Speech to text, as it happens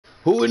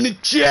Who in the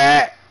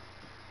chat?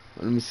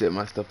 Let me set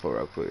my stuff up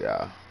real quick,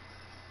 y'all.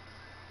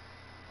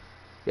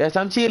 Yes,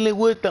 I'm chilling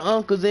with the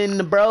uncles and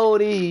the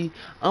brody.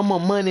 I'm a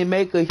money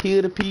maker,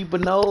 here the people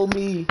know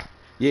me.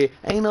 Yeah,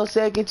 ain't no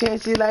second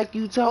chances like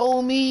you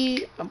told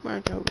me. I'm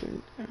burnt over.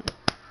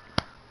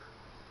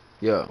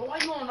 Yeah. But why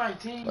you on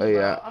 19, oh,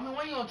 yeah. bro? I mean,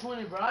 why you on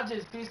 20, bro? I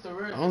just pissed the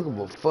rest. I don't give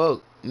a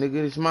fuck. Nigga,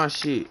 it's my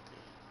shit.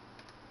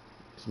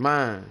 It's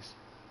mine.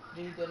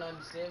 I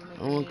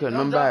don't care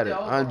nothing about it.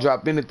 I don't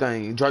drop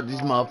anything. Drop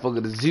this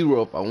motherfucker to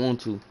 0 if I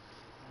want to.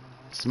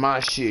 It's my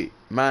shit.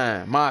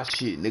 Mine. My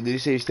shit, nigga.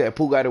 This shit that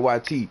Pooh got it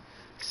YT.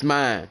 It's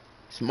mine.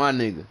 It's my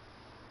nigga.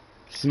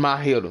 It's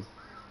my hitter.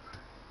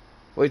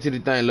 Wait till the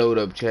thing load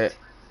up, chat.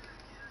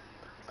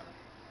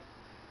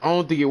 I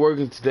don't think it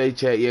working today,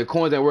 chat. Yeah,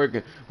 coins ain't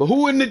working. But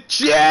who in the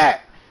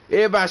chat?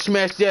 Everybody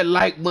smash that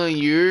like button,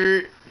 you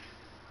heard?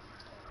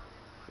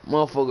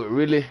 Motherfucker,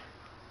 really?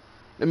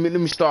 Let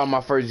me start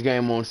my first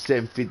game on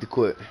 750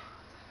 quick.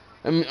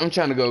 I'm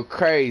trying to go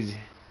crazy.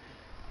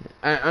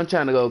 I'm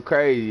trying to go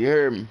crazy. You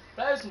heard me?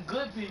 Play some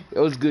good people. It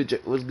was good.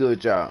 What's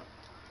good, y'all?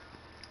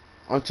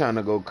 I'm trying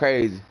to go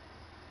crazy.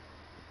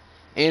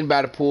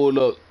 Anybody pull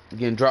up,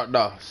 getting dropped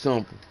off.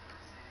 Simple.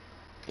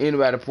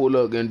 Anybody pull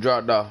up, getting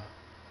dropped off.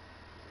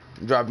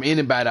 Dropping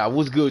anybody out.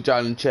 What's good,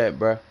 y'all in the chat,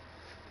 bro?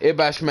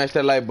 Everybody smash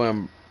that like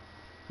button.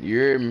 You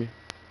heard me?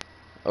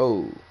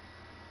 Oh.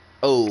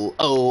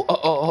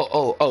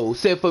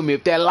 Say for me,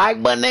 if that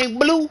like button ain't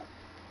blue.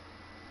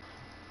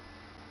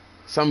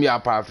 Some of y'all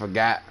probably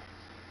forgot.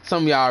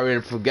 Some of y'all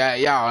already forgot.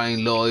 Y'all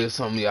ain't loyal.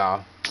 Some of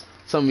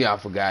y'all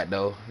forgot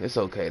though. It's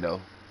okay though.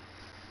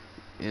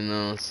 You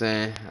know what I'm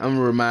saying? I'm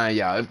gonna remind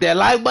y'all. If that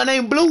like button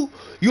ain't blue,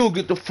 you don't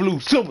get the flu.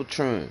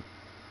 Silvertron.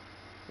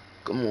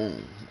 Come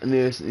on. And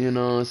this, you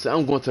know what I'm saying?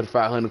 I'm going to the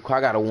 500.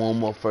 I gotta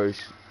warm up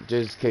first,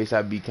 just in case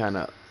I be kind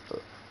of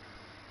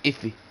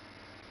iffy.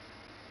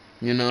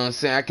 You know what I'm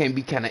saying? I can't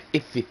be kind of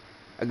iffy.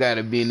 I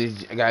gotta be in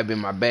this. I gotta be in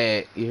my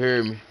bag. You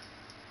heard me?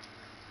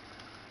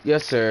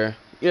 Yes, sir.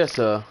 Yes,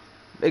 sir.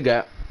 They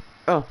got.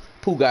 Oh,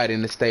 Pooh got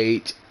in the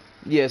stage.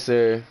 Yes,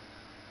 sir.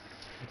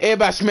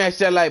 Everybody smash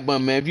that like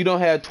button, man. If you don't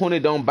have 20,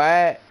 don't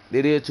buy it.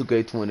 It is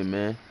 2K20,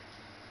 man.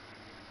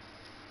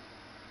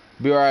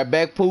 Be right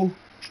back, Pooh.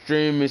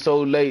 Streaming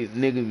so late,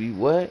 nigga.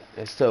 What?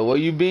 That's tough. Where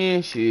you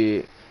been?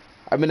 Shit.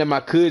 I been at my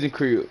cousin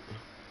crib.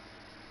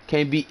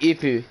 Can't be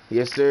iffy.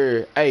 Yes,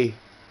 sir. Hey.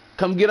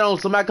 Come get on.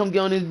 Somebody come get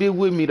on this bit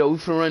with me, though. We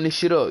finna run this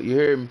shit up. You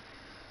heard me?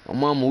 My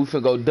mama, we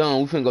finna go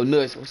dumb. We finna go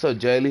nuts. What's up,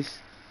 Jaylis?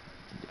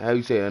 How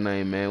you say her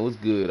name, man? What's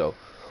good, though?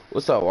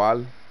 What's up,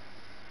 Wally?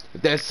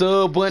 If that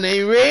sub button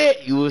ain't red,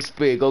 you will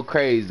spit. Go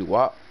crazy,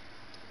 Wop.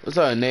 What's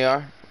up,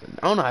 Nair?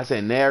 I don't know how to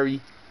say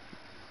Nary.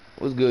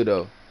 What's good,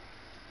 though?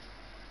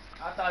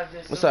 I thought it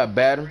just What's up,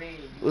 Batter?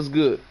 What's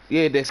good?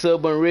 Yeah, that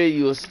sub button red,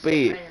 you will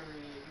spit.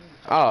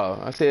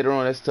 Oh, I said it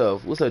wrong. That's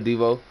tough. What's up,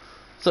 Devo?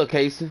 What's up,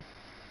 Casey?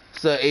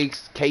 What's up,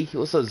 XK?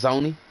 What's up,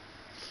 Zony?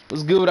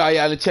 What's good with all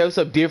y'all in the chat? What's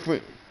up,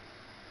 different?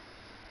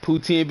 Pooh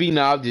TNB,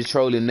 nah, I'm just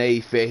trolling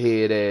Nate, fat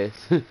head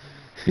ass.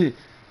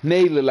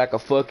 Nate look like a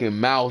fucking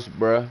mouse,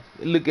 bruh.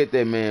 Look at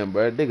that man,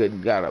 bruh.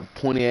 Nigga got a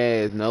pointy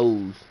ass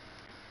nose.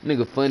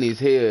 Nigga funny as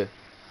hell.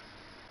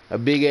 A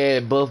big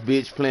ass buff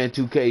bitch playing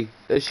 2K.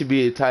 That should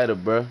be a title,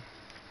 bruh.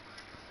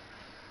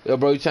 Yo,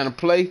 bro, you trying to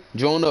play?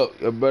 Join up.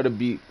 Your brother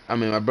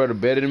my brother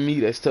better than me.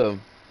 That's tough.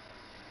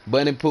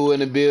 Bunny Pooh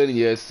in the building,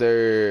 yes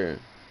sir.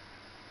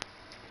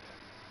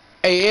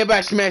 Hey,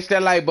 everybody smash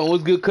that like button.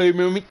 What's good, cuz? You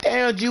remember me?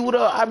 Damn, G, what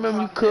up? I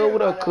remember you, cuz.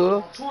 What up,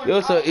 cuz? Yo,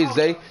 what's up, it's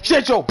Zay.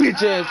 Shut your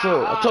bitch ass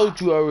up. I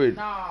told you already.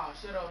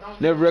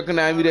 Never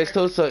recognize me. That's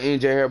tough, NJ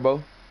here,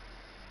 bro.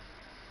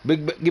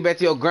 Get back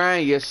to your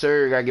grind. Yes,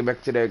 sir. Gotta get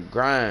back to that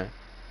grind.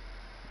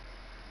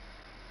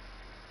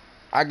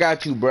 I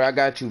got you, bro. I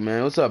got you,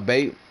 man. What's up,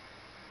 babe?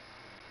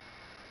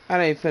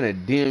 I ain't finna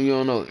DM you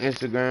on no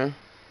Instagram.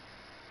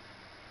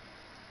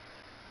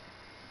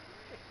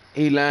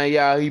 He lying,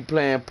 y'all. He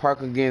playing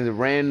park against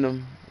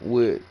random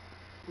with,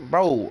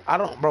 bro.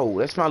 Bro.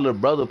 That's my little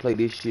brother play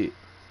this shit.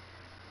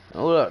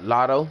 What up,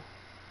 Lotto?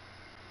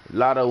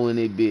 Lotto in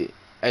it bit.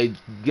 Hey,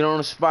 get on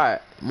the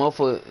spot,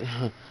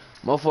 motherfucker.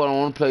 Motherfucker don't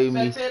wanna play with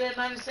me.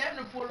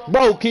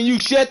 Bro, can you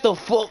shut the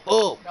fuck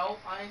up? No,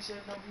 I ain't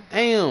shutting up.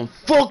 Damn,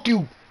 fuck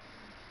you.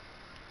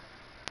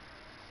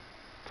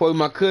 For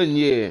my cousin,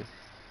 yeah.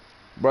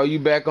 Bro, you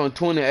back on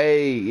 20?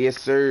 Yes,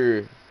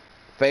 sir.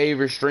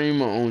 Favorite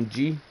streamer on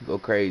G? Go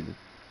crazy.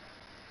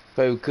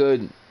 Favorite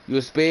cousin. You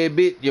a sped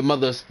bitch? Your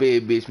mother a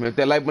sped bitch, man. If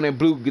that light when that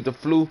blue, get the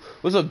flu.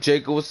 What's up,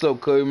 Jacob? What's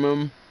up, cuz?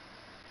 Remember?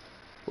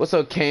 What's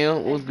up,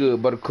 Cam? What's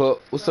good,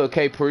 Buttercup? What's up,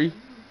 K-Pre?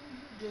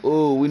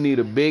 Oh, we need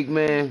a big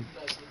man.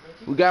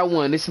 We got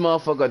one. This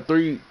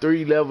motherfucker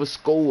three level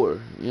score.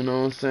 You know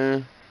what I'm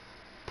saying?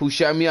 Pooh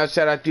shot me out.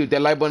 Shout out to you. If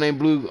that light button ain't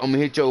blue, I'm gonna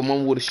hit your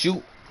mom with a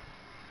shoot.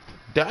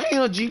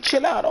 Damn, G,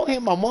 chill out. Don't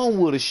hit my mom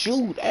with a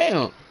shoot.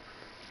 Damn.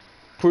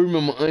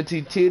 Remember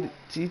Auntie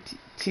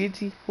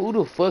Titty? Who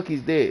the fuck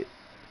is that?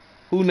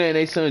 Who named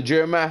they son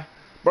Jeremiah?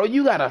 Bro,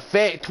 you got a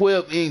fat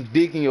 12-inch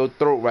dick in your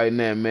throat right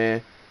now,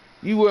 man.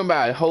 You worrying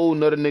about a whole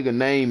nother nigga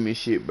name and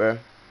shit, bro.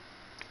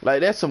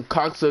 Like that's some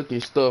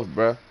cocksucking stuff,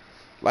 bruh.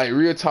 Like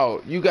real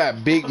talk. You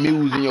got big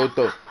mules in your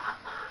throat.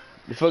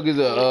 The fuck is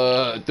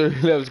a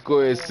 311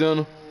 square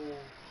center?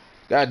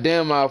 God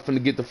damn, I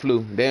finna get the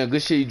flu. Damn,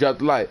 good shit, you dropped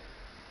the light.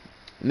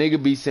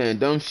 Nigga be saying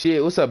dumb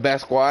shit. What's up,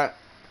 Bat Squad?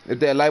 If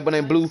that light button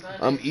ain't blue,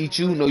 I'm eat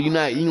you. No, you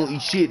not. You gonna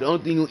eat shit. The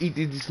only thing you gonna eat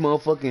is this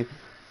motherfucking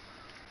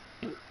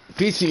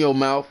fish in your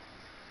mouth.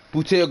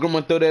 Who tell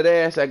grandma throw that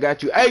ass? I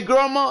got you. Hey,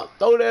 grandma,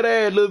 throw that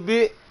ass a little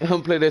bit. I'm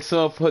gonna play that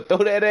song for her. Throw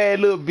that ass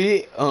a little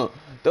bit.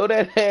 Throw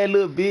that ass a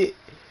little bit.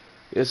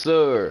 Yes,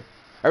 sir.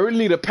 I really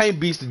need a paint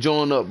beast to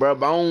join up, bro.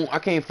 But I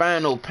can't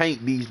find no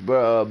paint beast,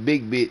 bro.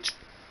 Big bitch.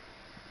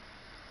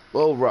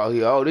 Overall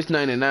here. Oh, this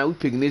 99. We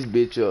picking this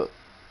bitch up.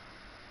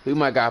 We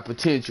might got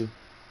potential.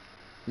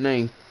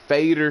 Name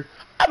Fader.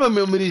 I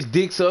remember this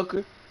dick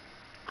sucker.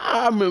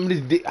 I remember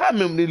this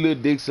little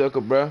dick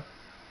sucker, bro.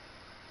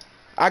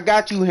 I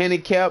got you,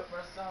 handicap.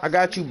 I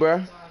got you,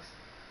 bro.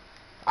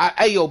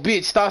 Hey, yo,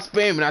 bitch, stop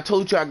spamming. I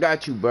told you I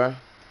got you, bro.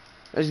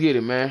 Let's get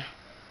it, man.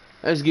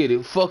 Let's get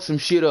it. Fuck some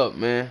shit up,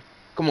 man.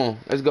 Come on,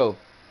 let's go.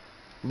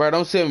 Bro,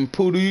 don't say me,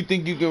 Pooh, do you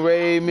think you can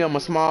raid me? I'm a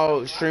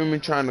small streamer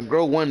trying to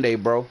grow one day,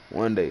 bro.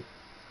 One day.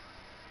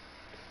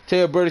 Tell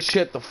your brother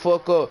shut the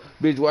fuck up.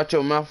 Bitch, watch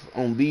your mouth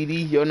on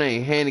BD. Your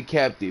name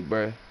handicapped it,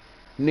 bro.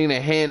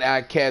 Nigga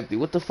hand-eye capped it.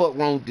 What the fuck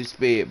wrong with this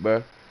sped,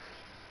 bro?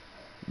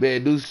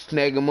 Better do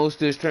snagging most of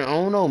this train. I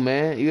don't know,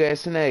 man. You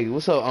ask Snaggy.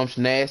 What's up? I'm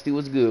Nasty.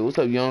 What's good? What's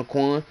up, Young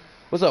Quan?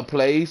 What's up,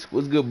 Plays?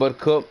 What's good,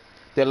 Buttercup?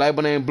 That light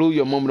button ain't blue.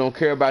 Your mama don't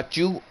care about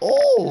you.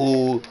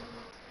 Oh,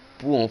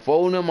 Pooh on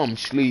folding them. I'm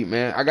asleep,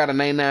 man. I got a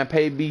 99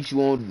 pay beast. You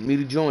want me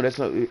to join? That's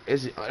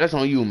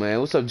on you, man.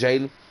 What's up,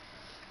 Jalen?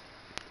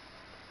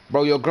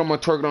 Bro, your grandma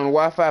twerking on the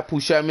Wi-Fi. Pooh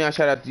shot me. I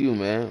shout out to you,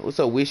 man. What's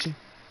up, Wishing?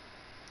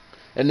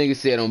 That nigga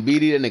said on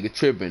BD. That nigga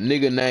tripping.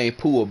 Nigga named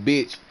Pooh a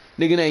bitch.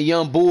 Nigga named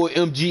Young Bull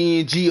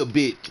MGNG a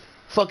bitch.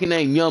 Fucking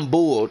name Young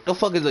Bull. The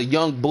fuck is a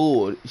Young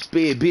Bull?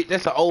 Sped bitch.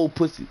 That's an old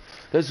pussy.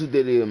 That's what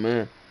that is,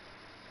 man.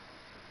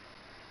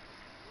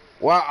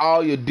 Why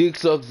all your dick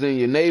suckers in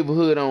your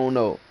neighborhood? I don't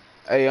know.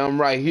 Hey, I'm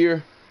right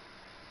here.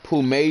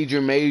 Pooh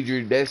major.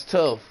 That's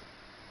tough.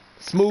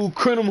 Smooth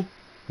criminal.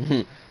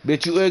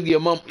 Bitch, you ugly.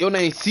 Your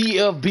name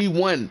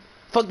CFB1.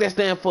 Fuck that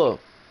stand for.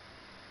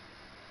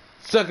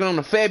 Sucking on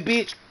the fat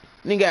bitch.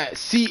 Nigga got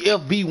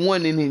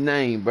CFB1 in his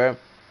name, bro.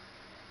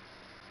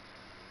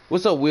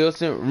 What's up,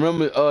 Wilson?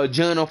 Remember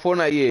John on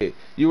Fortnite? Yeah.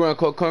 You run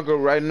Cold Conquer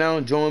right now?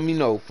 Join me?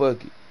 No.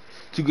 Fuck it.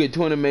 To get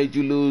 20 made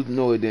you lose?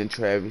 No, it didn't,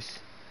 Travis.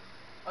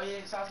 Oh,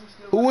 yeah,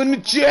 who in the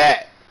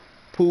chat?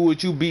 Pooh,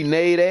 would you beat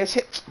Nade ass?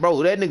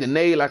 Bro, that nigga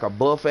Nade like a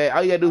buff ass.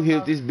 All you gotta do is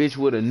hit this bitch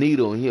with a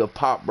needle and he'll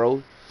pop,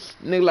 bro.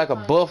 Nigga like a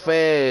buff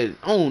ass.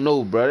 I don't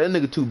know, bro. That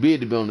nigga too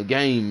big to be on the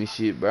game and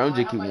shit, bro. I'm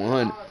just keep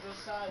 100.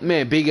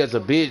 Man, big as a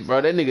bitch,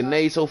 bro. That nigga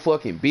Nade so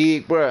fucking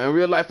big, bro. In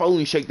real life, I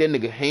wouldn't shake that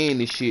nigga hand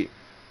and shit.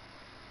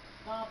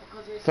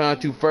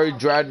 Found you first,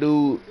 dry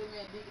dude.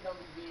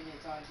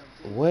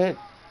 What?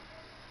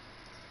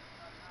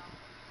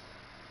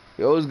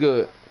 Yo, what's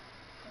good?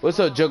 What's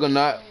up,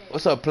 Juggernaut?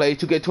 What's up, Play?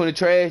 2K20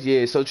 trash?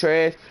 Yeah, so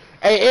trash.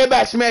 Hey,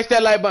 everybody smash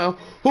that like button.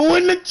 Who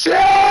in the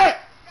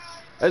chat?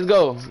 Let's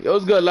go. Yo,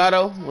 what's good,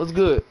 Lotto? What's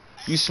good?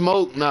 You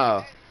smoke?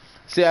 Nah.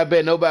 Say, I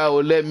bet nobody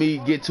will let me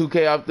get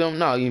 2K off them.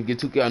 No, you can get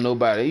 2K on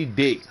nobody. You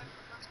dick.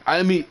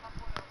 Let me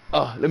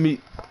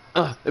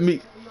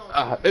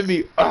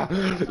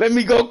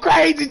go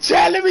crazy,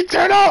 chat. Let me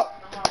turn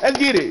up. Let's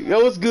get it.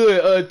 Yo, what's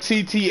good?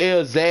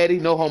 TTL Zaddy.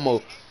 No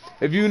homo.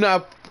 If you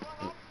not...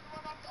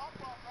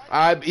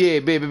 yeah,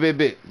 bet.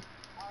 Bet.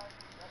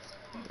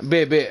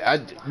 We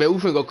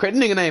finna go crazy.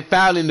 This nigga ain't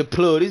fouling the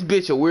plug. This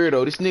bitch a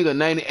weirdo. This nigga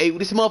 98.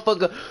 This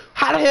motherfucker.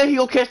 How the hell he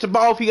gonna catch the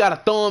ball if he got a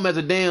thumb as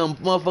a damn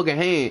motherfucking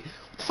hand?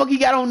 What the fuck he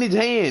got on his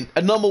hand?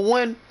 A number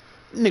one?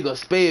 Nigga a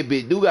sped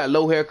bitch. Dude got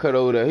low haircut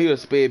over there. He a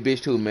sped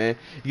bitch too, man.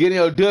 You getting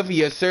your Duffy,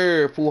 yes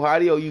sir. Fool, how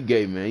you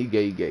gay, man. You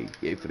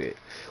gay for that.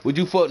 Would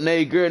you fuck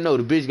Nate girl? No,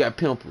 the bitch got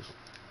pimples.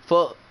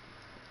 Fuck.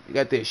 You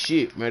got that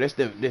shit, man. That's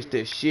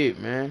that shit,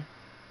 man.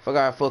 Fuck,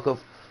 I fuck up.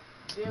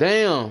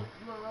 Damn.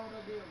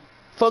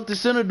 Fuck the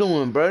center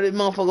doing, bro. This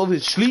motherfucker over here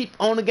sleep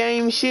on the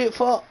game and shit.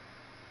 Fuck.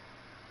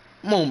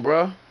 Come on,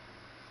 bro.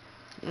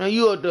 Now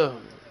you up there.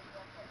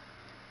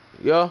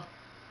 Yeah.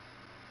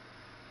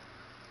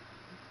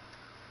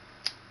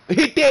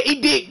 Hit that,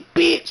 eat dick,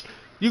 bitch.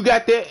 You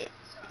got that.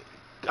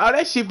 Oh,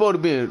 that shit supposed to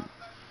be.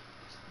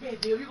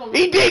 Eat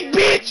dick,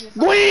 bitch.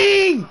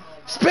 Gwing.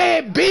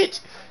 Spad,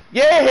 bitch.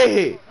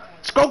 Yeah.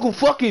 Skokle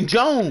fucking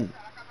Jones.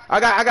 I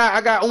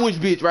got orange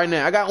bitch right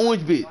now. I got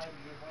orange bitch.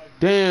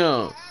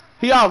 Damn.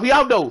 He off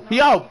though. He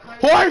off.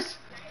 Horse.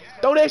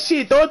 Throw that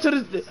shit. Throw it to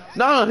the.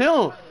 Nah,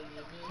 him.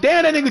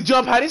 Damn, that nigga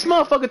jump high. This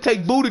motherfucker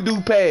take booty do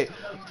pad.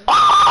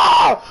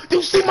 Oh!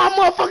 You see my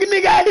motherfucking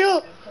nigga out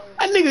here?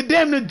 That nigga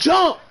damn near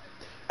jump.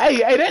 Hey,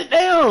 that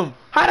damn.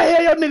 How the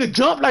hell y'all nigga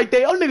jump like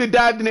that? Y'all nigga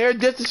dived in the air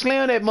just to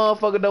slam that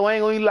motherfucker though. I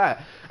ain't gonna even lie.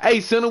 Hey,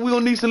 center, we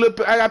gonna need some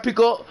little. I gotta pick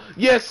up.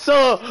 Yes,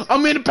 sir.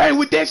 I'm in the paint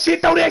with that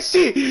shit. Throw that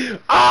shit.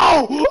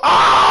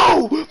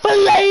 Oh!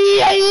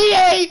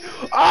 Filet.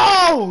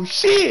 Oh,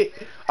 shit.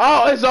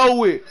 Oh, it's over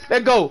with.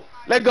 Let go.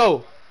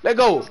 Let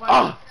go.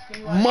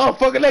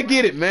 Motherfucker, let's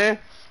get it, man.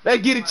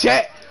 Let's get it,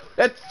 chat.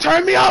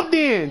 Turn me up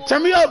then.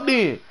 Turn me up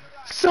then.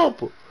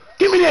 Simple.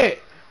 Give me that.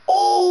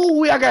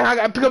 Oh, I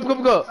got pick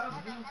up.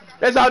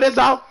 That's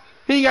all.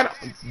 He ain't got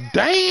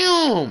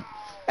damn.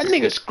 That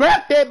nigga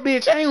scrapped that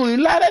bitch. I ain't gonna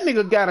lie, that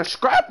nigga got a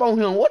scrap on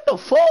him. What the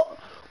fuck?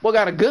 Boy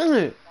got a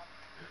gun.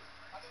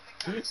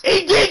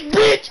 He get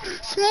bitch.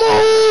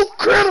 Smooth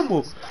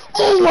criminal.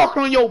 Moonwalking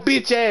on your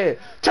bitch ass.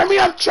 Turn me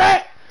up,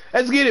 chat.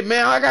 Let's get it,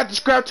 man. I got the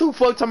scrap too.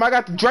 Fuck time. I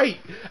got the Drake.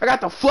 I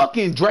got the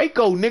fucking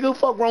Draco, nigga.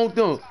 Fuck wrong with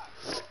them.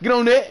 Get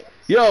on that.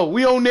 Yo,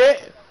 we on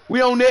that.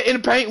 We on that. In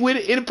the paint with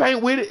it. In the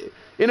paint with it.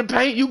 In the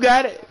paint, you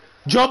got it.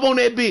 Jump on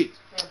that bitch.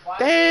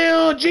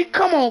 Damn, G,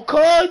 come on,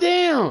 cuz.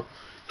 Damn.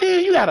 Yeah,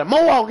 you got a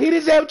mohawk. Hit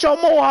his ass with your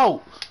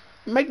mohawk.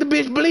 Make the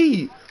bitch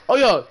bleed. Oh,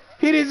 yo.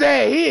 Hit his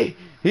ass.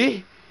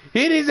 Hit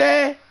his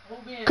ass.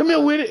 Come here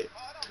with it.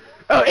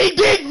 He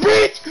did,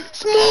 bitch.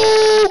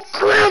 Smooth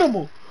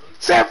criminal.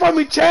 Say it for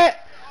me,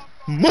 chat.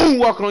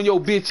 Moonwalking on your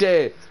bitch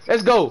ass.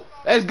 Let's go.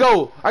 Let's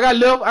go. I got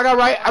left. I got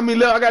right. I mean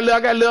left. I got left.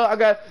 I got left. I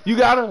got. You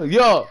got her?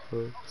 Yeah.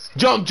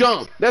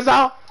 Jump. That's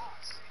all.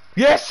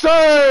 Yes,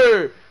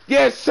 sir.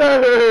 Yes,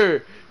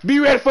 sir. Be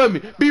ready for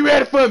me. Be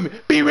ready for me.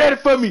 Be ready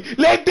for me.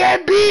 Let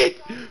that bitch.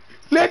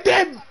 Let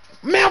that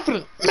man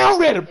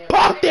ready.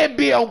 Pop that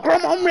bitch on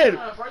grandma. I'm ready.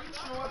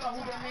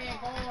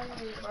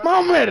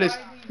 I'm ready to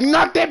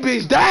knock that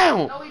bitch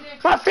down.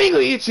 My finger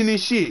itching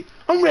this shit.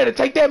 I'm ready to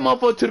take that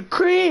motherfucker to the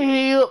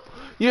crib.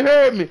 You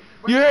heard me.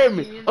 You heard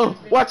me.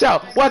 Watch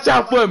out. Watch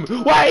out for me.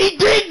 Why he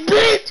did,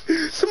 bitch?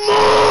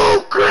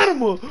 Smooth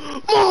criminal.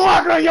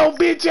 Moonwalking on your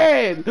bitch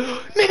ass.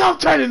 Nigga, I'm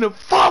turning the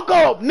fuck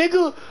up,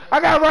 nigga. I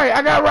got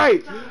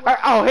right.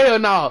 Oh, hell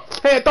no.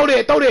 Hey, throw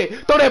that.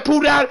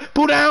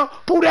 Pull down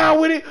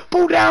with it.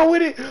 Pull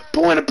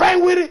in the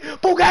paint with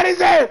it. Pull got his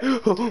ass.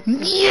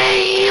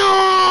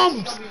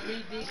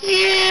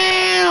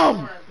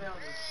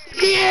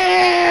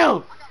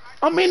 Yeah.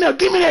 I'm in there.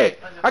 Give me that.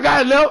 I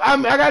got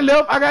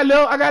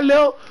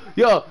left.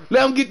 Yo,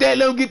 let him get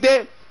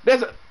that.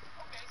 That's a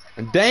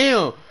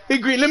damn. He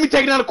green. Let me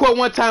take it down the court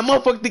one time.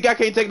 Motherfucker think I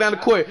can't take it down the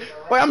court.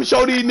 Wait, I'm gonna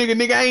show these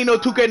nigga. I ain't no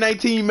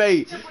 2K19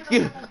 made.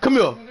 Yeah, come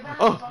here.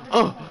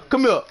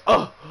 Come here.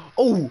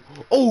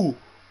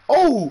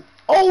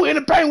 In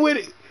the paint with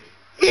it.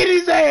 Hit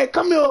his ass.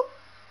 Come here.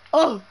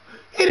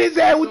 Hit his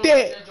ass with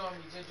that.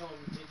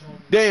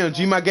 Damn,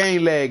 G, my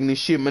game lagging and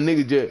shit. My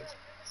nigga just.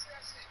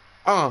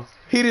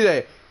 Hit his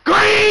ass.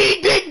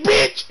 Green dick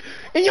bitch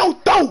in your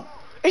throat.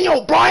 In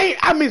your brain,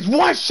 I missed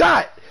one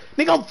shot.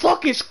 Nigga, I'm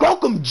fucking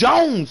Scrokum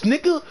Jones,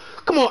 nigga.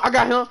 Come on, I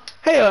got him.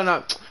 Hell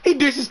no. He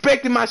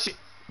disrespected my shit.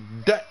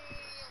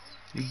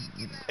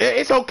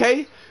 It's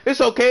okay.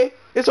 Let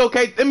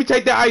me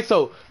take that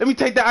ISO.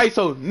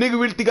 Nigga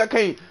really think I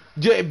can't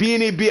just be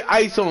in there, be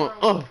ISO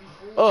on.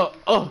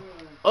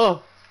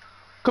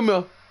 Come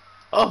here.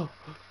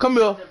 Come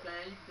here.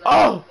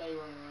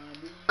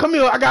 Come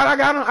here. I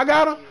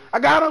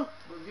got him.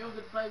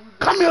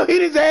 Come here,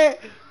 hit his ass.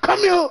 Come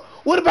here.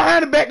 With it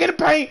behind the back in the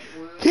paint.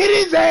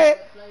 Hit his ass.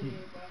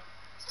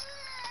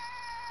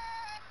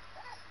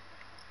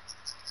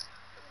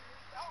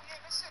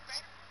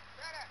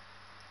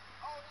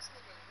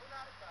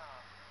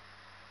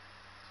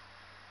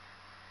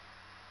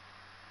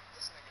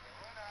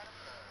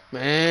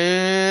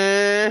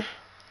 Man.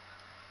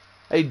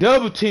 They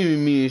double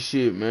teaming me and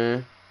shit,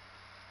 man.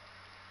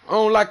 I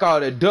don't like all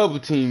that double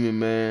teaming,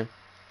 man.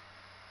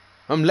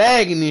 I'm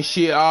lagging this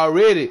shit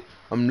already.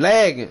 I'm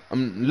lagging.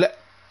 I'm back.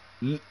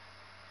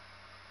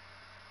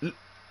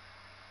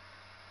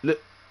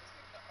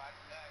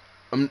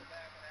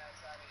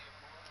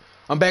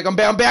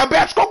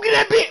 Let's go get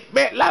that bit.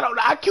 Man, Lotto,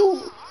 the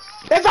IQ.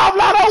 That's off,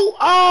 Lotto.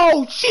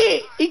 Oh,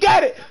 shit. He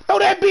got it. Throw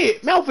that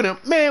bit. Mouth for them.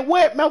 Man,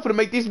 wet. Mouth for them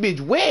make this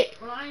bitch wet.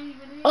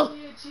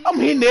 I'm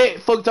hitting that.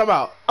 Fuck talking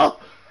about.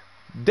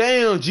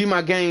 Damn, G,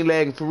 my game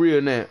lagging for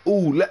real now.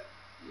 Ooh,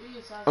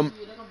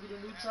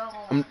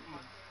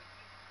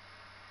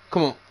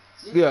 come on.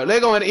 Yeah, let's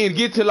go at the end.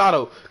 Get to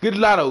Lotto. Get to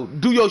Lotto.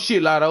 Do your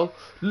shit, Lotto.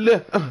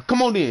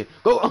 Come on then.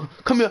 Go.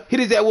 Come here. Hit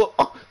his ass.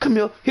 Come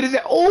here. Hit his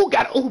ass. Oh,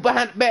 got it.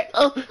 Behind the back.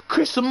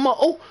 Chris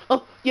Mo.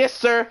 Yes,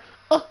 sir.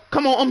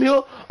 Come on.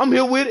 I'm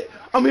here with it.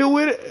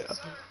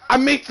 I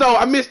missed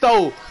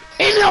those.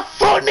 In the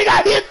front, nigga.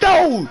 I hit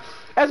those.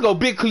 Let's go.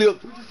 Big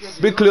clip.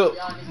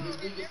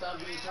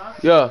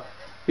 Yeah.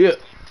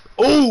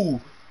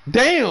 Ooh.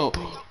 Damn.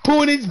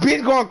 Pulling this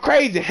bitch going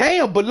crazy.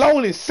 Ham,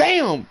 Baloney,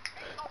 Sam.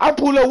 I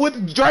pull up with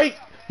the Drake.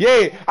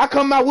 Yeah, I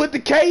come out with the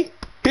K.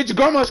 Hit your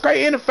grandma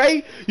straight in the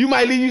face. You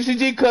might leave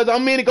UCG cause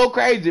I'm in to go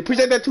crazy.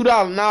 Appreciate that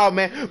 $2. Nah,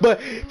 man.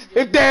 But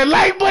if that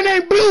light button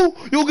ain't blue,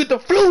 you'll get the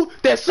flu.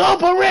 That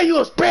super red,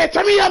 you'll spread.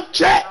 Turn me up,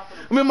 chat.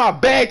 I'm in my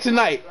bag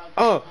tonight.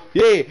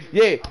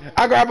 Yeah.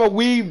 I grab a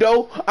weed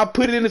though. I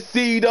put it in the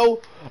seed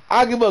though.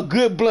 I give her a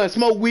good blunt.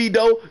 Smoke weed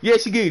though. Yeah,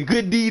 she get a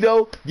good D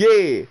though.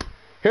 Yeah.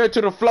 Hair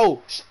to the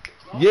flow.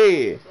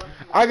 Yeah.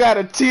 I got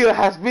a tier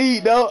high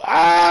speed though.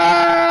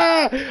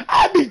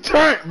 I be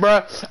turned,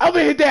 bro. I'm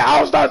gonna hit that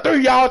All-Star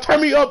 3, y'all.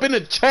 Turn me up in the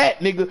chat,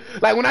 nigga.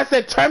 Like when I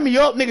said turn me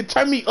up, nigga,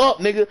 turn me up,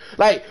 nigga.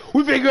 Like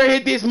we finna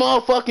hit this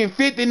motherfucking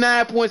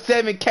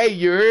 59.7K,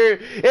 you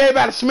heard?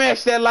 Everybody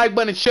smash that like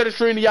button, share the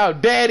stream to y'all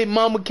daddy,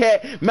 mama,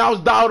 cat, mouse,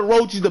 dog, the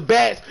roaches, the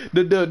bats,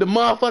 the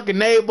motherfucking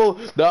neighbor,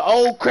 the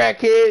old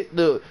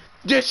crackhead,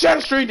 just share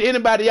the stream to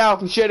anybody y'all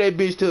can share that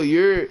bitch to,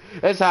 you heard?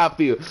 That's how I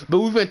feel. But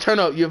we finna turn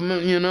up, you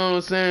know what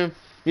I'm saying?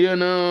 You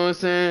know what I'm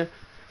saying?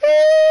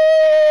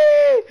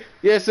 Hey!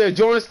 Yes, sir.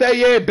 Join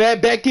stay, yeah.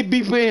 Back, get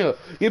people in here.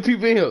 Get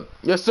people in here.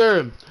 Yes,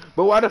 sir.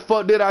 But why the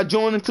fuck did I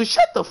join into?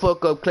 Shut the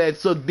fuck up, Class.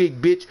 Suck dick,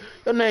 bitch.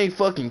 Your name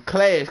fucking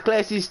Class.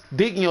 Class is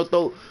dick in your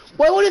throat.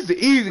 Boy, what is the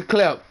easy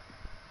clap?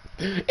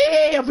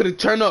 Hey, I'm finna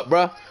turn up,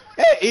 bro.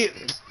 Hey,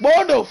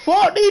 boy, the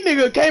fuck? These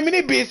niggas came in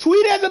this bitch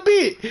sweet as a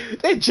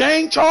bitch. That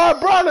Jane Char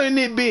brother in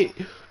this bitch.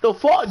 The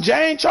fuck,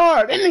 Jane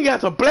Char? That nigga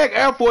got some black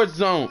Air Force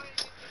on.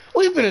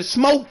 We finna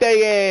smoke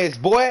they ass,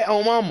 boy,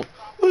 on mama.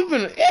 We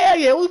finna,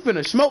 yeah, we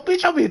finna smoke,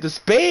 bitch. I'm finna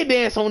spade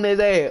dance on his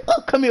ass.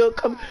 Come here,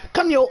 come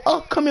here,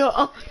 come here,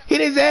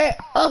 hit his ass,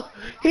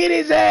 hit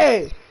his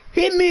ass,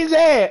 hit his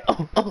ass,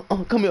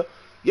 come here,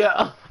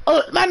 yeah,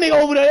 my nigga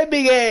over there, that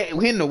big ass,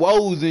 hitting the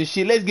woes and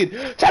shit. Let's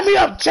get, turn me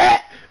up,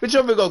 chat. Bitch,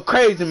 I'm finna go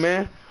crazy,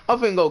 man. I'm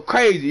finna go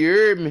crazy, you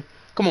heard me?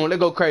 Come on, let's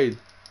go crazy.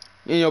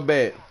 In your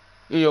bag,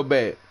 in your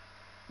bag,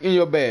 in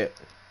your bag.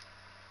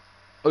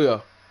 Oh yeah.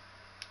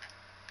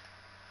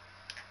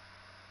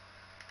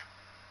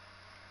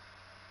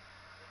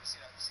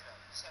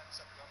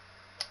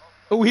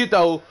 We hit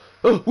those.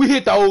 We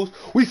hit those.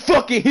 We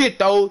fucking hit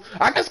those.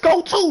 I can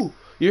score too.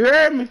 You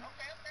heard me?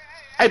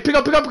 Hey, pick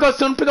up,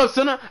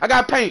 center. I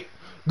got paint.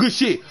 Good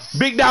shit.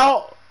 Big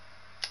dog.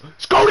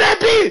 Score that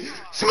bitch.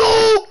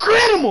 Smooth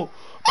criminal.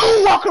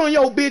 Moonwalking on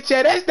your bitch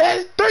ass.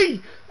 That's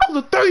 3. That was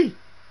a 3.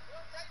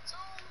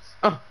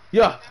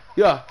 Yeah.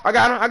 I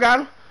got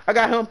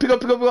him. Pick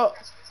up.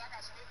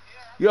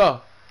 Yeah,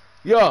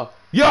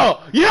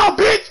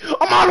 bitch.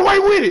 I'm all the way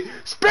with it.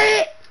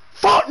 Spread.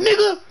 Fuck,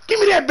 nigga. Give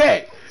me that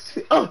back.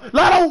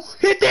 Lotto,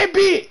 hit that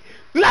bitch.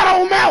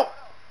 Lotto, I'm out.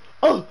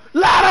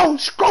 Lotto,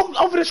 stroke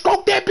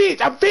that bitch.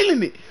 I'm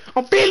feeling it.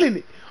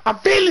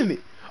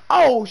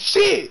 Oh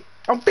shit,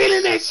 I'm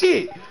feeling that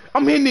shit.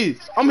 I'm hitting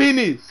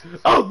this.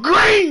 Oh,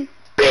 green,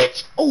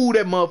 bitch. Oh,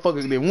 that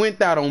motherfucker then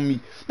went out on me.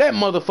 Tell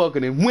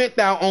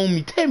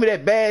me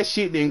that bad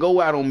shit didn't go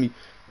out on me.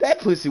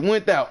 That pussy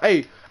went out.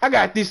 Hey, I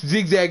got this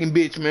zigzagging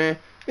bitch, man.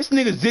 This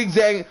nigga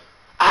zigzagging.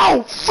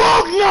 Oh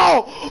fuck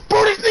no,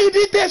 bro. This nigga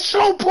did that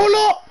slow pull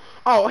up.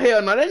 Oh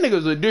hell no, that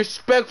nigga's a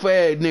disrespectful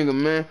ass nigga,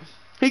 man.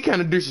 He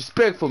kinda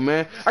disrespectful,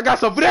 man. I got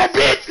some for that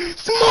bitch.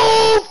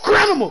 Smooth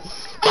criminal.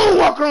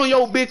 Moonwalker on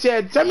your bitch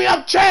ass. Tell me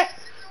up, chat.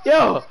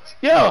 Yeah.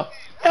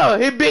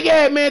 His big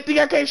ass man think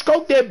I can't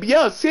scope that.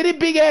 Yeah, sit his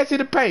big ass in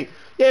the paint.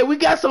 Yeah, we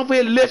got something for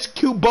his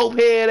electrocute both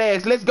head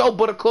ass. Let's go,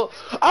 buttercup.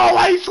 Oh,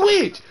 why you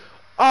switch?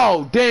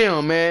 Oh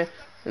damn, man.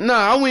 Nah,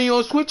 I ain't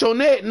gonna switch on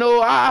that. No,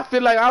 I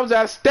feel like I was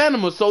out of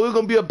stamina, so it's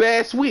gonna be a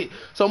bad switch.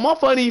 So my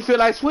funny feel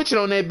like switching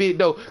on that bit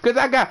though, cause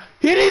I got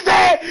hit his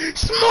ass,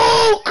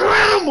 smooth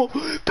criminal.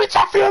 Bitch,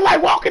 I feel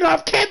like walking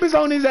off campus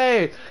on his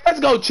ass. Let's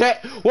go,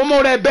 chat. One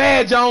more that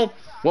badge on.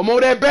 One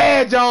more that.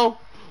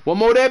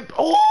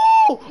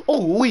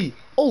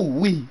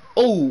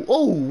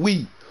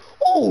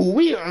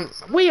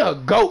 We a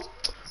goat.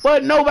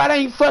 But nobody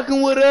ain't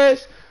fucking with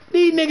us.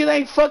 These niggas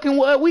ain't fucking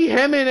with us. We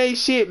hammering they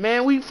shit,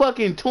 man. We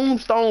fucking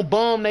tombstone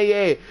bomb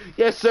they ass.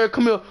 Yes, sir.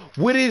 Come here.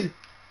 With his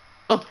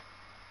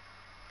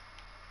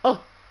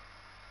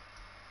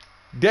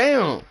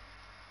damn.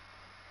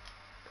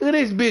 Look at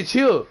this bitch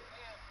here.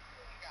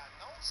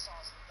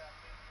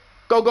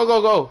 Go.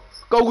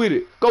 Go with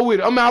it.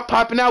 I'm out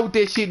popping out with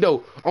that shit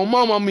though. On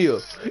Mama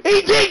Mill.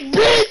 Eat dick,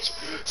 bitch.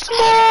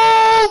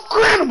 Small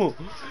criminal.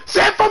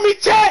 Set for me,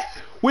 chat.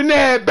 When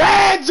that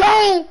badge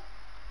on.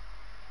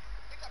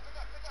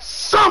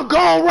 Something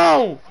gone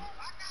wrong.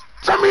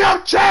 Turn me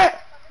up,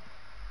 chat.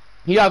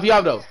 He off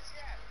though.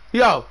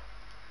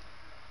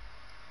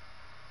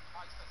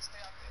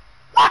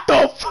 What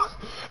the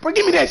fuck? Bro,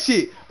 give me that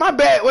shit. My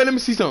bad. Wait, let me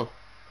see something.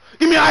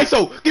 Give me an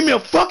ISO. Give me a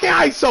fucking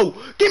ISO.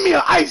 Give me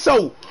an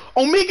ISO.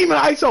 On me, give me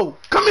an ISO.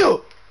 Come here.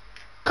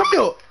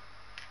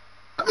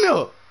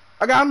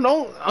 I got him.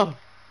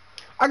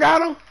 I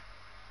got him.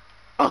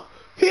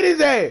 Hit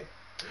his ass.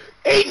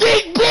 He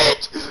dick,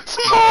 bitch.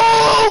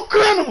 Small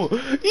criminal.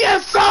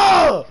 Yes,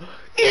 sir.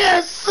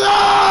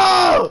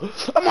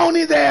 I'm on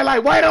his ass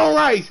like white on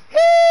rice.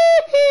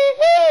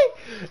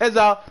 That's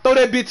all. Throw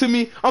that bitch to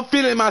me. I'm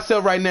feeling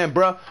myself right now,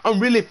 bro. I'm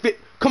really fit.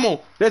 Come on.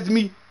 That's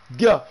me.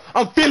 Yeah,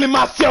 I'm feeling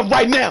myself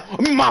right now.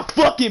 I'm in my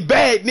fucking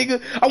bag,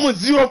 nigga. I want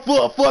 0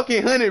 for a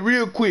fucking 100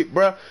 real quick,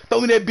 bro.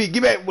 Throw me that bitch.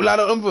 Give back a lot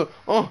of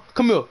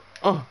come here.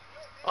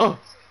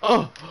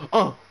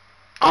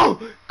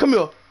 Come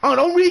here.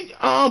 Don't reach.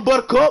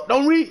 Buttercup.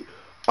 Don't reach.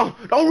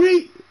 Don't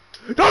reach,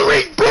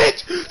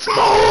 bitch.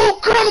 Small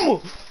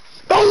criminal.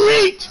 Don't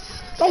reach.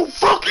 Don't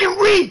fucking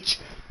reach,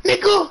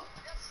 nigga.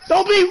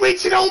 Don't be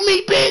reaching on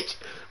me, bitch.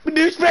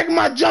 Disrespecting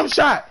my jump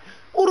shot.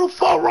 What the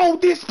fuck wrong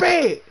with this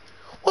spad?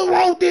 What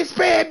wrong with this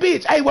spad,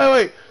 bitch? Hey,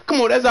 wait.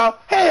 Come on, that's all.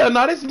 Hell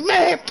no, this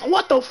man.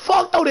 What the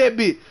fuck? Throw that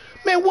bitch.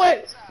 Man,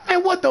 what?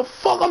 Man, what the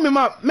fuck? I'm in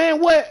my. Man,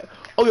 what?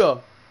 Oh, yeah.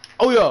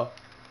 Oh, yeah.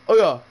 Oh,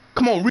 yeah.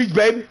 Come on, reach,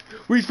 baby.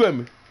 Reach for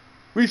me.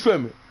 Reach for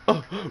me.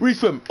 Reach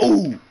for me.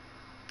 Ooh.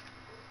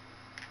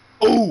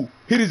 Ooh.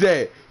 Hit his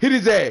ass. Hit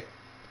his ass.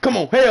 Come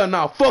on. Hell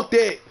no. Fuck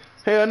that.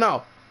 Hell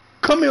no.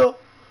 Come here.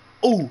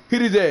 Ooh.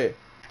 Hit his ass.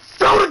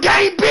 Throw the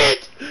game,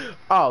 bitch.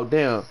 Oh,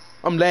 damn.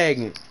 I'm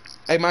lagging.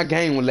 Hey, my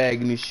game was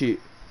lagging this shit.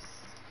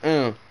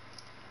 I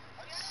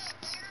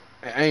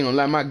ain't gonna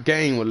lie, my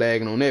game was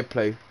lagging on that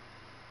play.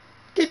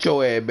 Get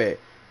your ass back.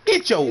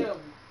 Get your...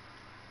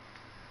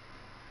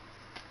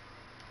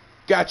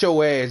 Got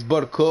your ass,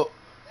 Buttercup.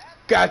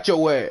 Got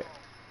your ass.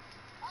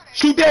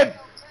 Shoot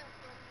that.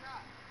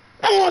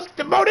 Bro,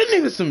 that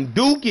nigga some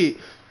dookie.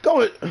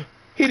 Go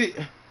hit it.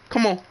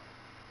 Come on.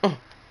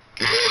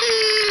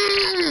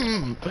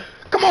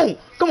 Come on.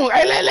 Come on.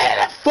 Hey,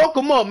 let fuck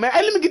him up, man.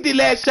 Hey, let me get this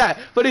last shot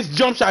for this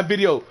jump shot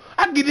video.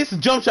 I can get this a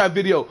jump shot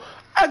video.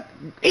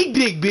 Eat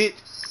dick, bitch.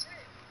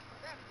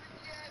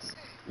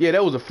 Yeah,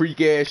 that was a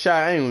freak ass shot.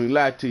 I ain't gonna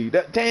lie to you.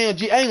 That damn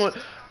G, I ain't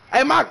gonna.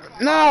 Hey,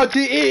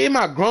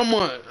 my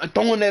grandma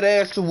throwing that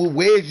ass with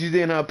wedges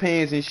in her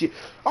pants and shit.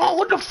 Oh,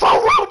 what the fuck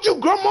wrong with you,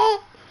 grandma?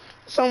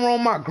 Something wrong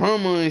with my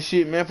grandma and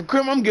shit, man. For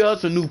Christmas, I'm getting her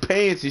some new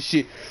pants and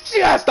shit. She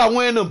gotta start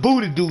wearing them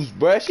booty doops,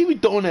 bruh. She be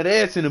throwing that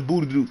ass in the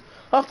booty doops.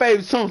 Her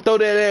favorite song, throw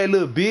that ass a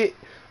little bit.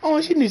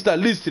 Oh, she need to start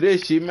listening to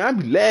that shit, man. I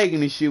be lagging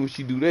this shit when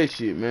she do that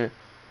shit, man.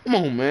 Come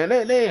on, man.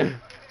 That.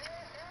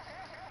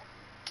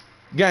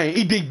 Gang,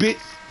 eat dick, bitch.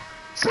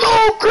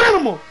 Smooth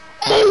criminal.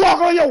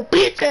 Moonwalk on your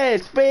bitch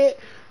ass, fed.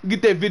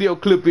 Get that video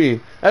clip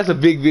in. That's a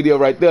big video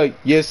right there.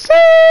 Yes, sir.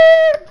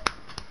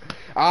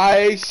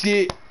 Alright,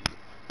 shit.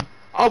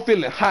 I'm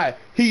feeling hot,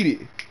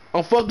 heated.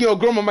 I'm fucking your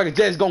grandma. Michael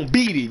Jackson gonna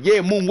beat it.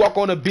 Yeah, moonwalk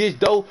on the bitch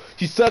though.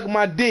 She sucking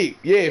my dick.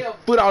 Yeah,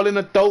 foot all in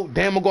the throat.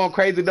 Damn, I'm going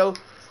crazy though.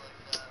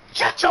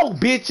 Shut your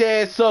bitch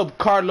ass up,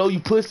 Carlo. You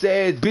pussy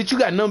ass bitch. You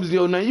got numbers in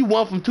your name. You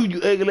 1 from 2.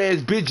 You ugly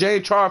ass bitch.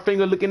 James Charles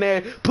finger looking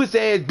ass pussy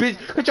ass bitch.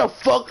 Cut your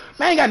fuck.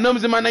 Man, I ain't got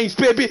numbers in my name.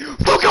 Spare bitch.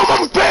 Fuck your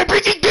mama spare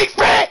bitch. You dick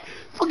spare.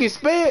 Fucking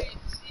spare.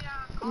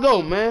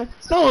 Go, man.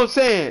 Know what I'm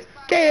saying?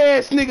 Gay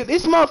ass nigga.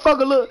 This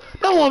motherfucker look.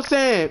 Know what I'm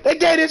saying? They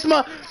gave this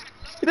know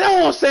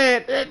what I'm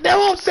saying? Know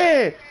what I'm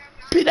saying?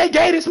 They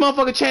gave this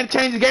motherfucker chance to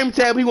change the game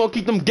tab. He won't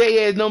keep them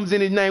gay ass numbers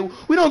in his name.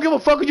 We don't give a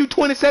fuck if you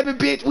 27,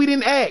 bitch. We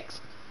didn't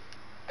ask.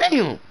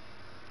 Damn.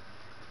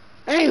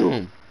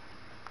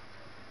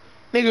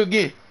 Nigga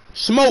again.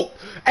 Smoke.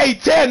 Hey,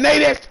 tell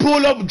Nate X to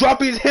pull up,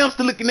 drop his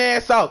hamster looking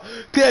ass off.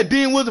 Tell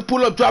Dean Wizard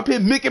pull up, drop his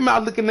Mickey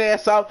Mouse looking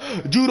ass off.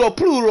 Judo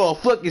Pluto,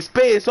 fucking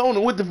Space. I don't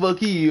know what the fuck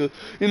he is.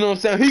 You know what I'm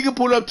saying? He can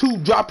pull up too,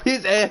 drop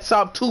his ass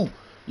off too.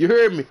 You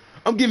heard me?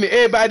 I'm giving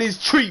everybody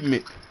this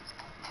treatment.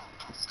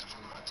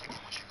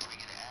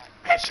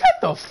 Man,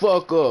 shut the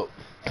fuck up.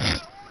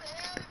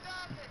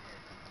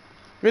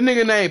 This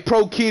nigga named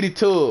Pro Kitty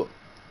Tub.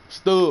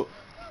 Stub.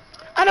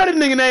 I know this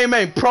nigga name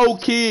ain't Pro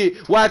Kid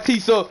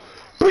YT, so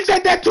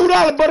appreciate that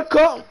 $2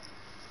 Buttercup.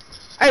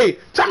 Hey,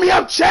 turn me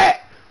up,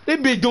 chat. They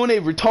bitch doing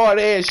that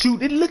retarded ass shoot.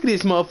 Look at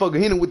this motherfucker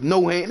hitting with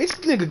no hand. This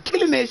nigga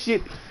killing that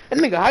shit. That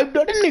nigga hyped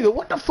up. That nigga,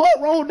 what the fuck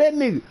wrong with that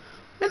nigga?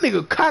 That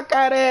nigga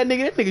cockeyed ass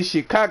nigga. That nigga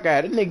shit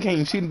cockeyed. That nigga can't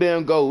even shoot a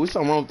damn goal. What's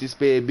something wrong with this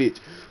bad bitch?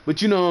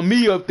 But you know,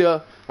 me up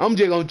there, I'm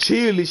just gonna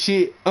chill and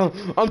shit.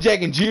 I'm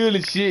jacking Jill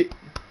and shit.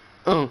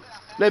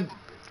 Let's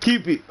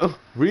keep it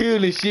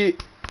real and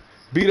shit.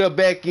 Beat up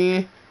back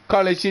in.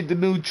 Call that shit the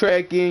new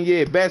track in.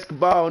 Yeah,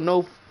 basketball,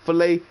 no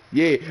fillet.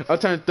 Yeah, I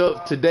turned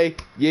up today.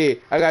 Yeah,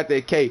 I got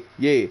that K.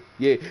 Yeah.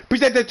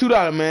 Appreciate that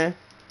 $2, man.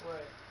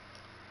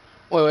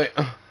 Wait.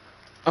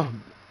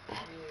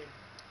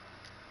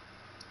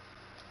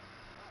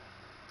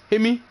 Hit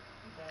me.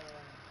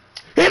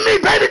 Hit me,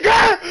 baby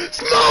girl.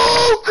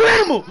 Smooth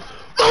criminal.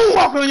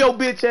 Moonwalk on your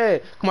bitch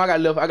ass. Come on, I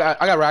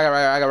got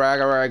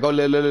right. Go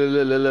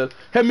look.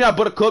 Help me out,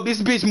 Buttercup. This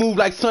bitch move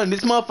like sun. This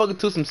motherfucker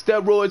took some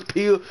steroids,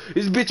 pill.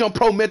 This bitch on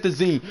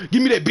promethazine.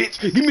 Give me that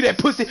bitch. Give me that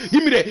pussy.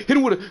 Give me that. Hit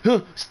him with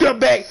a step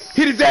back.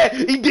 Hit his ass.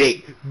 He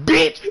dick.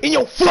 Bitch. In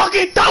your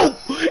fucking throat.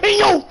 In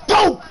your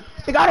throat.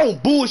 Nigga, I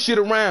don't bullshit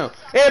around.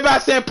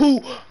 Everybody saying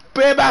poo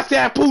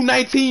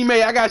 19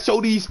 May. I gotta show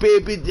these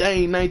spare bitch I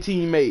ain't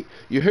 19 May.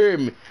 You heard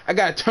me? I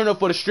gotta turn up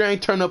for the string.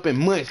 Turn up in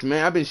months,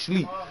 man. I've been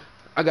sleep.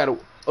 I gotta.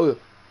 Oh,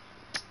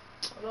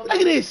 look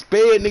at this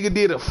spade nigga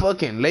did a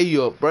fucking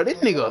layup, bro. This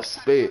nigga a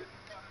spade.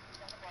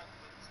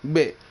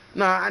 Bet.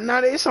 Nah,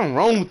 there's something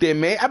wrong with that,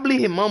 man. I believe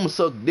his mama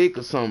sucked dick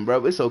or something,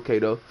 bro. It's okay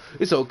though.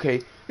 It's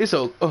okay. Hit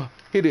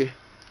it.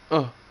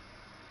 Oh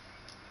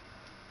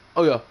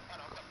yeah.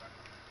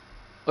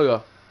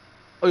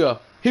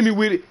 Hit me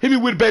with it,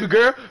 baby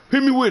girl.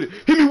 Hit me with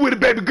it,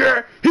 baby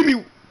girl. Hit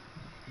me.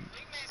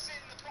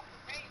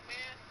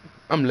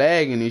 I'm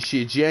lagging this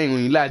shit, G. I ain't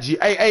gonna lie, G.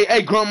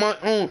 Hey, grandma.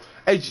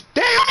 Hey,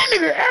 damn, that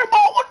nigga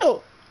airball. What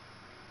the?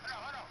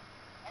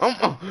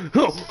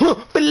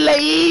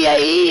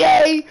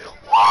 Belay.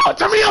 Whoa,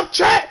 turn me up,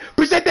 chat.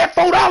 Appreciate that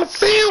 $4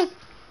 sim.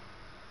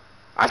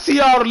 I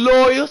see all the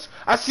lawyers.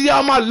 I see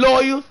all my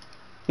lawyers.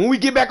 When we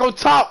get back on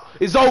top,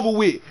 it's over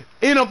with.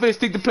 And I'm finna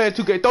stick to playing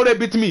 2K. Throw that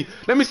bitch to me.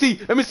 Let me see.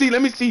 Let me see.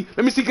 Let me see.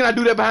 Let me see. Can I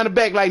do that behind the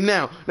back like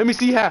now? Let me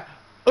see how.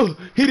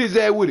 Hit his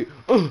ass with it.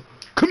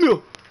 Come here.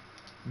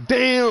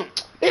 Damn.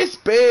 This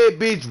bad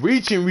bitch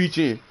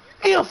reaching.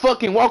 Ain't a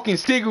fucking walking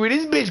cigarette.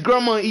 This bitch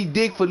grandma eat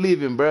dick for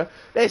living, bruh.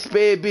 That's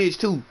bad bitch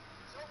too.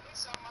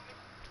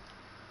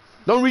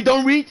 Don't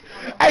reach.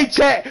 Hey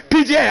chat,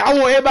 PG, I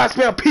want everybody to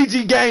spell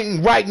PG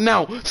gang right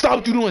now. Stop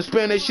what you doing,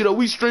 spam that shit up.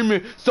 We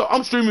streaming, so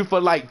I'm streaming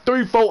for like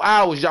 3-4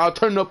 hours. Y'all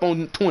turn up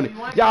on 20.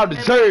 Y'all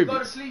deserve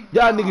it.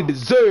 Y'all niggas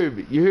deserve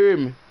it. You hear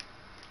me?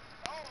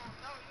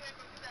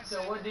 So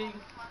what did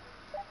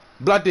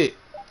Block that.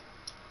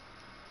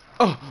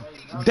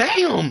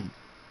 Damn.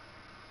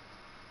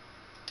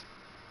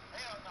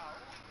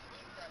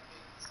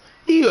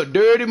 He a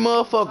dirty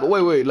motherfucker.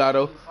 Wait,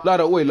 Lotto.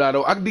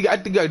 Lotto. I think I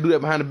can do that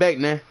behind the back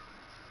now.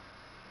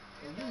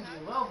 you can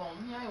get love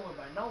on me? I ain't worried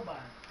about nobody.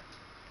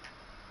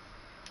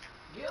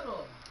 Get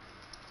up.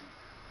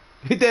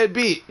 Hit that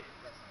bit.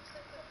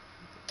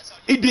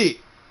 He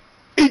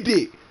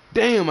did.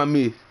 Damn, I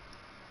missed.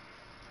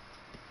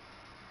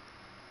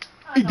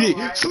 He did.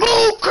 Right?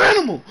 Smooth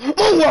criminal.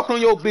 I'm walking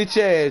on your bitch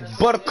ass,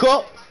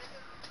 buttercup.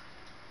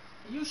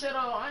 You shut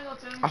up. I ain't gonna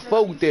tell you. I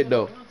fuck with that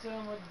though.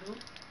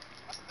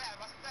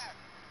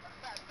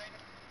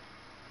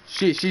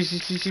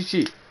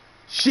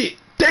 Shit.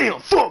 Damn,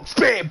 fuck,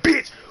 spad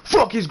bitch.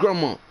 Fuck his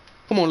grandma.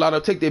 Come on, Lotto,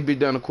 take that bitch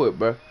down the court,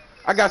 bro.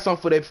 I got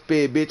something for that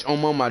spad bitch. On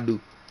mom, I do.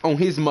 On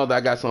his mother,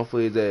 I got something for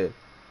his ass.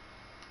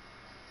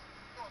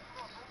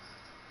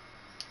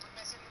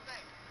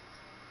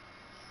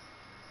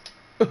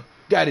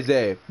 Got his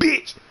ass.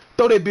 Bitch.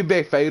 Throw that bitch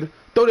back, Fader.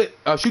 Throw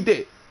that. Shoot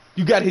that.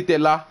 You gotta hit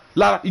that,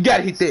 Lotto. You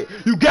gotta hit that.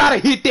 You gotta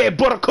hit that,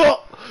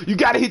 buttercup. You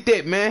gotta hit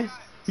that, man.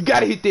 You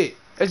gotta hit that.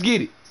 Let's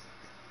get it.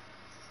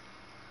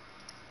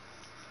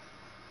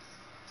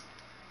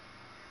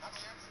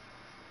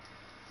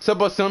 Step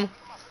up, son.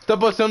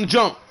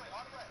 Jump.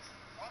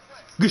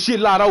 Good shit,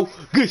 Lotto.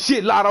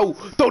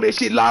 Throw that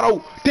shit,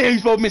 Lotto. Damn, you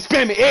supposed to be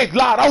spamming eggs,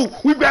 Lotto.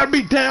 We better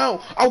be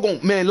down.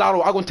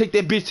 Lotto, I'm gonna take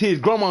that bitch to his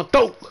grandma's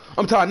throat.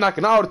 I'm tired of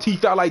knocking all the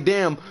teeth out like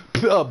damn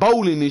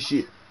bowling and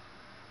shit.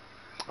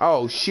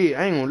 Oh shit,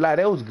 I ain't gonna lie,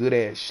 that was a good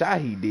ass shot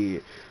he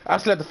did. I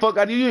slapped the fuck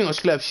out of you. You ain't gonna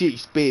slap shit, you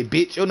sped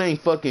bitch. Your name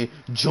fucking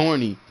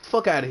Journey.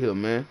 Fuck out of here,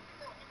 man.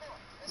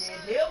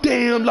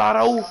 Damn,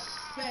 Lotto.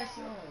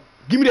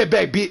 Give me that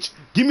back, bitch.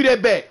 Give me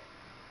that back.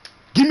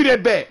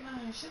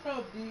 Man, shut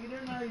up, dude.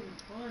 They're not even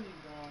funny,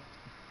 dog.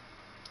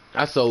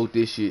 I sold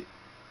this shit.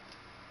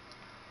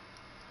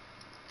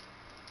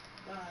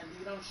 Nah,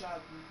 dude, don't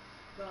shock me.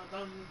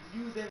 Don't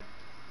use that.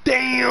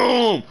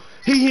 Damn!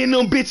 He hitting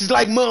them bitches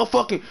like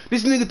motherfucking.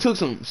 This nigga took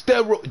some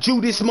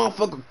steroid. This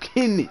motherfucker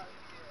killing it.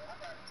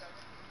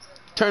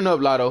 Turn up,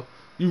 Lotto.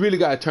 You really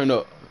gotta turn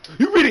up.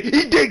 You really,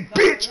 he dig,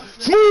 bitch.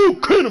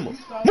 Smooth criminal.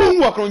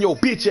 Moonwalking on your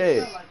bitch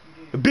ass.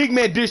 The big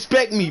man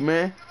disrespect me,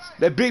 man.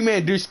 That big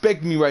man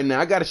disrespect me right now.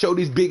 I gotta show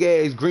this big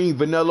ass green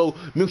vanilla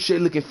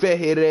milkshake looking fat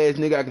headed ass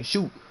nigga I can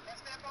shoot.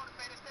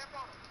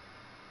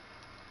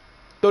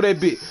 Throw that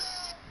bitch.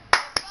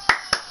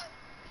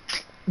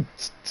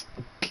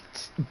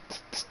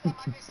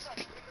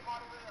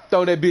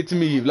 Throw that bitch to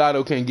me if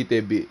Lotto can't get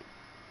that bitch.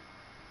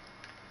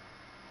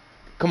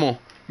 Come on,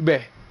 you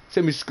back.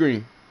 Send me the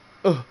screen.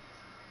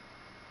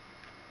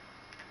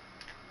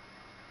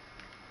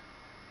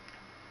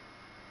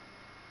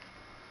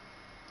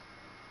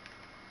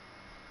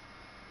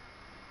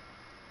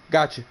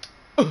 Gotcha.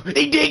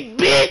 He did,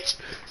 bitch.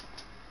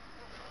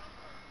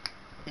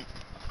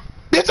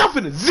 Bitch, I'm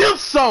finna zip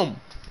some.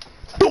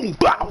 Boom,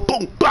 bow,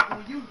 boom, bow.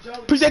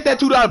 Appreciate that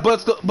 $2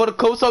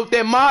 buttercoat. So with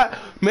that mod,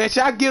 man,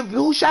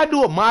 who should I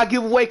do a mod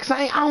giveaway? Cause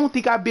I don't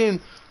think I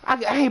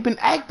ain't been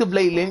active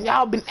lately, and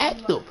y'all been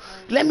active.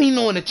 Let me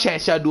know in the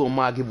chat, should I do a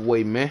mod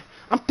giveaway, man?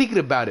 I'm thinking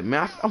about it,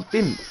 man. I'm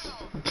feeling it.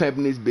 You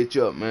clamping this bitch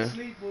up, man.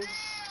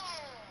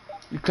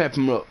 You clamp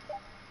him up.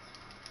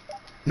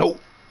 Nope.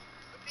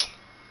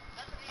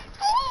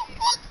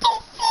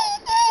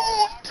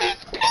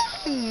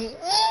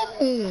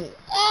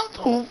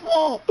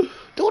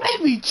 Dude,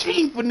 they be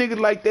cheating for niggas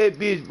like that,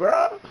 bitch,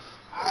 bro.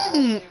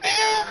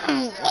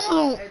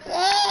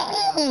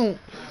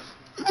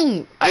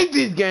 Ain't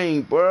this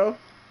game, bro?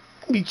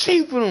 They be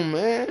cheating for them,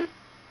 man.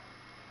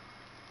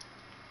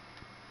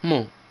 Come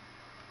on.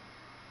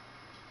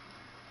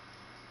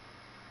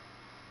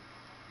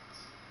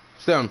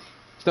 Stay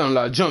down,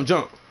 like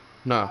jump.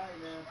 Nah.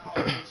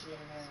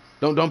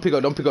 Don't pick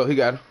up. He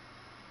got her.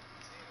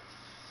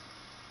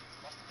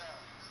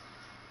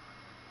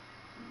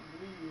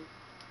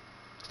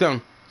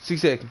 Down.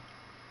 6 seconds.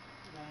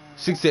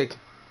 6 seconds.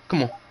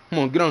 Come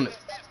on, get on it.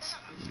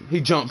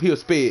 He jumped. He a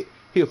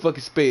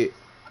fucking sped.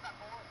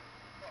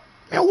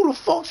 Man, who the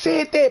fuck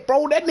said that,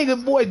 bro? That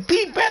nigga boy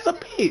deep as a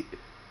pit.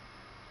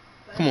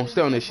 Come on,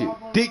 stay on that shit.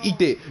 Dick eat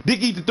that.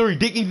 Dick eat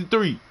the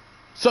three.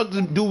 Suck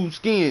the dude's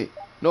skin.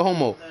 No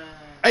homo.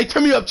 Hey,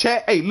 turn me up,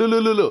 chat. Hey,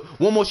 look.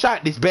 One more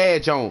shot. This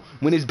badge on.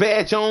 When it's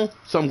badge on,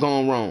 something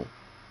going wrong.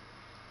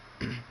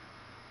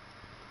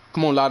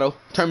 Come on, Lotto.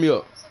 Turn me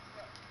up.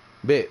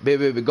 Bet,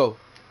 go.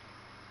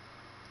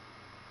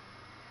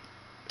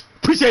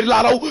 Appreciate it,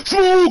 Lotto.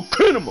 Smooth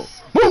criminal.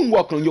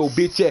 Moonwalk on your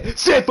bitch ass.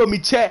 Say for me,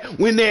 chat.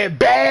 When that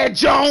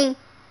badge on.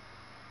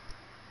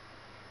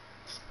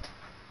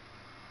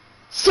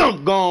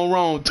 Something gone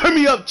wrong. Turn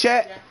me up,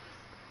 chat.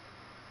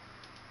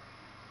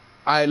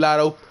 Alright,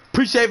 Lotto.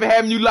 Appreciate for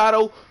having you,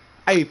 Lotto.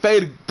 Hey,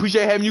 Fade,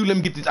 appreciate having you. Let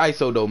me get this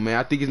ISO, though, man.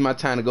 I think it's my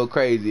time to go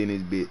crazy in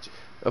this bitch.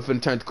 I'm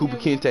finna turn to Cooper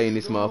Kente in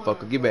this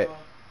motherfucker. Get back.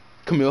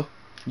 Come here.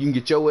 You can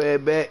get your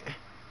ass back.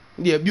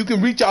 Yeah, you can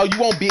reach all you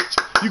want,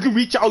 bitch. You can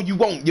reach all you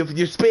want.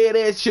 Your spare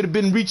ass should have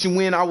been reaching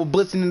when I was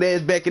busting the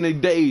ass back in the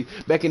day.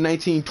 Back in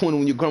 1920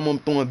 when your grandma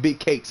was throwing big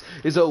cakes.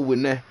 It's over with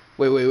now.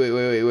 Wait.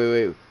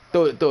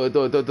 Throw it.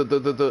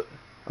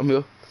 I'm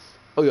here.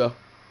 Oh, yeah.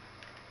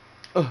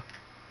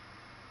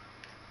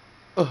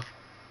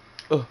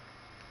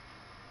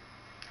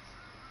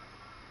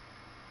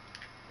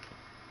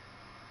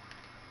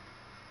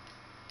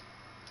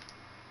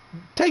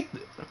 Take the...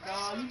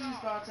 Nah, you need to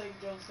start taking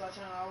jokes. Start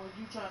trying to...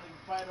 You trying to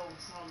fight over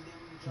something.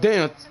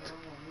 Damn.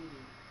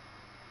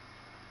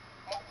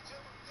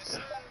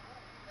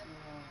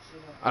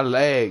 I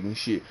lag and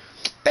shit.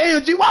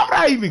 Damn, G, why would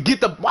I even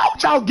get the... Why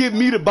would y'all give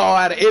me the ball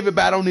out of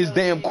everybody on this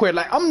damn court?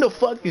 Like, I'm the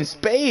fucking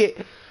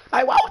spade.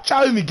 Like, why would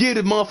y'all even give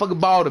this motherfucking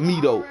ball to me,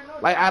 though?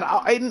 Like,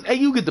 hey,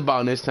 you get the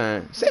ball next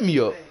time. Set me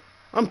up.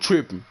 I'm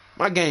tripping.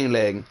 My game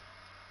lagging.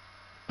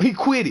 He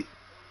quit it.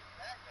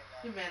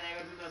 Man,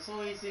 so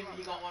he see me,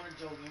 he gonna want to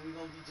joke, and we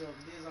gonna be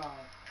joking. This is all.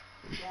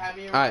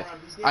 Alright,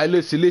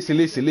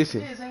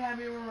 listen.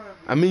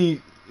 I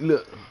mean,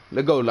 look,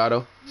 let go,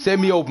 Lotto. Set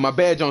me open, my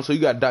badge on, so you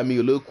gotta dot me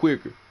a little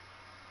quicker.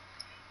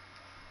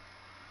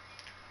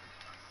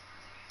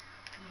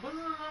 But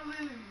no,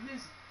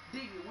 listen,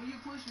 dig it. When you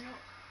push me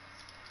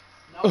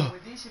up, no,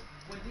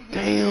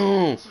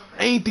 damn,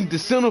 I ain't think the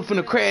center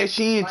finna crash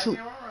in too.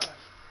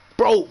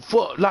 Bro,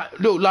 fuck,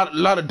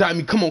 Lotto dot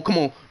me. Come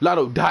on.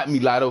 Lotto dot me,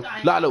 Lotto.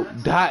 Lotto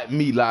dot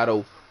me,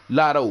 Lotto.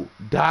 Lotto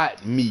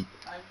dot me.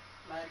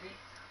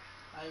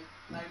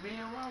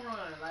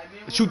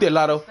 Shoot that,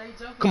 Lotto.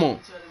 Come on.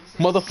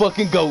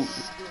 Motherfucking goat.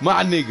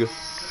 My nigga.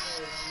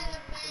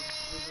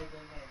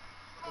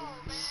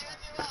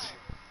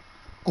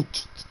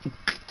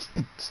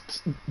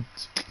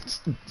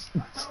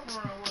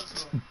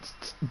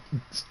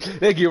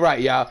 They get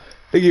right, y'all.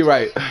 They get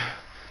right.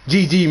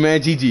 GG, man.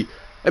 GG.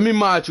 Let me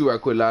mod you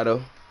right quick,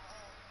 Lotto.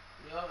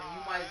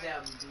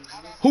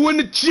 Who in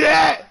the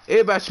chat?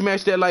 Everybody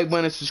smash that like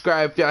button and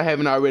subscribe if y'all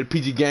haven't already.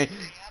 PG gang.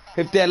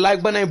 If that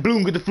like button ain't blue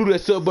and get the flu,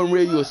 that sub button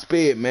red, you a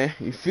sped, man.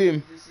 You feel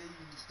me?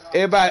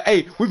 Everybody,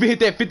 hey, we been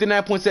hit that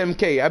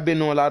 59.7K. I've been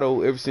on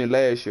Lotto ever since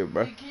last year,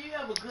 bro.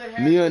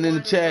 Neon in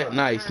the chat.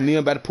 Nice.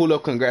 Neon about to pull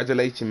up.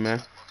 Congratulations,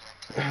 man.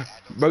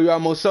 Bro, you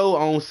almost sold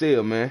on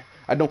sale, man.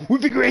 I don't. We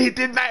been gonna hit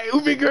this night.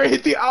 We been gonna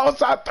hit the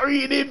All-Star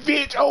 3 in this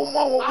bitch. Oh,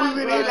 mama. We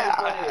been hit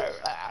that.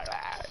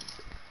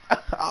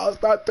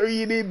 All-Star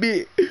 3 in this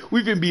bitch.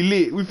 We finna be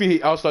lit. We finna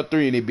hit All-Star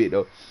 3 in this bitch,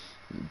 though.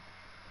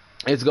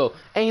 Let's go.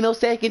 Ain't no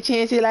second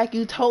chance here like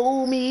you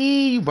told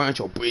me. You burnt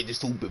your bridges,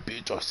 stupid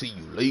bitch. I'll see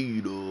you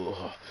later.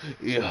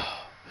 Yeah.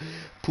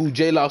 Pooh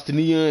J lost to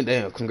Neon.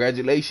 Damn,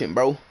 congratulations,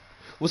 bro.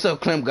 What's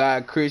up, Clamp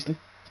God, Christian?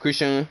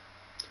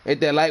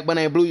 If that light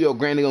button ain't blue, your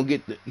granny gonna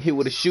get hit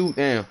with a shoot.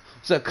 Damn.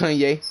 What's up,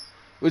 Kanye?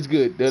 What's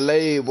good?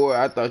 Delayed, boy.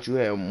 I thought you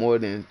had more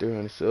than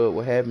 300 subs.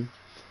 What happened?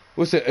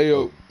 What's that?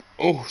 Ayo.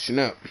 Oh,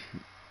 snap.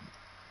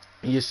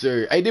 Yes,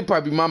 sir. Hey, this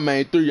probably be my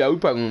main 3, y'all. We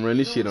probably gonna run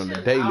this shit on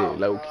the daily,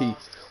 low key.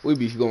 We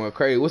be going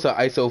crazy. What's up,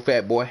 ISO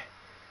fat boy?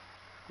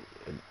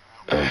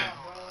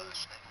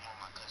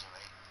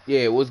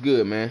 Yeah, what's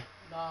good, man?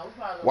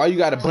 Why you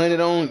got a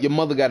bunnet on? Your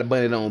mother got a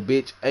bunnet on,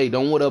 bitch. Hey,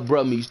 don't what up,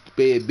 bro, me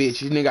sped bitch.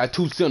 This nigga got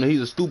 2 center.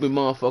 He's a stupid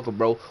motherfucker,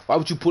 bro. Why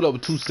would you put up a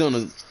 2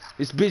 center?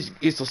 This bitch,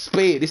 it's a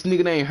sped. This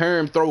nigga named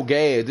Herm Throw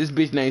Gas. This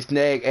bitch named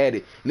Snag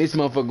Addict. And this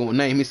motherfucker gonna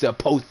name himself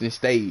Posting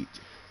Stage.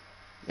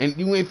 And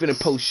you ain't finna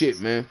post shit,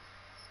 man.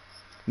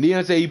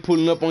 Neon say he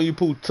pulling up on you,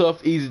 Pooh.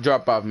 Tough, easy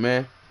drop off,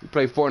 man. You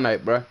play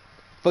Fortnite, bro.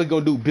 Fuck,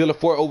 gonna do build a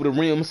fort over the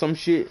rim or some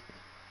shit.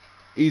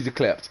 Easy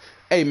claps.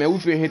 Hey, man, we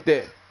finna hit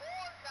that.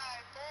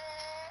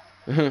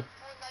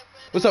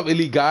 What's up,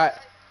 Elite God?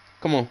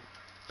 Come on.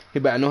 He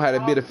better know how to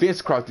build a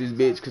fence across this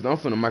bitch, cause I'm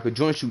finna Michael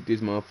Jordan shoot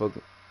this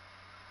motherfucker.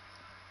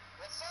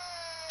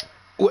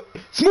 What?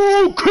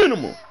 Smooth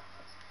criminal.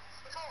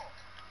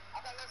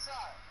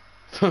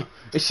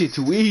 This shit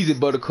too easy,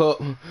 Buttercup.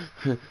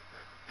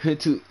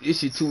 This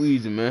shit too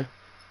easy, man.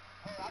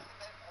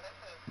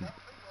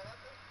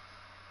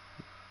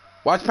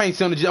 Watch paint,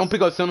 center. Don't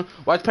pick up center.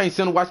 Watch paint,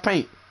 center. Watch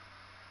paint.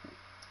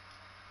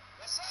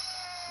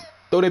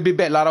 Throw that big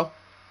back, Lotto.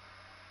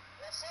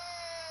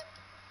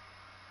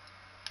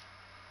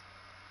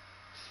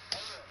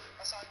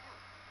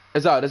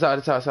 That's all.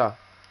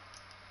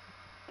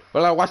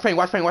 Well, watch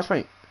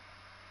paint.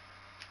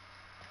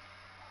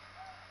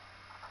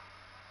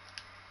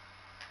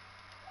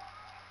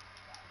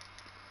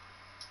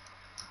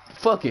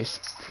 Fuck it.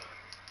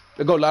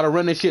 Let's go, Lotto.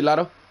 Run this shit,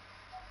 Lotto.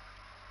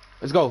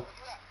 Let's go.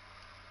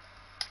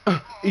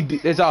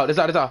 That's all.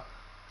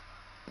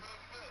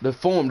 The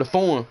form.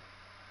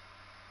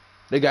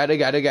 They got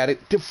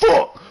it. The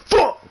fuck.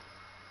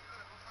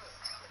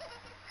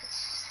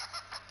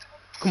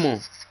 Come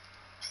on.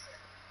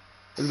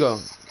 Let's go.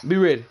 Be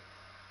ready.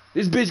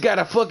 This bitch got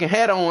a fucking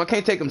hat on. I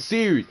can't take him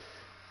serious.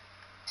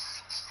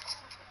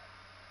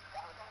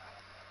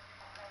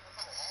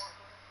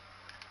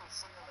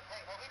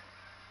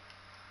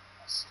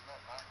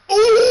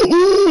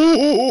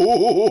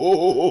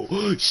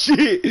 Ooh,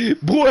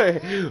 shit, boy,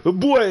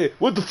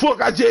 what the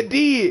fuck I just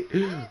did?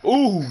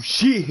 Ooh,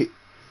 shit.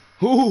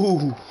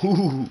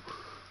 Ooh,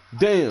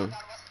 damn.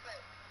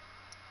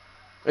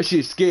 That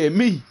shit scared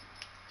me.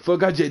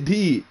 Fuck I just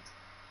did.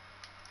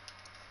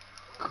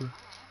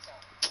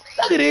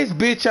 Look at this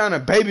bitch trying to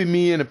baby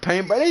me in the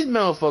paint, but this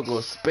motherfucker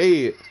was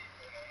spared.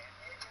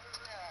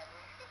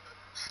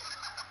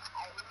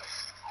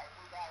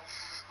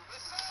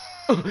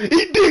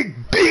 Eat dick,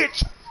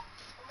 bitch.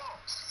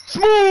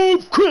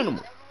 Smooth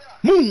criminal.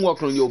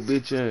 Moonwalking on your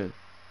bitch ass.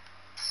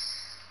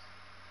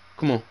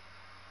 Come on.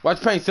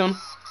 Watch paint, son.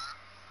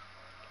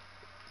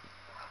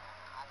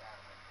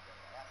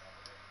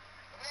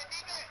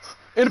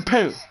 In the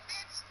paint.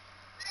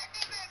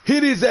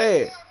 Hit his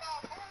ass.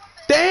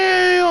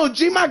 Damn,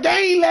 G, my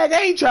game lag.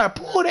 I ain't trying to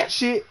pull that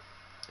shit.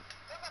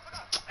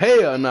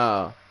 Hell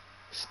nah.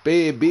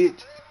 Sped,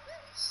 bitch.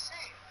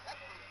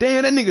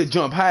 Damn, that nigga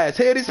jump high as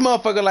hell. This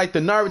motherfucker like the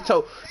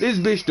Naruto. This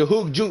bitch the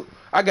hook jump.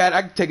 I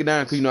can take it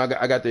down because, you know,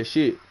 I got that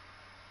shit.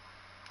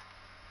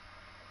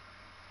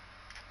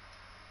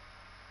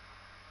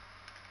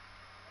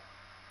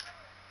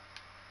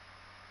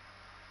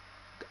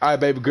 Alright,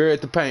 baby girl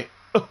at the paint.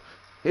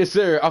 Yes,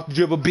 sir. Off the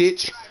dribble,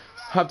 bitch.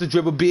 Off the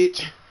dribble,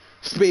 bitch.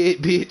 Sped,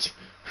 bitch.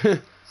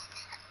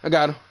 I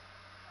got him.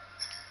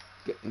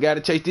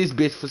 Gotta chase this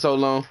bitch for so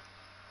long.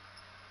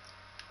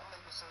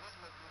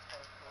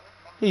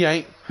 He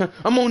ain't.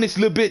 I'm on this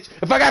little bitch.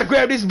 If I gotta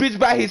grab this bitch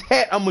by his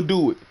hat, I'ma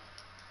do it.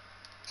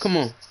 Come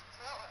on.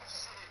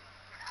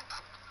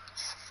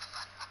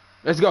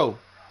 Let's go.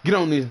 Get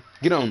on this.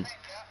 Get on.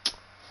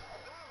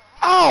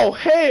 Oh,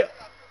 hell.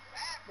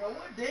 Bro,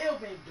 what Dale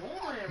been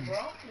doing, bro? I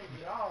can't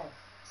get off.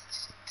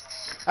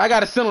 I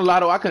got a center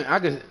lotto. I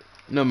can.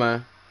 No,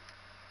 man.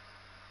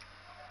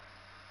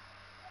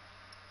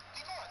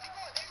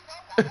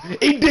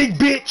 Eat dick,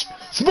 bitch.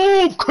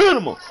 Smooth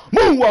criminal.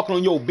 Moonwalking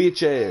on your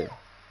bitch ass.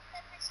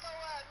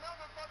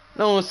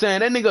 Know what I'm saying?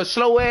 That nigga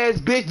slow ass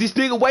bitch. This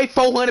nigga weigh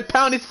 400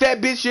 pounds. This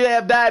fat bitch should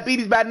have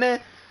diabetes by now.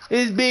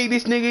 It's big.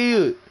 This nigga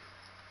is.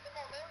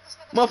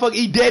 Motherfucker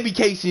eat Debbie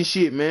cakes and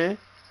shit, man.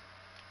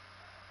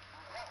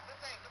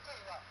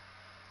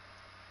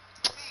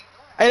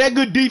 Hey, that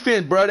good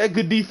defense, bro. That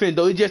good defense,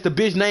 though. It's just the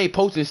bitch name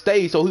posting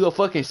stage, so he'll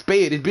fucking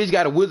spade. This bitch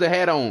got a wizard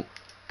hat on.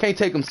 Can't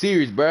take him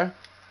serious, bro.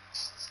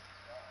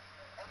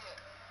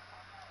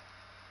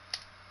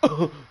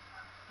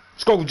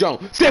 Scope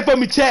Jones. Step for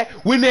me, chat.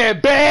 When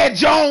that bad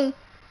Jones.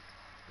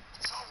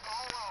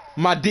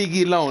 My dick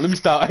get long. Let me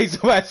stop. Hey,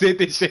 somebody said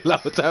this shit a long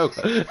time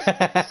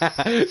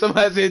ago.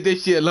 Somebody said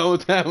this shit a long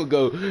time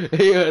ago.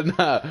 Hell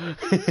nah.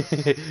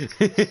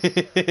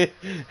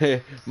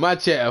 My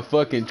chat a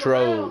fucking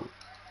troll.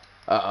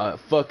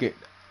 Fucking.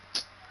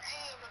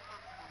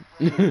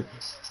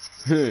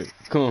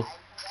 Come on.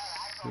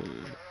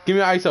 Give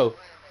me an ISO.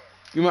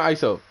 Give me an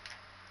ISO.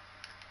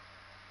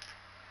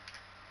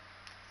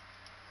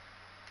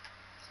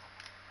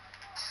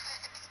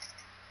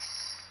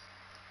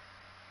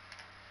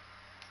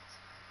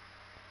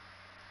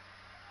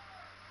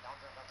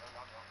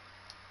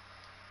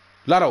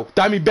 Lotto,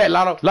 dime me back,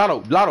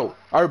 Lotto.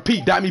 I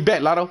repeat, dime me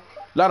back, Lotto.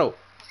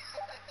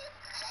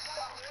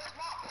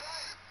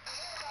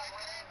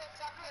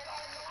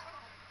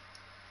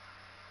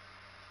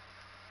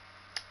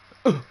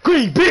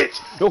 Green bitch,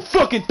 yo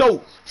fucking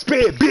throat,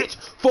 spare bitch.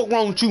 Fuck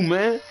wrong with you,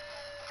 man?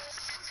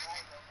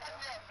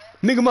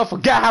 Nigga must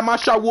forgot how my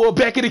shot was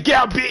back in the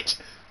gal, bitch.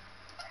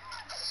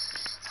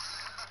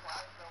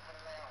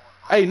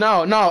 Hey,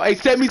 no. Hey,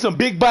 set me some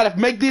big body.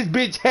 Make this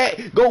bitch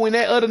hat go in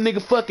that other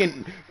nigga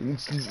fucking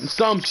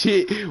some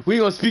shit. We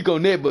ain't gonna speak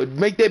on that, but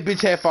make that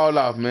bitch hat fall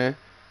off, man.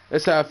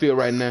 That's how I feel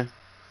right now.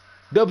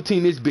 Double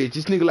team this bitch.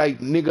 This nigga like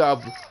nigga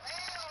off.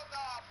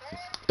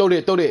 Throw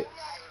that.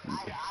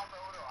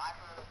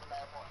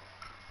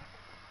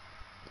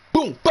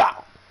 Boom,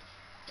 bow.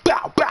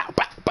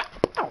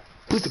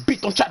 Pussy bitch,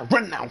 don't try to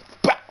run now.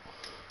 Bow.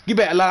 Get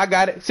back, I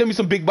got it. Send me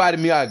some big body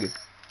Miyagi.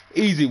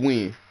 Easy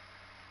win.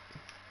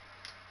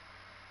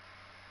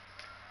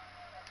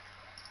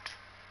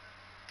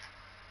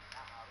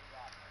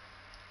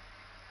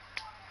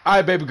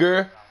 Alright, baby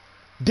girl.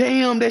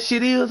 Damn, that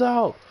shit is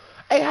off.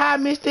 Hey, how I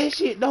missed that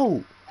shit,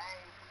 though?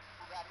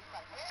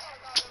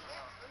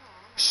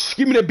 Shh,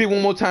 give me that bit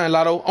one more time,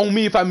 Lotto. On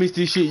me, if I miss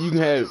this shit, you can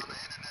have it.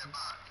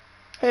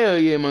 Hell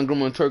yeah, man.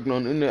 Grandma twerking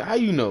on in there. How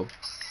you know?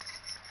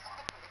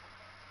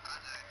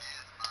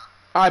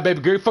 Alright,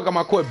 baby girl. Fuck on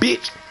my court,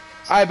 bitch.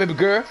 Alright, baby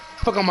girl.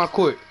 Fuck on my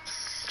court.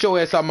 Get your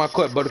ass out my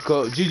court,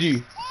 buttercup.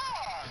 GG.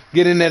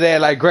 Get in that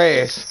ass like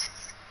grass.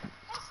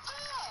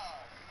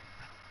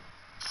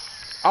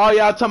 All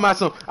y'all talking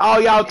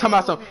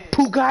about some.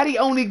 Bugatti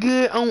only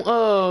good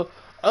on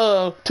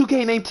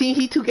 2K19.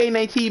 He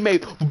 2K19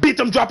 made. Bitch,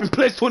 I'm dropping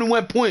plus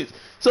 21 points.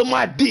 So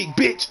my dick,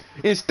 bitch,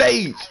 in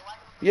stage.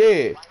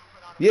 Yeah,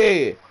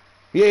 yeah,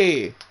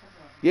 yeah.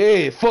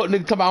 Yeah, fuck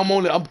nigga talking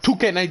about I'm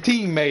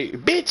 2K19 mate.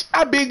 Bitch,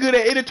 I been good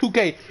at any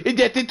 2K. It's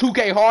just this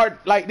 2K hard,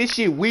 like this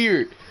shit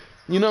weird.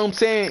 You know what I'm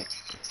saying?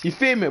 You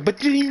feel me?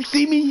 But you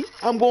see me,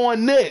 I'm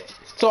going nuts.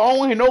 So I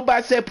don't hear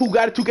nobody say Pooh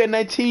got a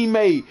 2K19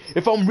 made.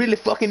 If I'm really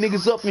fucking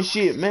niggas up and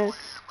shit, man.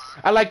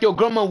 I like your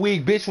grandma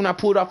wig, bitch, when I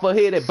pulled off her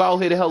head, that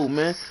bald headed hoe,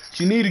 man.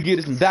 She need to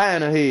get some dye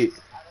in her head.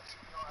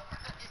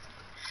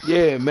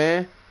 Yeah,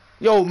 man.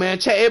 Yo, man,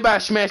 chat, everybody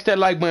smash that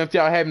like button if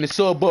y'all having the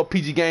sub up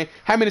PG game.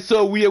 How many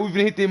sub we have? We've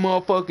been hit them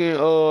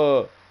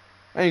motherfucking,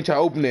 I ain't trying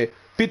to open that.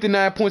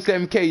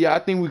 59.7K, y'all. I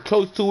think we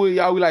close to it,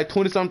 y'all. We like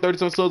 20-something,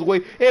 30-something subs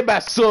away.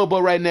 Everybody sub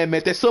up right now,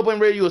 man. That sub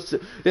button red, you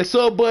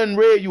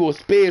will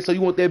spare. So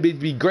you want that bitch to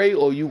be great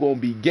or you gonna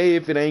be gay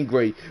if it ain't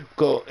great.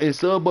 Cause and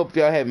sub up if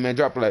y'all have it, man.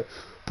 Drop a like.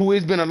 Pooh,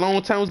 it's been a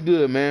long time. It's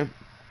good, man.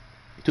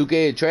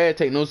 2K trash,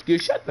 take no skill.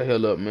 Shut the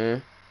hell up,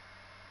 man.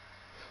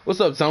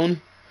 What's up,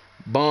 Tony?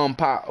 Bomb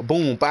pow,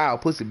 boom pow,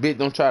 pussy bitch,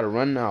 don't try to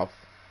run off.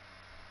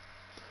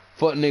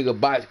 Fuck nigga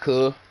bots,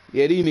 cuz.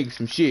 Yeah, these niggas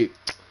some shit.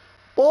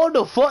 Boy,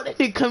 the fuck that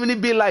nigga coming in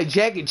be like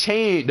Jackie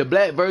Chan, the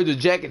black version of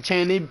Jackie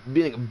Chan. They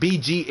be like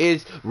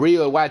BGS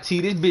real YT.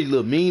 This bitch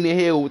look mean in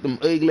hell with them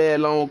ugly ass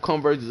long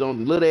Converses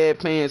on, little ass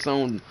pants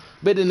on.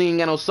 Better than ain't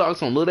got no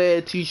socks on, little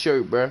ass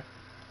t-shirt, bruh.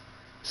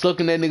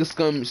 Sucking that nigga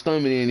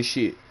stomach in and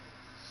shit.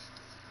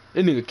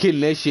 That nigga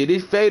killing that shit.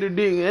 This fader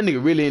nigga, that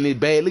nigga really in his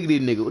bag. Look at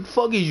this nigga. What the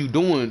fuck is you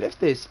doing? That's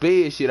that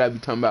spade shit I be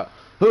talking about.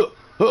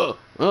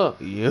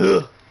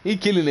 Yeah. He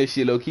killing that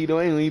shit, low key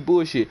though. Ain't any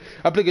bullshit.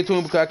 I play it to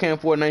him because I can't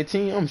afford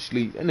 19. I'm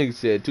sleep. That nigga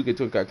said 2K20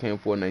 because I can't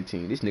afford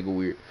 19. This nigga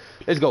weird.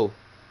 Let's go.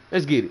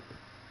 Let's get it.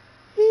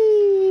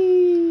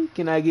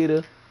 Can I get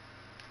a?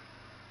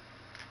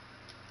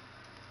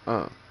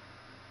 Come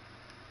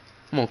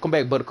on, come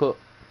back, Buttercup.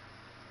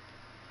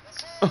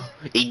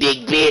 He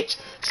dick bitch.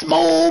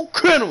 Small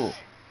criminal.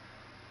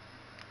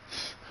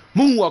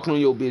 Moonwalking on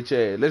your bitch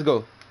ass. Let's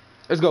go.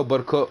 Let's go,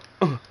 Buttercup.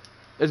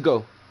 Let's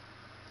go.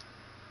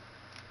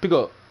 Pick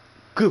up.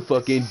 Good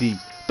fucking D.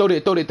 Throw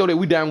that.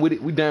 We down with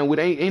it.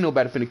 Ain't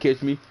nobody finna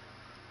catch me.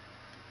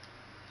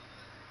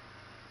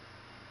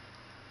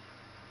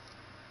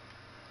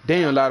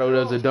 Damn, Lotto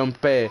does a dumb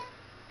pass.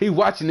 He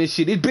watching this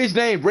shit. This bitch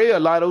name real,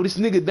 Lotto. This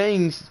nigga they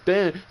ain't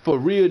stand for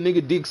real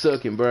nigga dick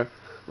sucking, bruh.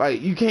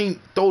 Like, you can't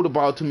throw the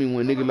ball to me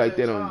when nigga like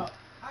that on you.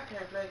 I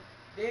can't play.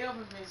 They ever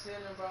been selling,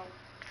 bro.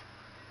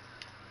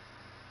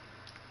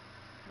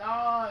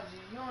 Nah, G,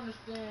 you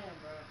understand,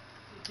 bro.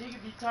 If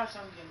nigga be touched,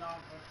 I'm getting off,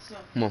 bro.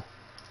 Simple. Come on.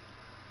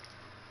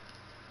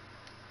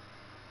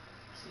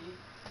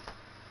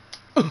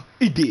 See?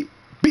 He did.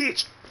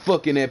 Bitch.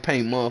 Fucking that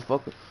paint,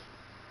 motherfucker.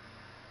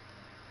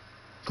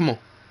 Come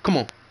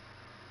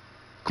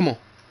on.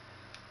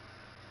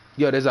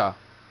 Yo, that's all.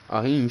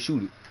 Oh, he didn't even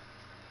shoot it.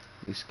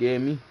 He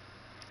scared me.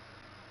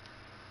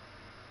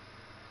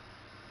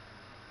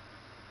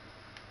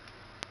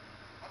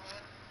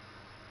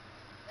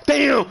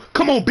 Damn,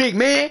 come on, big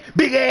man.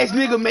 Big ass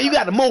nigga, man. You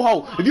got the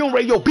mohawk. If you don't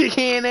raise your big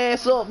hand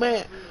ass up,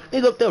 man.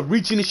 Nigga up there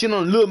reaching and shit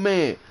on the little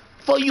man.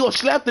 Before you gonna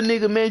slap the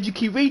nigga, man, you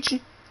keep reaching.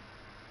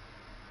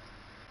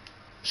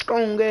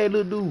 Strong ass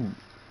little dude.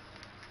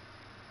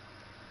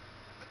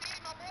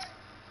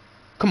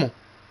 Come on.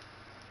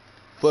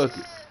 Fuck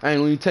it. I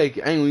ain't gonna take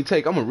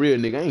it. I'm a real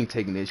nigga. I ain't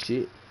taking that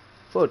shit.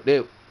 Fuck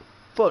that.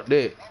 Fuck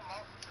that.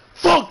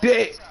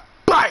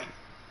 Bite.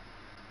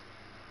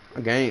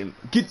 Okay,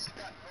 get.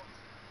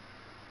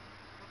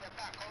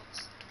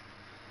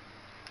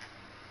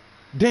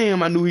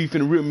 Damn, I knew he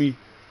finna rip me.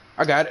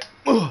 I got it.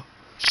 Ugh,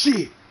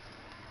 shit.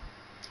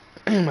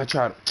 Damn, I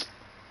tried to.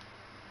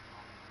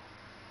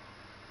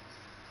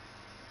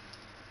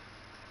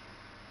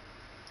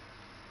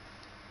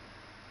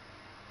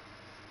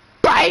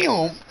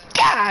 Bam!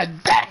 God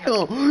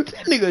damn!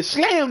 That nigga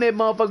slammed that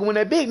motherfucker when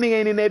that big nigga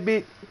ain't in that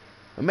bitch.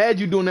 Imagine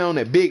you doing that on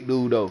that big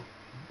dude, though.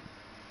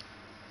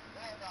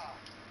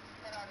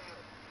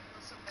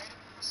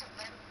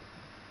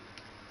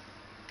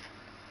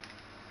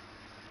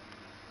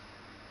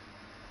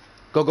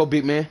 Go,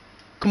 big man.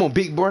 Come on,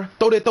 big bro.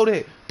 Throw that.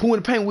 Pull in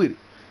the paint with it.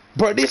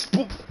 Bro, this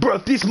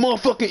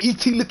motherfucking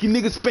ET looking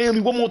nigga spam me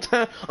one more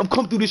time. I'm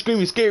coming through this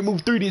screaming scary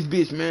move through this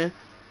bitch, man.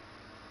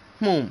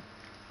 Come on.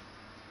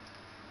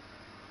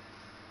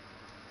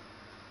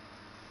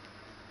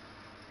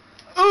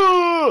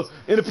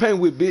 In the paint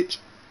with bitch.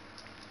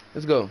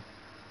 Let's go.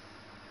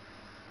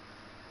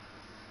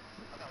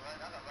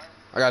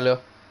 I got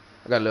left.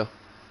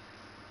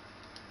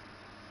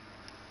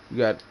 You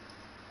got it.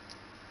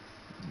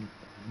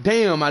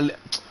 Damn,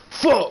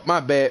 fuck, my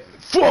bad.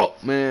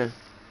 Fuck, man.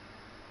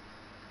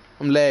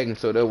 I'm lagging,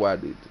 so that's why I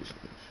did this.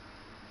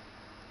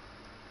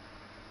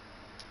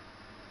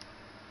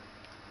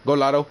 Go,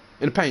 Lotto.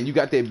 In the paint, you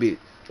got that bitch.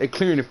 They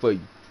clearing it for you.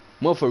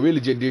 Motherfucker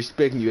really just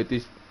disrespecting you at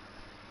this.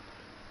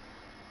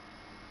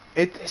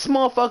 This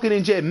motherfucker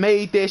done just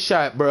made that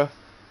shot, bruh.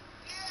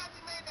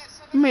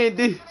 Man,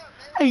 this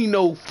ain't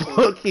no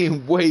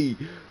fucking way.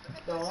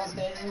 Don't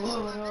stand in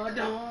water,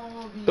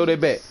 don't be Throw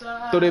that back.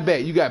 Throw that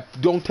back. You got.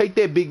 Don't take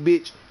that big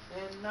bitch.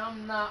 And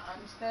I'm not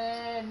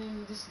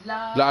understanding this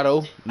lie.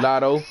 Lotto.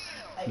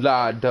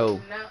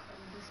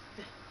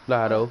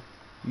 Lotto.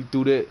 You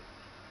threw that.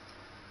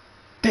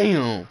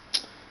 Damn.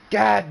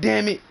 God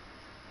damn it.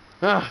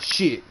 Ah,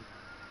 shit.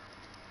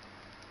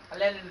 I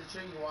landed in the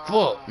tree.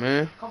 Wow. Fuck,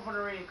 man. Come for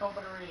the red. Come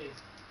for the red.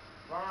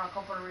 Run around.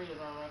 Come for the red.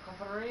 Run around. Come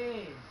for the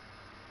red.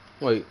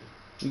 Wait.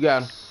 You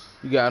got him.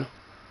 You got him.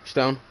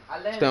 Stone. I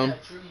landed Stone. in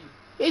that tree.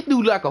 This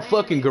dude like a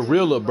fucking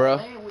gorilla, bro.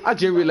 I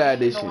just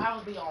realized this shit.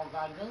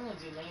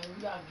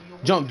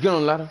 Jump. Get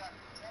on, Lotto.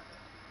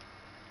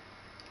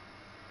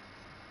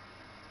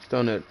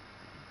 Stone that.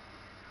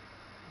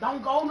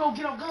 Don't go, no,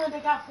 get on gun. They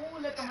got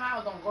food. Let them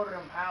house. Don't go to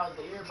them houses.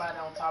 Everybody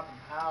on top of them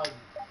houses.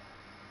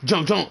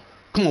 Jump.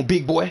 Come on,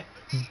 big boy.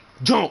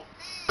 Jump.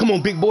 Come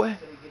on, big boy.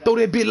 Throw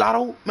that bit,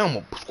 Lotto. Man, I'm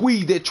gonna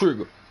squeeze that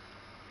trigger.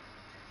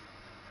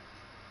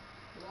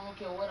 I don't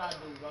care what I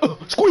do, bro.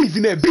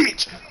 Squeezing that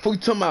bitch. What you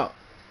talking about?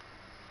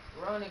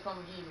 Run and come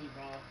get me,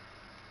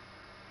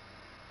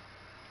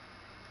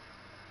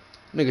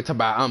 bro. Nigga talk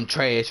about I'm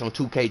trash on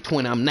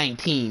 2K20. I'm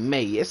 19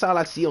 May. That's all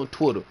I see on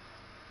Twitter.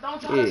 Don't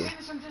try to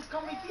finish him. Just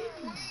come and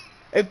get me.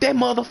 If that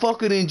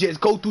motherfucker didn't just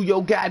go through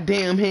your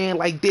goddamn hand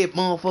like that,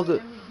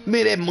 motherfucker,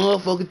 man, that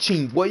motherfucker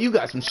cheap. Boy, you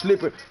got some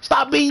slipper.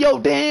 Stop being your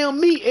damn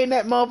meat and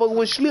that motherfucker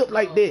would slip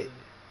like that.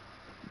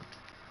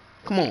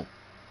 Come on.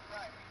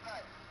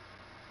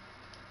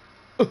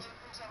 I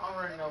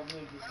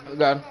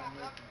got him.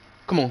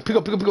 Come on, pick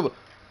up.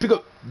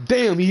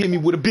 Damn, he hit me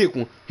with a big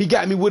one. He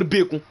got me with a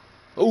big one.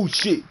 Oh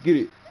shit, get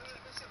it.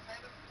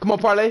 Come on,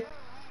 parlay.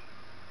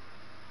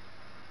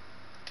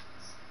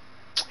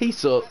 He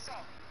sucks.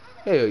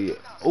 Hell yeah.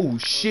 Oh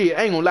shit,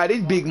 I ain't gonna lie,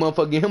 this big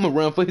motherfucker give him a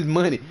run for his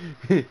money.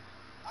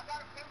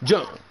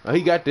 Jump. Oh,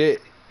 he got that.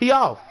 He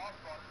off.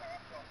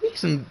 He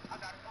some.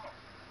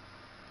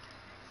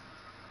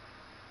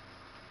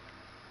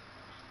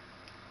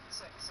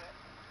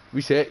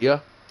 Reset,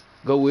 yeah.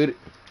 Go with it.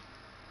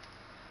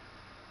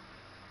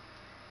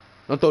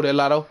 Don't throw that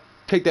Lotto.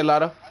 Take that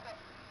Lotto.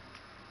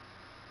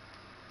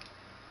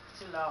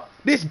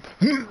 This,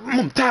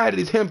 I'm tired of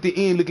this Hampton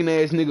Inn looking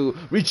ass nigga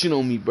reaching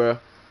on me, bruh.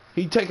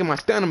 He taking my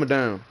stamina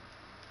down.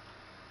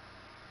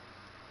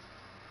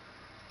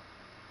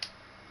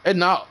 And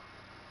now,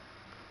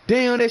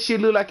 damn, that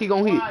shit look like he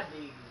gonna hit.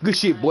 Good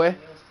shit, boy.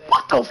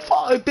 What the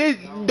fuck? If this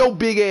no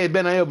big ass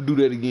better not ever do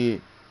that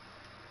again.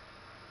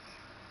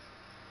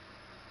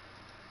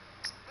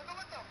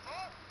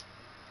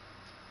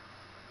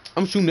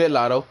 I'm shooting that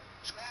Lotto.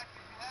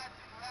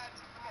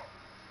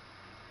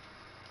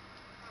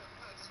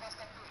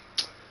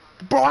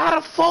 Bro, how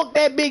the fuck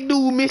that big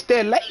dude missed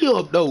that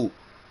layup though?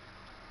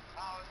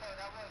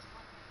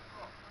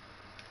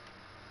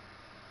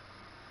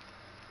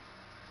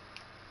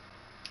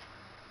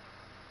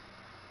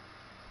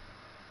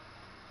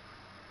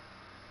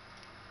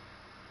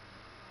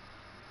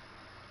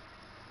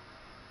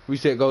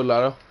 Reset, go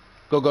Lotto.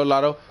 Go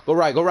Lotto. Go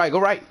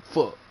right.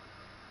 Fuck.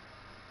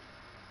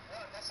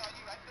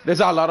 That's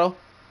all, Lotto.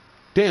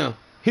 Damn.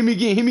 Hit me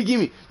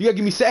again. You gotta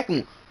give me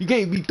second. You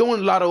can't be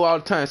throwing Lotto all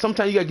the time.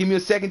 Sometimes you gotta give me a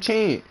second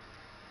chance.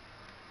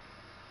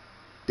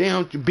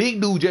 Damn, big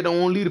dude just don't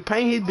want to leave the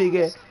paint. His big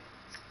ass.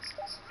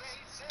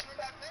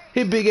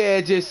 His big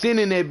ass just sitting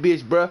in that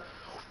bitch, bruh.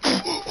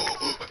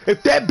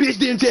 If that bitch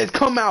didn't just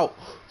come out,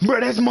 bruh,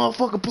 that's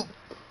motherfucker.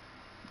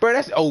 Bruh,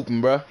 that's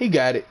open, bruh. He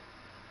got it.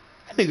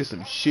 That nigga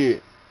some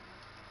shit.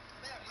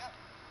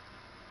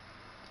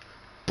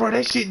 Bruh,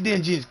 that shit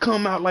didn't just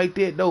come out like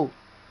that, though.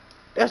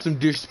 That's some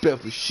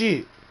disrespectful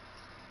shit.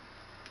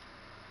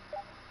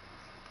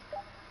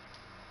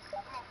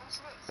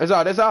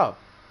 That's all.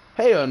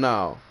 Hell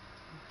no.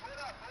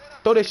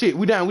 Throw that shit.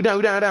 We down.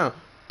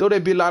 Throw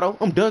that bit Lotto.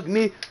 I'm dunking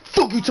it.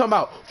 Fuck you talking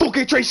about. Fuck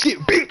that Trey shit,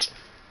 bitch.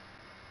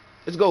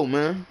 Let's go,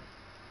 man.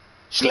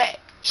 Slap.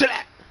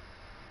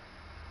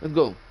 Let's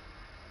go.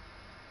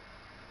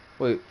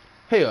 Wait.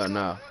 Hell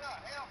no.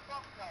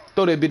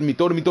 Throw that bit to me.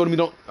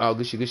 Don't. Oh,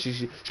 good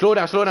shit. Slow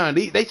down.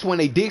 They swing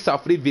their dicks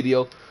off for this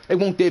video. They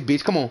want that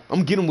bitch. Come on. I'm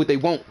gonna get them what they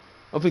want.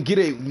 I'm finna get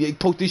it. They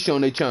post this shit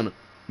on their channel.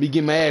 Me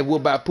get my ass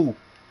whooped by Pooh.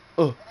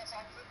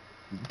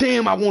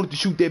 Damn, I wanted to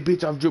shoot that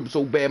bitch off dribble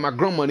so bad. My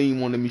grandma didn't even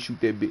want to let me shoot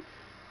that bitch.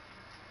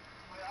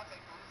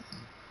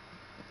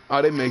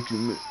 Oh, they make you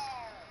miss.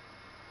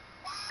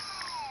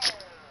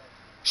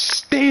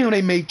 Damn,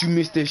 they make you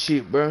miss that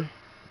shit, bro.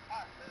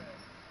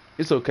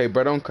 It's okay,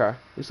 bro. Don't cry.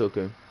 It's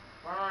okay.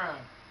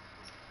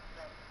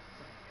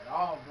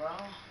 Go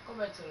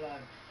back to the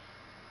lobby.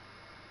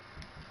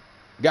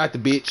 Got the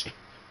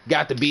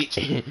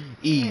bitch.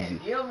 Easy.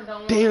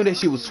 Damn, that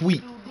shit was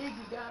sweet.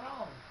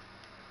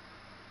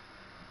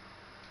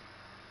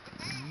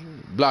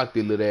 Blocked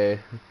it, little ass.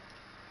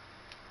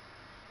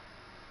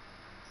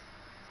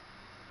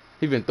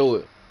 He even throw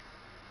it.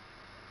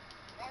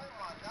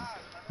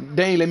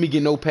 They ain't let me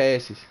get no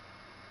passes.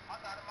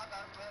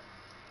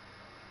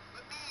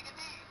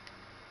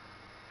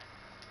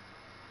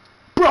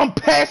 Bro, I'm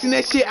passing. passing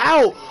that shit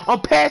out.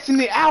 I'm passing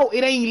it out.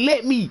 It ain't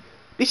let me.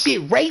 This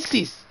shit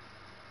racist.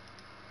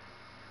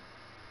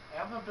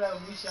 I'm gonna play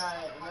with Misha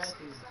and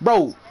Matthew.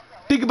 Bro,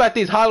 think about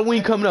this.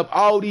 Halloween coming up.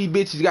 All these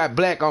bitches got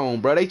black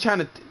on, bro. They trying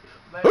to...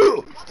 What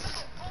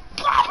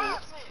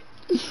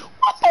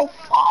the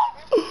fuck?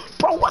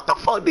 Bro, what the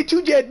fuck did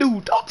you just do?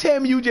 Don't tell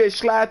me you just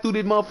slide through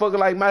this motherfucker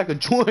like Michael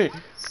Jordan.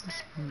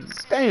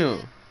 Damn.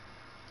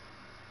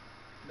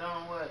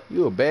 Done what?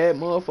 You a bad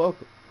motherfucker.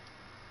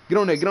 Get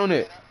on that, get on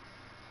that.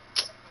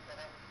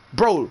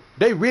 Bro,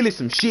 they really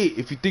some shit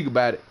if you think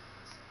about it.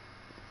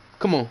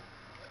 Come on.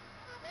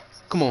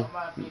 Come on.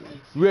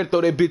 You ready to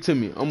throw that bitch to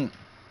me?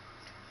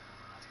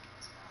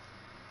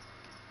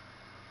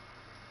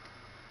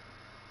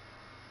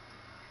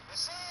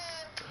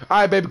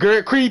 Alright, baby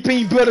girl. Cream,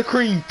 peanut butter,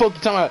 cream. Fuck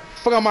you talking about.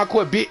 Fuck out my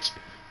court, bitch.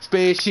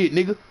 Spare shit,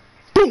 nigga.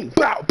 Boom,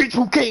 bow, bitch,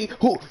 who came?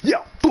 Who?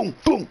 Yeah, boom,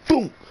 boom,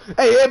 boom.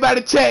 Hey,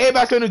 everybody chat.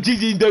 Everybody send a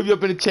GGW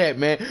up in the chat,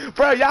 man.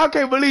 Bro, y'all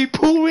can't believe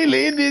Pooh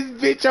really in this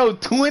bitch on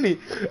 20.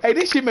 Hey,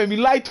 this shit made me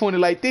like 20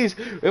 like this.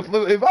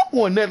 If I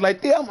want nothing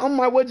like this, I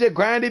might well just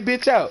grind this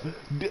bitch out.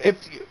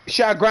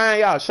 Should I grind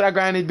y'all? Should I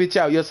grind this bitch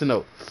out? Yes or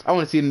no? I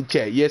want to see it in the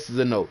chat. Yes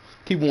or no?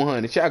 Keep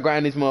 100. Should I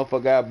grind this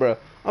motherfucker out, bro?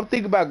 I'm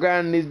thinking about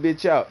grinding this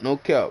bitch out. No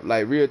cap.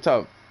 Like, real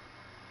talk.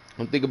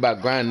 I'm thinking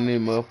about grinding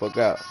this motherfucker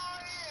out.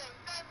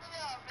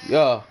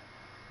 Yeah.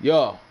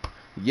 Yeah.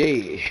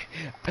 Yeah.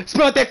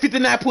 Spell that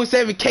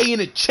 59.7K in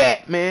the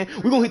chat, man.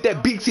 We gonna hit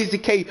that big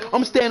 60K.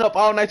 I'm staying up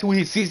all night till we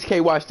hit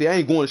 60K. Watch this. I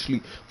ain't going to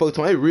sleep. Fuck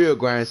talking. It's real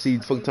grind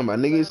season. Fuck talking about,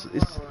 nigga.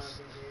 It's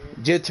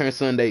just turned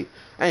Sunday.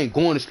 I ain't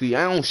going to sleep.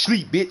 I don't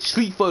sleep, bitch.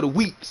 Sleep for the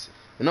weeks.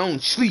 And I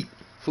don't sleep.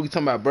 Fuck you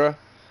talking about, bruh.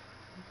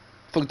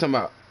 Fuck you talking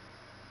about.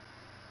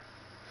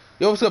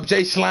 Yo, what's up,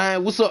 Jay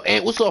Slime? What's up,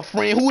 Ant? What's up,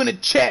 friend? Who in the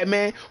chat,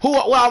 man?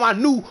 Where are my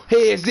new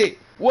heads at?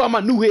 Where are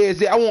my new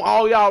heads at? I want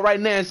all y'all right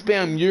now and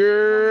spam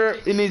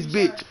in this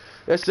bitch.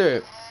 Yes,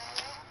 sir.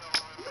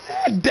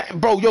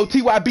 Bro, yo,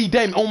 TYB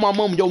Damon on my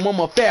mama. Yo,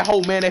 mama, fat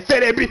hoe, man. That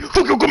fat ass bitch.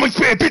 Fuck your grandma's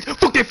fat bitch.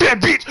 Fuck that fat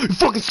bitch. You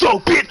fucking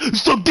suck, bitch. You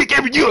suck dick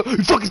every year. You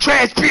fucking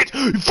trash, bitch.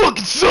 You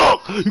fucking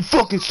suck. You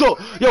fucking suck.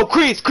 Yo,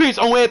 Chris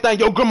on everything.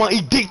 Your grandma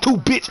eat dick too,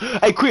 bitch.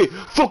 Hey, Chris,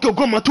 fuck your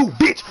grandma too,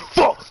 bitch.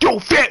 Fuck your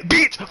fat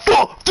bitch.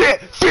 Fuck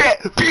that fat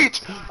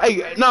bitch.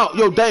 Hey, no,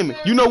 yo, Damon.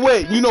 You know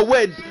what,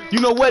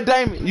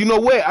 Damon? You know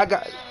what? I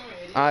got.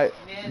 Alright,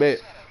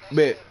 bet.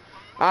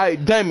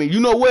 Alright, Damon.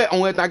 You know what? On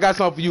everything, I got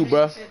something for you,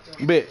 bro.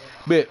 Bet.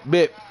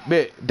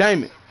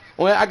 Damn it.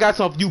 Well, I got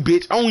something for you,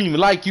 bitch. I don't even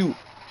like you.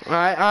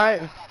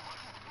 Alright.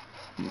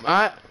 If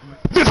I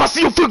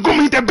see your foot, go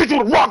hit that bitch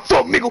with a rock.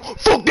 Fuck, nigga.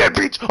 Fuck that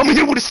bitch. I'm gonna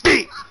hit with a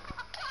stick.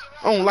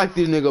 I don't like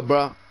this nigga,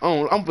 bro.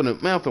 I'm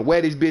finna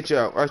wear this bitch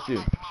out. Watch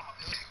this.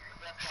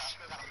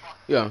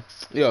 Yeah.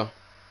 You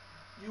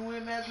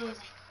win, Matthew?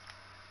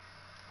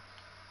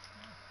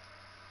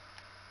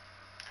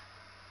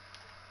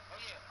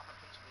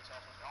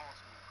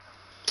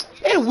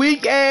 That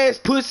weak ass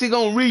pussy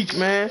gonna reach,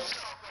 man.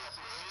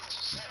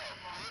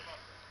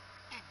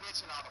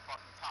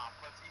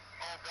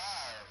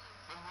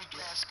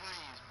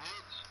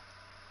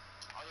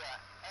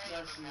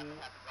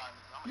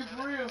 You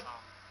for real?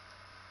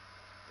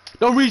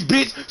 Don't reach,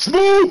 bitch.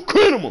 Smooth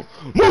criminal.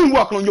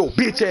 Moonwalking on your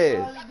bitch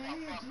ass.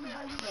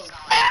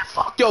 Man,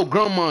 fuck your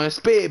grandma and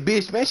sped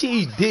bitch, man. She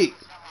eat dick.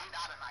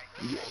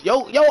 Yo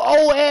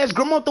old ass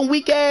grandma, them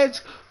weak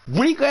ass,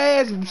 wrinkle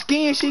ass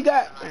skin she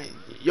got. Man,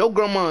 your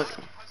grandma.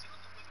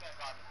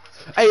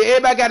 Hey,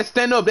 everybody gotta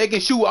stand up. They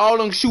can shoot. All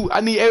them shoot. I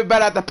need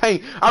everybody out the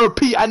paint. I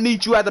repeat, I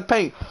need you out the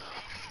paint.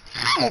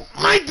 I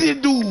don't like this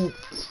dude.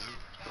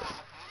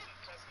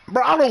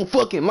 Bro, I don't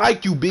fucking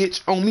like you,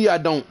 bitch. On me, I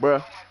don't,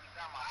 bro.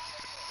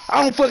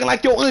 I don't fucking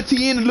like your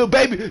auntie and the little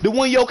baby. The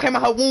one yo came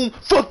out her womb.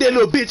 Fuck that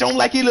little bitch. I don't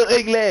like his little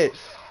ugly ass.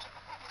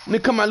 And they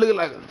come out looking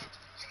like a...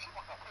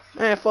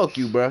 Man, fuck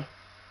you, bro.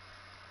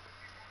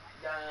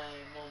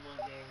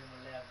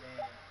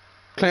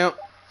 Clamp.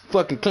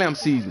 Fucking clamp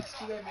season.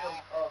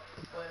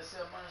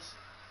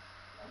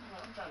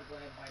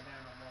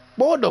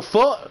 Boy, what the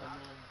fuck?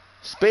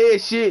 Spare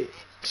shit.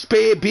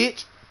 Spare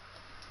bitch.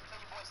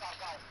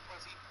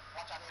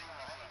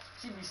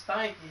 She be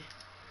stinking.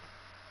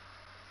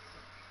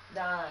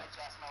 Dang.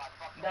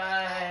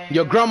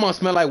 Your grandma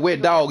smell like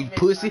wet dog, you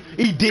pussy.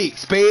 Eat dick,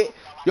 spade.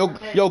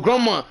 Your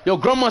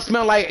grandma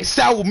smell like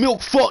sour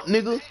milk, fuck,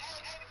 nigga.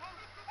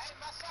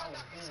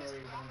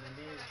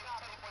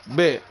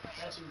 Bet.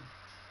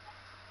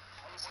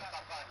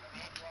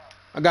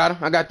 I got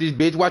him. I got this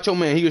bitch. Watch your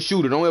man. He a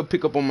shooter. Don't ever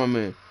pick up on my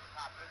man.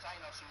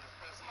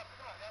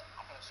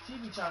 She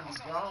be trying to be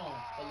grown.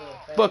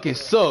 Fucking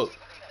suck.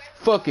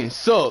 Fucking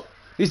suck.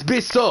 This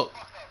bitch suck.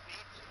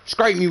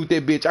 Scrape me with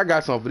that bitch. I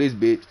got something for this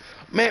bitch.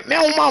 Man,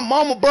 on my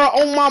mama, bro.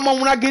 On my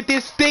mama, when I get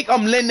this stick,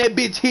 I'm letting that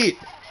bitch hit.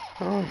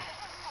 I'm gonna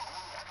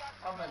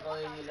go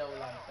ahead and get over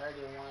like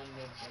 31.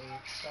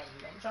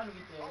 I'm trying to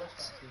get the West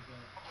Coast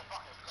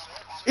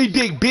again. Eat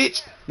dick,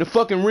 bitch. The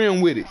fucking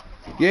rim with it.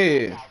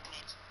 Yeah.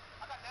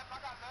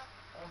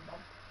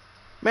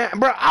 Man,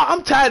 bro,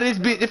 I'm tired of this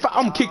bitch. If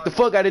I'm kick the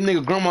fuck out of this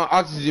nigga grandma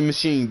oxygen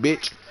machine,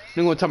 bitch.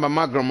 They gonna talk about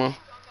my grandma.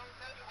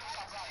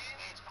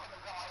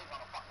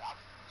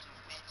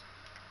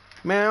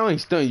 Man, I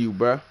ain't stun you,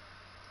 bruh.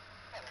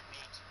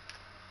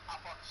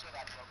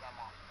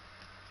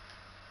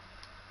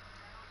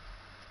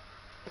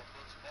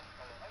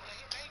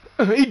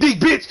 He dick,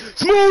 bitch.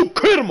 Smooth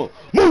criminal.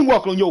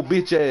 Moonwalk on your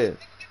bitch ass.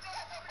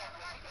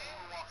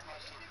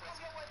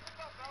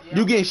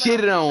 You getting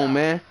shitted on,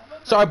 man.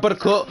 Sorry,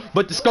 Buttercup,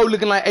 but the score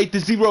looking like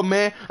 8-0,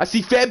 man. I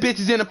see fat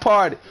bitches in the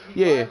party.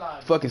 Yeah,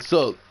 fucking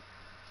suck.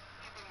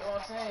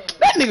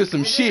 That nigga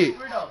some shit.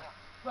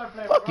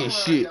 Fucking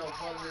shit.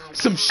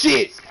 Some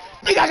shit.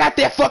 Nigga, I got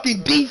that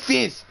fucking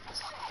defense.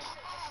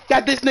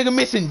 Got this nigga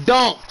missing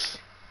dunks.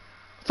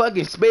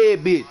 Fucking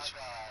sped bitch.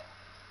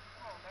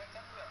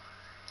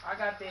 I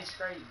got that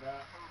straight, bro.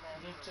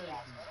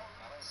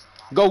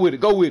 Go with it,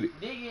 go with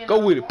it.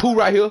 Go with it. Pooh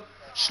right here.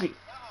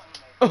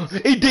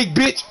 He dig,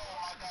 bitch.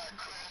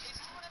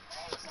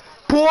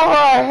 Pull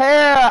her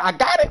hair. I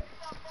got it.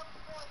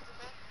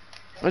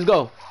 Let's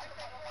go.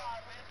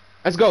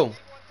 Let's go.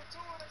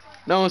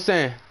 Know what I'm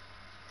saying?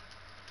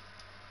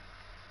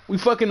 We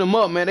fucking them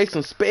up, man. They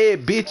some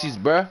sped bitches,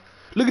 bruh.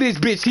 Look at this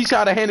bitch. He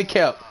shot a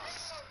handicap.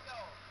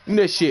 Look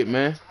at that shit,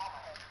 man.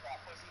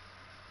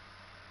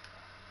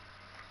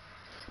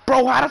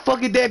 Bro, how the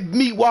fuck is that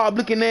meat wall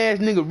looking ass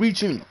nigga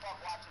reaching?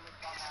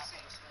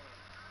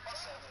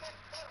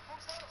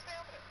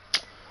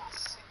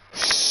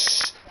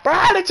 Bro,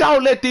 how did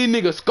y'all let these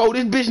niggas score?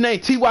 This bitch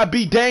named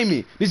TYB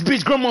Damien. This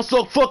bitch grandma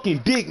suck fucking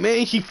dick,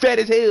 man. She fat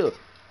as hell.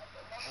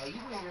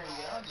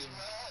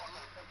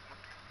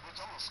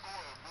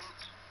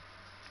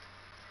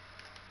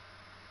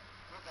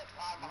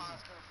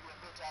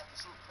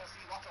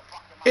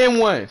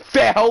 N1,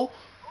 fat hoe.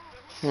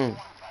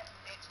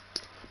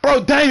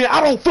 Bro, Damien,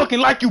 I don't fucking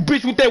like you,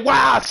 bitch, with that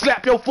wild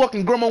slap your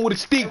fucking grandma with a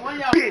stick,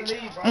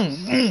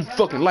 bitch.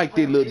 Fucking like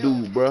that little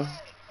dude, bro.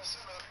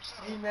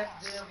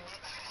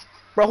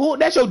 Bro, who?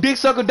 That's your dick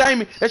sucker,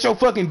 Damien. That's your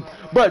fucking,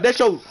 bro. That's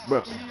your,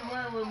 bro.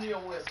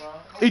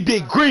 He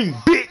did green,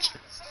 bitch.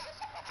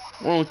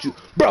 Why don't you,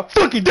 bro?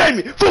 Fucking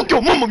Damien, fuck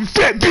your mama, you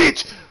fat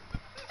bitch.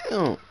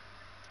 Damn.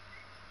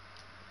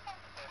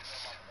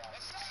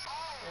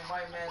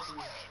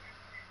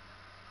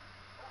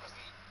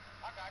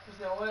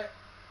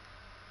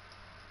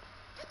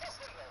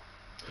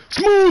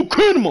 Smooth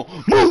criminal,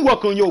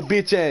 moonwalk on your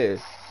bitch ass.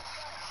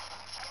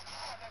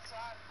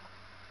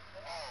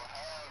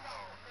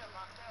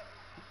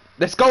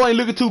 That score ain't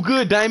looking too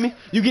good, Damien.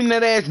 You getting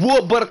that ass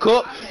whooped,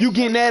 Buttercup. You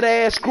getting that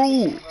ass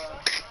screwed.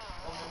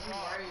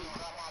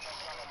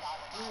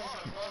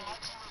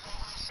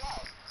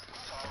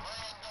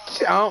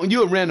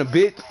 You a random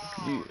bitch.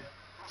 Yeah.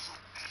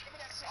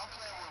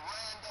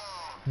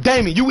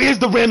 Damien, you is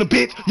the random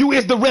bitch. You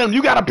is the random.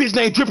 You got a bitch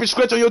named Drippin'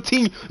 Scratch on your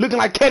team looking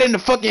like Cat in the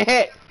fucking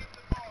hat.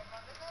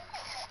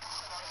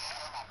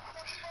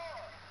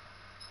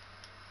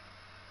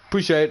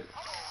 Appreciate it.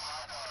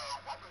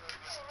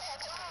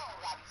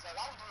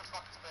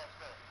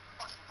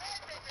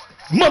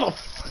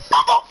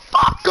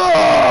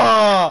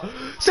 Motherfucker!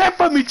 Say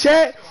for me,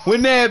 chat.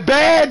 When that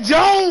bad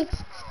Joan,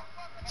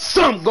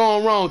 something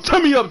going wrong.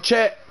 Turn me up,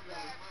 chat.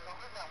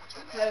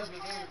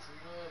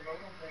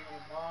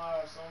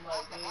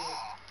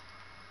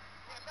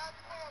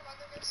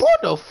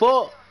 What the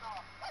fuck?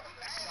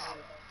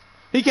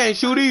 He can't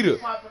shoot either.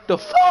 The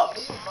fuck?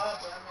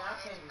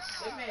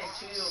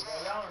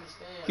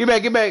 Get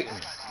back, get back.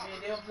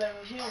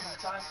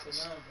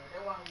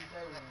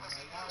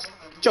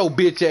 Get your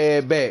bitch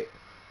ass back.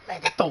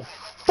 Man, get the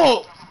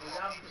fuck.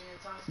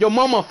 Your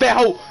mama fat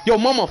hoe. Your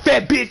mama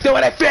fat bitch. Throw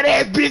that fat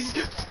ass bitch.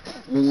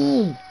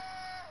 Ooh.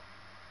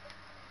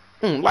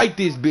 I don't like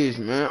this bitch,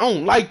 man. I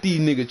don't like these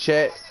nigga,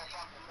 chat.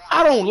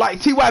 I don't like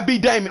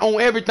TYB Damien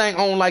on everything.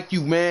 I don't like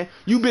you, man.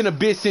 You been a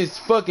bitch since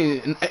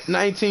fucking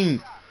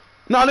 19.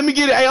 Nah, let me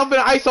get it. Hey, I'm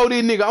finna ISO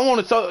these niggas. I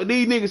wanna show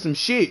these niggas some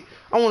shit.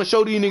 I wanna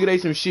show these niggas they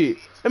some shit.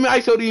 Let me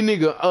ISO these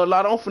niggas. A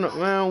lot of finna,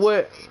 man.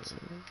 What?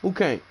 Who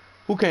can't?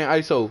 Who can't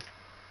ISO?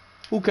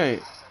 Who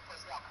can't?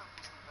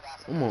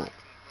 Come on.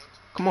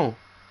 Come on.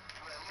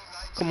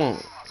 Come on.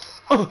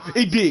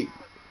 He did.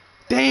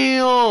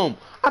 Damn.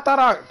 I thought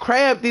I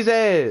crabbed his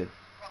ass.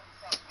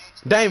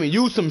 Damien,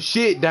 you some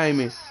shit,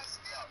 Damien.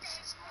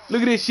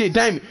 Look at this shit,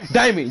 Damien.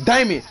 Damien,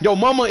 Damien. Your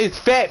mama is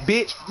fat,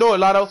 bitch. Throw it,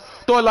 Lotto.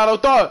 Throw it, Lotto.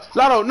 Throw it.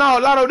 Lotto, no,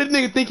 Lotto. This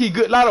nigga think he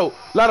good. Lotto,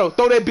 Lotto.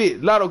 Throw that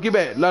bitch. Lotto, get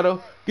back.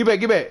 Lotto, get back,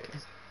 get back.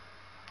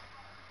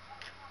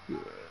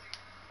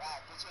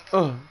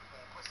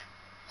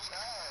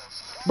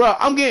 Bro,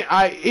 I'm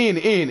getting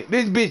in it.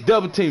 This bitch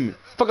double teaming.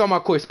 Fuck out my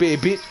court, spare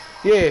bitch.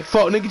 Yeah,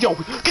 fuck nigga,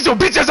 get your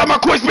bitch ass out my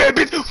court, spare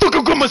bitch. Fuck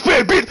up my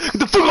spare bitch. Get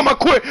the fuck out my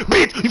court,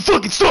 bitch. You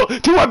fucking suck.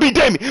 TYB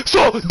Damien.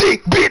 So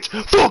dick, bitch.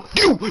 Fuck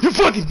you. You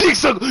fucking dick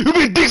sucker. You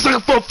been dick sucker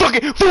for a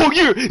fucking full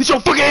year. It's your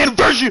fucking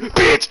anniversary,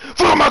 bitch.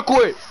 Fuck out my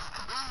court.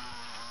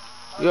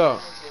 Yeah.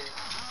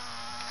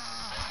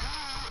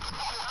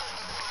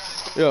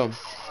 Yeah.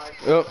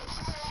 Yep.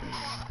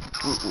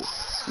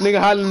 Nigga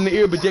hollering in the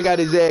ear, but you got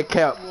his ass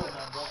capped.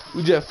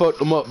 We just fucked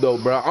him up though,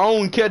 bro. I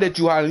don't care that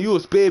you hollering. You a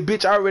sped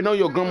bitch. I already know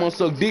your grandma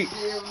suck dick.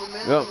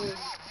 Yep.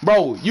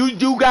 Bro,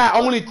 you got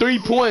only 3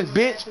 points,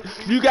 bitch.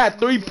 You got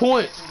 3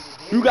 points.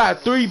 You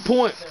got 3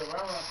 points. Said run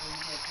run so you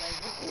can play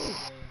this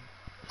game.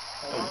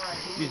 So run run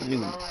This did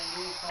nigga. run run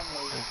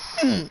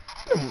did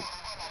come late.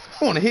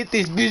 I wanna hit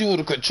this bitch with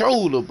a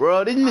controller,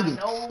 bro. This I nigga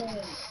know,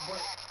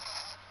 but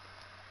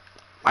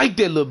like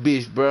that little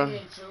bitch, bro. yeah,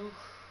 true.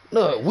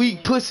 Look,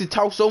 weak pussy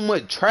talk so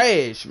much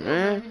trash,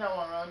 man. You know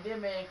what wrong there,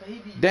 man, cause he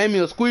be Damn,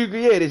 a squeaker?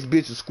 Yeah, this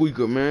bitch a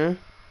squeaker, man.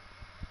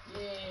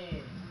 yeah.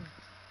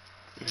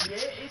 Yeah,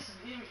 it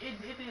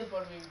is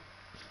what I mean.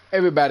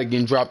 Everybody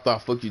getting dropped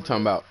off. Fuck you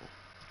talking about?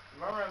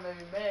 Run run made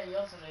me mad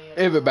yesterday.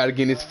 Everybody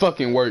getting his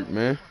fucking work,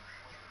 man.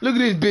 Look at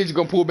this bitch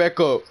gonna pull back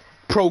up.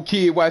 Pro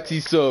kid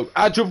YT sub.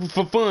 I dribble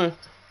for fun.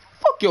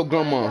 Fuck your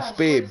grandma,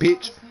 sped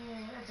bitch.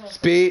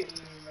 Sped.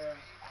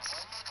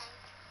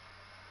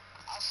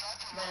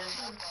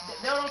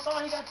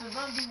 He got the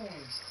zombie one.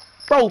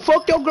 Bro,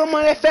 fuck your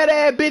grandma, that fat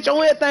ass bitch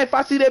on everything. If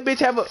I see that bitch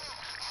have a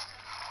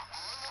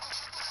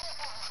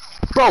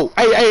bro,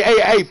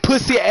 hey,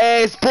 pussy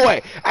ass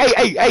boy.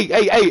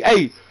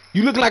 Hey.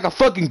 You look like a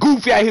fucking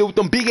goofy out here with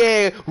them big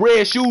ass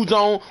red shoes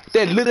on, with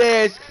that little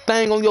ass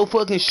thing on your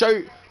fucking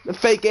shirt, the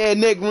fake ass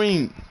neck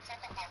ring.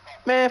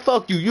 Man,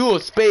 fuck you. You a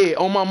sped.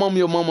 On my mama,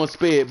 your mama a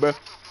sped, bro.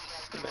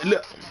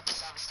 Look.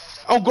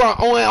 On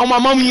my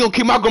mama, you gonna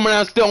keep my grandma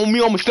downstairs. On me,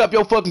 I'm gonna slap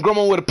your fucking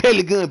grandma with a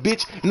pellet gun,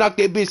 bitch. Knock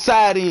that bitch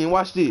side in.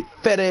 Watch this.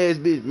 Fat ass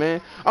bitch, man.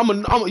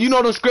 You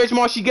know them stretch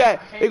marks she got?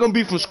 They gonna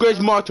be from stretch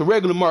mark to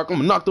regular mark. I'm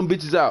gonna knock them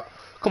bitches out.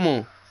 Come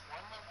on.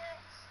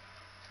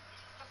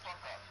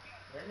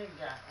 That nigga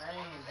got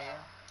aim, bro.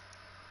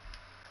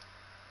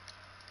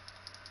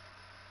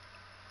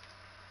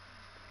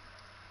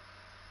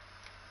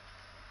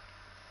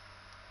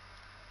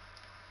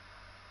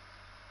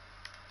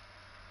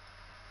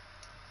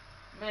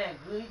 Man,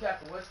 good. He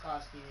got the West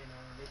Coast skin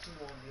on that you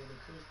won't be able to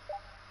cook.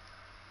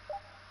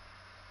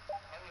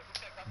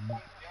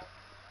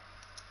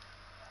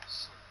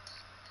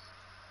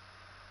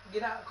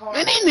 Get out the car.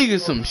 Man, these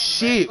niggas some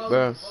shit, bro.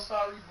 Go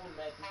start rebooting,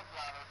 Matthew.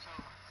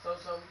 So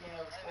we can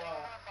have a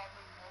squad.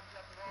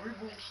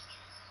 Reboot.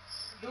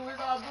 Dude,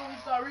 it's all good. We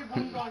start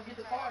rebooting. You gonna get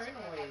the car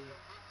anyway.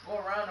 Go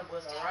around the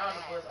bus, around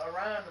the bus,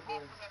 around the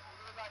bus.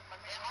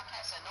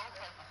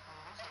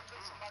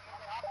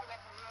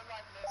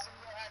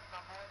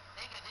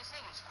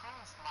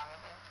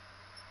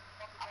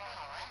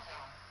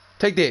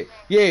 Take that.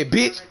 Yeah,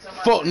 bitch.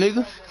 Fuck,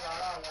 nigga.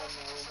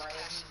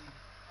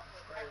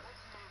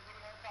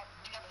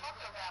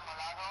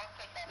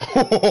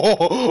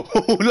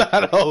 Oh,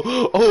 Lotto.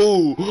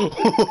 Oh,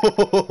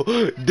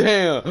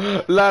 damn.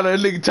 Lotto, that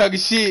nigga talking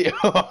shit.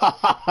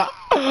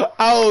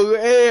 Oh,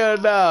 hell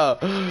no.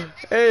 I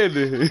ain't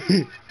trying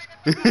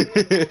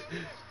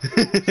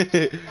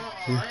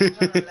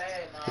to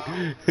lag,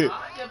 no.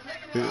 I just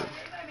playing it.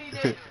 I need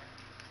that.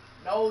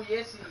 No,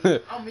 yes,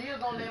 I'm here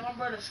gonna let my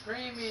brother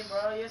screaming,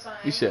 bro. Yes, I am,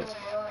 bro. No,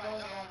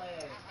 gonna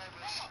lag.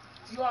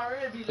 You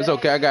already be It's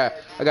okay. I got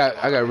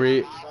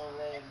red.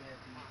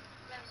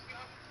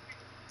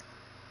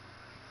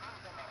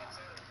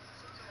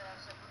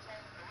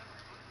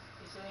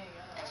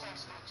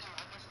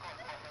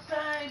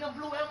 Dang, the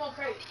blue ammo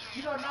crate.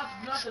 You know, not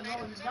the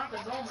normal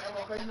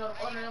ammo crate. You know,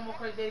 the other ammo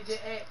crate they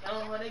just add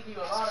ammo. They give you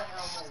a lot of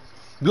ammo.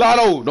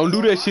 Lotto, don't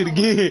do that shit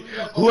again.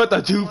 Who I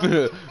thought you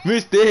finna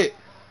miss that?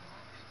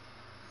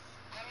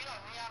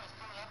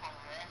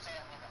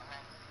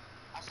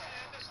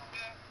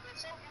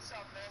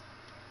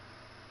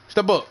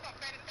 Step up.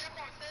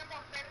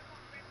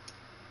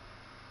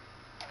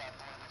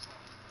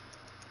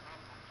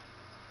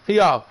 He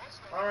off.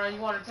 Alright,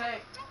 you want to tag?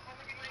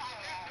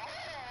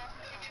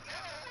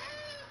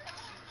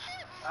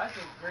 I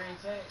said green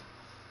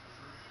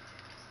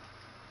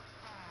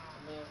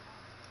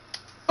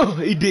tag.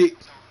 He dick.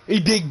 He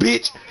dick,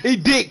 bitch. He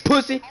dick,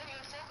 pussy.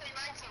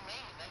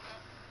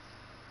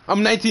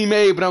 I'm 19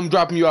 made, but I'm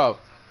dropping you off.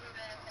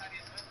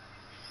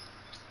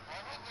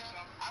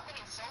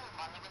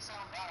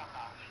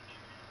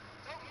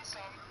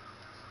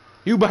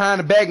 You behind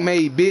the back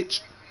made,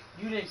 bitch.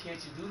 You didn't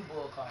catch your dude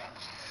ball card.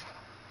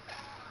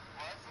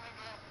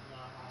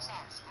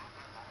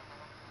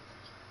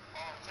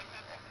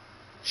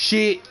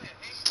 Shit.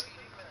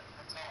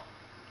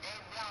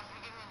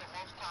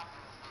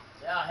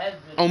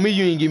 On me,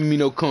 you ain't giving me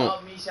no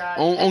comp.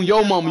 On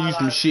your mama, you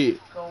some shit.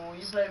 When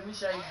you play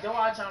Misha, you don't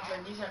watch trying to play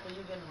Misha because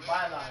you getting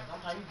buy lives.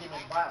 Sometimes you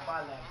getting buy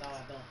lives.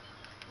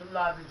 Them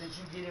lives that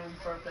you get in when you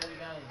first play the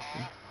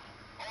game.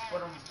 For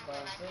them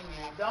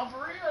things. Don't for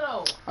real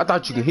though. I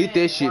thought you could hit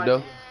that shit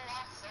though.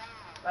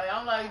 Like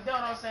I'm like, you know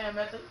what I'm saying,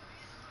 method?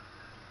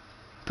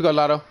 Pick up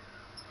Lotto.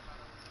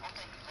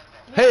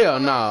 Hell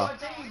nah.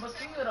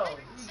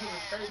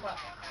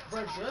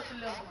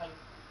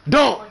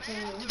 Dunk!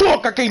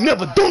 Fuck, I can't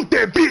never dunk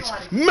that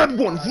bitch! Never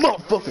one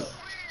motherfucker!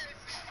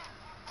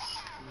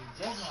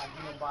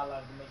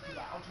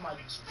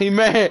 He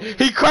mad.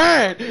 He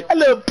crying. That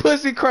little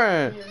pussy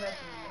crying.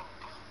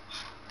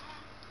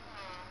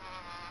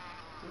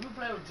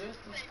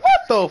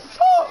 What the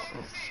fuck?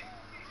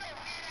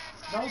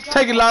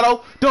 Take it,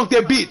 Lotto. Dunk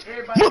that bitch.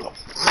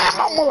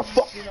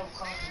 Motherfucker.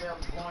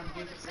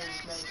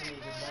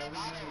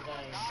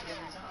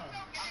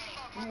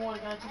 You want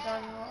to get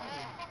 2,000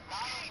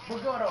 But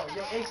go though,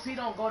 your XP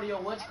don't go to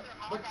your what?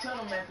 But tell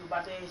them Matthew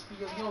about the XP.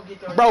 You don't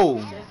get your Bro.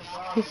 XP. That's the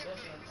problem. That's the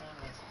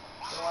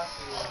so I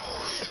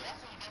said.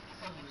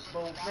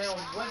 But man,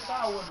 what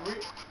star was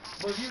real?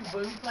 But you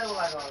play with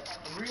like a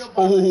real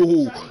ball.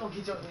 You gonna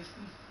get your XP.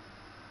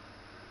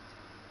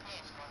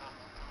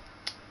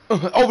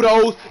 Over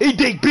those, he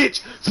dick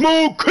bitch,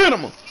 smooth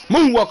criminal,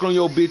 moonwalking on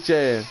your bitch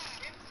ass.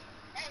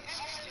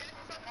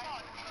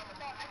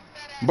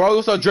 Bro,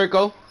 what's up,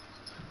 Draco?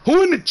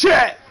 Who in the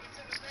chat?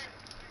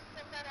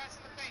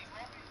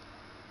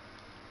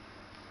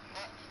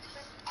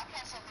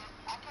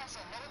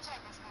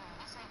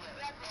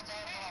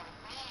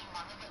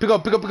 Pick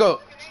up.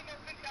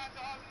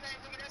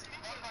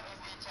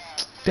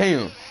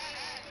 Damn.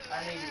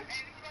 I need it.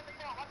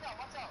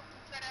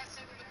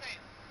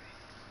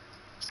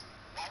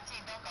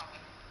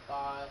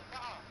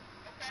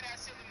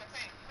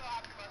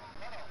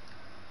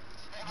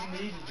 You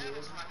need it, dude.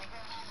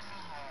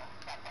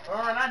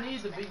 I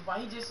need the big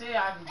fight. He just said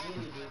I can get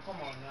it, dude. Come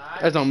on, now.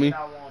 That's on me. I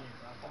want it,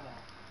 bro. Come on.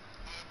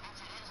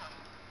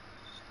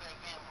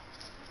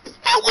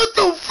 Man, what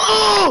the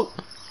fuck?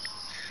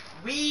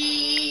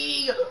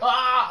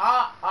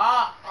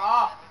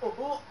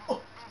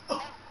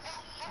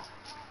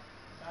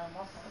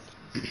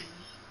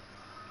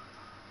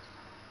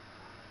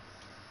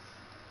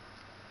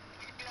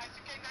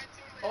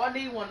 Oh, I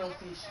need one of them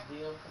fish,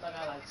 deal, because I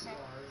got like 2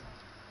 already.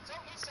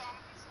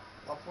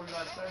 I'll pull you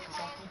out of circus,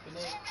 I'm keeping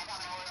it.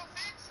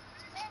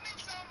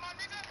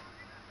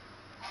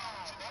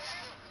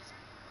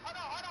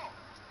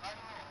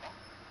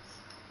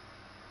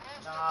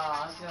 Nah,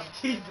 I said I'm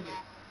keeping it.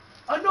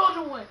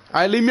 Another one!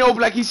 Alright, leave me over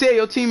like he said,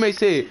 your teammate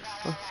said.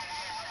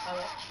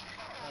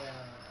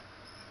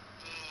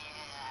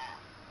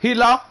 He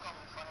law.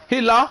 I'm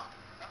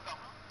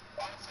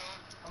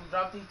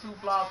drop these 2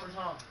 floppers,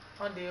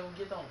 huh? Deal,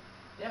 get them.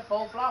 That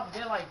 4 floppers,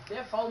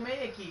 they're 4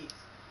 med kids.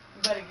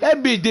 That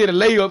bitch did a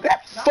layup.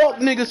 That fuck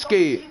nigga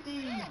scared.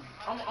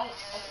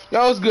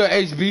 Yo, what's good,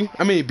 HB?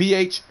 I mean,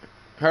 BH.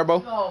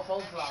 Herbo. No,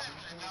 4 floppers.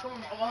 Come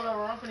on, hold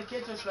on, I'm finna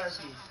catch your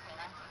slurpee.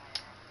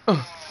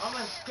 I'm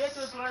gonna catch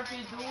your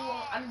slurpee, dude.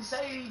 I didn't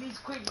say these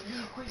quick.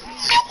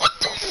 What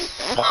the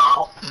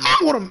fuck? Man,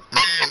 what a man.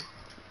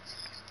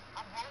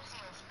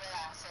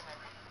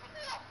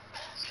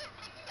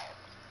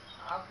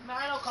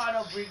 I don't call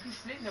no brick. You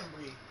split them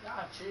brick.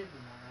 Y'all tripping,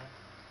 man.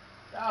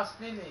 Y'all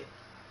spin it.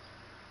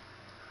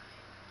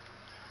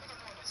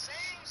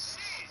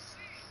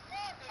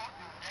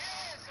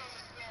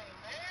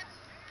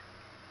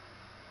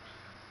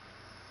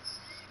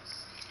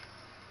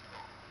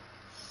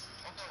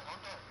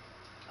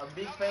 A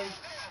big face.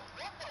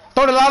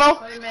 Throw the Lotto.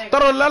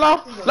 Throw the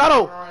Lotto.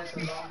 Lotto.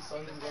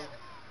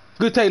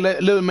 Good take,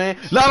 little man.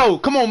 Lotto,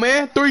 come on,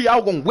 man. 3, I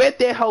was gonna wet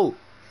that hoe.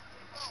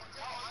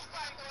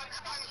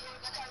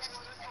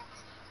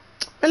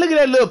 Man, look at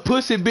that little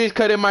pussy bitch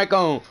cut that mic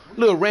on.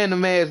 Little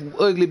random ass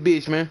ugly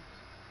bitch, man.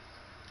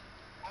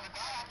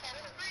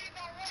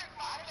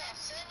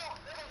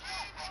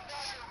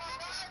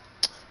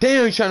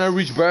 Damn, you trying to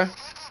reach, bruh.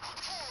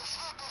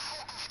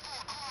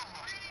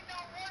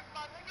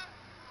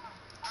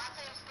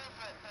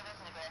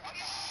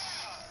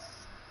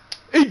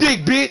 He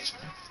dick, bitch.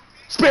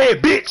 Spare,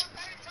 bitch.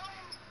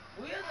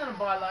 We is gonna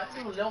buy like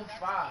level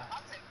 5.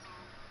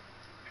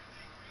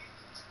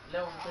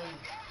 Level 3.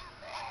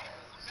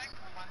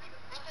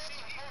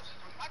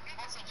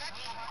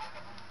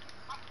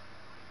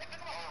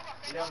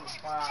 Level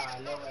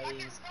 5, level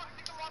 8.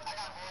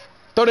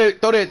 Throw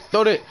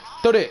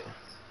that.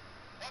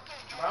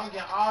 Bro, I'm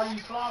getting all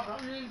these floppers.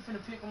 I'm really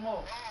finna pick them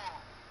up.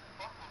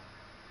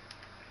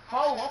 4,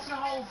 I'm finna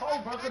hold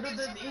 4, bro, cause this is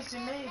the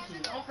instant man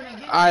kid. I'm finna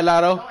get Alright,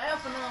 Lotto. Don't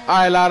F for none.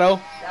 Alright, Lotto.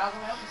 Y'all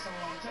gonna F for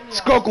someone.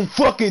 Stroke him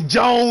fucking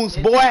Jones,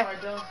 boy.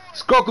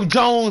 Stroke him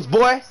Jones,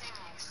 boy.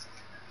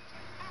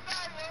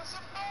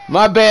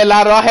 My bad,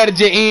 Lotto. I had to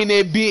just end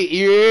that bit.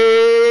 Yeah.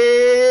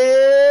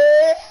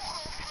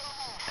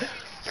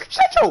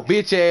 Shut your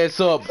bitch ass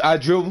up, I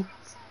dribble.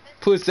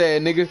 Pussy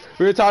ass nigga.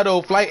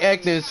 Retardo flight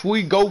acting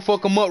sweet. Go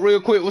fuck him up real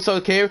quick. What's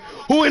up, Carrie?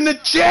 Who in the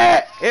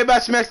chat?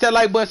 Everybody smash that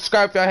like button.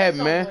 Subscribe if y'all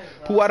haven't, man.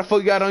 Pooh, why the fuck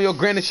you got on your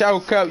granny shower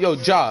cap? Yo,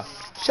 jaw.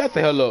 Shut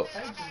the hell up.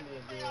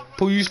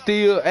 Pooh, you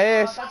still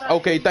ass?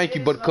 Okay, thank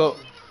you, Buttercup.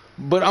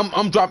 But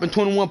I'm dropping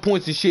 21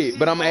 points and shit.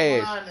 But I'm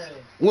ass.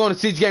 We on a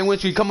 6-game win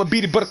streak. Come and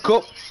beat it,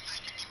 Buttercup.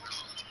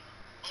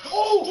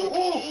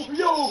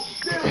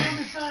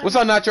 What's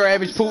up, not your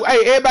average Pooh? Hey,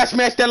 everybody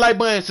smash that like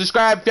button.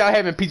 Subscribe if y'all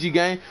haven't, PG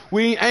Gang.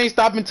 We ain't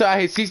stopping until I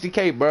hit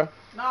 60K, bro.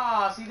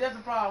 Nah, see, that's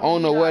the problem. I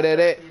don't know where that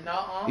at.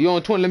 No, You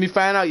on 20? Let me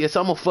find out. Yes,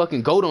 I'm a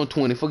fucking goat on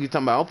 20. Fuck you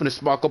talking about? I'm finna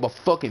spark up a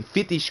fucking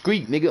 50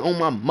 streak, nigga. On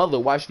my mother,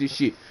 watch this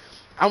shit.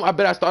 I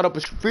bet I start up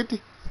a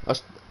 50.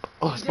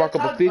 Spark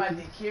up a 50.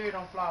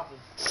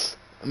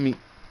 I mean,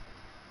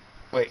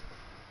 wait.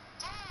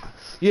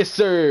 Yes,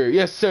 sir.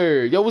 Yes,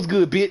 sir. Yo, what's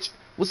good, bitch?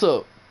 What's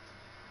up?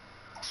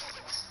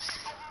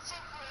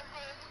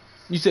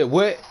 You said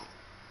what?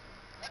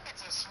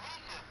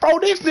 Bro,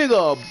 this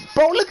nigga,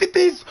 bro, look at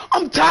this.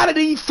 I'm tired of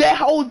these fat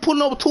hoes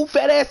pulling over 2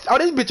 fat ass. Oh,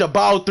 this bitch a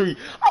ball 3.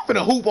 I'm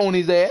finna hoop on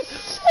his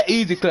ass.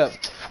 Easy clap.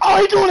 Oh,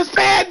 he doing a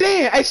spad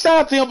dance. Hey, shout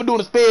out to him for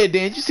doing a spad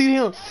dance. You see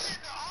him?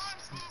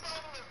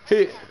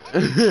 Hey.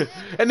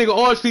 That nigga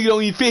orange sleeve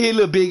don't even fit his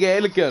little big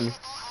ass. Look at him.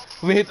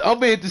 I'm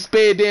gonna hit the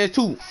spade dance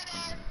too.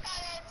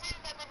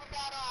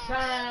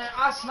 Man,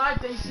 I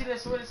sniped that. You see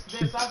that sweat?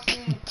 That's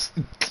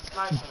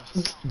I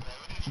seen.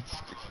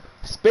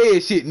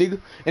 Spade shit, nigga.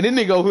 And this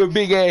nigga over here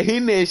big ass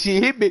hitting that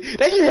shit. Hit me.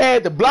 They should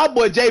have the block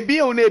boy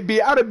JB on that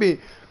bitch. I'd have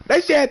been.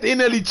 They should have the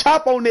NLE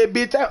chop on that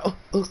bitch.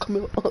 Come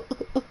here.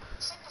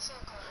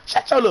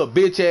 Shut your little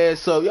bitch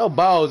ass up. Your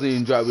balls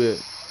ain't drop yet.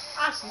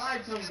 I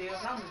sniped him, dude.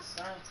 I'm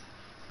insane.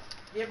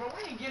 Yeah, but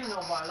we ain't getting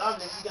nobody. Love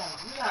this. We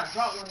gotta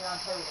drop when y'all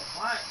play with the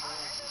fight, man.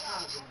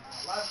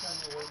 A lot of times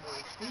they way more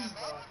speed,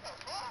 bro.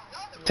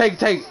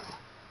 Take.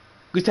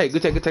 Good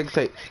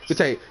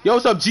take. Yo,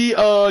 what's up,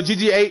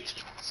 GGH?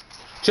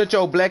 Shut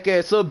your black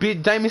ass up,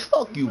 bitch. James,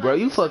 fuck you, bro.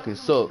 You fucking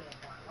suck.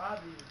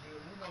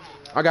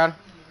 I got him.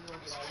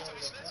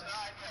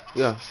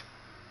 Yeah.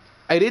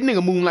 Hey, this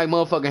nigga moving like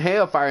motherfucking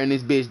hellfire in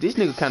this bitch. This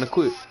nigga kinda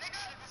quick.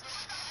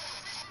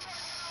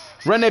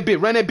 Run that bit,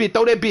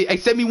 throw that bit. Hey,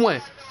 set me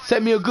one.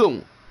 Set me a good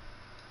one.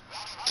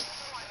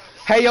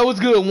 Hey, yo, what's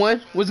good,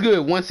 one? What's good?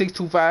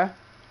 1625.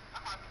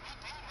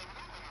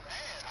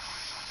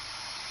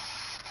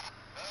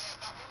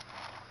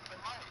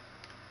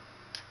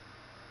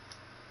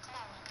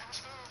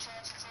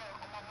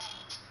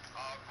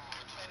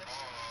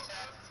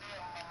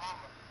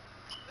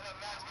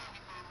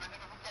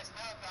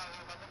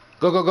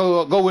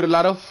 Go with it,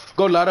 Lotto.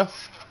 Go, Lotto.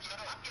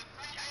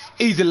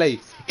 Easy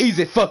late.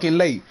 Easy fucking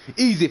late.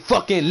 Easy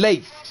fucking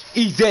late.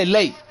 Easy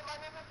late.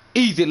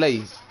 Easy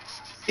late.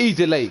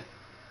 Easy late.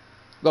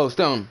 Go,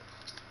 Stone.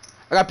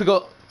 I gotta pick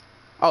up.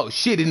 Oh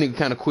shit, this nigga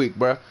kinda quick,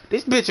 bro.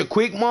 This bitch a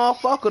quick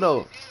motherfucker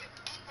though.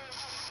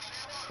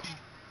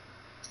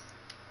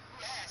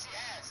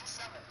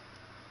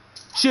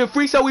 Shit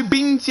free, so we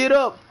beating shit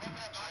up.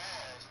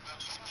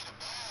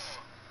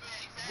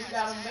 We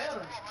got him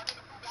better.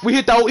 We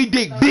hit the old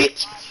dick,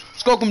 bitch.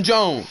 Skokum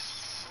Jones.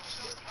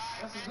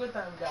 That's a good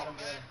thing we got him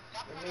better.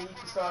 And then you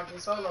can start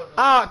getting solo.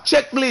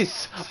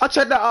 Checklist. I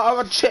check that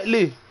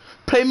checklist.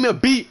 Play me a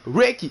beat,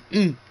 Ricky.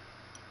 Man,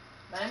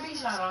 me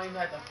shot don't even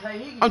have to play.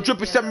 He I'm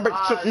tripping 7 break,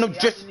 no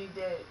just. He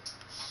can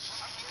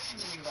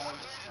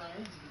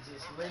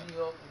just ready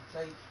up and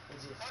play and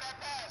just,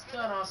 you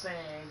know what I'm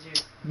saying?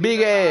 Just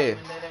big ass.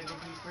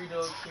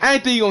 I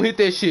ain't think you gonna hit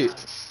that shit.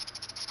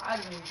 I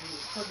didn't even do it.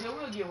 Cause then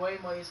we'll get way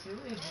more XP. We'll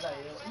be like,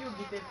 you'll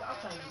get that. I'm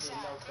trying to get that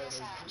low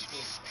feather.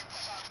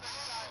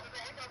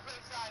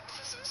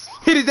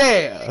 Hit his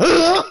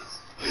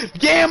ass.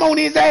 Yam on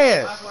his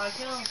ass.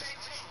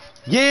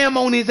 Yam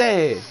on his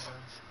ass.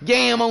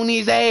 Yam on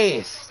his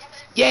ass.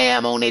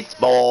 Yam on his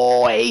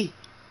boy.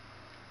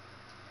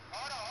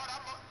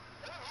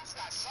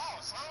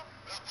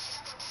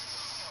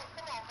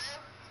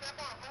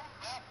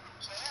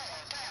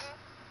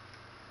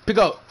 Pick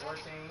up.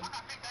 14.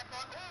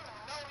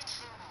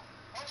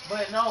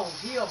 But no,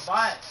 he a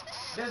bot.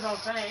 That's what I'm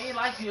saying. He ain't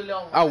like you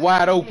alone.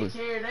 Wide open.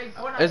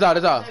 That's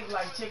all.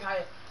 Like check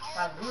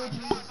how good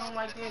you is or something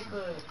like that.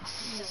 Cause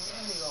that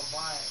nigga a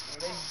bot.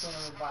 And they just doing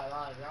him by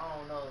life. I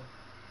don't know.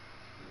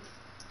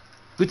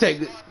 Good take.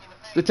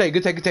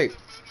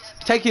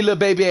 Take your little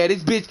baby ass.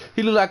 This bitch,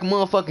 he look like a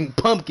motherfucking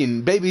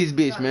pumpkin. Baby his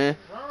bitch, man.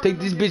 Take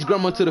this bitch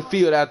grandma to the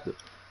field after.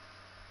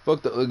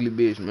 Fuck the ugly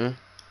bitch, man.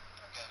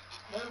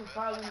 Let him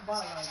follow in the bot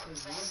line,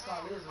 cause this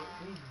probably is a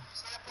reason.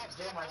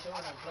 Jay might show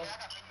him play.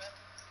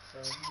 So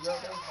he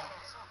up that box.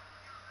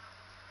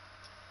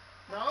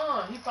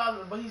 No, he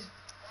followed, but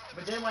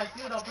Jay might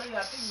still don't play.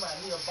 I think about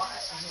he a bot.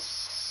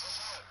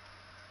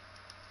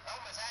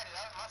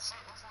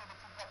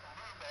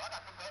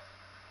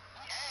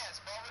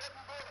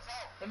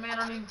 That man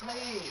don't even play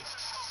it.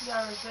 He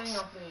already saying he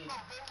don't play it.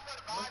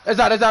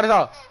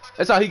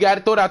 That's all. He got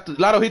it. Throw it out.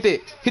 Lotto, hit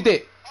that.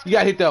 You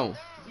gotta hit that one.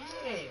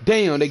 Yeah.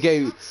 Damn, they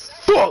gave you.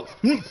 Fuck,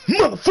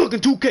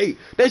 motherfucking 2K.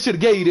 They should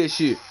have gave you that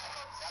shit.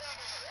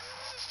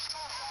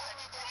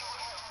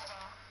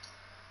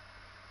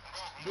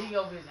 Dig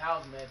over his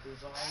house, Matthew,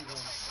 so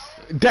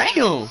I ain't Damn.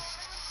 gonna.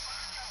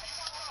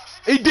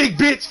 Hey, dick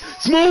bitch.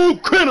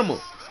 Smooth criminal.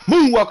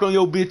 Moonwalk on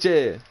your bitch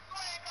ass.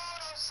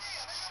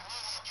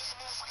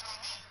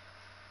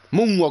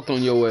 Moonwalked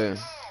on your ass.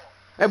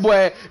 That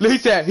boy,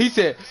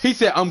 he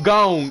said, I'm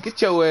gone.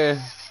 Get your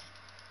ass.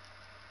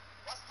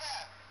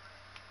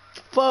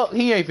 Fuck,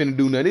 he ain't finna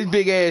do nothing. This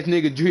big ass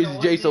nigga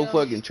Drizzy J so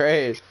fucking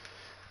trash.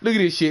 Look at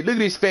this shit. Look at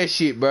this fat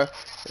shit, bro.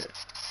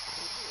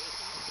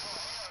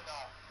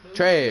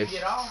 Trash.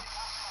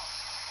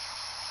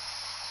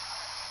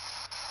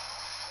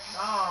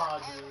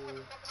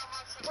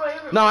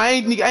 No, I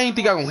ain't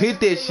think I gonna hit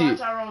that shit.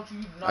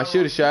 I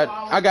should have shot.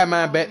 I got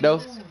mine back though.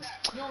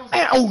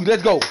 Hey, oh,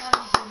 let's go.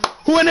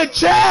 Who in the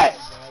chat?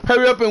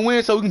 Hurry up and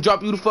win so we can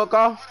drop you the fuck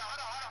off.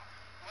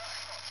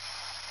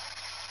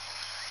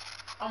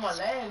 I'm a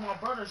lag. My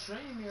brother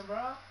streaming,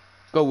 bro.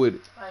 Go with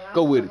it.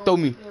 Go with it. Throw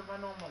me.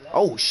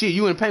 Oh shit,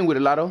 you in pain with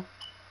it, Lotto.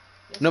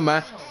 No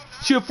mind.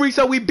 She a free,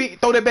 so we beat.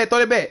 Throw that back. Throw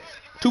that back.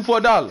 2 for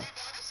 $1.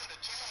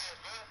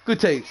 Good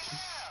take.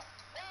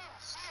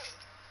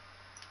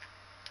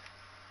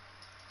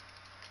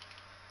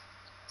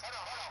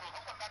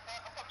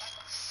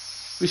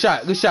 Good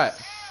shot. Good shot.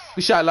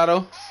 Good shot,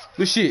 Lotto.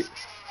 Good shit.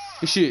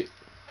 Good shit.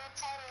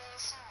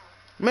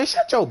 Man,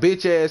 shut your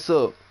bitch ass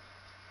up.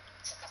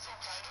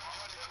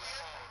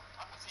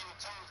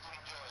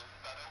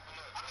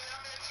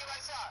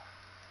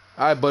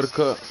 Alright,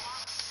 Buttercup.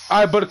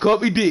 Alright,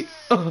 Buttercup, he did.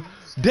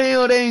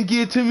 Damn, they ain't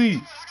get it to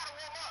me.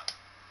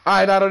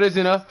 Alright, Lotto, that's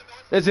enough.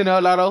 That's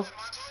enough, Lotto.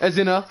 That's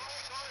enough.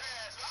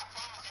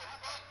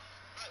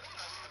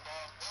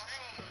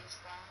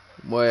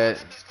 Boy.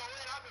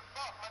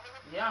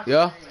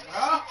 Yeah.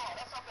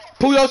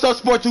 Pull yourself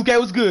Sport 2K,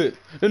 what's good?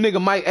 Them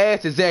nigga Mike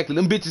ass exactly.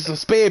 Them bitches some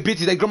spare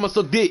bitches, they grandma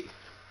suck dick.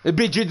 Them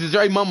bitches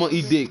deserve mama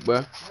eat dick,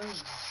 bro.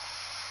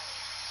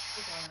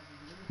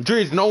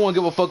 Drizz, no one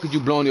give a fuck if you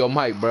blowing your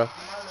mic, bro.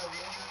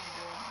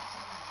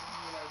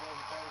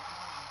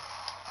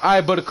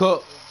 Alright,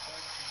 Buttercup.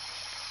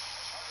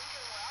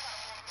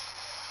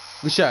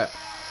 Good shot.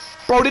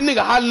 Bro, this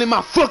nigga hollering in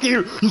my fucking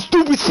ear. You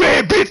stupid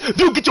spare bitch.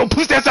 You get your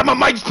pussy ass out my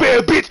mic,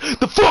 spare bitch.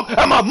 The fuck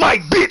out my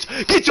mic,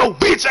 bitch. Get your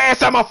bitch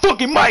ass out my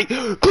fucking mic.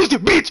 Pussy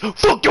bitch.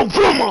 Fuck your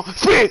grandma,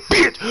 spare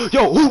bitch.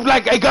 Yo, who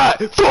like a god?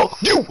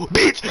 Fuck you,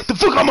 bitch. The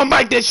fuck out my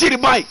mic, that shitty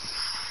mic.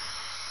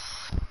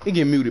 He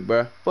get muted,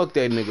 bro. Fuck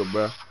that nigga,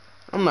 bro.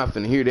 I'm not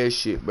finna hear that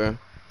shit, bro.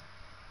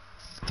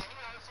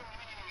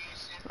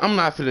 I'm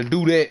not finna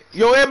do that.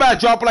 Yo, everybody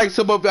drop like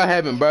sub up y'all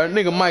having, bro.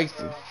 Nigga Mike.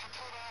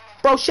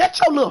 Bro, shut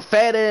your little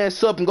fat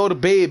ass up and go to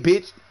bed,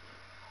 bitch.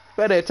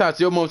 Fat ass talk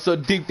to your mom so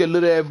deep that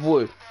little ass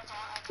voice.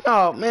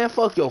 Oh man,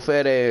 fuck your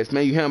fat ass,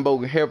 man. You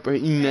hamburger helper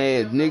eating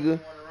ass, nigga.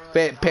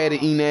 Fat patty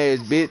eating ass,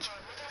 bitch.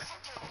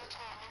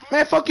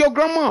 Man, fuck your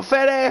grandma,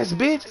 fat ass,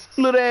 bitch.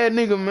 Little ass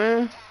nigga,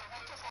 man.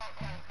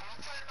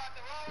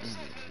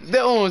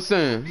 That's what I'm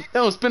saying. They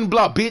don't spin the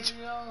block, bitch.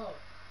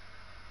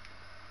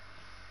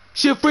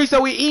 Shit free, so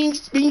we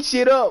eating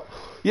shit up.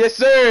 Yes,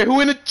 sir.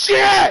 Who in the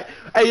chat?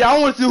 Hey, I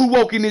want to see who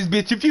woke in this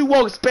bitch. If you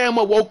woke, spam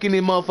up woke in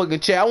this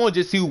motherfucking chat. I want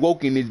to just see who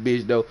woke in this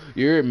bitch, though.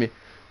 You heard me?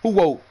 Who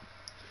woke?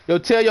 Yo,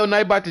 tell your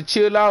night about to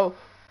chill out.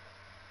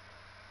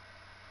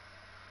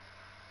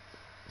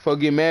 Before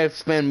get mad,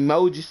 spam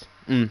emojis.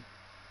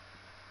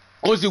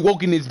 I want to see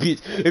woke in this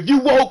bitch. If you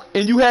woke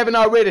and you haven't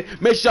already,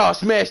 make sure y'all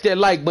smash that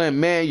like button,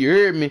 man. You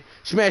heard me?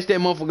 Smash that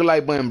motherfucking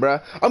like button,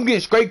 bro. I'm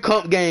getting straight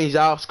comp games,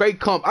 y'all. Straight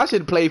comp. I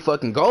should have played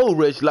fucking Gold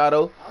Rush,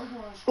 Lotto.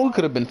 We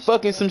could have been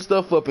fucking some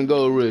stuff up in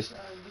Gold Rush.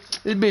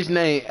 This bitch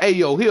name, hey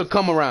yo, he'll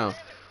come around.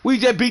 We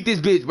just beat this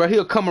bitch, bro.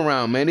 He'll come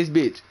around, man. This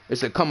bitch,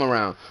 it's a come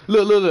around.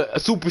 Look, a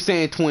Super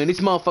Saiyan twin. This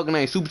motherfucker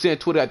name Super Saiyan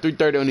Twitter at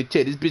 330 on the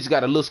chat. This bitch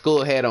got a little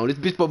skull hat on. This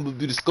bitch supposed to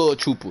be the skull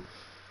trooper.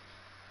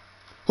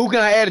 Who can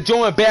I add to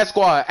join Bat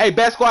Squad? Hey,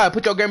 Bat Squad,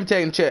 put your gamer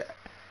tag in the chat.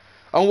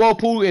 On Wall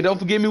Pool, and don't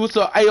forget me. What's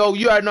up? Hey yo,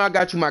 you already know I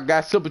got you, my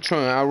guy.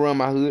 Silvertron, I run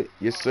my hood.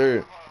 Yes,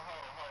 sir.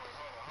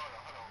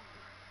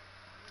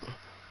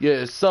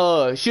 Yes,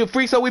 sir. Shit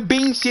free, so we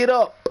beam shit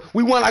up.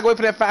 We want like wait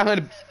for that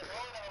 500.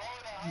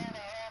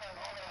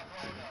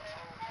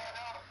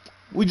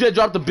 We just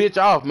dropped the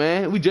bitch off,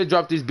 man. We just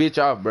dropped this bitch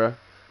off, bro.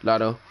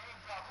 Lotto.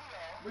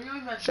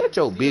 Shut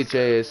your bitch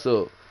ass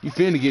up. You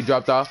finna get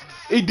dropped off.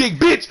 Hey, dick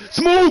bitch.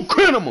 Smooth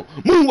criminal.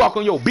 Moonwalk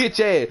on your bitch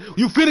ass.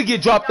 You finna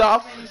get dropped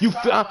off.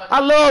 I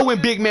love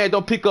when big man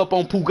don't pick up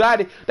on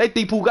Pugatti. They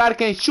think Pugatti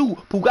can't shoot.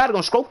 Pugatti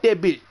gonna stroke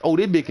that bitch. Oh,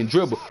 this bitch can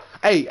dribble.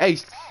 Hey,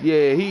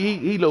 yeah,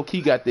 he low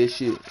key got that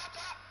shit.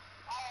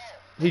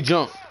 He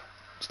jumped.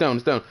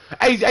 Stone.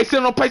 Hey, sit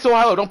on, don't play so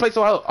hard. Don't play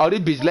so hard. Oh, this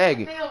bitch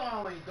lagging.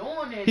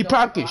 He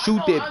probably can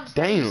shoot that.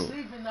 Damn.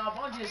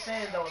 I'm just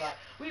saying though, like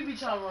we be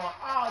trying to run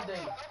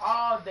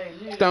all day,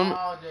 literally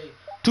all day.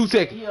 2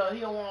 seconds.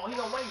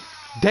 He'll wait.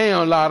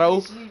 Damn,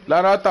 Lotto,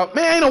 I thought,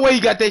 man, ain't no way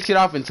you got that shit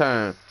off in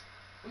time.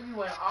 We be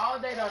waiting all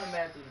day down the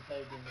map through the play,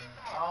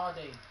 man. All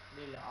day,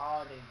 literally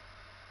all day.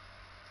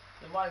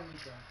 Invite me,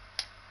 son.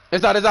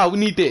 That's all. We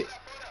need that.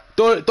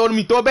 Throw it to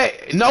me. Throw it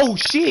back. No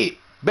shit.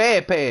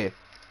 Bad pass.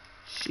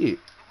 Shit.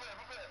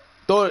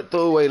 Throw it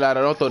away,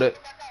 Lotto. Don't throw that.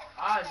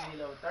 I just hit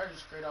level 30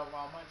 straight off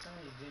all my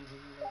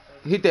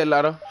team. Hit that,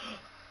 Lotto.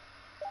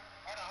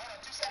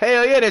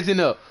 Hell yeah, that's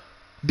enough.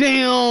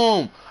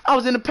 Damn. I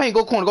was in the paint.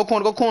 Go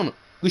corner.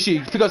 Good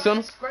shit. Pick up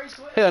something.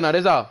 Hell no,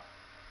 that's all.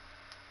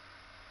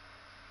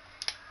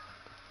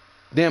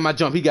 Damn, I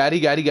jump. He got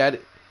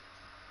it.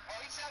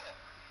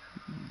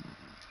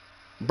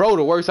 Bro,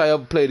 the worst I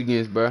ever played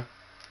against, bro.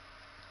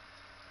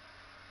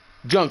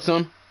 Jump,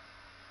 son.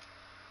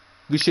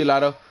 Good shit,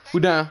 Lotto. We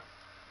down.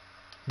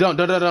 Dunk.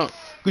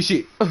 Good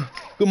shit.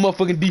 Good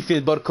motherfucking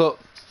defense, Buttercup.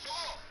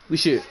 Good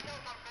shit.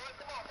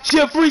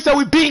 Shit free, so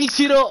we beating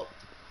shit up.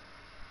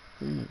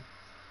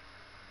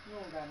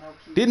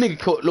 This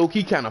nigga low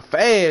key kind of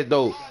fast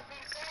though.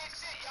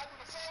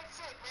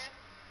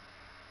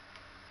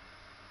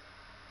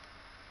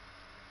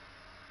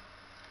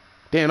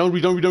 Damn, don't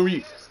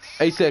read.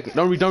 8 seconds.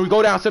 Don't read.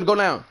 Go down, son. Go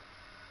down.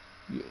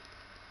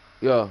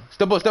 Yeah.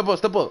 Step up, step up,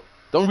 step up.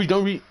 Don't read,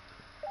 don't read.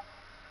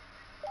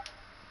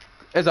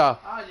 That's all.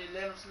 I just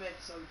let him smack you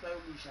so you play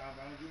with me, Sean,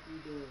 bro. Get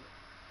through the.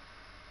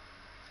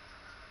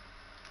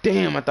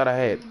 Damn, I thought I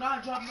had. You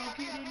not dropping no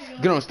kick,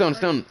 nigga. Get on, stun,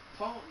 stun.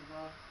 Punk, bro.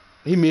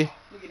 He me.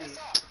 Look at this.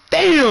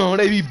 Damn,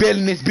 they be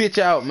bailing this bitch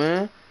out,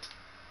 man.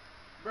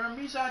 Bro,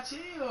 Misha,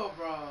 chill,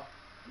 bro.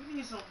 We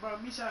need some, bro.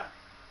 Misha,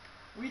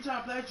 we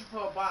trying to play with you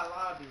for a buy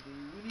lobby,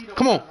 dude. We need a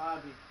Come buy on.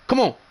 lobby. Come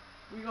on.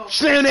 We gonna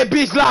Slam that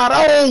bitch,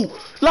 Lotto.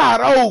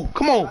 Lotto.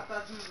 Come I on.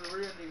 thought you was a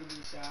real nigga,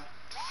 Misha.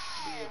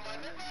 Yeah, bro.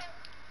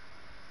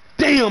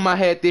 Damn, I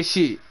had this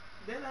shit.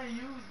 Then I used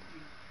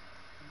you.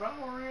 Bro,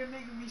 I'm a real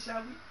nigga,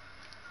 Misha.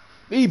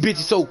 These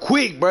bitches so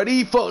quick, bro.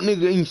 These fuck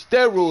niggas eating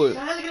steroids.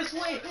 Now look at this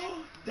swing.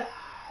 Die.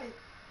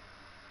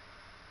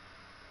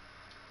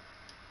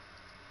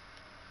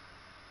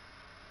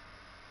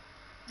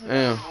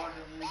 Damn.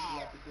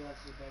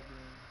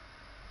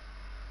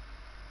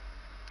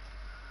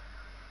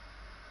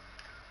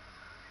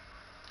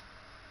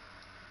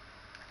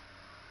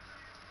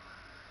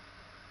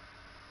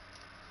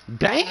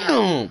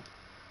 Damn.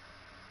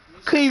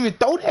 Couldn't even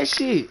throw that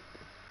shit.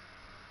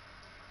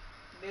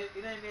 It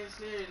ain't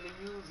necessarily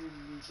using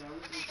Misha.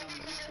 We just trying to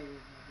get to it,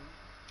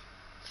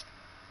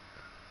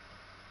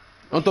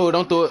 Don't throw it,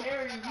 don't throw it.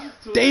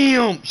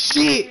 Damn,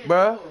 shit,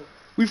 bro.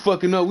 We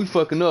fucking up, we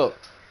fucking up.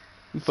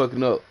 We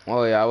fucking up.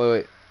 Oh, yeah,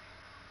 wait.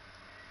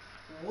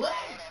 What?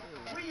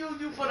 We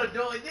use you for the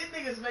dog. This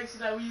niggas make sure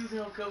that we use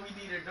him because we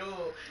need a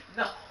dog.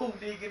 No,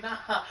 nigga,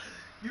 nah.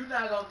 You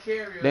not gonna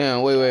carry him.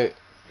 Damn, wait.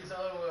 It's the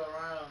other way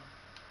around.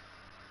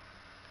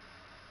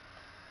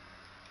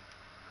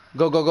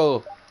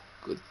 Go.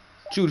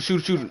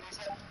 Shoot it.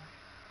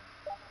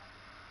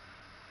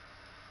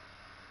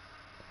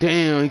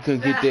 Damn, he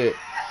couldn't get that.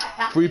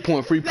 Free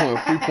point.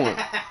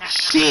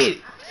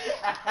 Shit!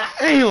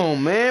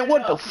 Damn, man,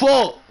 what the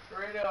fuck?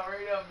 Radio,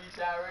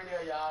 Misha,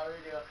 y'all,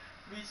 radio.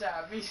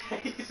 Misha,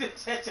 he said,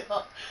 shut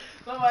your.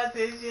 Somebody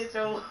said, shut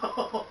your.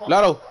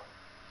 Lotto.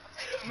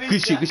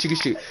 Good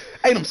shit.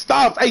 Hey, them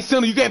stops. Hey,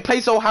 Sinner, you can't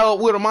play so high up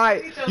with him,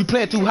 alright? You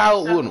playing too high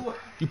up with him.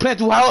 You playing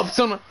too high up,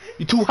 Sinner.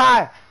 You too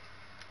high.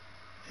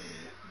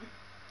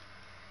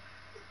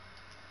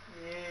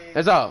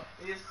 That's all.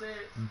 Yes, sir.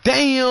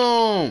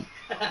 Damn.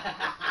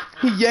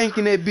 He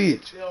yanking that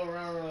bitch. Yo,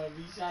 run,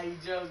 Misha, you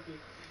joking.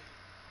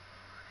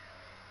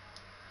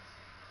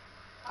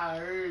 I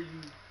heard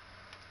you.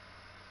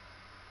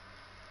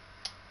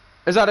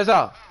 That's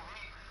all.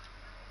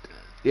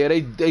 Yeah,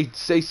 they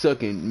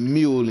sucking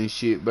mule and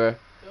shit, bro.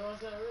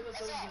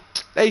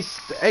 They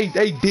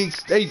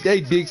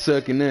dick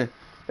sucking now.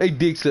 They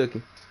dick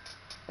sucking.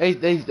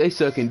 They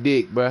sucking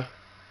dick, bro.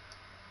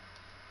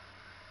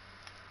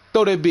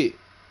 Throw that bit.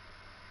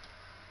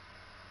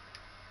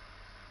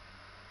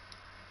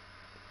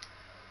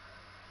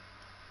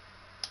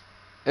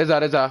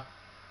 That's all.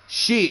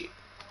 Shit.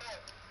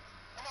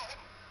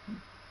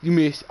 You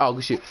missed. Oh,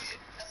 good shit.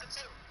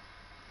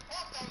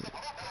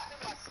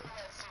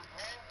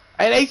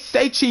 Hey,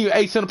 they cheating.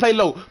 Hey, son, play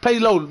low.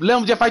 Let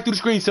them just fight through the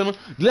screen, son.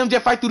 Let them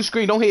just fight through the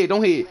screen. Don't head.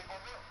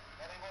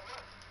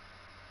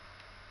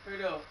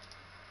 Hurry up.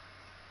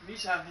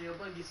 Misha here,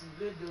 but get some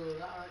good dudes.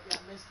 I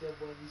missed that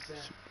boy,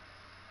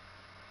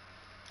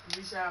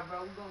 Misha,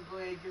 bro, we gonna go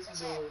ahead and get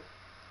some dudes.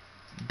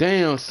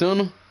 Damn,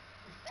 son.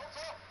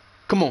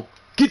 Come on.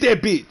 Get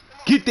that bitch.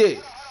 Get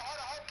that.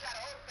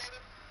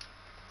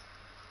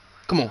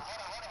 Come on.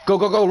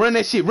 Go. Run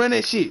that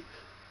shit.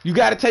 You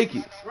gotta take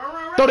it.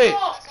 Run. Throw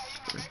that.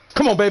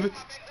 Come on, baby.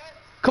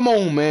 Come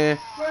on, man.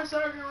 First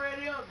circuit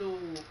ready up,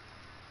 dude.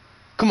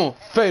 Come on,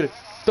 Fader.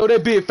 Throw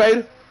that bit,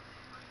 Fader.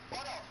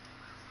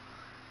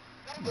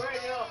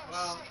 Ready up,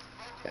 bro.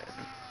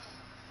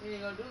 He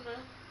ain't gonna do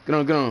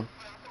nothing. Get on.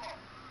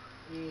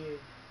 Yeah.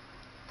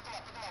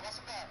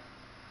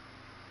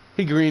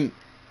 He green.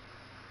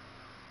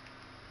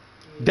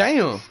 Yeah.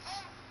 Damn.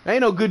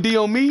 Ain't no good D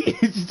on me.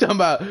 You talking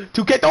about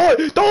 2K. Throw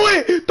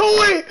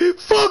it.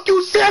 Fuck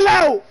you, sell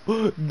out.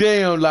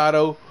 Damn,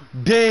 Lotto.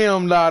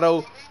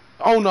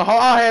 On the whole,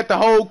 I had the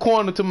whole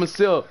corner to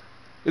myself.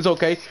 It's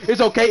okay.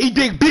 Eat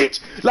dick, bitch.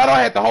 Lotto,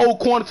 I had the whole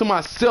corner to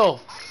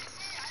myself.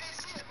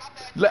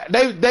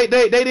 They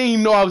didn't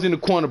even know I was in the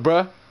corner,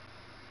 bruh.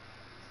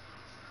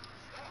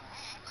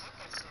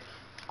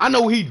 I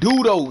know what he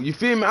do though. You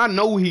feel me? I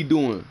know what he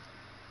doing.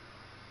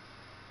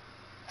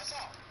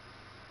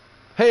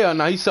 Hell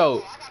no, he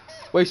sold.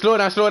 Wait, slow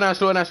down.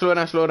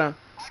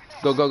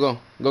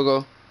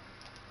 Go.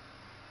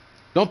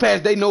 Don't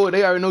pass. They know it.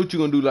 They already know what you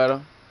gonna do,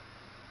 Lotto.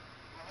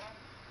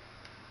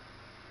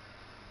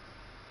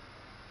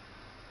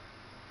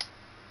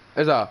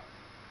 That's all.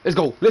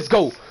 Let's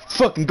go.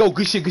 Fucking go.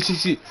 Good shit.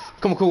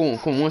 Come on.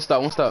 One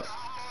stop.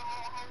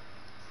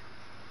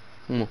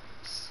 Come on.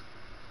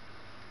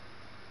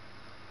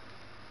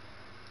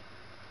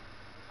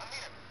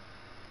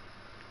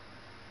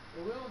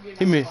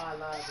 Hit me.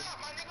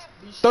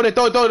 Throw it.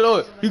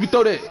 You can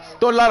throw that.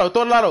 Throw Lotto.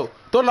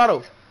 Go,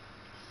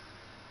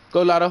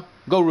 Lotto.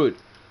 Go with it.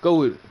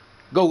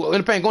 Go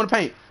in the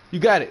paint. You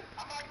got it.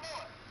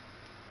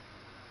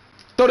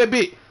 Throw that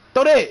bit.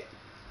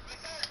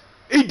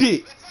 He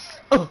did.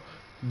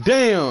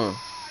 Damn.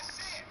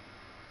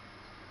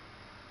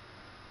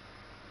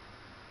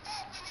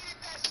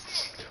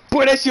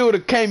 Boy, that shit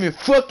would've came in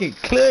fucking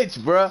clutch,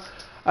 bruh.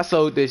 I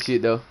sold that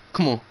shit though.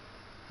 Come on.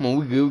 Come on,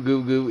 we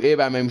good.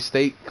 Everybody made a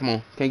mistake. Come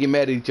on. Can't get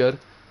mad at each other.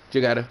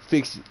 You gotta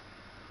fix it.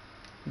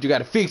 You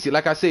gotta fix it,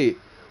 like I said.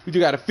 We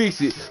just gotta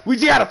fix it. We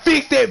just gotta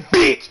fix that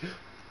bitch.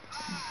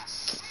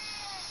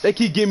 They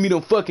keep giving me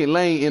them fucking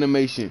lane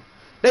animation.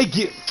 They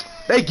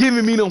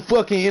giving me them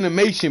fucking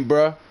animation,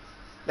 bruh.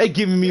 They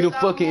giving me them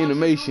fucking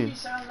animation.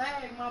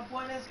 My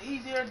boy, that's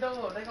easier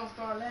though. They gonna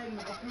start lagging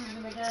the confusing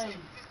in the game.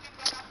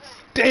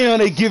 Damn,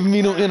 they giving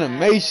me no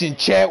animation,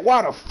 chat.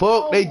 Why the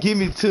fuck they give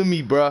it to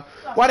me, bruh?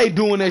 Why they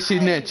doing that shit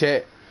in that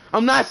chat?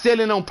 I'm not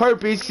selling on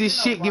purpose.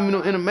 This shit give me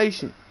no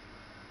animation.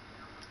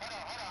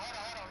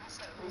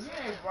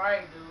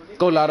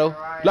 Go, Lotto.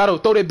 Lotto,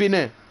 throw that bitch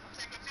in.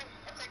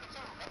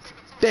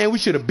 Damn, we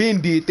should have been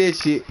did that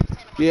shit.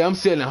 Yeah, I'm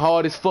selling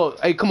hard as fuck.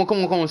 Hey, come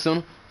on,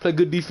 son. Play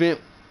good defense.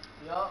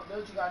 Yup, that's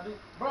what you gotta do.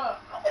 Bruh,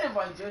 I'm gonna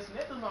invite Justin.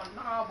 That dude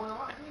nah, boy.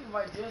 Why can't you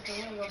invite Justin?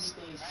 We ain't gonna get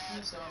the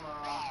excuse on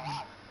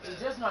it's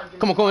just not getting.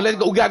 Come on, let's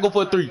go. We gotta go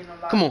for a 3.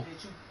 Come on.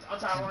 I'm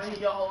trying to run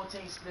your whole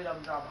team split up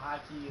and drop a high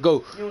kill.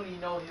 Go. You don't even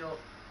know him.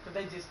 Cause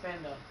they just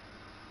spend the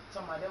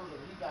somebody that was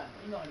he got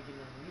you know how to get in.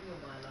 You know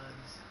my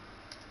lines.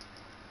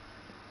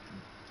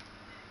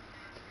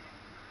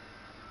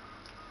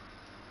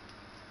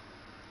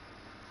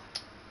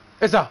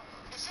 It's out.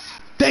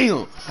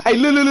 Damn. Hey,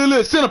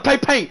 look. Center, play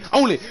paint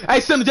only. Hey,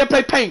 center, just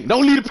play paint.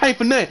 Don't leave the paint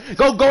for nothing.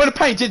 Go in the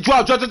paint. Just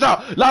drop.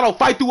 Lotto,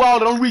 fight through all.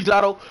 Don't reach,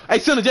 Lotto. Hey,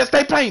 center, just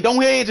stay paint.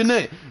 Don't hedge or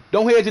nothing.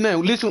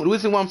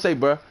 Listen what I'm saying,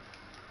 bro.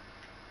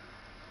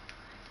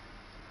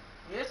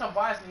 Yeah, some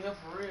bias in here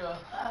for real.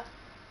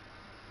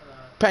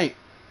 Paint.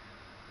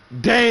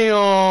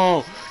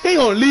 Damn. He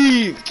gonna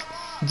leave.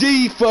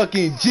 G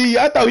fucking G.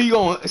 I thought he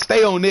gonna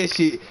stay on that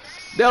shit.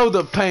 That was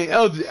the paint.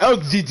 That was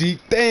GG.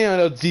 Damn,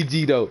 that was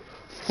GG though.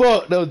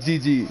 Fuck, that was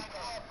GG.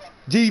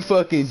 G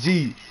fucking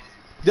G.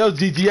 That was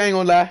GG, I ain't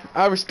gonna lie.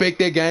 I respect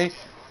that game.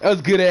 That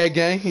was good ass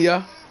game,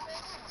 yeah.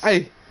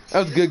 Hey, that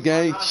was a good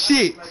game.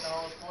 Shit.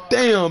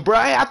 Damn, bro.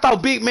 Hey, I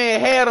thought Big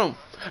Man had him.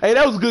 Hey,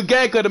 that was a good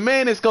game because the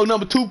man that scored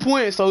number 2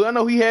 points, so I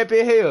know he happy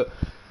as hell.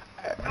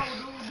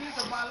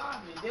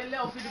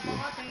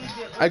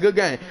 Hey, good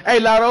game. Hey,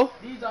 Lotto.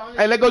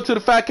 Hey, let's go to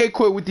the 5K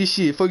court with this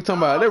shit. Fuck you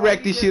talking about. Let's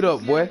rack this shit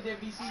up, boy.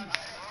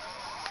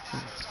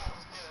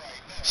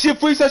 Shit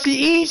free so she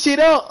eating shit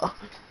up.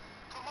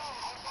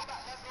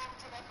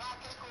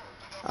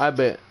 I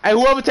bet. Hey,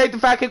 whoever take the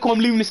 5K court,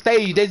 I'm leaving the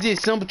stage. That's it,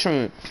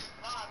 Simpletron.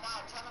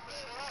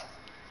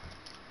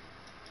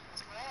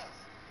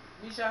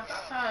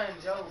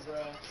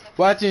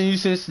 Watching you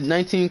since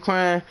 19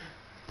 crying.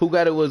 Who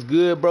got it was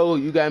good, bro.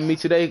 You got me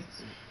today.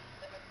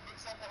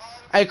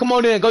 Hey, come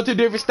on then. Go to a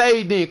different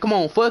stage then. Come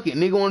on, fuck it.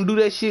 Nigga wanna do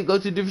that shit, go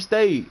to a different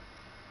stage.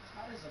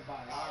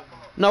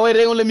 No, wait,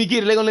 they gonna let me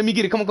get it.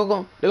 Come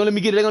on. They gonna let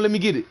me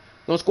get it.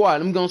 Gonna squad.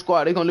 Let me go on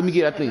squad. They gonna let me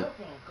get it, I think.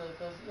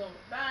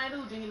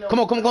 Come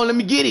on, let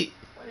me get it.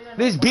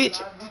 This bitch.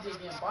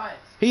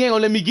 He ain't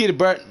gonna let me get it,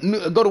 bro.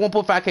 Go to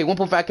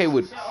 1.5K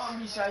with it.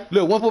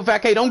 Look,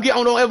 1.5K. Don't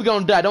ever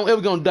gonna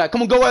die.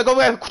 Come on, go ahead. Come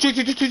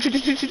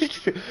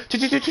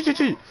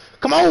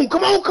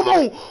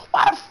on.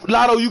 Why,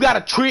 Lotto, you got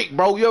a trick,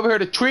 bro. You ever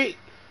heard of trick?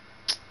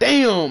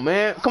 Damn,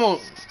 man. Come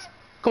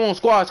on,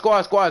 squad.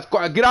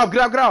 Get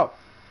out.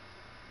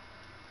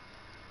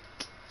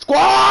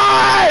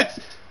 Squad!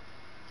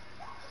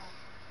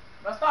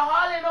 Let's start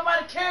hollering,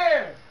 nobody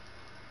cares.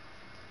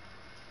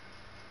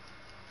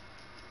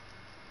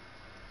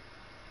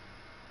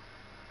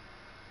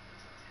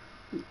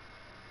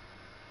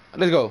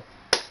 Let's go.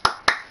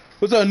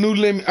 What's up, new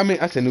limit?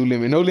 I said new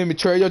limit. No limit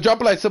trade. Yo,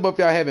 drop a like sub up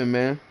y'all having,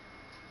 man.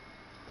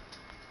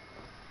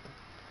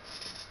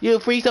 You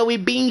free so we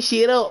beam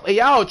shit up. Hey,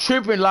 y'all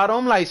tripping, Lotto.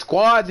 I'm like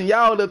squads and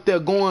y'all up there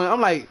going.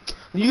 I'm like,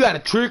 you gotta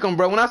trick them,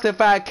 bro. When I said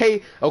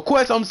 5K, of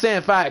course I'm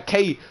saying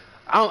 5K.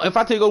 If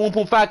I tell you go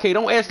 1.5K,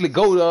 don't actually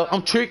go there.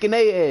 I'm tricking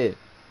they ass.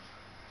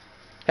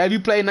 Have you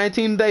played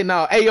 19 today?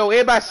 No. Hey, yo,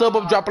 everybody sub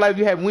up, drop a like if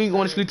you have. We ain't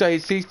going to sleep till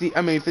hit 60.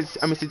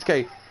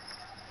 60K.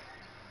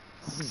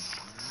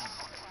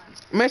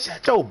 Man,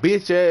 shut your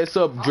bitch ass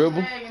up,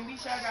 dribble.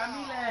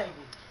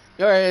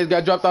 Your ass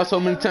got dropped out so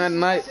many times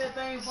tonight.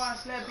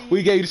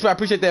 We gave you the spot.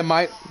 Appreciate that,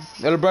 Mike.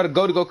 Little brother,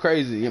 go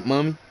crazy,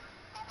 mommy.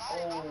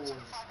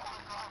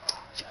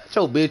 Shut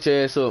your bitch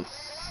ass up.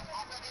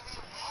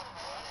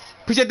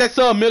 Appreciate that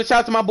sub, Miller. Shout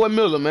out to my boy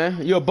Miller,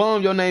 man. You're a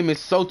bum. Your name is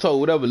Soto,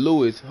 whatever,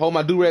 Lewis. Hold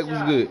my do-rag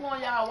was good. Who on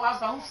y'all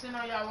Wi-Fi? Who's sitting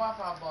on y'all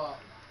Wi-Fi bar?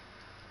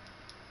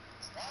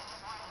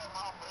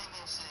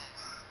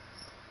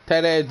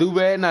 Tag that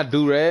do-rag, not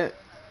do-rag.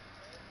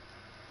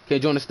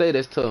 Can't join the state,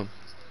 that's tough.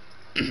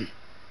 This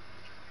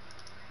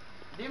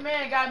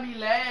man got me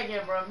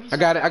lagging, bro. I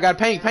got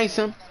paint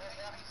some.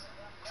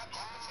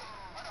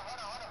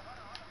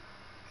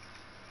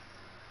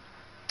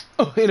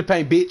 Oh, in the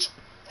paint, bitch.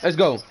 Let's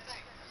go.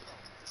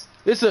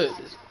 Let's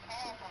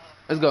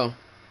go.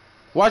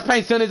 Watch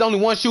paint, son. There's only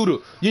one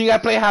shooter. You ain't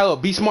gotta play high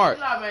up. Be smart.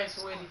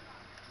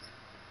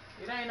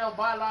 It ain't no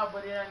bot lobby,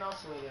 but it ain't no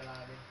sweaty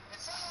lobby.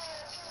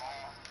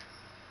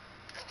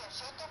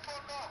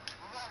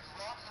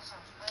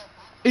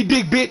 Eat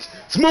dick, bitch.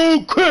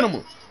 Smooth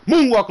criminal.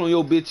 Moonwalk on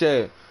your bitch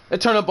ass.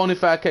 Let's turn up on the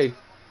 5K.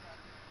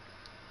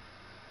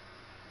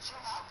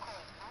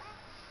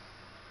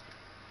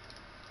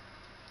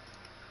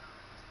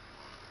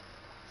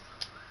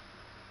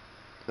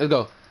 Let's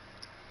go.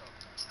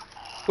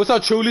 What's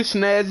up, Truly?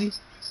 Snazzy?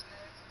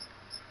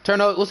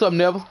 Turn up. What's up,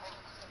 Never?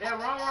 That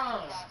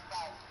run.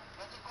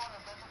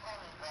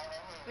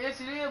 Yes,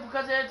 it is,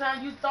 because every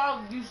time you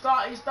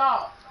start, he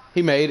stop.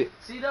 He made it.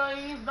 See, though,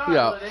 he ain't started,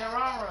 Yeah. but that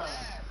run.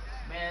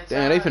 Man,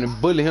 Damn, they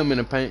finna bully him in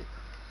the paint.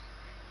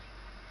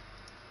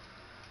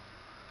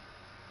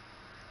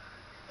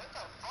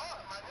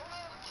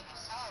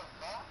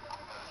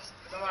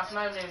 Somebody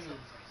sniping at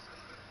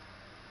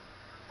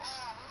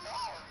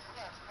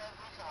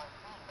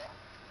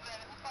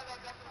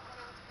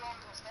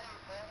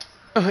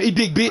me. He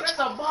dick, bitch. That's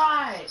a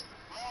bot.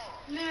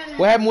 Literally.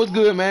 What happened was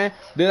good, man.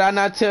 Did I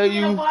not tell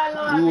you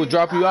we will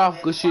drop you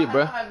off? Good shit,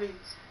 bro.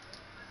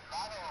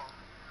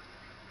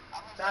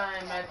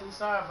 Sorry, man. Too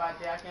sorry about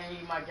that. I can't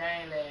eat my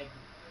game lag.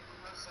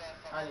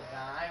 I ain't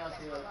gonna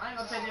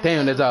take that.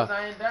 Damn, that's all.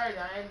 I ain't dirty.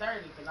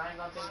 Cause I ain't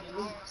gonna take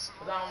your loot.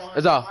 Cause I don't want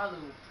That's all. my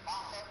loot.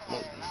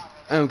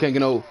 I can't get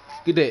no.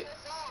 Get that.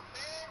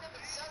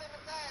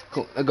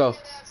 Cool. Let's go.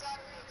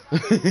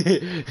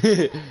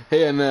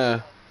 Hell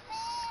nah.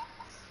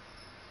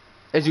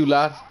 That's you,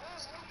 lad.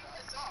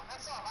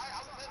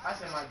 I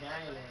said my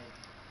game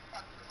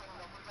lag.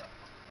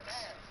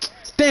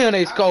 Damn,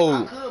 they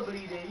scored. I could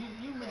believe that.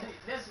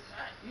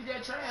 You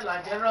that trash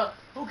like that.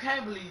 Who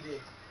can't believe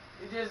that?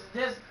 It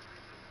just.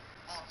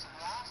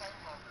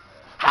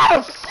 How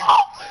the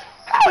fuck?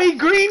 How he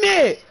green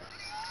that?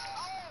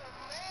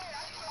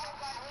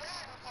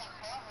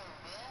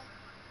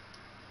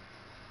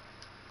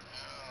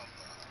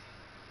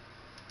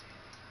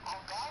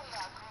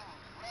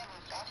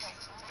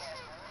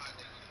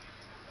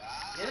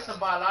 Yeah, it's a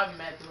bot lobby,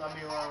 man. I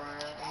mean, run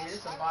around. Yeah,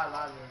 it's a bot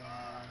lobby,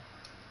 man.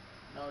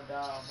 No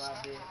doubt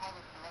about that.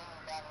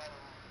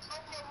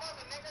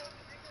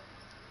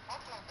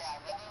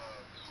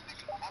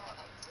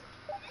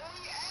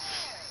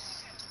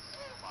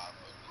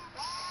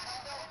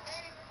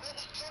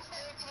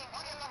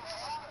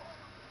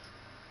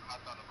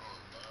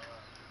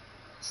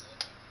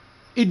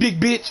 He dick,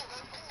 bitch.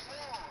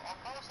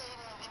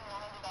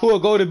 Who'll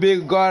go to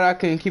big guard? I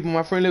can't keep him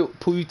my friendly.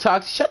 Pooh, you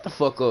talk. Shut the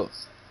fuck up.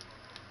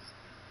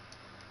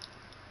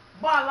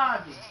 Bot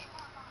lobby.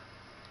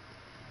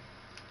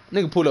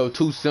 Nigga pull up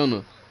 2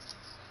 center.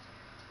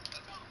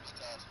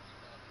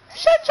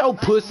 Shut your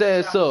puss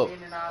ass up.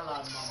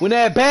 When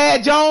that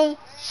badge on,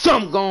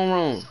 something going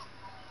wrong.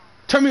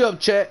 Turn me up,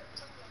 chat.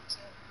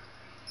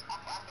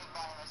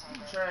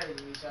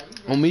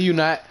 On me, you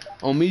not.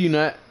 On me, you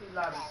not.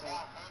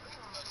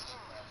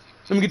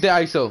 Let me get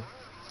that ISO.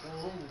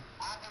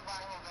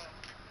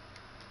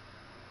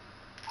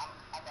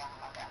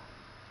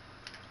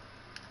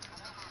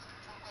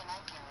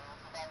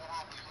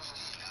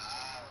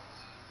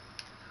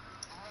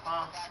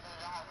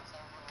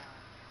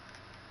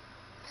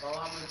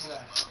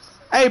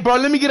 Hey, bro,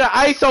 let me get an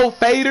ISO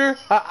fader.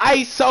 An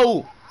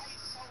ISO.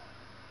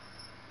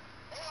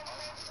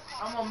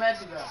 I'm on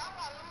Magic Guy.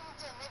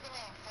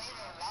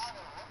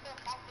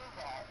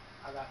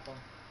 I got phone.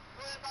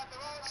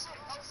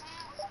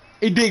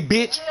 He dig,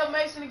 bitch. Tell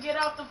Mason to get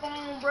off the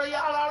phone, bro.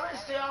 Y'all already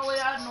stay all the way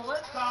out in the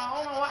West Coast. I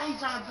don't know why he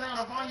trying to play on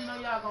the phone. You know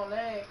y'all gonna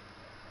lag.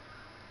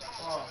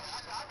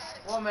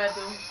 What,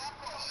 Matthew?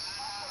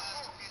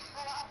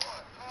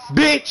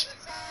 Bitch.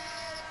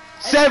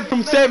 7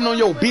 from 7 on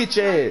your bitch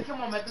ass.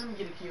 Come on, Matthew. Let me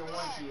get a kill. 1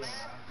 kill.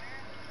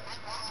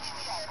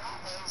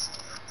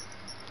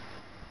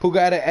 Who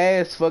got an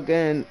ass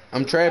fucking?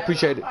 I'm trying to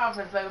appreciate it.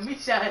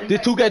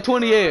 This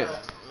 2K20 ass.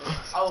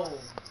 Oh,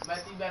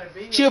 Matthew better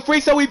be. Chill free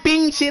so we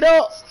ping shit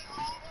up.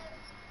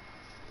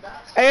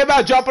 Hey,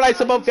 everybody drop a like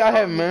some up if y'all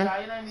haven't, man.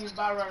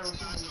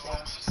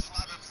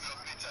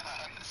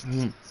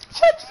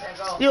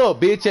 You a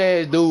bitch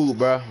ass dude,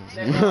 bro.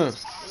 We in a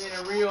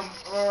real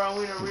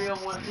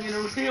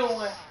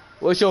one.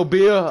 What's your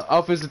bill?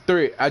 Offensive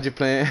threat. I just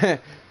playing.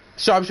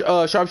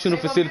 Sharpshooter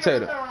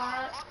facilitator.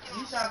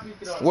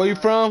 Where you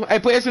from? Hey,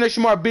 put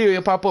explanation mark bill.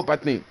 It'll pop up, I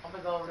think.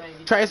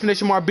 Try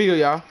explanation mark bill,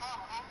 y'all.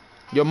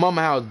 Your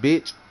mama house,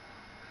 bitch.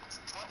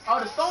 Oh,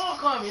 the storm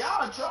coming.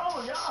 Y'all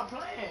trolling. Y'all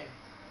playing.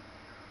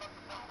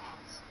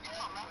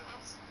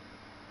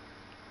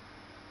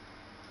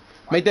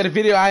 Make that a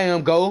video. I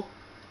am go.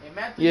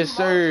 Yes,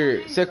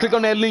 sir. So click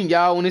on that link,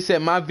 y'all. When it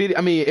said my video,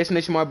 I mean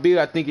explanation mark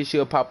bill, I think it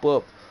should pop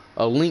up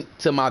a link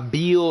to my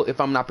bill. If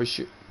I'm not for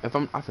sure, if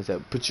I'm not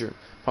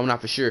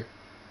for sure,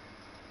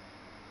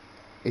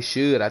 it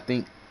should. I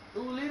think.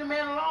 Dude, leave the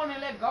man alone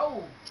and let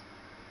go.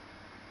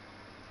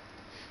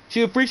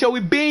 She appreciate we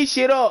beat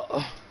shit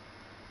up.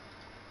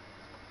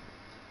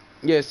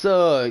 Yes,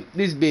 sir.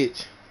 This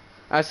bitch.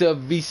 I said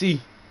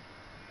VC.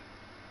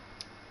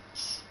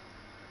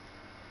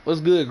 What's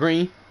good,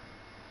 Green?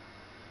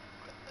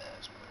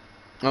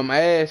 On my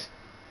ass.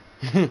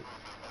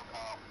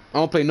 I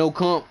don't play no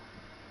comp.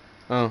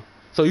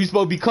 So you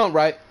supposed to be comp,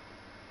 right?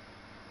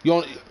 You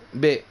don't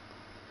bet.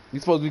 You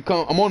supposed to be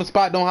comp. I'm on the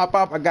spot. Don't hop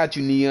off. I got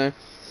you, Neon. I'm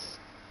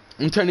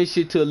gonna turn this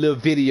shit to a little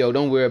video.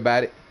 Don't worry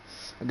about it.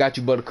 I got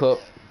you,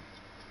 Buttercup.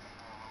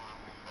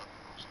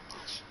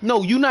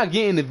 No, you not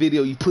getting the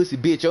video, you pussy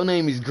bitch. Your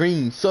name is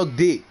Green. Suck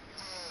dick.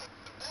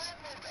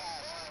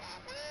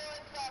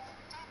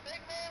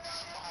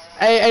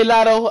 Hey,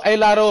 Lotto. Hey,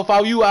 Lotto. If I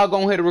were you, I'll go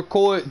ahead and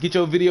record. Get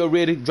your video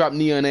ready. Drop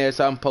Neon ass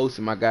out and post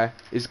it, my guy.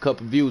 It's a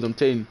couple views, I'm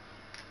telling you.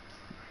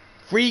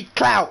 Free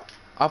clout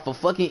off of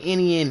fucking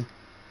Indian.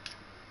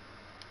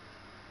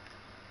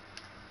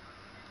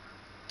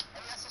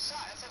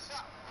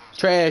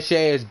 Trash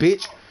ass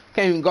bitch.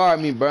 Can't even guard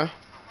me, bro.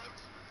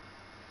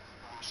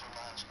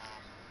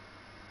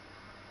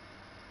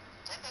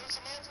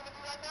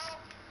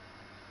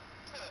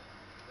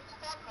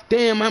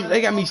 Damn,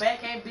 they got me.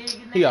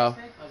 Yeah.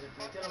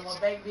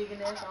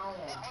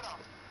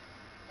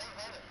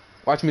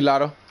 Watch me,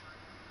 Lotto.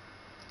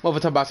 What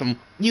talk about some?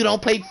 You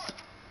don't play.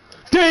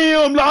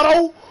 Damn,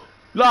 Lotto.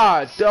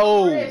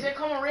 Lotto.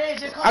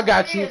 I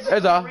got you.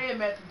 That's all.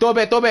 Throw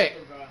it back.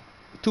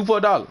 2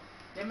 for $1.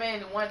 That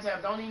man in one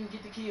tap don't even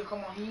get the kill. Come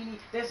on,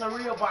 that's a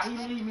real bot. He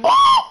leave me.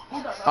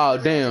 Oh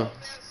damn.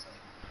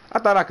 I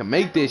thought I could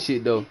make this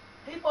shit though.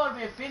 He supposed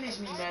to finished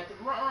me, man.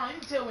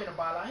 You tell me the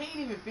ball. Like,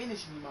 he ain't even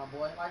finished me, my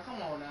boy. Like,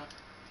 come on now.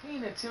 He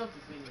ain't attempt to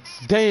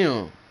finish.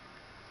 Damn.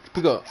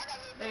 Pick up.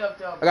 They up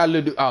there. I got a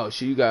little. Oh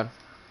shit, you got it.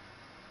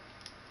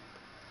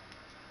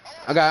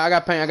 I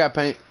got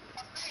paint.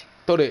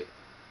 Throw that.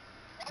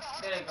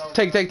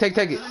 Take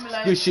it.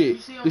 Good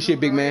shit,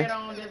 big man.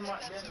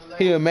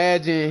 He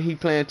imagine he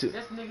playing to.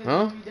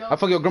 Huh? I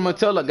fuck your grandma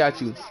tell her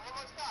got you.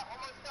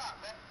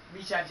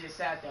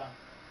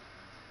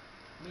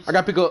 I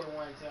got pick up.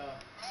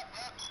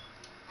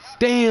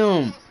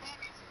 Damn.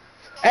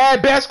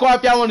 Add Bad Squad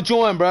if y'all want to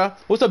join, bro.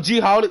 What's up, G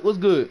Holic? What's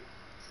good?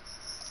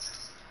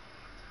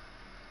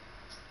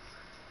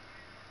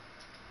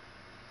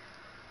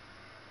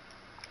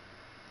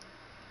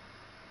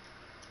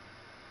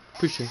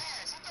 Appreciate it.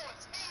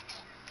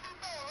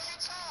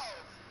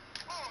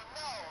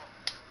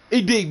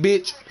 He dig,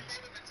 bitch.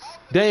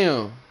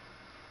 Damn.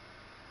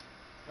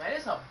 Man,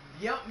 it's a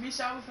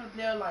Misha, we finna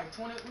play like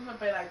 20. We finna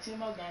play like 10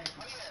 more games.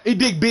 He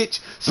dig, bitch.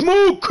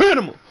 Smooth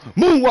criminal.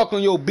 Moonwalk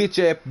on your bitch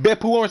ass.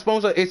 Beppu on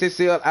sponsor.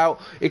 SSL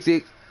out. XX.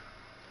 We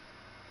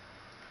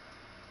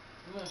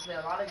gonna play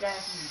a lot of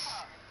games.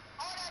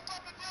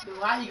 Dude,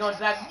 why he gonna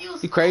drag you?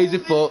 He crazy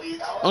fuck.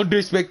 Don't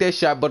disrespect that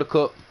shot,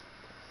 Buttercup.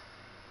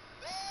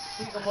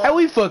 Hey,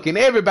 we fucking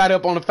everybody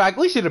up on the 5K.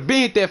 We should have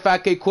been at that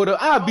 5K quarter.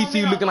 I'll be see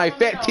you looking like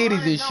fat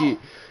titties and shit.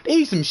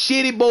 These some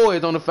shitty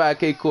boys on the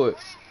 5K court.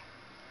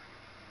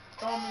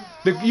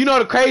 You know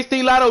the crazy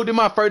thing, Lotto, did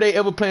my first day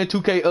ever playing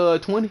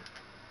 2K20?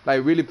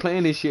 Like really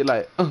playing this shit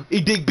like,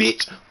 he dig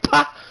bitch.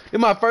 Pah! Did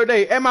my first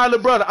day. Hey, my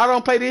little brother, I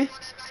don't play this.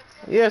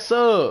 Yes,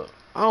 sir.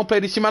 I don't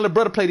play this shit. My little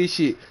brother play this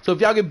shit. So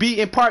if y'all get beat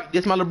in park,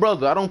 that's my little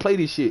brother. I don't play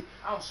this shit.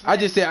 I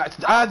just said,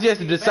 I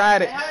just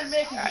decided,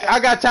 I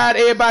got tired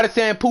of everybody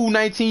saying pool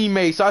 19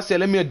 made, so I said,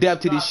 let me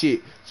adapt to this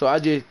shit. So I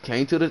just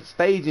came to the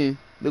stage and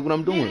look what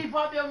I'm doing.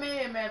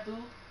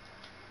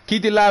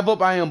 Keep the live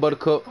up, I am,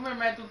 Buttercup. Come here,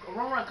 Matthew.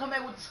 Run. Come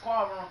back with the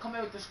squad, run. Come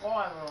back with the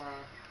squad, run.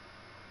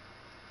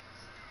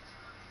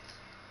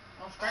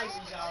 I'm straight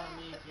with y'all to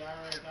me if y'all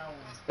already got one.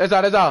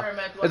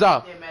 That's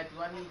all.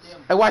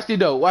 Hey, watch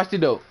this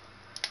though.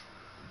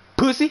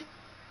 Pussy.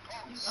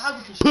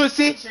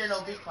 Pussy.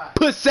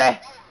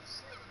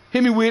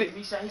 Hit me with it.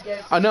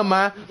 Oh, never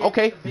mind.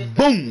 Okay.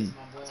 Boom.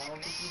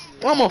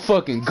 I'm a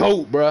fucking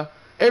goat, bruh.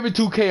 Every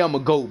 2K, I'm a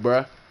goat,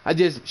 bruh. I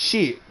just,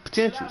 shit.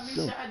 Potential.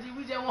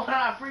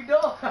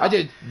 I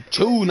just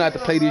choose not to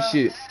play this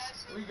shit.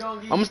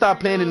 I'm gonna start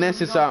playing it now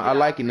since I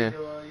like it now.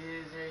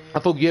 I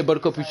fuck yeah,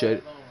 Buttercup, appreciate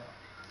it.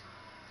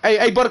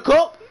 Hey,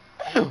 Buttercup.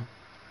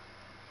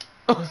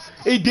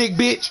 Hey, dick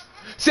bitch.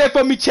 Set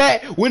for me,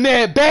 chat. When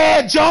that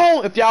bad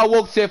John, if y'all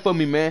woke, set for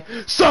me, man.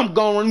 Something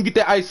going on. Let me get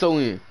that ISO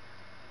in.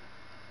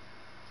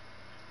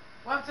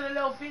 What happened to the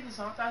little fitness?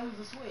 I thought he was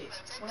a switch.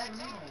 What happened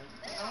to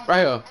him?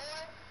 Right here.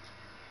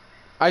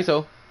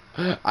 ISO.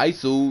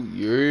 ISO,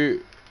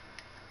 yeah.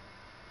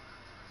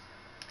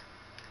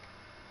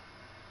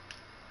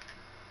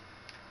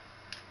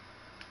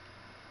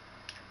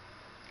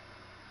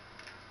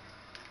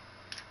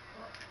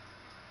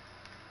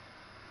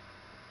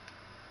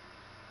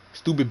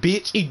 Stupid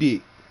bitch, he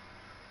did.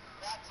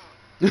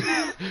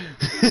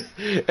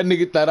 That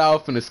nigga thought I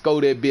was finna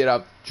score that bit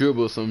off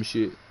dribble or some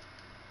shit.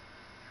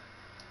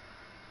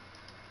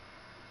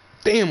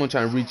 Damn, I'm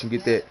trying to reach and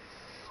get that.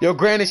 Yo,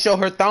 granny show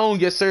her thong.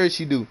 Yes, sir,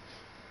 she do.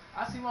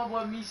 I see my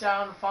boy Misha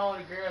on the phone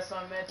with a girl or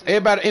something,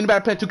 man.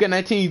 Anybody playing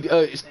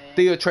 2K19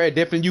 still trash.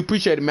 Definitely, you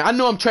appreciate it, man. I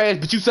know I'm trash,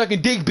 but you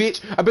sucking dick,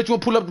 bitch. I bet you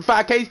won't pull up the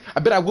 5Ks. I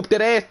bet I whoop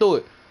that ass through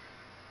it.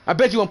 I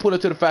bet you won't pull up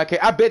to the 5K.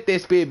 I bet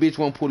that sped bitch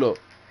won't pull up.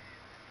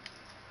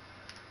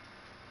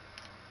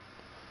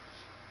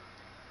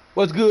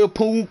 What's good,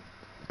 Pooh?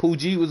 Pooh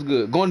G, what's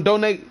good? Going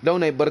to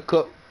donate,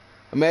 Buttercup.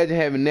 Imagine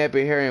having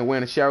nappy hair and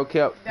wearing a shower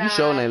cap. You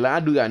sure ain't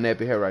lying. I do got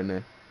nappy hair right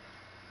now.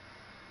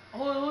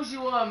 Who she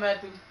was,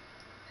 Matthew?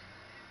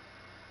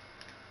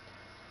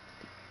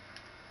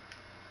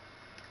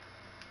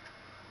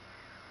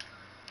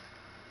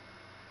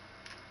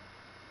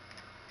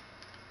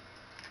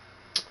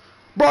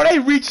 Bro, they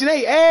reaching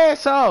their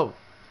ass off.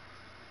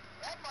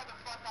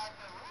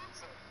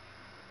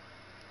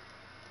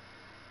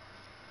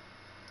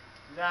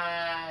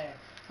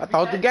 I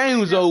thought the game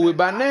was over with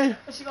by now.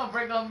 She gonna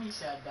break on me,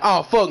 shot.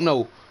 Oh, fuck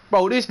no.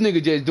 Bro, this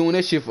nigga just doing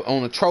that shit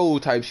on a troll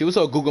type shit. What's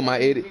up, Google my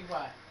edit?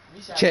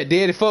 Chat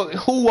daddy, fuck.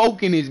 Who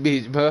woke in this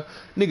bitch, bro?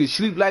 Nigga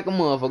sleep like a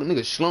motherfucker.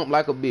 Nigga slump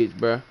like a bitch,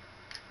 bro.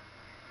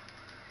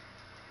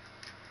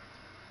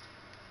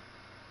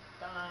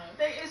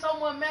 It's so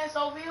much mess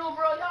over here,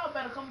 bro. Y'all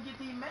better come get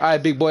these mess.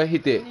 Alright, big boy,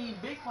 hit that.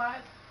 Need big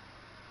quiet.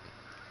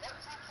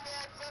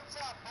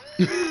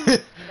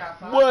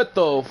 What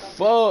the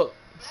fuck?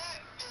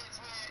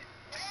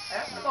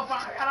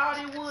 I got all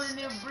this wood in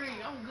this brick.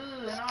 I'm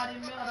good. And all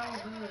this metal, I'm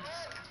good.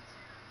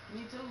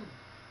 Me too.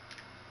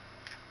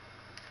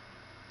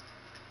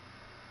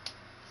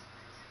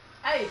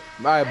 Hey,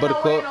 alright,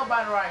 buttercup. Ain't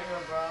nobody right here,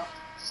 bro.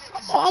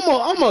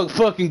 I'm a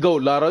fucking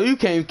goat, Lotto. You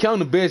can't count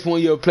the best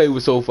one you ever played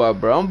with so far,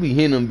 bro. I'm gonna be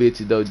hitting them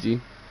bitches though, G.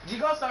 G,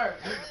 go, sir.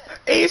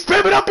 Hey,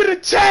 spam it up in the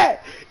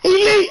chat.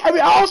 Elite,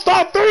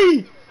 All-Star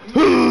 3.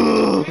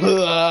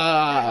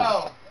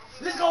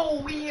 Let's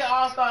go. We here,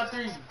 All-Star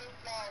 3.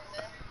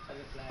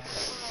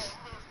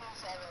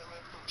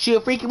 She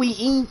a freaky we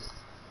eat.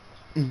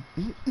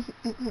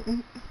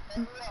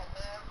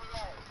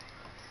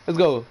 Let's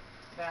go.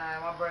 Nah,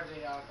 my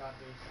birthday, All-Star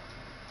 3.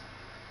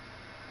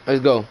 Let's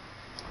go.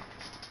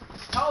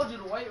 Told you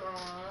to wait, Ron.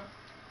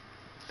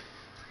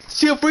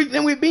 She a freak,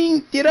 then we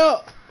bean. Get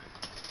up.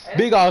 Hey,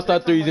 big All-Star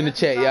 3s in the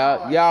chat,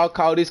 y'all. Y'all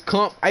call this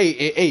comp.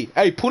 Hey,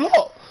 pull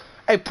up.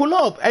 Hey, pull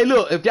up. Hey,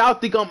 look, if y'all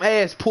think I'm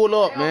ass, pull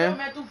up, man.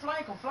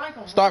 Flank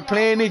 'em. Start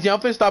playing this. Y'all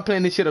finna start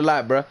playing this shit a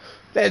lot, bro.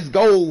 Let's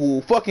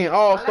go. Fucking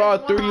All-Star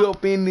 3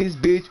 up in this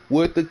bitch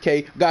with the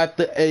K. Got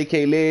the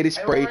AK, let it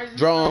spray.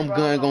 Drum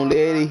gun, gon'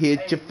 let it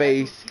hit your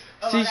face.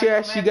 She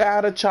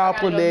got a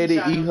chopper, let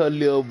it eat her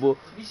liver.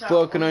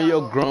 Fucking on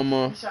your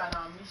grandma.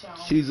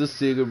 She's a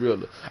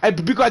cigarette. Hey,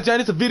 be quiet,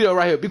 John. It's a video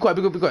right here. Be quiet.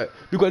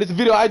 It's a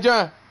video. Alright,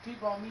 John.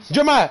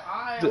 Jeremiah.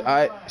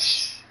 Alright.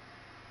 Shh.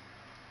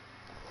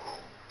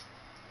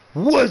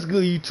 What's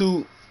good,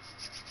 YouTube?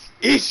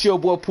 It's your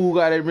boy Pooh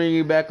Guy that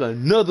bringing back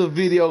another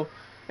video.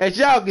 As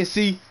y'all can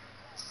see,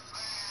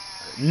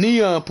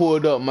 Neon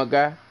pulled up, my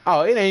guy.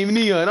 Oh, it ain't even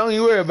Neon. Don't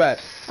even worry about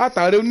it. I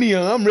thought it was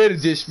Neon. I'm ready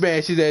to just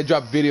smash his ass,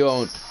 drop a video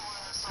on.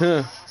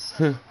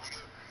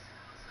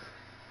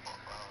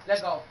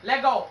 Let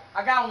go.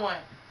 I got one.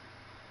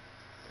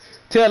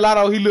 Tell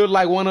Lotto he look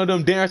like one of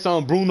them dancing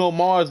on Bruno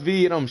Mars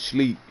vid. I'm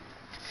sleep.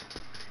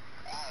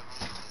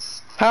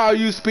 How are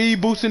you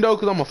speed boosting though?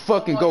 Cause I'm a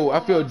fucking go. I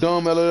feel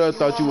dumb. I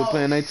thought you were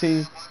playing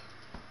 19.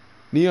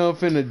 Neon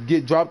finna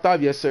get dropped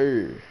off, yes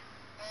sir.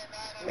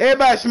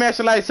 Everybody smash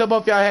the like sub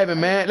up y'all having,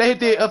 man.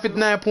 Let's hit the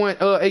 59 point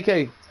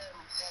AK.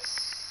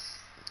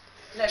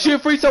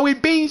 Shit free so we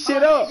beat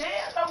shit up.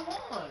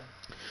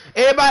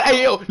 Everybody,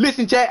 hey yo,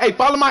 listen chat. Hey,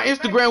 follow my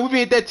Instagram. We been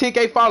hit that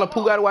 10K follow.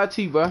 Pooh Got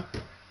YT, bro.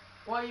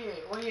 Well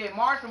yeah,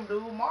 mark him,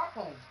 dude. Mark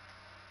him.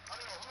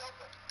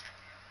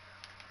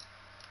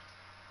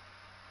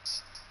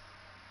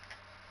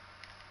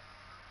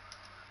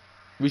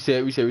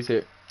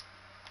 Reset.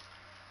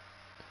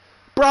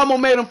 Bro, I'm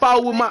gonna make him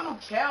follow with my.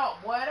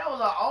 Count, boy. That was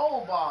an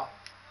old ball.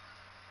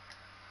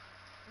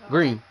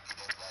 Green.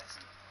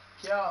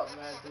 Count,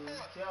 man, dude.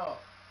 Count.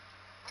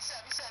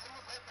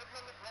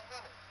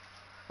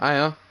 I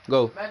am.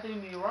 Go. Matthew,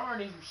 me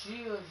running some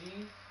shields,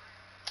 G.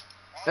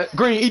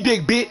 Green, he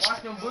dig, bitch.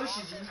 Watch them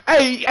bushes, G.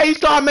 Hey, you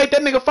started make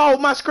that nigga follow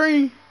my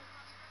screen.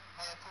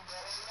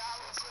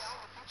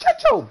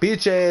 Shut your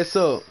bitch ass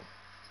up.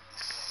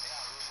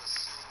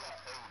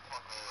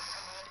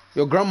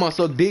 Your grandma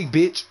suck dick,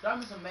 bitch. Drop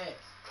me some max.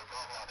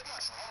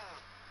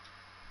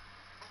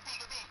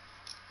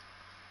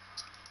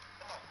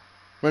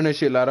 Run that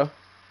shit, Lotto.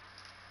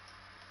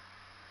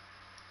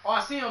 Oh,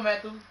 I see him,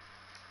 Matthew.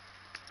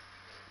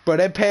 Bro,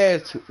 that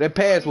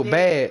pass was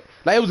bad.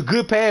 Like, it was a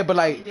good pass, but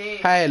like,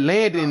 how it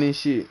landed and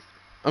shit.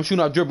 I'm shooting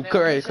off dribble.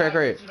 Crack.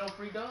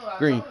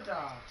 Green.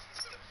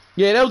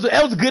 Yeah, that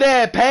was a good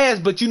ass pass,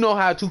 but you know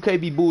how 2K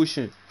be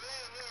bullshitting.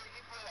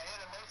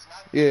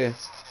 Yeah.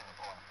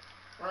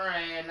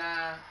 Right,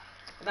 nah,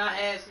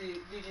 Ashley,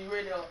 did you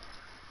really?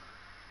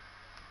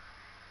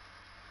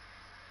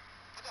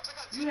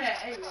 You had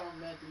 8 on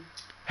Matthew.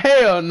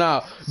 Hell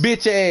no,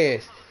 bitch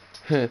ass.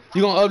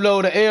 You gonna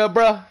upload the L,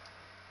 bro?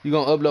 You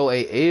gonna upload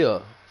a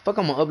L? Fuck,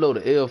 I'm gonna upload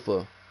the L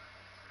for?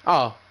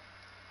 Oh,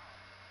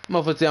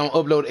 motherfucker say I'm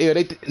gonna upload the L.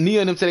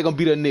 Nia and them say they gonna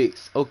beat her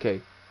next.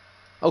 Okay,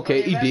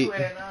 he did.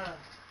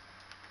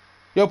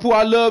 Yo, Pooh,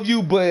 I love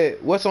you,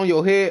 but what's on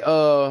your head?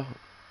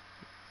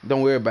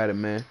 Don't worry about it,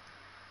 man.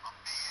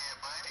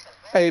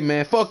 Hey,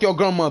 man, fuck your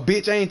grandma,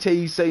 bitch. I ain't tell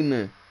you say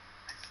nothing.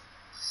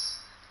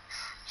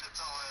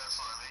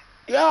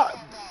 Yeah.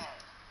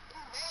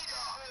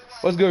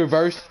 What's good,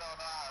 reverse?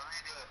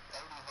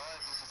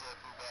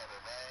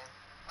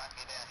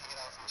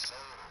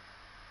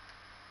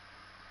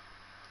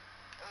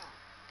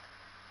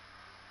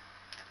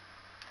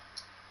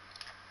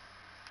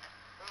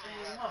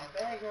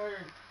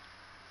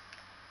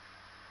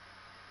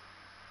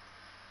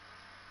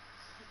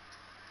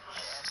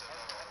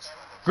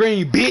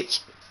 Green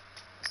bitch.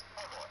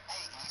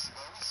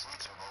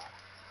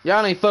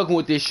 Y'all ain't fucking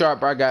with this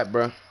sharp I got,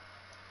 bro.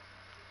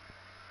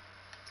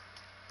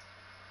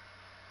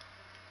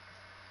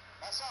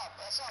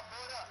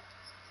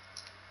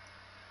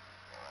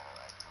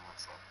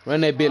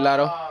 Run that bit,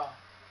 Lotto.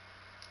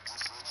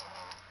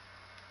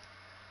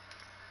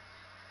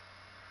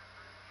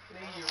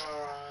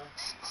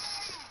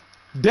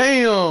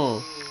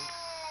 Damn.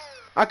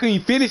 I couldn't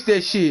even finish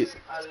that shit.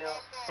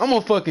 I'm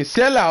a fucking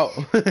sellout.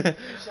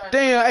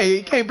 Damn, hey,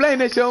 you can't blame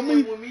that shit on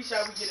me.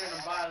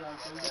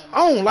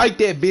 I don't like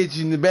that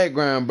bitch in the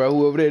background, bro.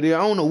 Whoever that is. I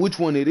don't know which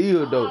one it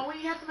is, though.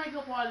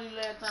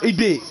 He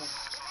did.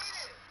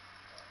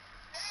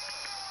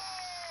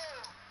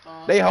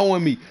 They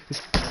hoeing me.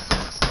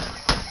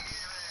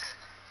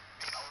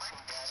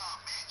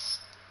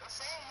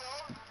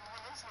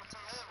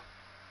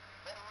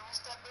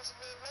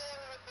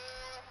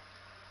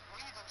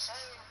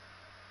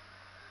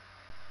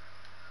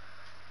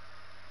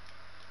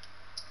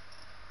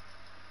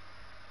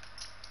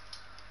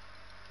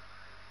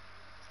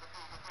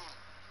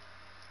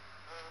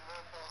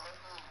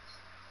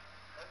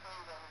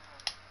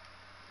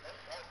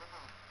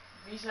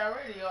 He's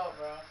already up,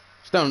 bro.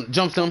 Stone,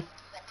 jump some.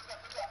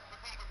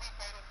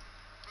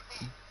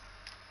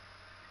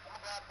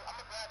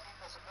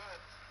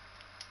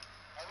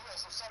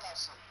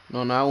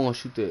 No, I won't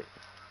shoot that.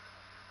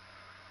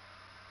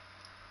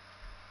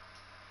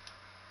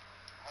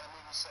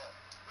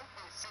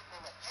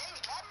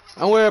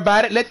 Don't worry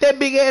about it. Let that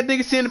big ass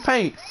nigga sit in the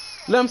paint.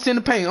 Let him sit in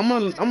the paint. I'm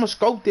gonna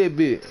scope that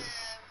bitch.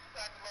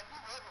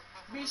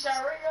 Be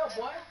shot right up,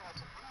 boy.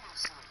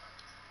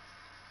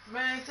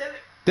 Man, tell it.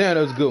 Damn,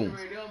 that was a good one.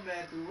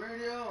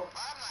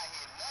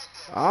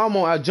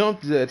 I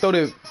jumped that. Throw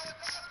that.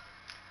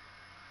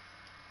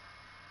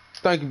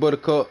 Thank you,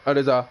 Buttercup. Oh,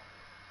 that's all.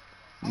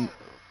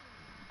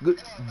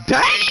 Good.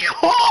 Damn!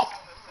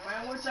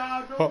 Man, what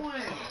y'all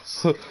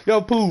doing?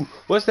 Yo, Pooh,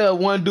 what's that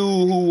one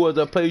dude who was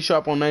a play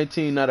sharp on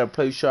 19, not a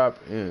play sharp,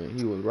 and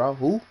he was raw?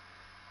 Who?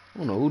 I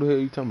don't know who the hell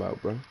you talking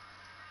about, bro.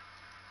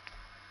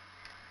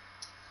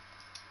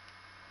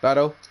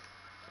 Lotto,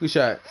 good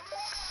shot.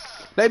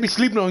 They be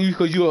sleeping on you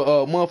because you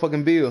a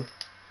motherfucking bill.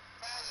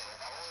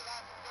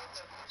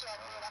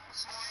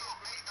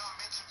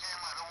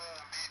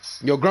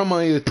 Your grandma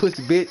is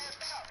pussy, bitch.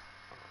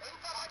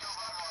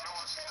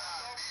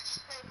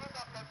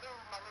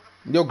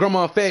 Your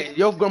grandma fat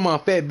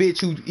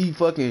bitch who eat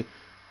fucking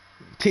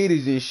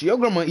titties and shit. Your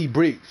grandma eat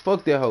bricks.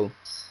 Fuck that hoe.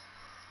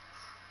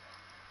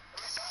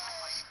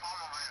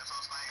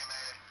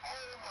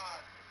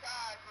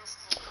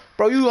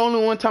 Bro, you the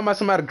only one talking about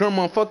somebody's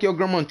grandma. Fuck your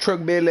grandma,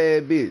 truck bed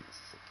ass bitch.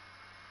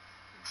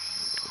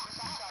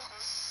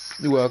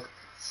 You welcome.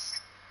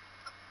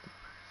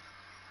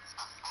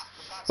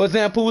 What's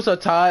that, Pooh? What's up,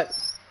 Todd?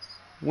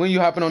 When you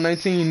hopping on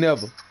 19?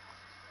 Never.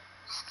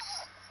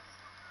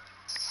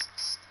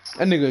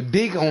 That nigga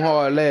dick on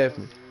hard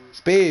laughing.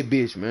 Spade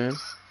bitch, man.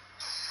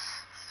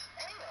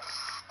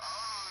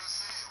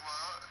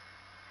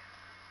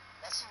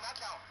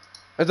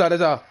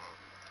 That's all.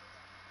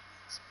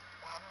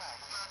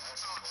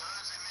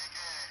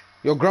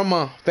 Your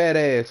grandma, fat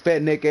ass,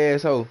 fat neck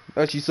asshole.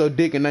 Thought she sucked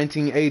dick in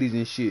 1980s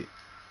and shit.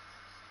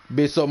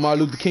 Bitch sucked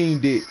Martin Luther King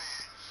dick.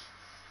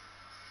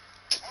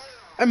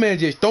 That man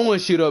just throwing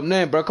shit up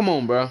now, bro. Come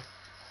on, bro.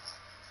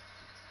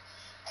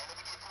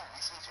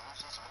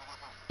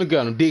 Look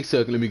at him, dick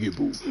sucking. Let me get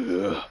Pooh.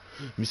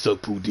 Let me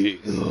suck Pooh dick.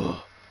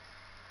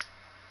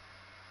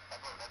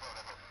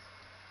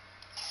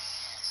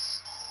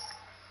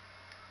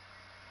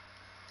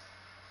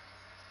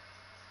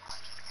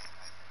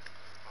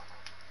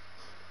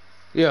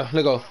 Yeah,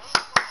 let go.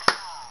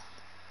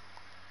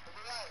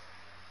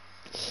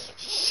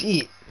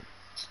 Shit.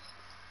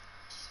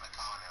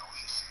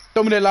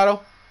 Throw me that,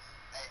 Lotto.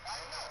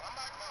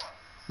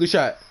 Good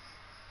shot.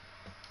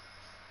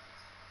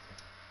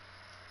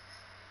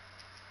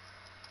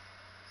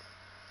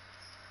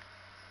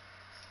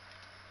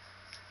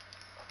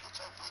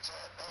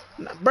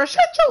 Bro,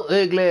 shut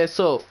your ugly ass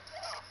up.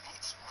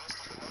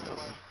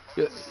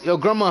 Your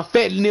grandma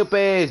fat nip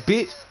ass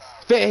bitch.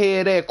 Fat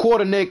head ass,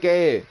 quarter neck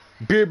ass,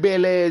 beer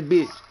belly ass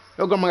bitch.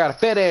 Your grandma got a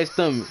fat ass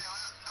stomach.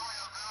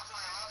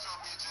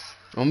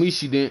 On me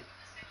she didn't.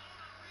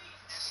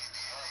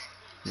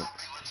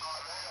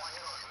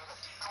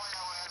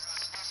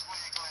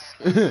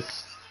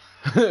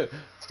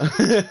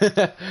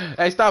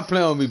 Hey, stop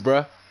playing with me,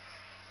 bro.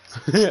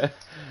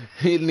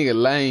 He nigga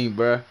lame,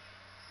 bro.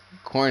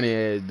 Corny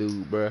ass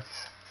dude, bro.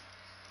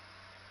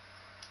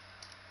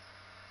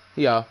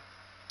 Yeah.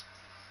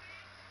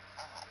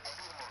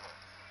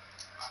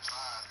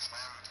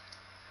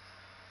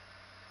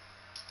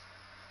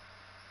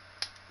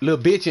 Little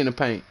bitch in the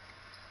paint.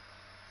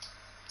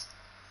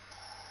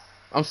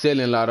 I'm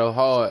selling Lotto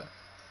hard.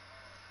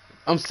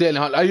 I'm selling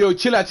hard. Hey, yo,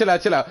 chill out.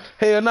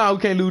 Hell nah,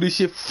 we can't lose this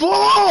shit.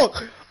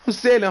 Fuck! I'm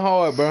selling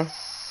hard, bro.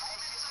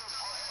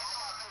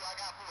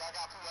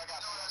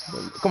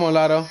 Come on,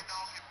 Lotto.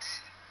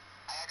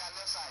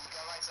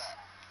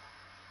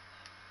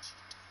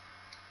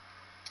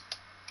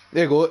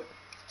 There you go.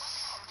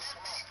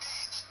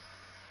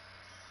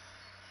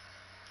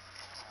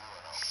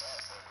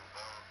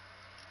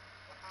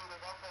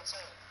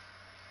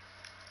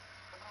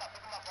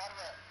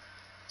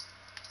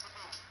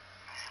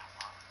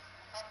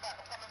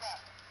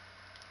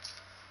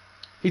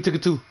 He took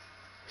it too.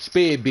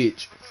 Sped,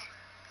 bitch.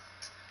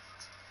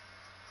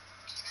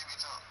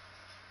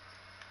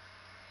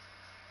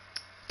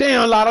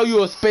 Damn, Lotto,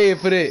 you a sped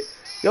for that.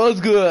 Yo, it's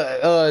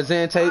good,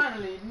 Zante.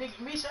 Finally, nigga,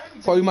 Misha, I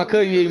can For you, my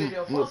cousin, you you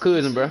ain't my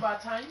cousin, bro. by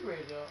the time you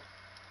ready, yo.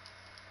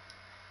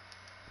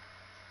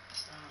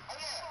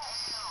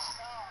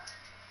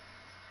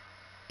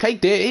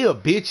 Take that, he a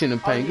bitch in the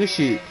paint. Good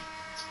shit.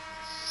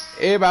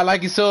 Everybody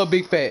like his sub,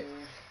 big fat.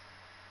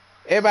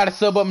 Everybody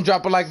sub up and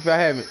drop a like if I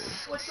haven't.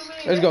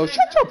 Let's go.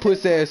 Shut your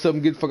pussy ass up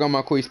and get the fuck on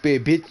my quick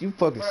sped, bitch. You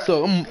fucking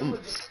suck. I'm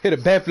hit a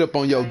backflip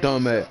on your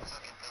dumb ass.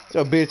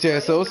 Your bitch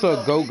ass. So what's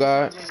up, go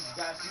God?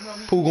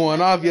 Who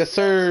going off? Yes,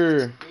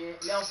 sir.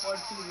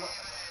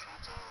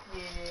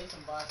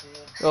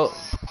 Oh,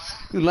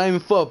 you lame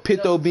as fuck,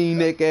 pitto bean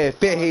neck ass,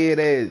 fat head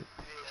ass.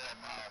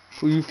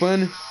 Who you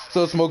funny?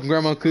 So smoking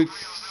grandma cookies.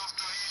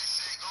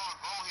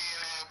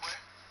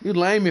 You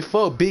lame as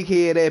fuck, big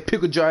head ass,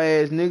 pickle jar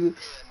ass nigga.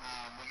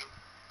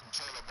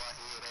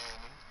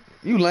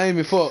 You lame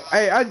as fuck.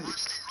 Hey,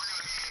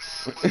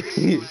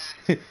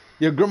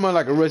 your grandma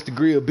like a rusty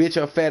grill, bitch.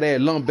 Your fat ass,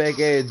 lump back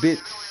ass,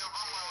 bitch.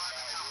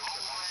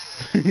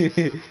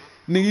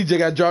 Nigga, you just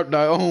got dropped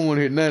out. I don't want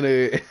to hear none of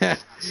it.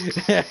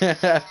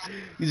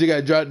 You just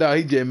got dropped out.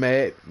 He just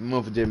mad.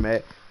 Motherfucker just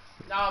mad.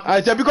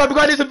 Alright, be quiet. Be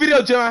quiet. This is a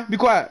video, John. Be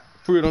quiet.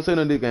 For real, don't say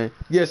nothing to this game.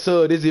 Yes,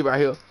 sir. This is it right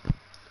here.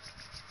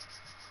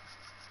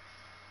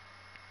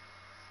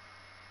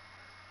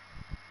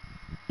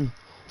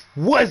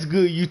 What's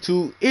good,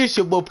 YouTube? It's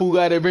your boy Pooh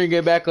Guy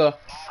bringing back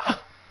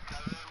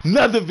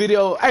another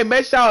video. Hey,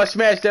 make sure y'all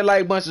smash that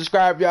like button,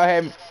 subscribe if y'all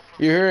haven't.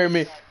 You heard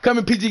me?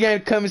 Come PG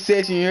game comment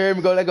section. You heard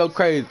me? Let's go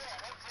crazy.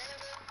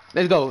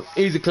 Let's go.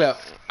 Easy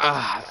clap.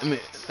 I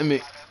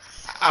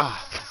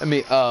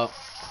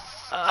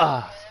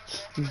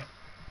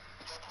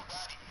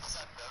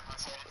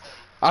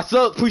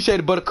suck. Appreciate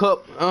it,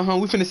 Buttercup. We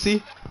finna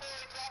see.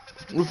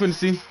 We finna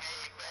see.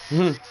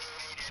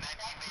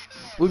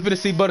 We finna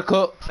see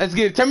Buttercup. Let's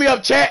get it. Turn me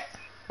up, chat.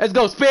 Let's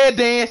go. Spare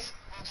dance.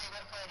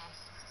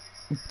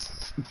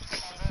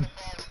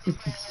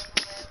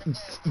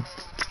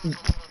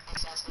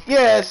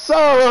 Yes,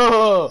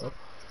 sir.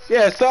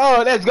 Yes,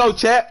 sir. Let's go,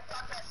 chat.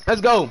 Let's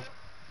go.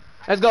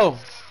 Let's go.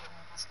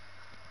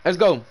 Let's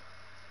go.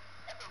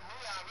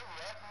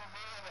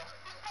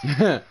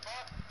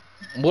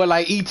 Boy,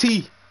 like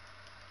E.T.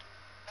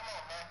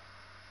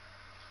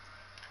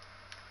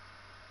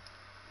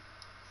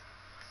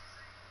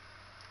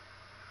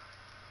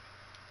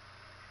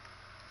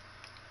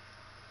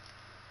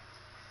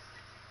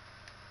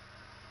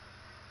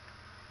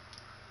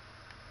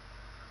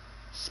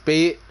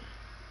 Spade.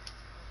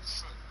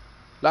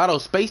 Lot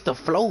of space to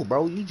flow,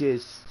 bro. You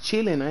just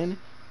chilling, ain't it?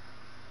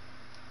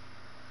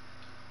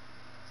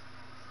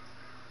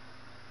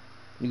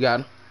 You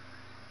got him.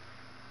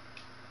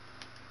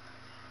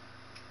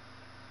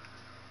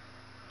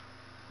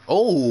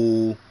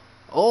 Oh.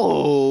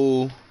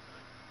 Oh.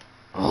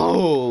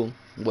 Oh.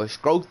 Boy,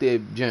 stroke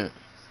that jump.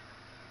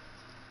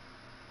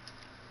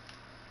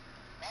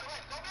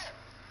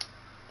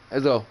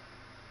 Let's go.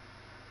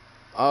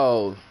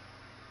 Oh.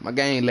 My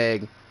game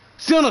lagging.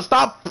 Center,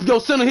 stop. Yo,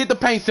 center, hit the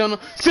paint, center.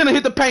 Center,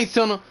 hit the paint,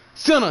 center.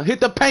 Center, hit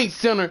the paint,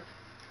 center.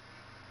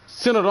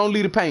 Center, don't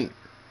leave the paint.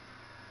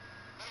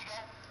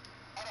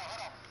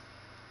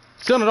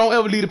 Center, don't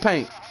ever leave the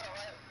paint.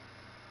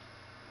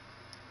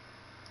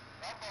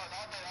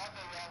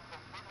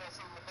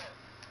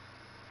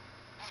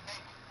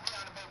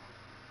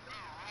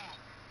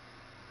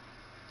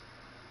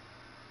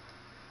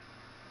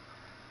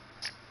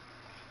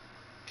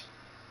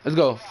 Let's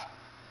go.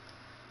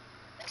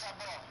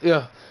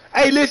 Yeah.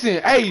 Hey,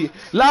 listen. Hey,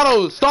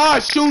 Lotto,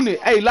 start shooting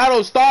it. Hey,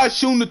 Lotto, start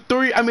shooting the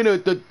three. I mean,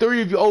 the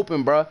three of you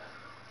open, bro.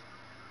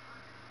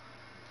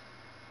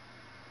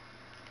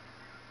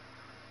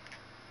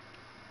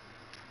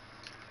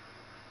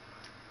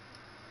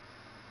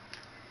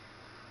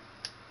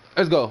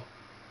 Let's go.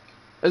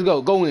 Let's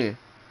go. Go in.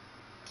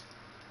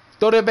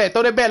 Throw that back.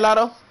 Throw that back,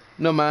 Lotto.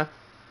 No, man.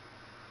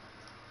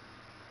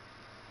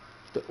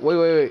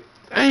 Wait.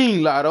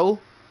 Dang, Lotto.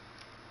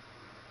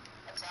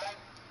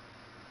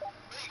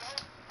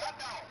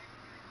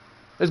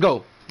 Let's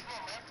go.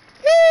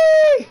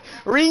 Yay!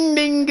 Ring,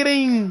 ding,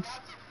 ding.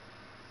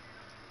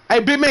 Hey,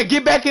 big man,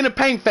 get back in the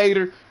paint,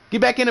 Fader. Get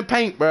back in the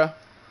paint, bro.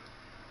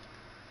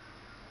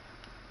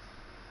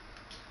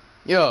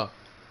 Yeah.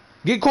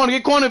 Get corner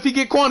if he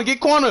get corner.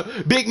 Get corner,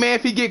 big man,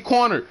 if he get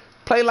corner.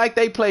 Play like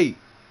they play.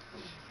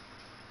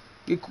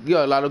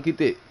 Yo, Lotto, get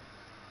that.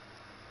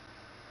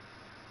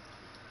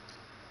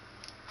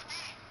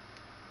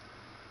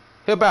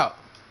 Help out.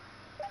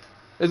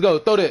 Let's go.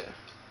 Throw that.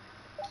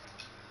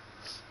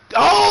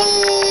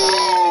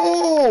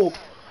 Oh!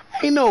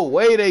 Ain't no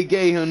way they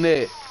gave him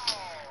that.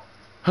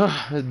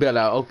 Let's bail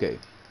out. Okay.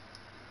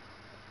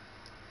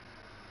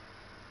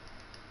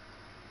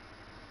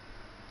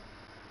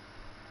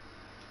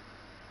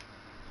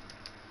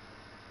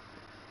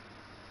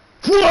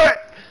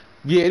 What?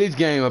 Yeah, this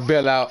game a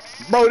bail out.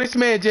 Bro, this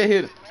man just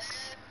hit him.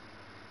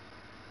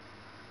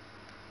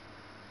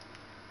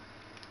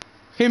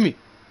 Hit me.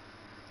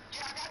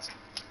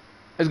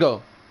 Let's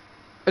go.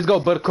 Let's go,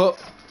 Buttercup.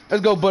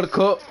 Let's go,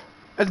 Buttercup.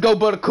 Let's go,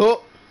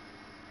 Buttercup.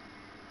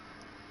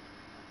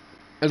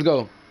 Let's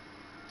go.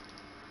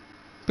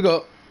 Pick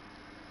up.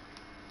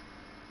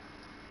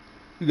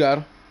 You got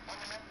him.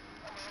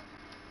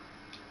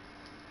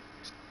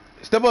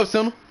 Step up,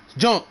 center.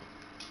 Jump.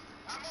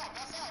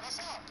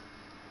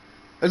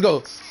 Let's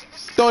go.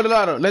 Throw it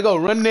out. Let's go.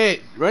 Run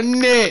that. Run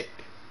that.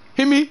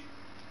 Hit me.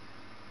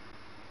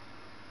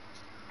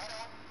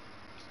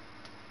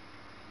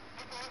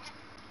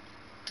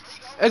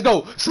 Let's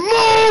go.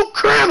 Smooth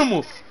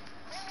criminal.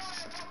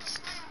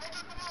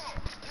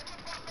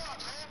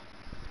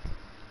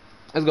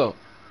 Let's go.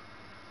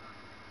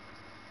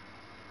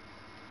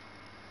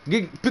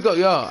 Pick up,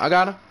 y'all. I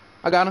got him.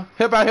 I got him.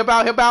 Help out, help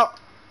out, help out.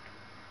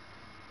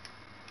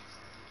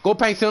 Go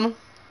paint center.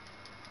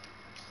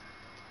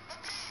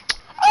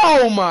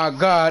 Oh my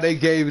God, they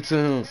gave it to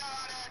him.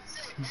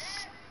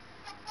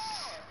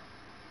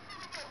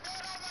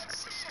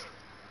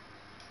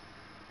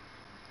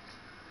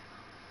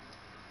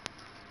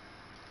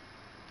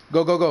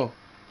 Go, go, go.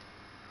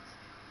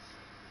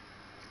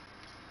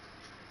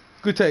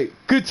 Good take.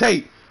 Good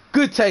take.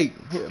 Good take.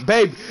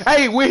 Baby.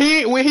 Hey, when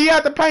he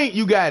out the paint,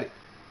 you got it.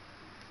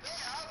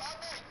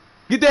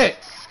 Get that.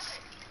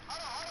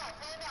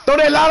 Throw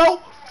that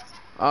lotto.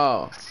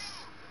 Oh.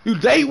 You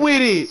late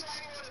with it.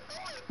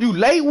 You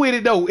late with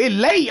it though. It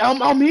late.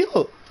 I'm here.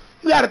 You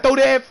gotta throw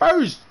that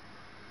first.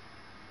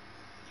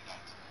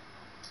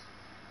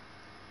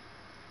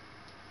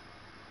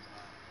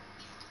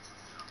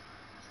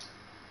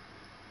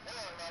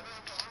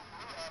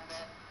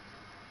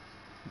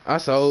 I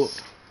sold.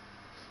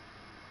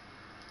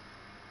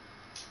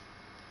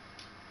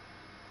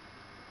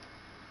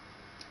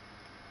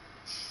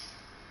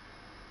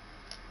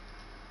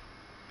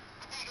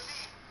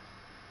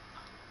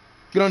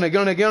 Get on there, get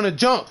on there, get on there,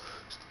 jump.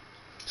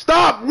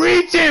 Stop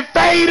reaching,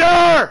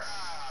 Fader!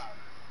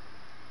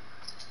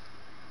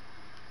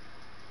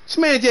 This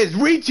man just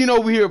reaching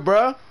over here,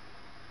 bruh.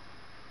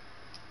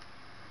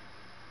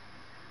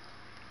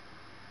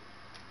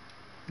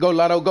 Go,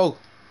 Lotto, go.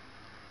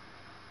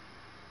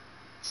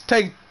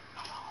 Take.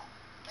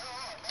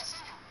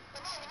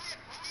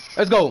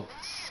 Let's go.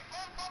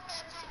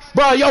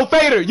 Bro, yo,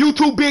 Fader, you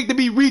too big to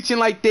be reaching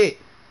like that.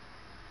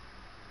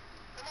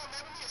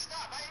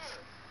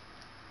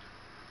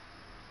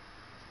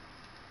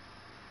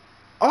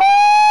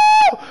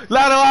 Oh!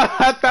 Lotto,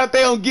 I thought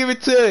they don't give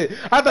it to it.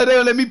 I thought they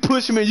would let me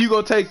push him and you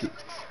gonna take it.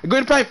 Go ahead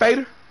and paint,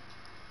 Fader.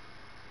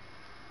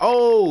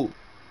 Oh.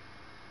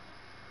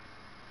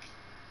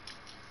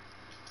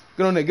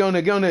 Get on there, get on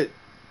there, get on there.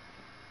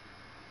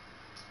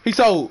 He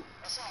sold.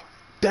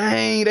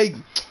 Dang, they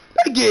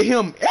get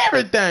him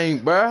everything,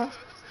 bro.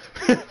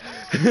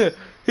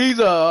 He's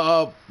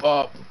a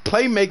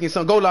playmaking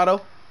son. Go,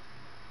 Lotto.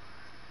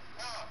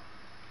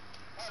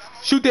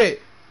 Shoot that.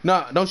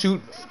 Nah, don't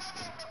shoot.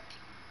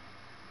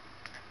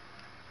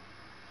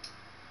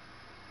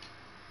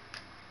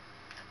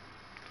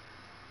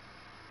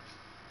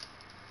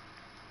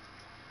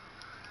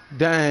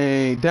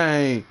 Dang,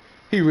 dang.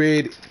 He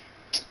read it.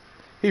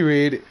 He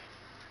read it.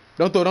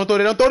 Don't throw that,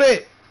 don't throw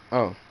that.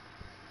 Oh.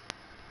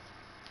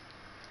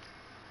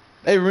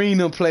 They reading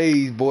them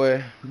plays,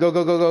 boy. Go,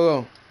 go, go,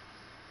 go, go.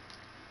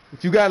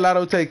 If you got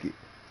Lotto, take it.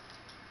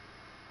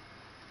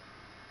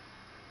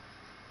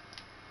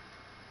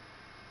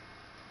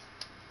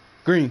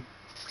 Green.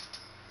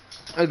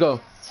 Let's go.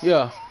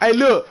 Yeah. Hey,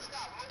 look.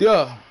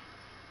 Yeah.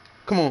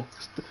 Come on.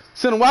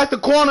 Center, watch the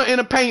corner in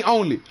the paint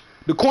only.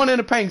 The corner in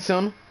the paint,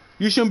 center.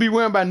 You shouldn't be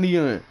worrying about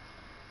neon.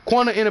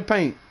 Corner in the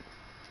paint.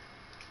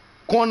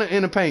 Corner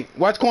in the paint.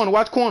 Watch corner,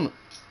 watch corner.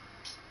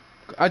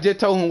 I just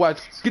told him watch.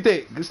 Get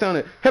that. Get down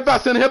there. Help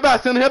out, center. Help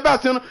out, center. Help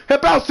out, center.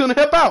 Help out, center.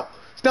 Help out.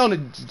 Stay on the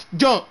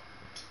jump.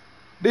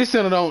 This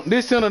center don't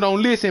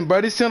listen, bro.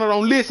 This center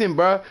don't listen,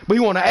 bro. But he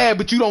want to add,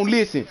 but you don't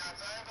listen.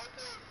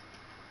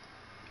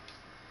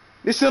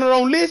 This center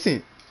don't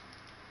listen.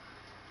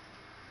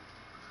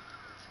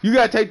 You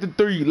gotta take the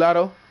 3,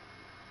 Lotto.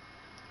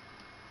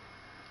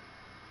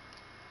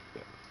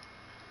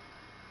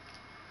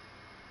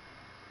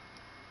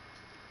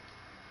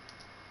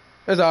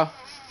 That's all.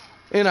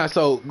 And I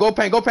so go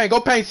paint, go paint, go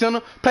paint,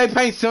 center. Play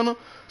paint, center.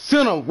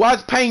 Center,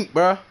 watch paint,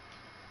 bro.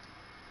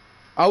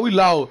 Oh, we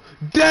lost.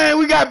 Dang,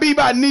 we got beat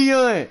by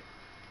neon.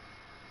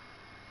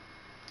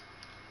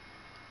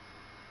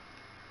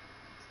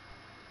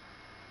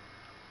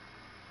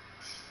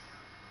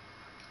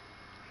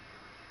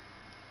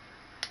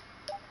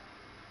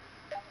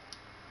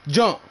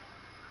 Jump.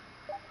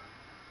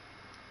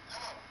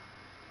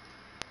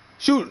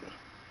 Shoot.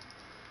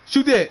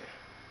 Shoot that.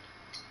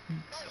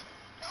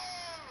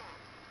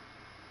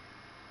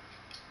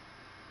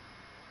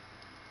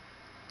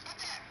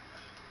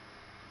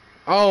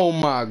 Oh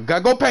my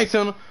God. Go paint,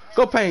 center.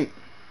 Go paint.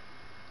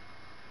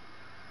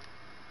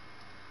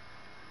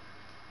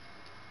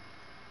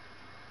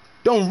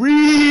 Don't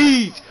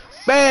reach.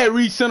 Bad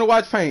reach, center.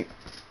 Watch paint.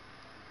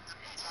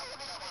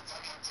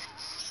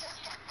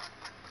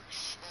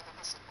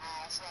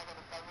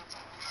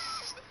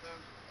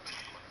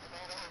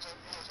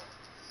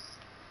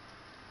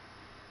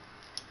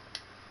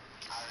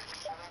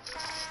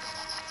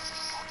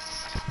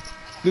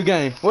 Good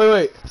game.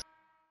 Wait.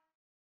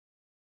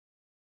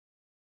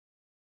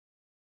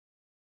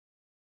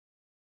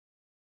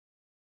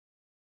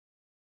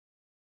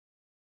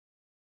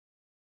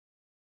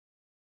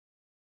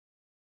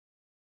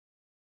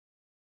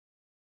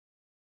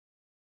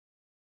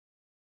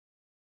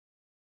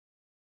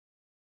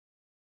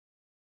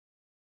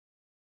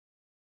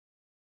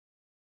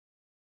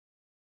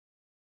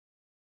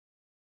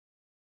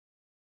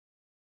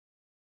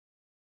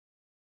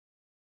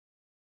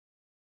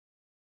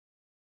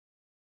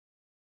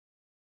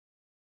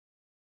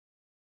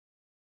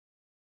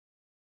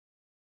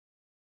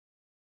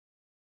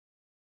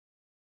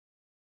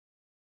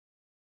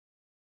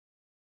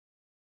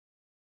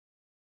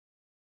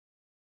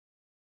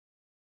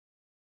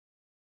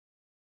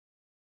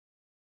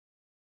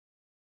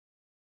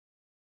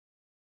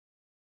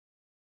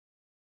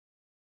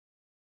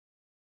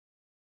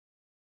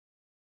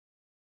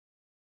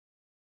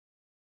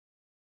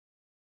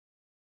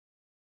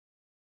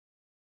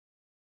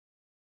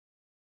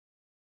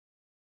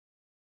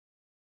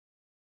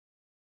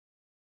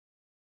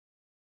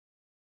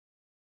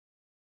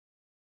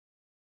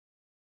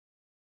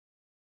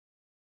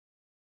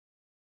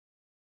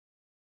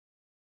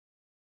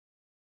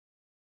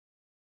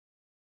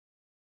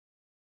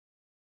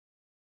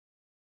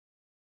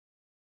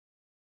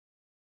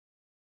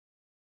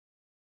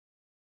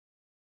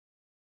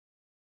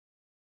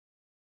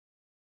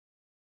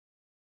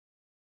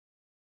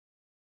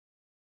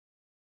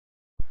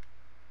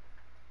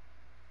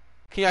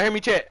 Can y'all hear me,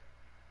 chat?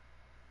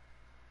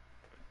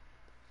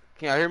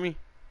 Can y'all hear me?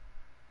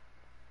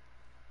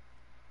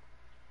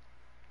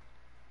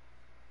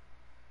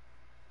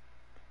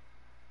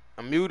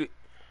 I'm muted.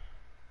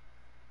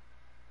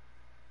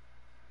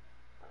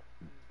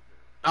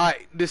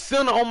 Alright, the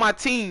center on my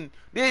team,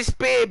 this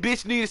sped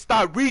bitch need to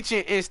stop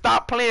reaching and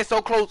stop playing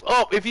so close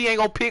up if he ain't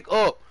gonna pick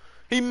up.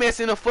 He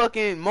messing the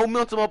fucking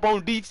momentum up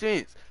on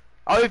defense.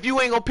 Or if you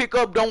ain't gonna pick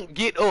up, don't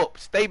get up.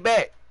 Stay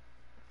back.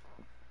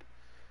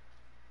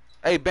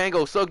 Hey,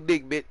 Bango, suck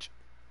dick, bitch.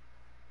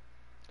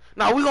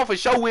 Nah, we gonna for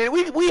sure win.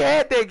 We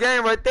had that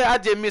game right there. I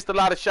just missed a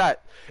lot of shots.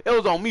 It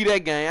was on me, that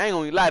game. I ain't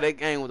gonna lie, that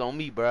game was on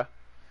me, bruh.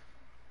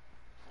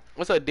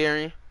 What's up,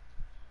 Darian?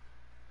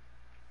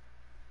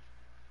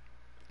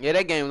 Yeah,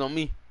 that game was on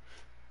me.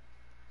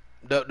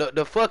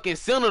 The fucking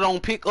center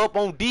don't pick up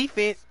on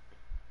defense.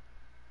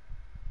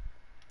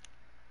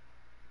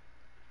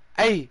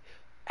 Hey,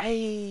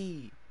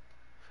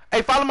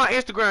 follow my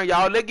Instagram,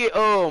 y'all.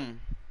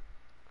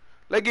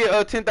 Let's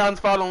get 10,000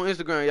 followers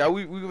on Instagram, y'all.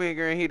 We been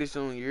getting hit it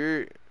soon. You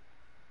heard?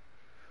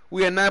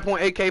 We at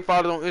 9.8K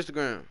followers on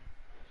Instagram.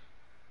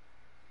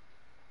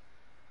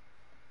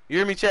 You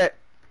hear me, chat?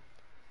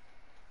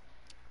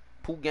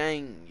 Pooh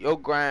gang, your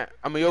guard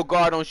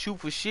don't shoot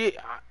for shit.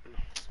 I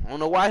don't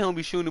know why he don't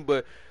be shooting,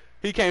 but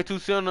he came too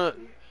center.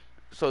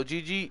 So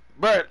GG,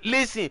 bro.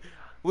 Listen,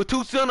 with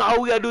two center,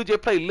 all we gotta do is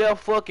just play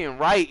left, fucking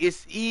right.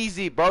 It's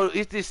easy, bro.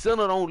 It's this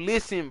center don't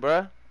listen,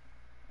 bro.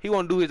 He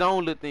wanna do his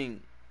own little thing.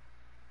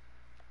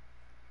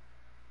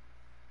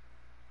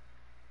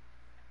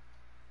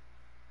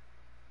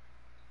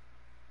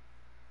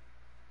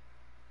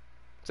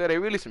 So they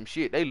really some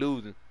shit. They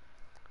losing.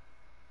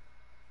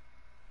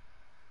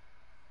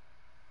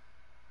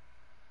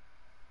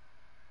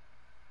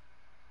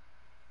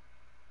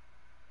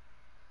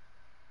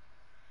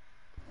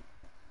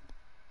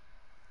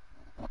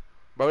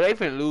 Bro, they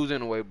finna lose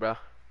anyway, bro.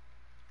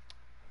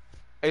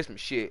 They some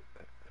shit.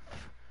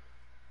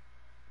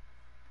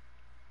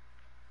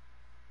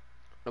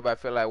 Nobody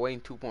feel like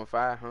waiting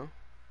 2.5, huh?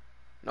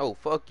 No,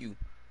 fuck you.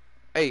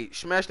 Hey,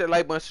 smash that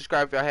like button,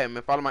 subscribe if y'all haven't,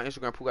 man. Follow my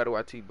Instagram,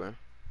 PoohGodYT, bro.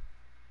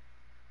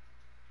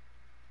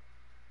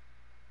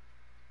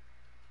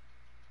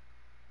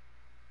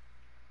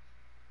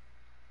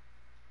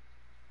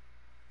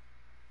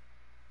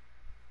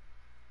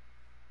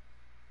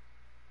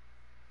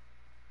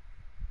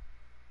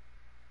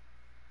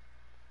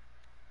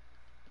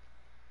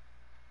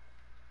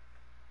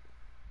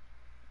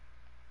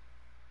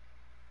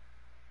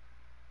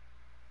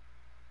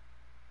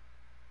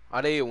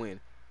 Oh, they win.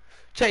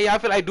 Chat, y'all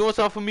feel like doing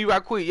something for me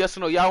right quick? Yes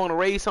or no? Y'all want to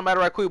raid somebody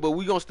right quick, but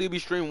we gonna still be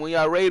streaming. When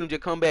y'all raid them,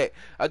 just come back.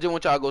 I just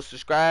want y'all to go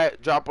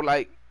subscribe, drop a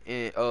like,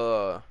 and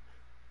go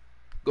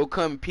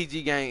comment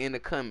PG gang in the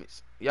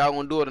comments. Y'all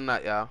wanna do it or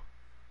not, y'all?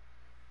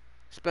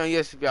 Spam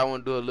yes if y'all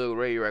wanna do a little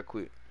raid right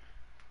quick.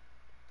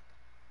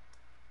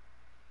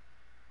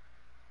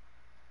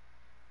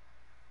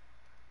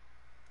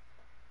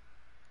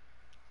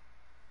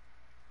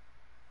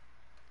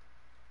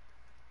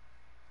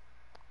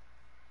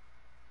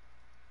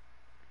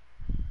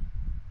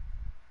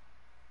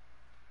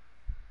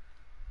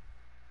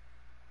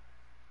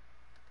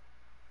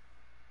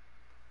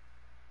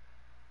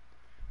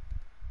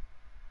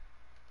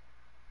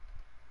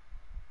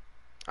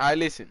 Alright,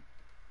 listen.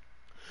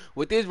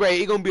 With this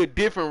raid, it's gonna be a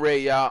different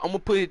raid, y'all. I'm gonna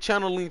put his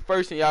channel link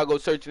first and y'all go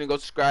search it and go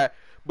subscribe.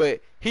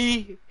 But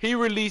he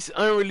released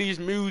unreleased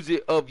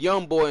music of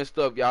YoungBoy and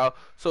stuff, y'all.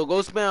 So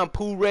go spam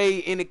Pooh Ray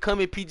in the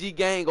coming PG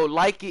gang. Go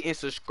like it and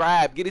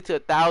subscribe. Get it to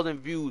 1,000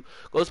 views.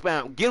 Go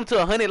spam. Get him to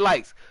 100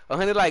 likes.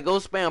 100 likes. Go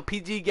spam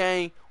PG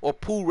gang or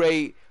Pooh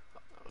Ray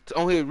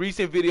on his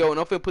recent video. And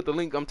I'm finna put the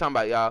link I'm talking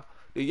about, y'all.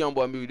 The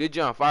YoungBoy music. This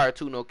John fire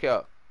too, no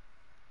cap.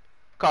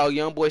 Called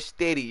YoungBoy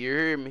Steady. You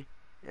hear me?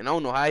 And I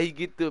don't know how he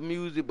get the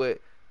music, but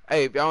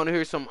hey, if y'all want to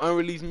hear some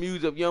unreleased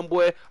music of YoungBoy,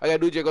 all you gotta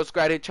do is just go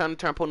subscribe to his channel,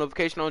 turn post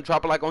notification on,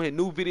 drop a like on his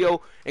new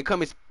video, and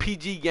come as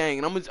PG gang.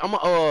 And I'm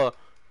gonna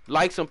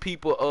like some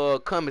people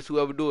comments,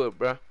 whoever do it,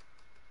 bruh.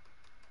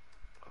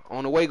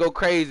 On the way, go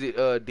crazy,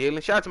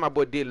 Dylan. Shout out to my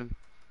boy Dylan.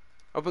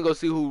 I'm finna go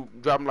see who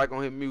dropping like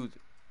on his music.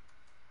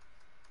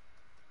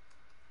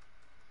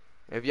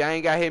 If y'all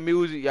ain't got his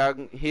music, y'all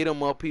can hit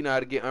him up. He know how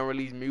to get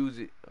unreleased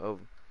music of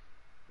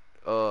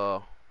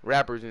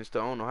rappers and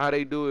stuff. I don't know how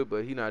they do it,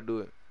 but he know how to do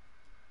it.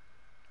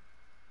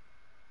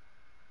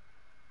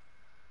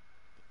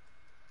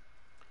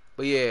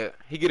 But yeah,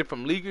 he get it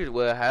from leakers.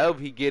 Well, however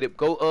he get it,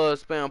 go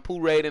spam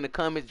Pooh Raid in the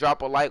comments,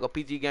 drop a like or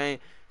PG gang.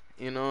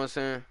 You know what I'm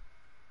saying?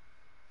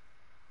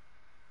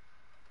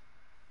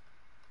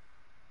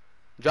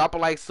 Drop a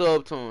like,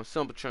 sub to him,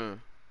 simple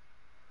churn.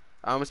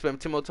 I'm gonna spam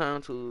 10 more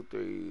times. 2,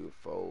 3,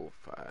 4,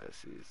 5,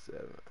 6,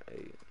 7,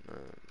 8, 9,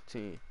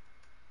 10.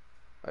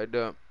 Right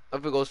there. I'm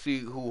gonna go see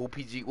who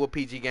PG, what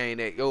PG gang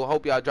that. Yo,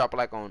 hope y'all drop a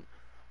like on.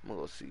 I'm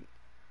gonna go see.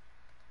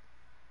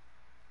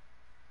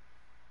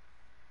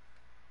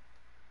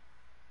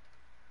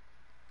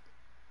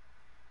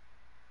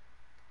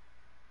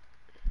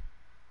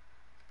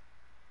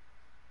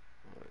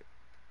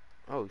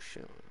 Oh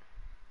shit.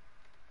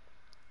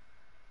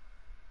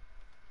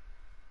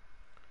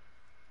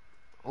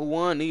 Who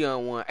won?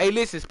 Neon won. Hey,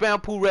 listen,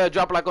 spam Pooh Red,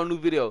 drop a like on new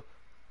video.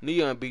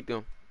 Neon beat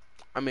them.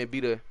 I mean,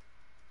 beat her.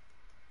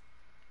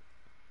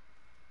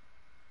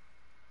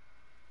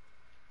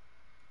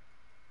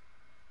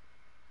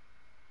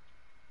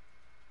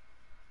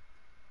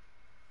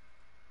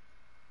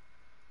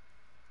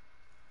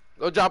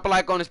 Go drop a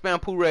like on the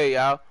spam Pooh Red,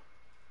 y'all.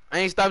 I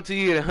ain't stopped till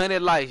you hit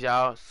 100 likes,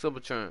 y'all.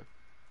 Super churn.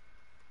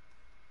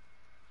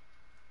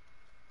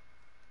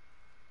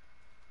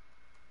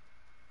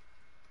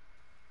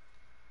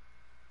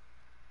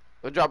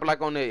 Go drop a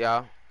like on that,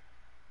 y'all.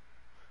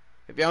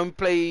 If y'all want me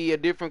play a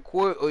different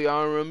court or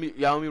y'all want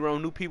me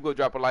run new people, go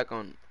drop a like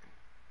on it.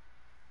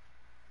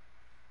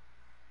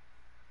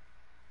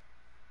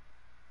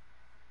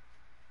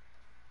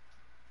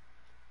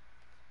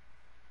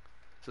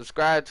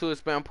 Subscribe to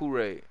it, spam Pooh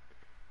Red.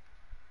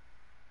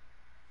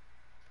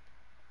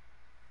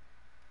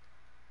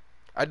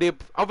 I'm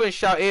gonna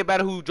shout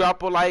everybody who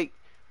drop a like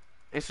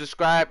and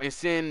subscribe and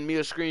send me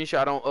a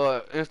screenshot on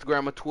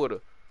Instagram or Twitter.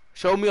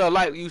 Show me a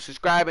like, you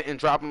subscribing and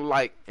dropping a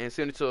like and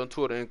send it to on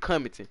Twitter and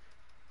commenting.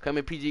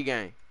 Comment PG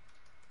gang.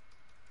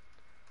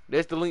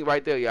 That's the link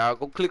right there, y'all.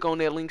 Go click on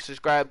that link,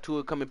 subscribe to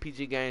it, comment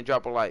PG gang,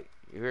 drop a like.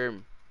 You hear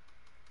me?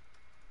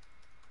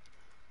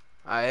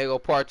 Alright, here go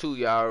part 2,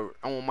 y'all.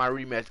 I want my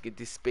rematch to get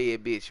this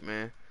sped bitch,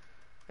 man.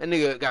 That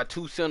nigga got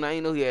 2 centers. I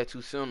ain't know he had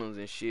 2 centers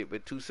and shit,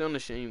 but 2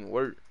 centers shouldn't even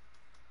work.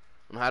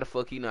 I don't know how the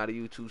fuck he know how to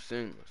use 2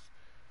 centers.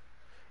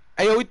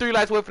 Hey, yo, we 3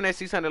 likes away from that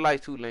 600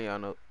 likes too, letting y'all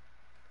know.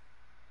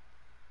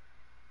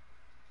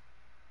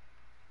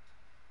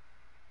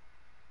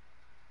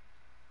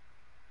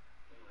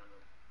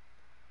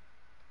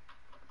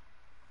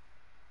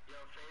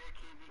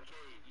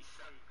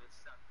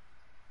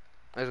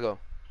 Let's go.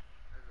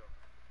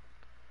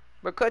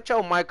 But cut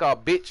your mic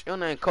off, bitch. Your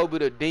name Kobe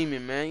the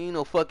Demon, man. You ain't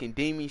no fucking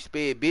demon,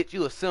 sped bitch.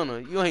 You a sinner.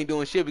 You ain't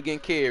doing shit but getting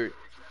carried.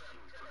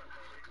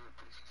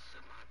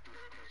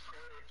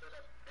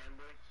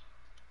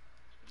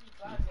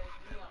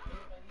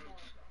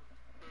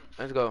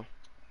 Let's go.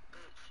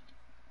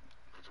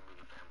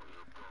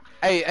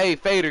 Hey,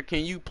 Fader,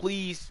 can you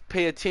please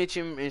pay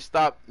attention and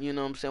stop, you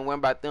know what I'm saying, worrying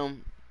about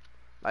them?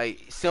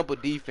 Like, simple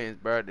defense,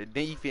 bro. The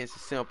defense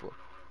is simple.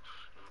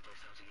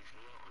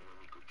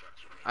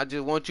 I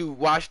just want you to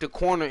watch the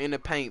corner in the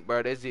paint,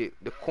 bro. That's it.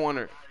 The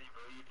corner.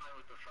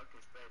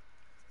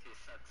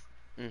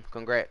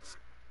 Congrats.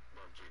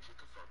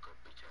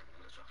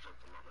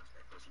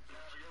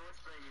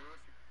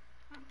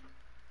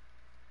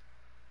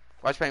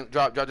 Watch paint.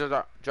 Drop.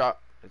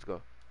 Let's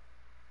go.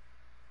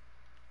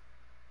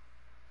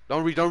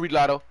 Don't read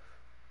Lotto.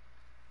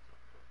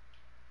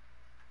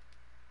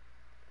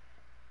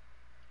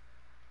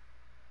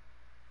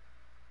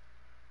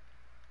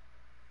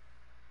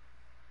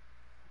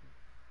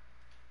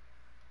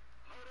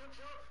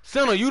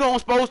 Center, you don't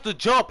supposed to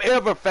jump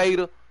ever,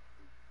 Fader.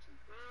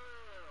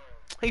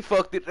 He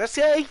fucked it. That's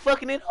it. He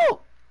fucking it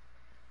up.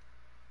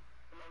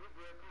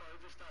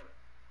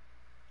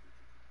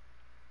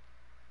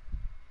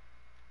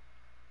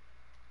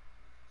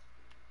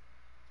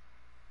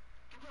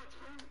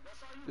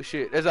 Good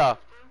shit. That's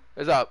up.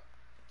 That's up.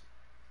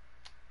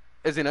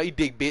 That's in a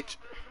dick, bitch.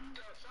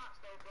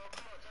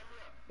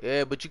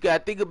 Yeah, but you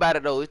gotta think about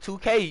it though. It's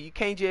 2K. You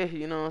can't just,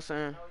 you know what I'm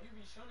saying. No, you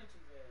be shooting too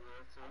bad.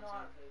 I know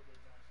how to play big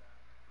jump shot.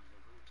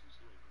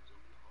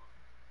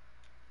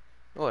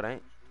 No, it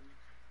ain't.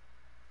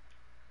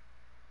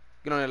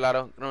 Get on that,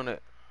 Lotto. Get on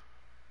that.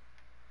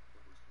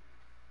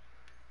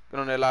 Get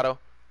on that, Lotto.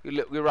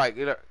 Get right.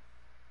 Get up.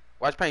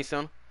 Watch paint,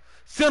 Center.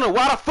 Center,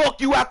 why the fuck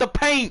you out the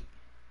paint?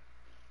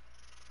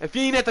 If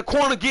you ain't at the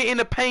corner, get in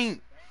the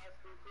paint.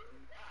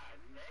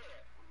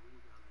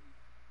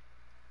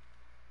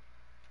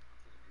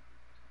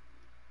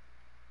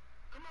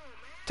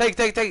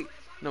 Take.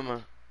 No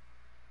man.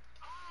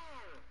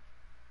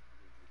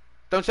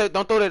 Don't throw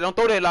that. Don't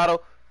throw that,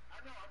 Lotto.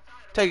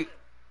 Take it.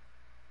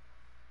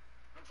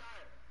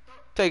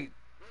 Take it.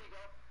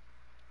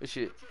 This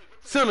shit.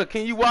 Center,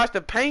 can you watch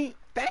the paint?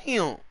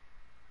 Damn.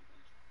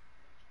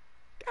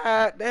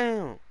 God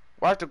damn.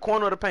 Watch the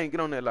corner of the paint.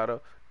 Get on that,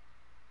 Lotto.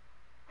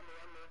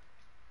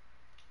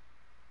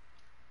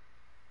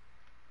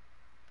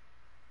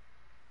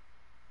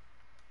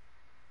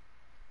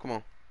 Come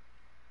on.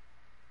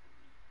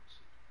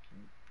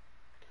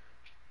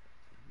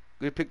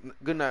 Good pick.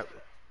 Good night.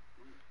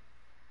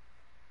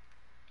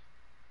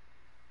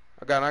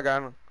 I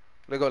got him.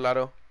 Let go,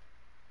 Lotto.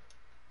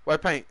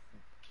 White paint.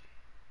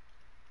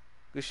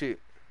 Good shit.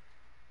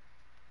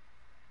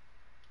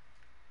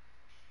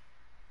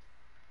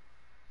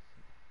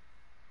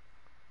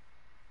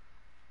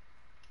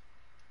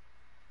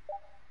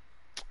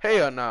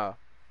 Hell nah.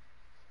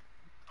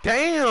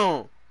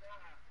 Damn.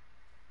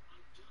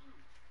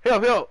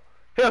 Help.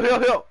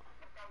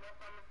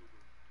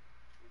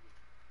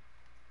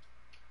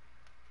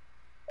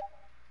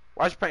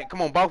 Watch paint.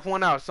 Come on, box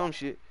one out. Some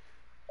shit.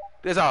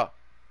 That's all.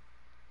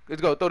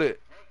 Let's go. Throw that.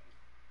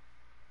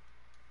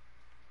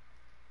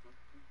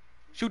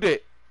 Shoot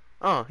that.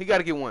 He got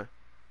to get one.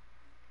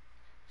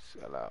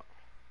 Sell out.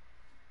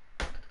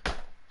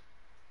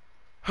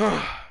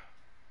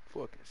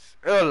 Fucking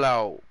sell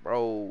out,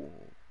 bro.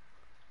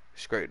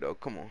 Straight though.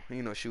 Come on.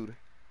 You know shooter.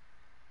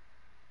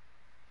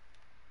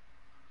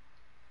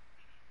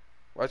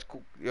 Watch.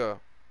 Yeah.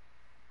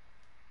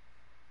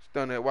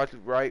 Stun that. Watch it.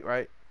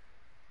 Right.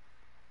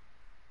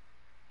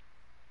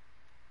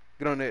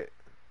 Get on that.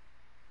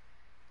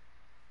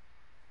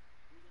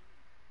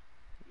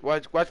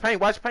 Watch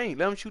paint.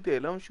 Let him shoot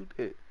that.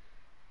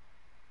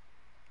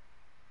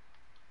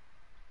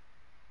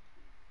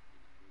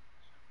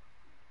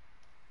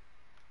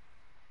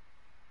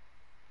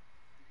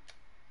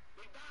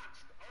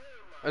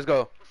 Let's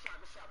go.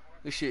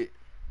 Good shit.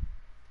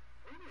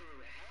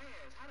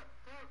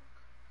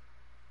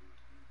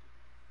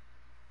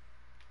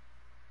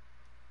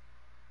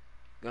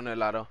 Get on that,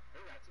 Lotto.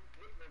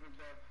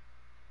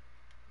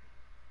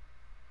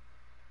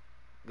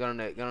 Get on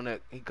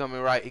that. He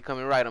coming right.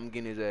 I'm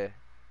getting his ass.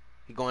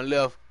 He going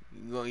left.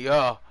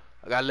 Yeah.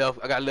 I got left.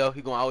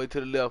 He going all the way to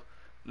the left.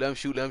 Let him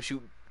shoot. He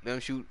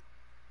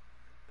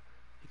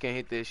can't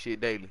hit that shit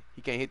daily.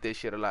 He can't hit that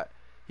shit a lot.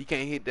 He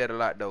can't hit that a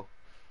lot though.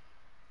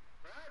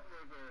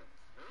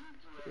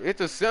 It's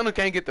the center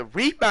can't get the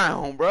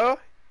rebound, bro.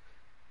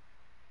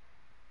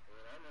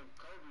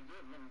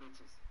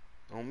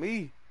 On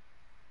me.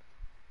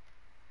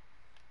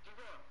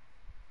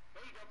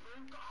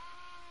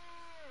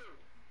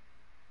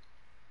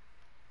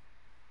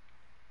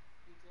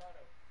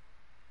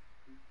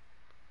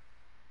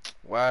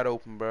 Wide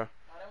open, bro.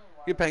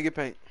 Get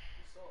paint.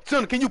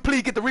 Center, can you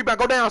please get the rebound?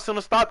 Go down,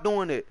 Center. Stop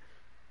doing it.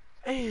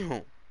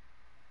 Damn.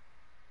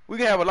 We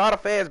can have a lot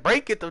of fast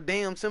break. Get the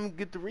damn Center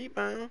get the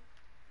rebound.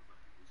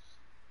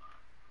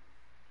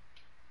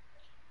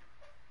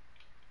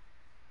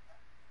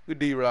 Good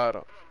D,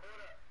 Rado.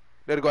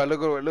 Let it go.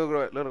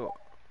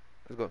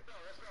 Let's go.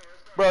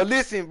 Bro,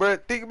 listen, bro.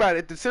 Think about it.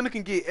 If the center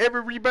can get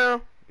every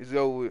rebound, it's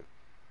over with.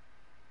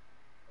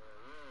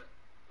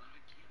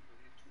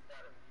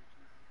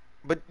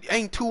 But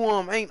ain't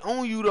ain't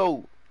on you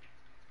though.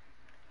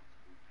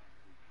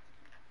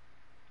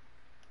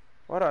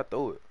 Why'd I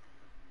throw it?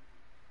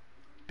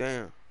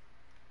 Damn.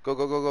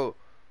 Go.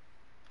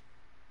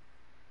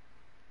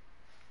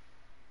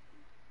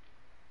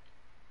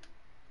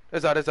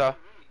 That's all.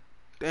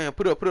 Damn,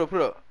 put up.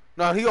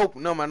 No, he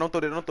open. No, man, don't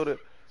throw that.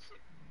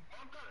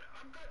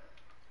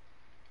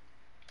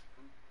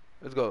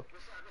 Let's go.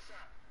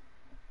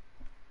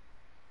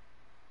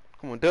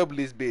 Come on, double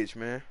this bitch,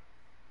 man.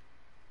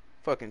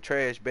 Fucking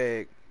trash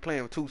bag.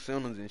 Playing with two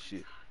centers and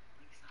shit.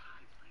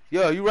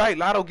 Yo, you right,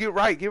 Lotto. Get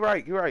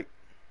right.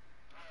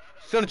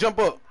 Center jump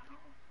up.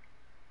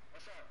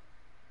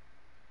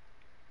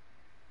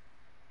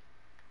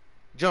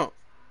 Jump.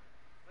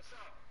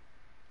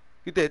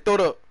 Get that. Throw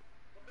it up.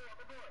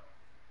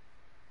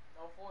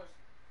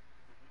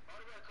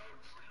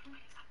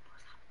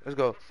 Let's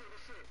go.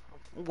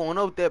 I'm going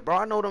up with that, bro.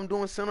 I know what I'm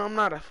doing, center. I'm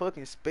not a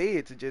fucking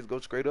spade to just go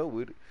straight up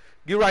with it.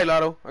 Get right,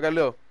 Lotto. I got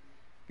left.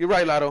 Get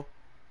right, Lotto.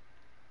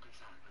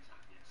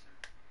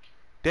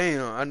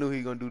 Damn, I knew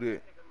he gonna do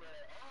that.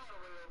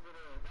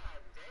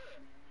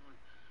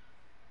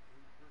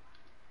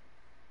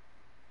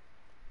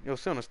 Yo,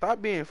 center,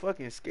 stop being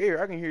fucking scared.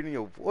 I can hear it in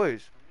your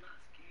voice.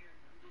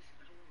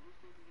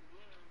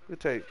 Good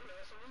take.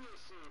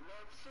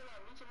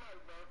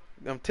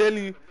 I'm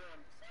telling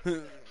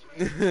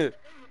you.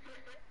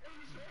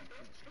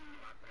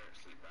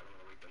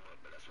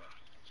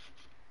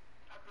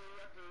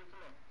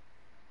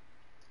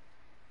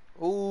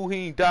 Ooh,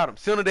 he ain't doubt him.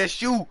 Center,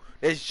 that's you.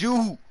 That's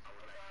you.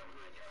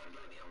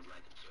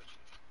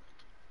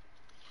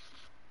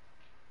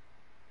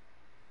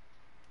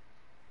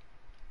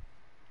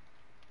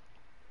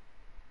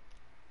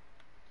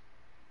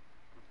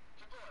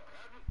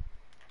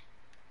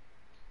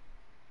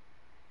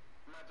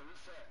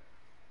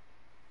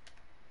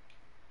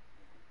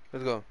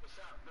 Let's go.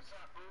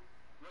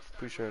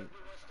 Appreciate it.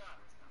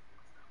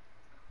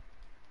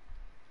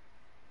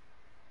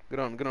 Get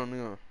on, get on, get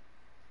on.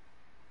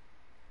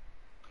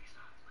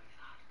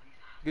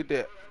 Get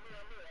that.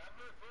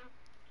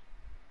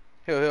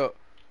 Hell.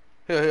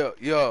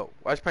 Yo,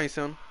 watch paint,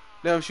 son.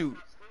 Let him shoot.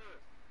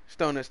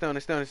 Stone it.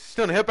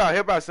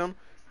 Help out, son.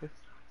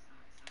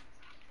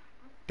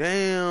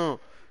 Damn.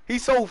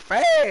 He's so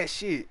fast,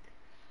 shit.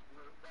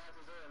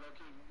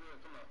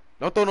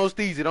 Don't throw no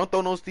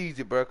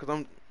steezy, bro, cause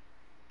I'm.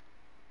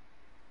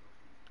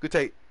 Good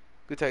take.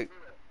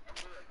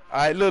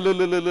 Alright,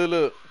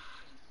 look.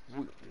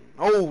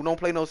 Oh, don't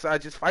play no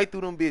side. Just fight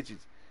through them bitches.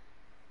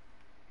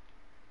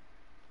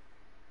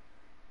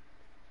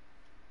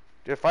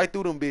 Just fight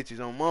through them bitches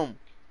on mom.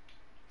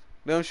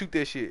 Let them shoot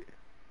that shit.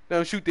 Let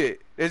them shoot that.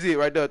 That's it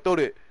right there. Throw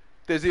that.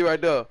 That's it right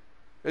there.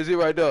 That's it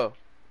right there.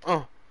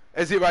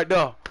 That's it right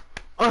there.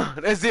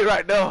 That's it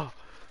right there.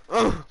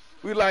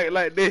 We like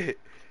that.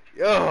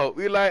 Yo,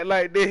 we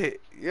like that.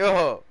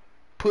 Yo.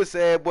 Pussy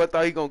ass boy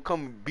thought he gonna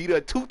come and beat her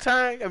 2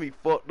 times. I mean,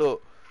 fucked up.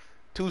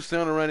 2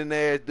 center running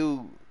ass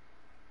dude.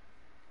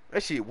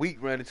 That shit weak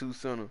running 2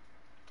 center.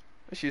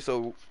 That shit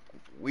so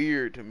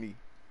weird to me.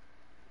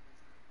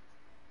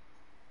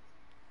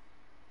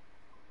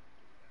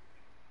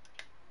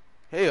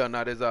 Hell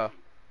nah, that's all.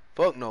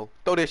 Fuck no.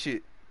 Throw that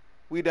shit.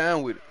 We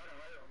down with it.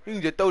 You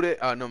can just throw that.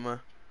 Oh, no, man.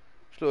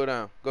 Slow it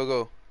down.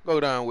 Go. Go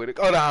down with it.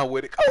 Go down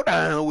with it.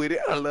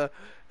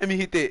 Let me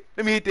hit that.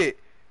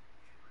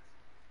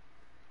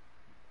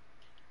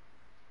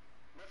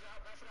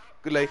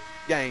 Good lay.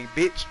 Gang,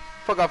 bitch.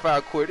 Fuck off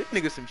our court. This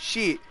nigga some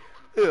shit.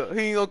 Look, he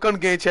ain't gonna come to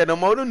game chat no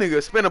more. Them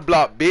niggas spin a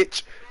block,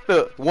 bitch.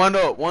 Look, one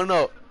up.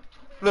 Look,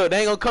 they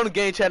ain't gonna come to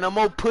game chat no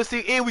more,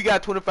 pussy. And we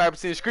got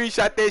 25%.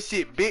 Screenshot that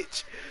shit,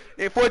 bitch.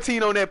 And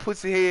 14 on that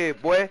pussy head,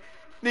 boy.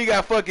 Nigga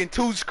got fucking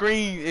 2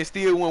 screens and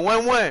still win.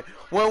 1-1.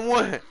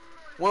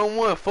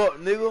 1-1. Fuck,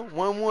 nigga.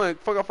 1-1.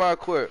 Fuck off our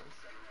court.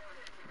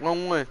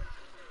 1-1.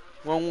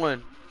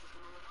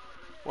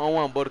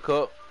 1-1,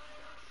 buttercup.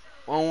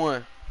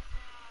 1-1.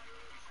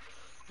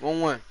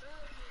 1-1.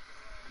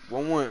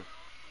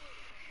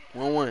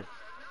 1-1.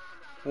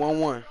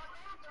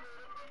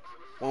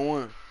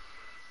 1-1.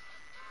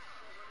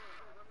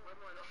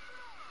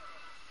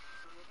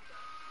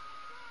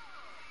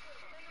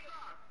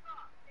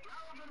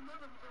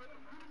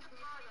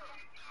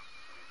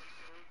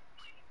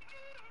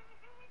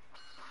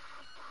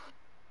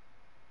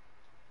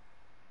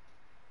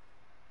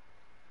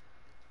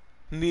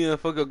 Nigga,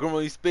 fuck a grandma,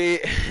 you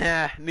spit.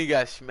 Nigga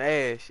got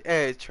smashed.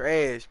 Ass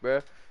trash,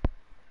 bruh.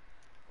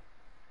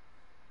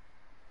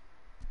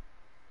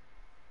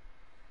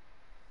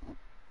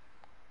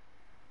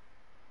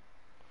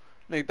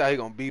 Nigga thought he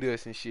gonna beat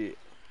us and shit.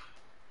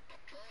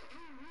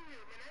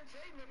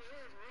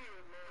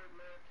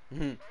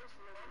 Hey,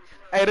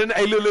 look,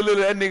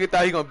 that nigga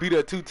thought he gonna beat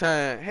us 2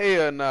 times.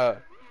 Hell nah.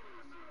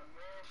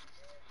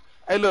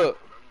 Hey, look.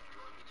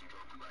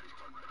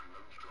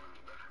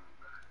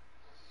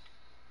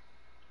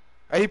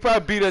 Hey, he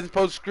probably beat us and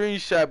post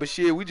screenshot, but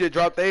shit, we just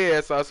dropped their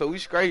ass off, so we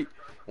straight.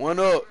 1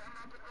 up.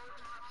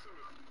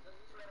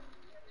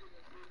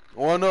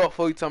 1 up,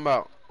 fuck you talking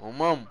about. On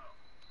mama.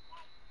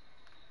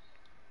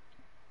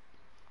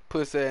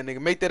 Pussy ass nigga.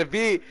 Make that a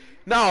vid.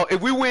 No, if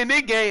we win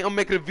this game, I'm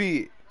making a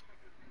vid.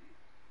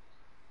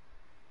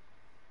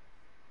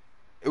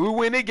 If we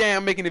win this game,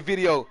 I'm making a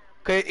video.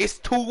 Cause it's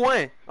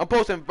 2-1. I'm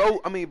posting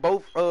both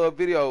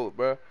videos,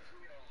 bro.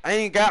 I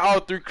ain't got all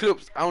 3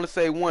 clips. I only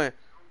say 1.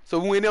 So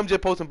when I'm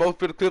just posting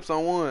both of the clips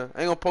on 1. I ain't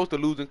gonna post a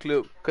losing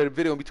clip cause the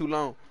video gonna be too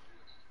long.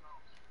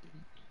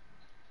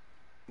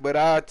 But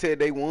I'll tell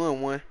they won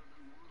 1.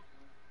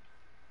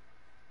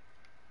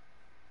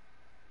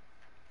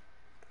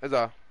 That's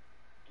all.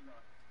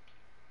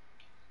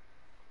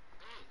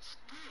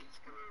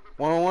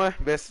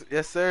 1-1. Best,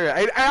 yes sir.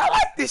 I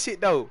like this shit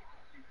though.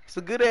 It's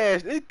a good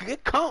ass. It's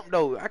good comp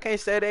though. I can't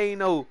say they ain't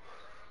no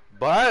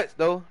bots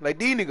though. Like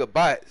these nigga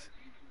bots.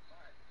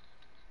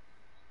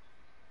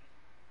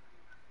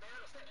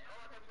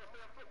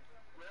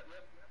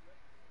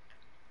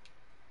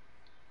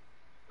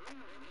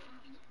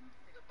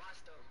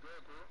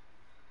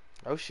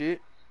 Oh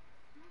shit.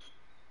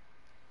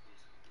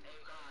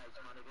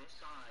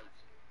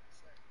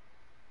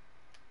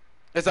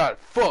 It's all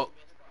fuck.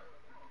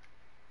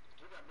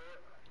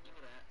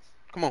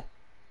 Come on.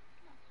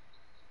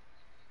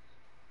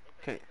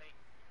 Okay.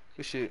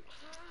 Good shit.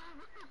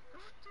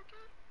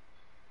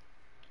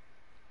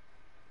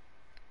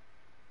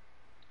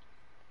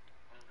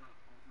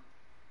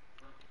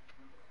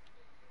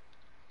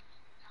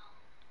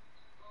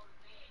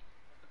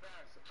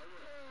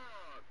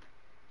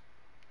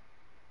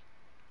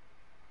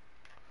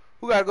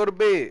 Who gotta go to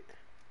bed?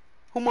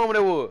 Who mama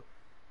that was?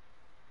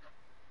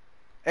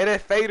 Hey,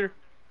 that Fader.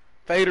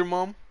 Fader,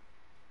 mom.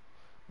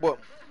 What?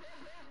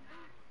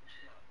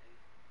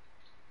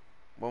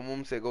 My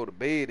mom said go to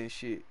bed and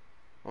shit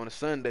on a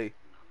Sunday.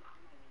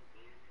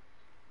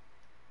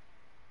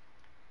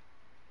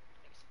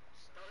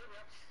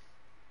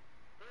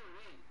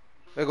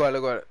 Look at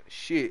it.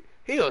 Shit.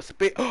 He a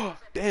spit. Oh,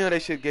 damn,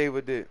 that shit gave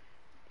her that.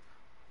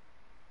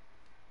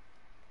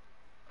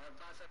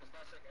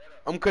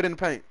 I'm cutting the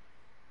paint.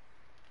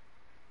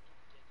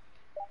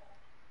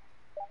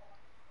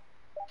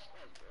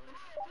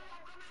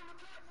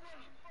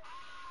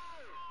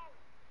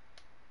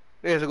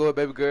 There's a go,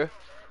 baby girl.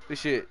 This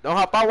shit. Don't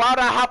hop out. Why would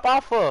I hop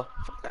off for?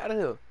 Fuck out of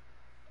here.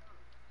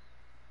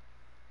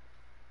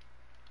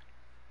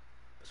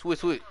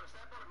 Switch.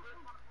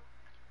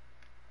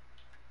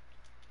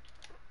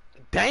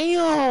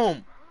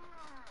 Damn.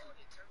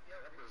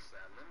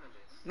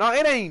 No,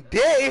 it ain't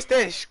that. It's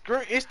that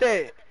screen. It's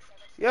that.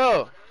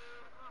 Yo.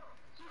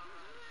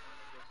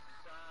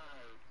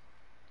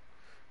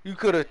 You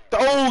could have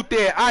thrown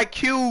that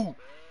IQ.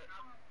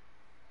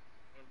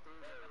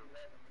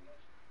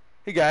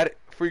 He got it.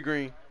 Free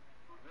green.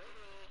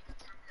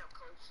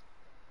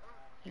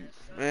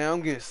 Man,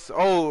 I'm getting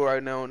sold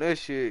right now on that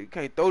shit. You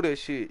can't throw that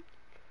shit.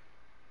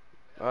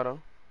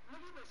 Otto.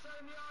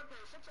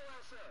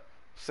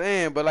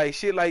 Saying, but like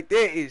shit like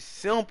that is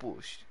simple.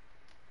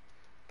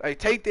 Like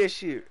take that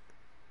shit.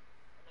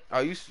 Oh,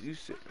 you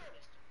said.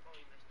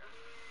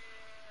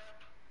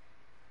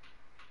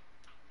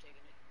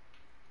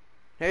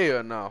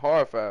 Hell no,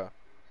 hard foul.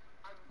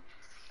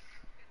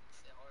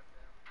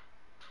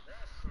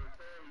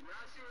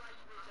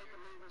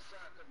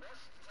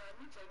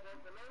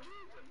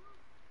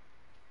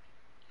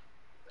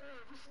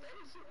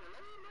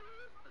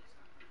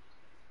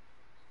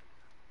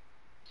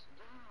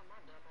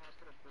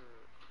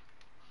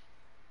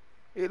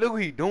 Hey, look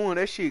what he doing.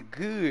 That shit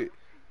good.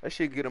 That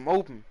shit get him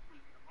open.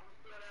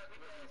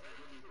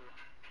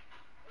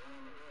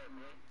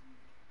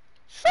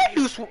 Say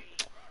you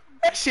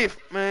that shit,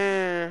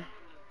 man.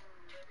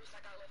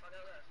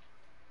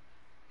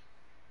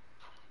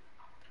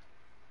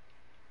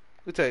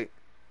 We take.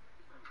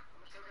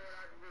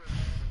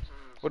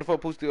 What the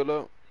fuck, Pooh still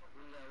up?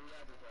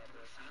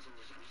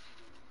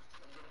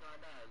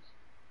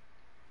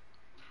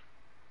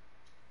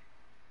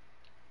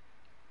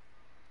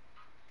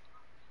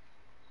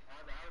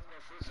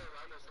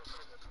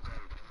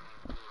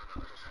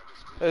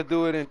 Let's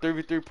do it in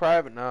 3v3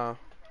 private now.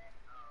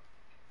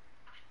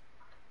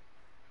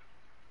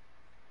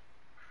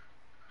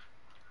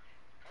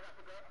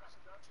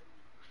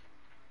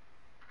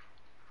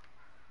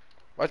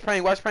 Watch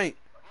paint. Watch paint.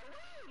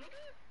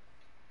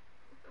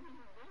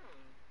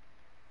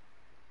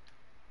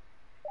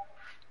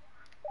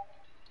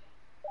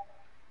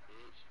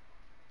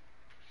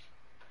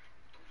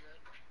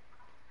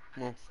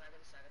 Come on.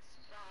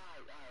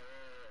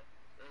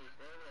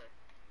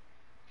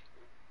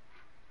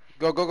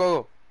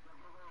 Go.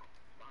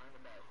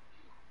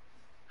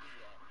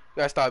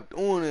 Gotta stop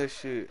doing this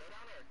shit.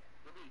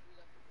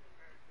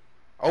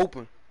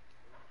 Open.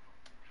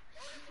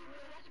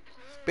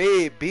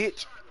 Spade,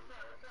 bitch.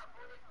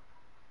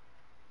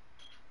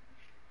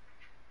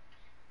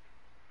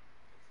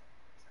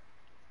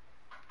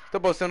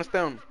 Step up, center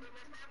stone.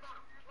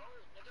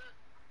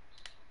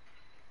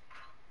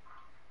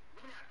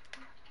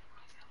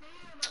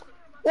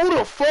 Who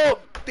the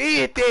fuck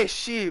did that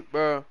shit,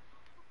 bro?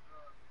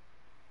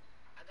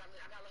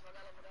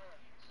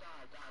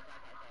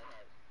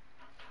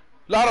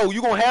 Lotto,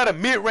 you gonna have the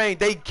mid range.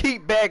 They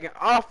keep backing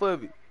off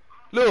of it.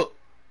 Look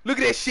at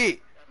that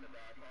shit.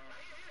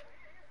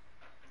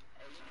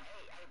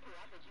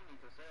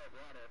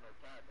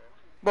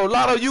 Bro,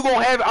 Lotto, you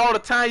gonna have it all the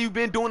time. You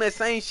been doing that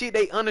same shit.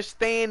 They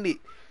understand it.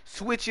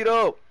 Switch it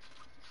up.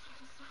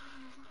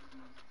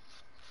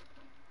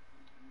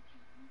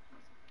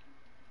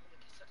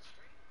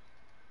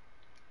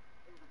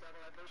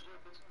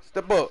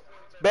 Step up.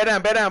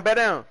 Back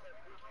down.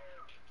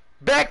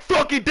 Back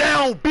fucking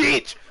down,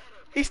 bitch.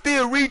 He's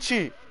still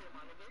reaching.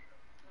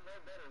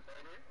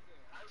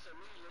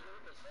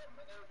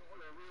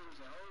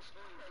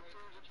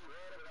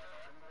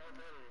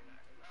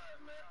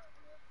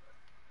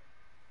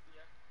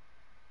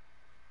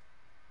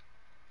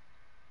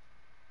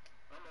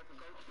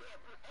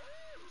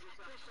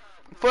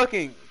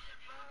 Fucking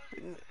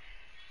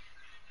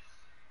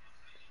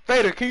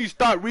Fader, can you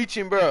stop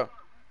reaching, bro?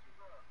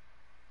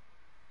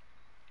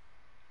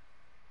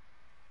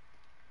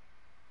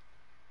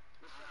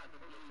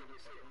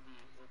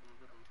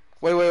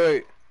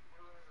 Wait.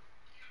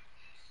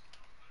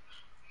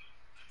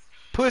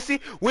 Pussy,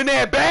 when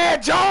that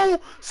bad Joan,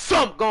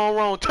 something going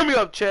wrong. Turn me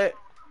up, chat.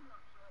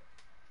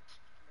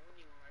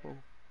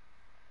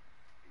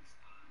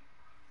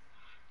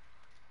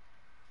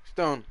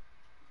 Stone.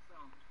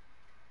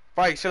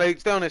 Fight, Shalay.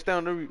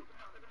 Stone.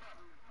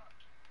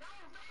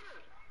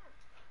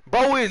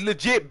 Bo is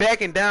legit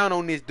backing down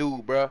on this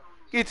dude, bro.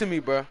 Get to me,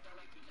 bro.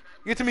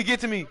 Get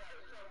to me.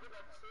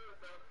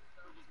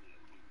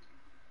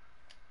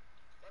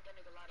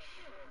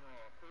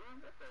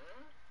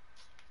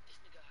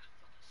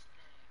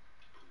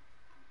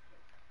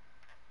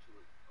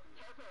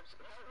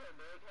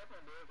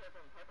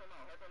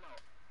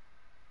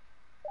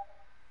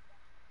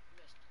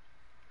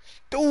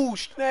 Dude,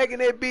 snagging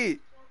that bitch.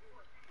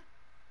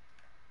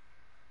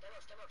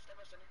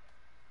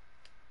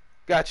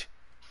 Gotcha.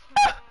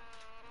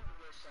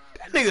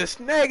 That nigga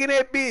snagging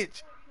that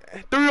bitch.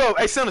 3-0.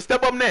 Hey, center,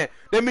 step up now.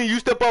 That means you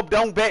step up,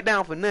 don't back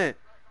down for nothing.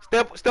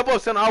 Step up,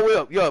 center, all the way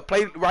up. Yo,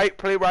 play right,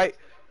 play right.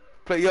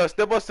 Yo,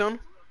 step up, center.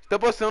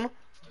 Step up, center.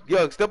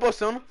 Yo, step up,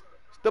 center.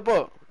 Step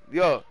up.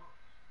 Yo.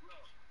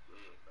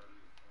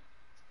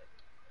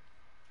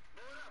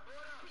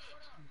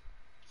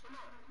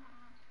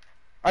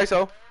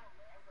 ISO.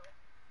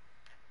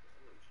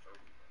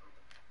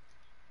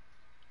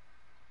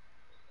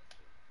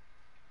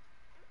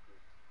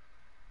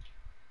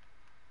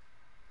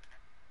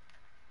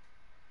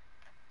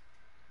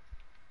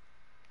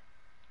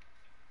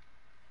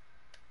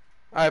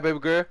 Alright, baby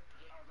girl.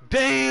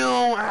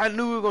 Damn, I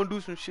knew we were gonna do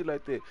some shit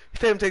like that.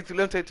 Let him take two.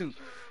 Let him take two.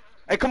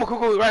 Hey, come on,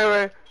 come on,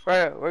 right.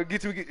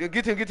 Get him.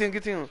 Get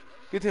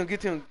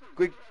him.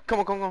 Quick, come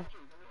on.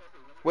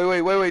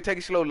 Wait. Take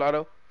it slow,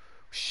 Lotto.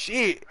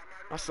 Shit,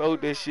 I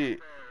sold that shit.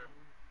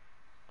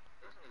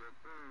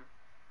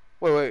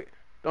 Wait.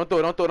 Don't throw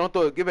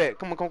it. Get back.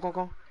 Come on.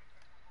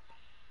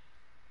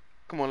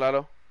 Come on,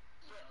 Lotto.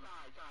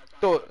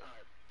 Throw it.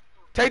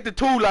 Take the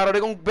two, Lotto. They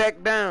gonna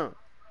back down.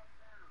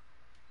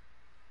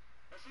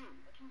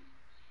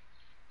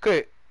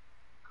 Cut.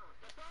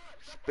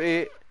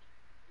 Spit,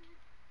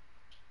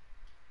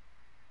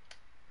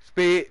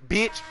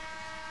 bitch.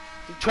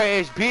 You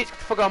trash, bitch.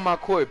 Fuck out my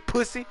court,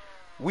 pussy.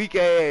 Weak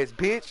ass,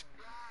 bitch.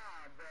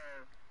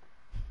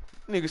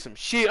 Nigga, some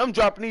shit. I'm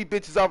dropping these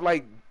bitches off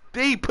like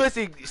these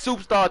pussy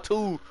Superstar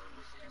 2.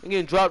 I'm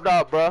getting dropped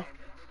out, bro.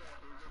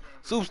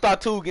 Superstar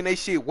 2 getting they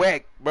shit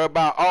whacked, bro,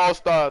 by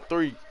All-Star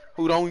 3,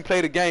 who don't even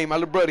play the game. My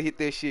little brother hit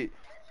that shit.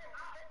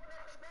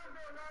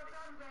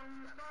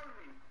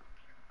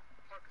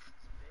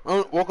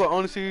 Woke up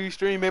on the series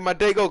stream, made my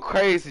day go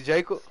crazy,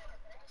 Jacob.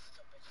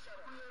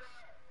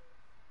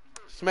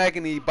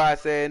 Smacking these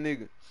boss ass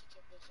nigga.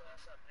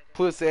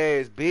 Pussy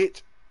ass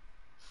bitch.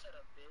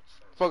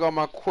 Fuck on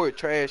my court,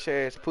 trash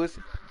ass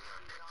pussy.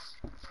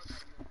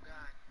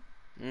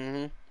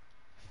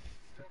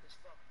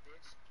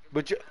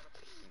 But you,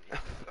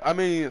 I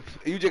mean,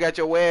 you just got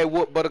your ass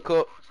whooped,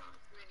 Buttercup.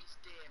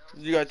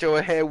 You got your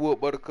head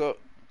whooped, Buttercup.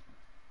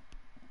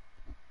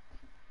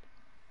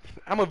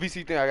 How much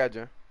VC think I got,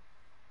 John?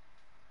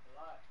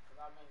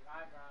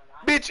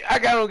 Bitch, I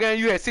got on game.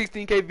 You had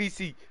 16k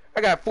VC. I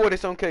got 40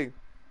 some K. I know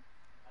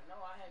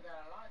I had got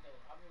a lot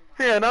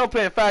though. Hell, now I'm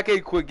playing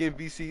 5k quick getting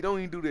VC. Don't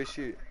even do that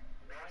shit.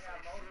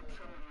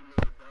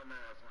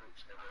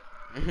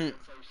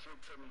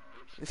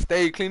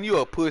 Stay clean. You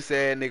a pussy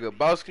ass nigga.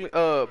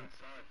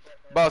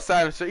 Boss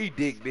silencer. Eat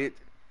dick, bitch.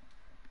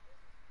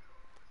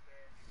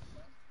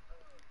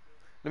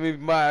 Let me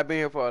buy. I've been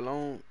here for a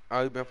long.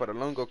 Oh, you been for the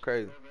long. Go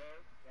crazy.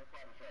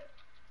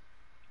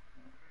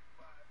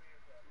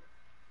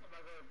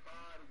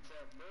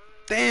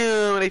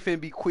 Damn, they finna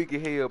be quick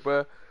as hell,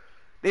 bro.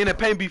 Then the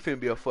paint beef finna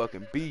be a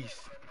fucking beast.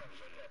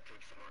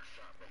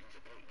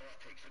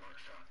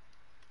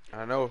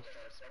 I know.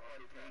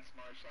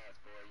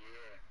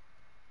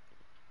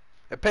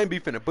 The paint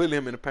beef finna bully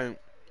him in the paint.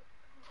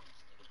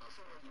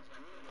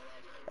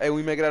 Hey,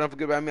 we make it out. Don't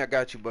forget about me. I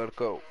got you,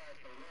 Buttercup.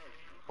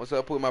 What's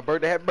up? Put my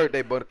birthday. Happy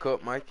birthday,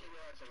 Buttercup, Mike.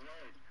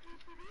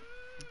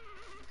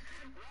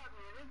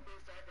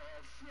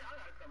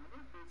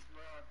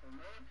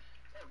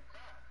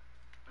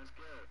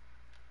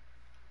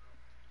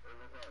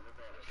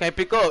 Can't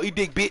pick up. Eat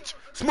dick, bitch.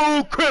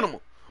 Smooth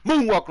criminal.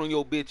 Moonwalking on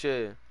your bitch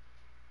ass.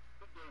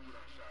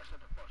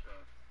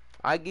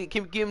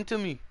 Give him to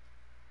me.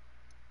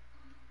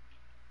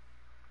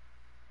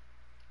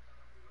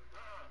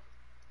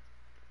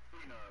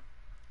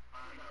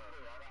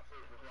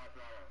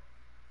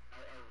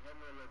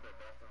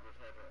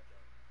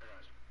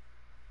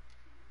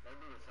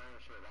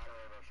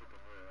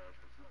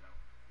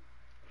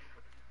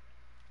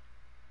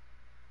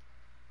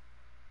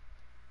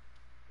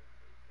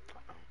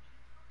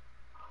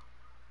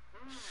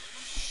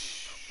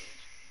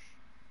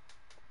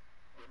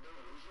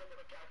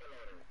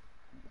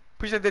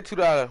 Appreciate that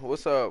 $2.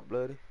 What's up,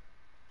 bloody?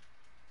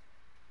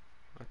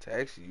 I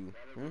text you.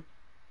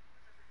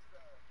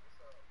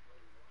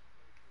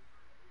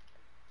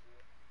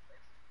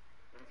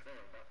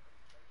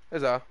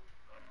 That's all.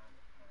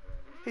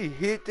 He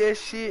hit that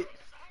shit.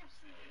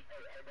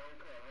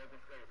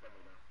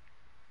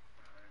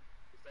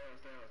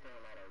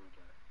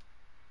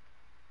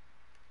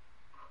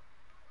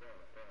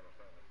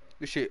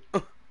 Good shit.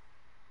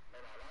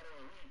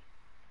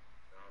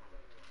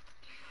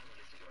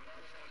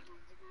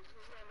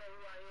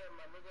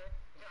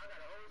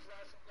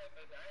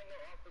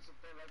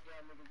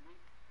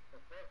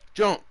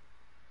 Jump.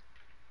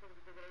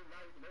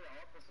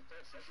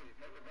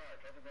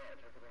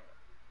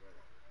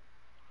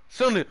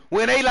 Son,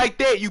 when they like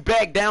that, you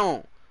back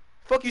down.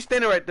 Fuck you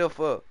standing right there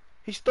for?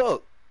 He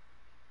stuck.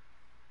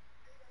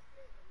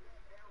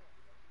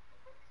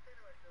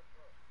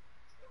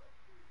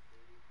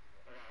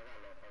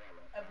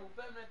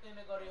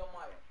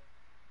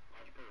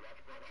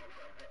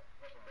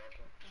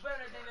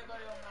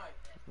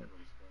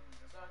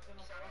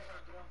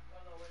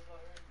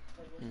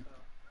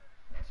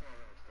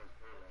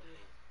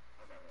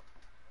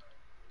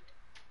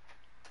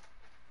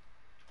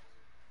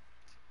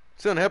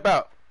 Son, help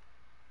out.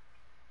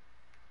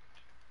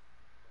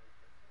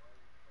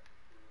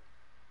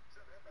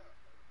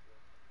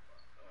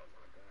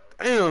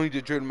 Damn, he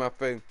just drilled in my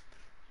face.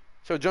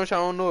 So, jump shot, I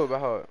don't know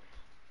about her.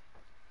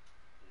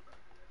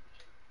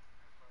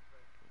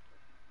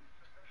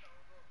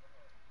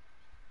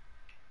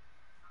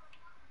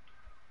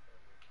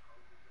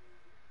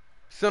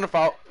 Center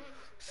fault.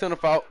 Center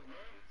fault.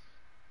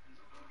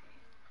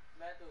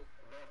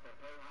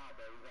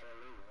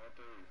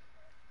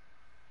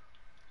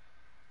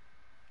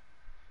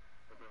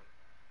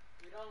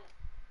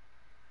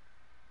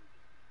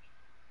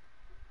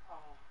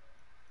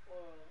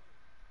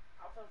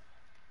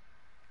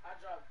 I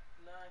dropped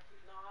 9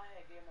 keys. No, I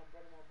had gave my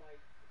brother my mic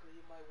because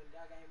he might win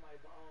that game. Might,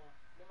 but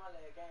then my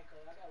last game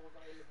cause I got work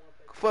on early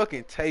morning.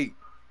 Fucking tape.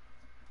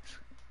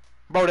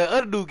 Bro, that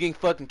other dude getting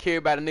fucking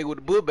carried by the nigga with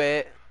the bull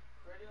bag.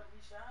 Ready up, he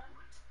shot?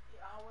 He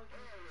always be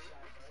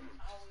shot, bro. He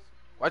always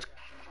be Watch.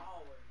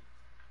 Always.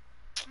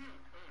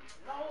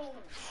 No.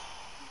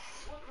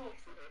 What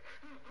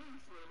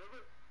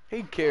the?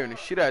 He carrying the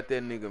shit out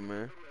that nigga,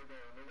 man.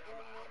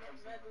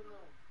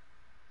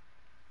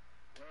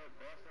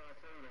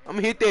 I'm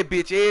gonna hit that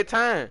bitch every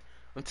time.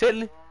 I'm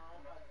telling you.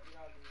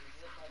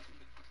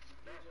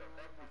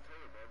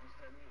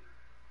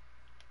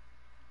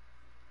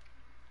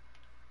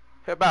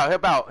 Help out,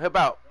 help out, help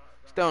out.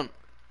 Stay on.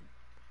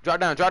 Drop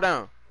down, drop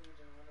down.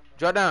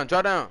 Drop down,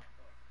 drop down.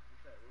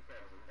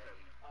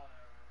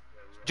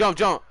 Jump,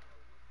 jump.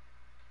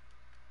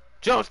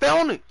 Jump, stay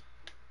on it.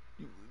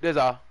 That's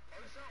all.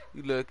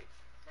 You look.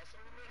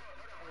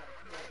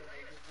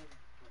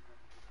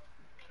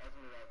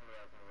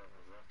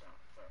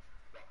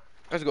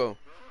 Let's go.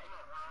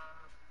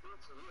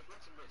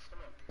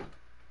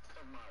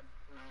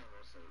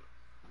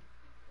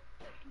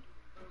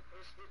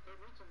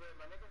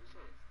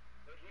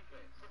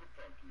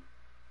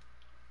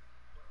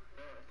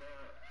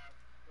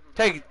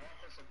 Take it.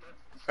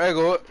 There you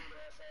go.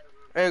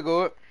 There you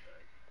go.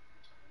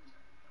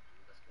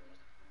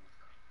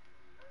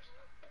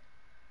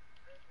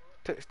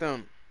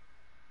 Touchdown.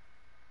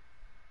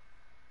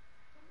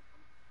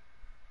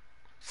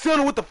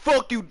 Son, what the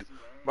fuck you?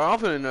 Bro, I'm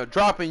finna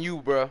dropping you,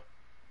 bro.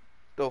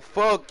 The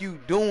fuck you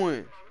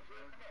doing?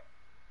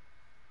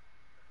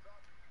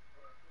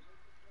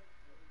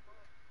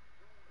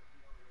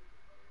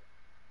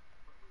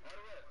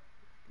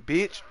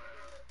 Bitch.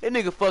 That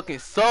nigga fucking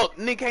suck.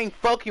 Nigga ain't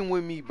fucking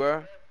with me,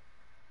 bro.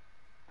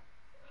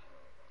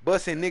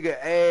 Busting nigga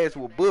ass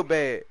with butt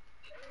bag.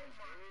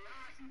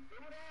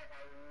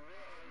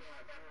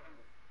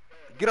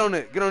 Get on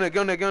it. Get on it. Get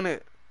on it. Get on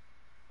it.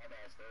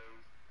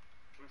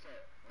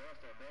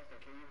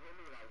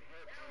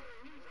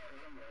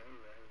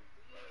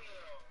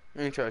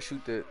 I ain't trying to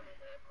shoot that.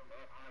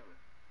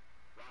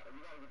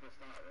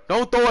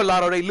 Don't throw it,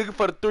 Lotto. They looking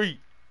for the 3.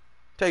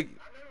 Take it.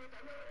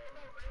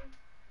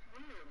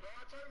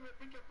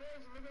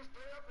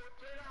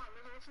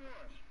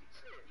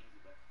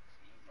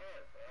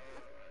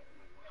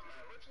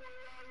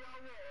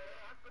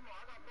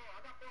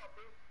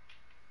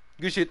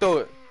 Good shit, throw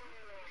it.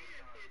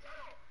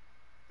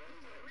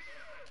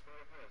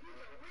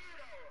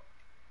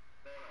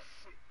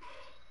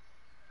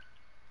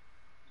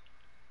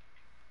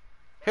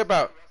 Help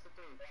out.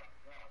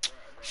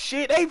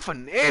 Shit, they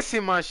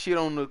finessing my shit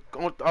off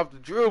the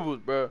dribbles,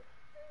 bro.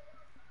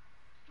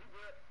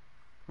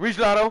 Reach,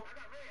 Lotto.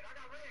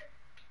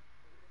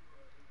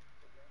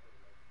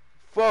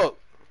 Fuck.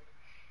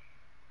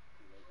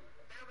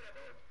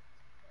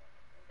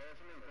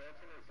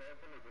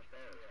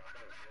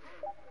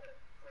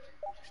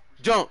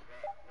 Jump.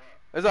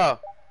 That's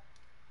all.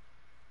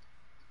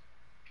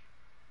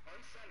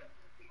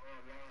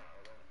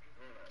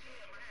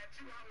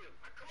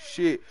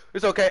 Shit.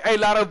 It's okay. Hey,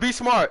 Lotto, be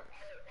smart.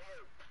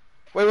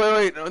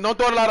 Wait. Don't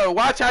throw the Lotto.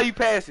 Watch how you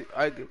pass it. All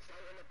right, good.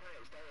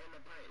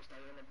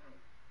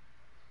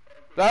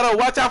 Lotto,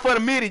 watch out for the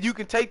mid. You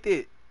can take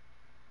that.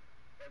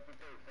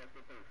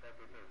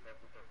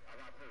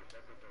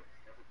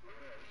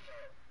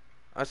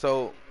 I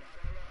so.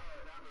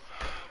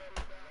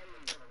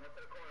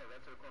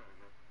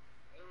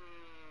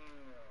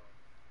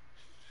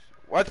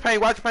 Watch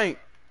paint. Watch paint.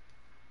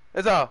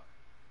 That's all.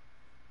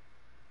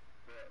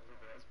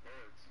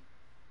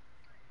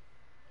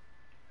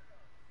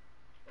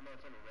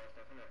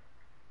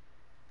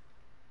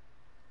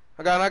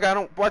 I got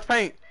him. Watch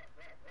paint.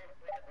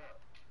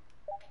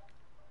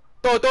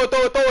 Throw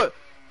it.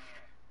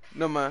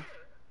 No man.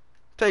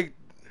 Take.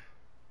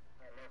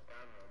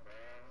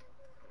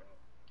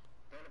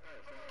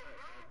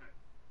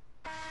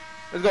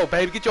 Let's go,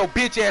 baby. Get your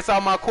bitch ass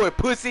out my court,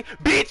 pussy.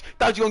 Bitch,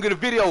 thought you gonna get a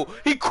video.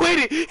 He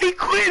quit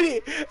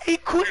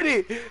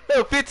it.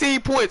 Look,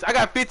 15 points. I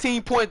got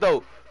 15 points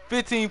though.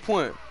 15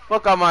 points.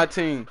 Fuck out my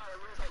team.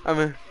 I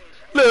mean,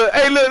 look,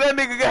 hey, look, that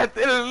nigga got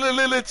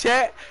little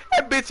chat.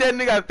 That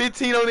nigga got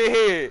 15 on their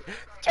head.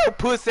 Get your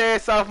pussy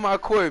ass off my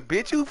court,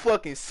 bitch. You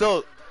fucking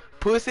suck,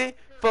 pussy.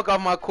 Fuck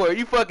off my court.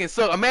 You fucking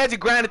suck. Imagine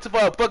grinding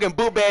for a fucking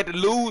boot bag to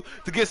lose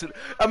to get some.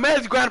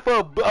 Imagine grinding for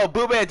a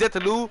boot bag just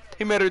to lose.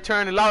 He made a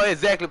return in law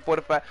exactly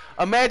 45.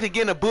 Imagine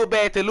getting a boot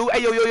bag to lose.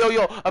 Hey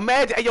yo.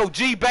 Imagine, hey yo,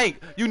 G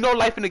Bank. You know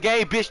life in the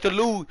game, bitch, to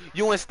lose.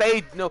 You on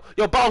stage,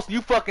 your boss,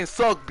 you fucking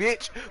suck,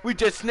 bitch. We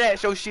just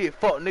snatched your shit,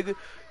 fuck nigga.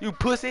 You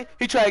pussy.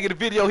 He tried to get a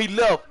video, he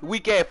left.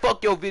 Weak ass,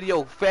 fuck your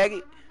video,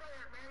 faggot.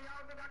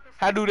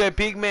 How do that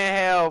big man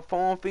have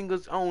 4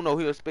 fingers? I don't know,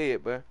 he'll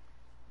sped, bro.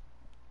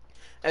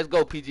 Let's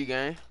go, PG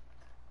gang.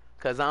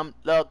 Cause I'm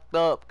locked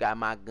up. Got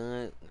my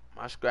gun,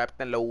 my scraps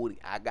and loaded.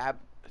 I got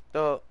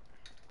stuff.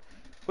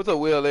 What's up,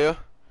 Will there?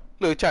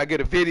 Look, try to get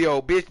a video,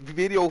 bitch.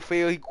 Video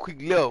failed. He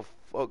quick left.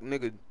 Fuck,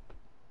 nigga.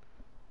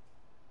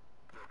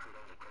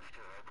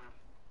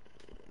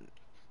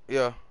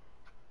 Yeah.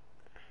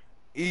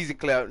 Easy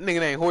clap.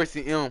 Nigga ain't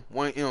horsey M.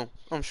 1 M.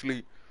 I'm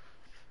sleep.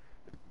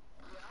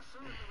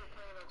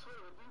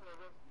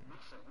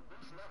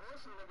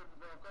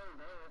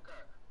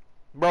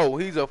 Bro,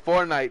 he's a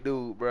Fortnite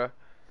dude, bro.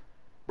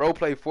 Bro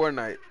play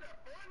Fortnite.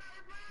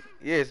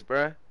 Yes,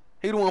 bro.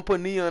 He the one put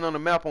Neon on the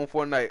map on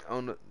Fortnite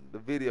on the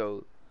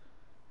video.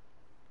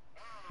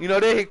 You know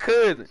that his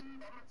cousin.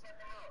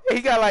 Yeah,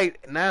 he got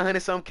like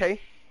 900 some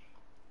K.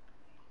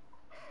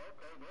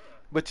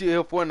 But you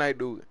a Fortnite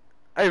dude.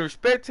 I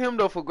respect him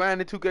though for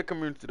grinding 2K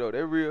community though.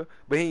 That real.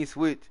 But he ain't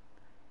switch.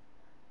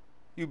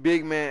 You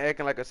big man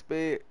acting like a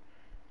sped.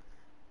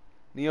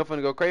 Neon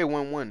finna go crazy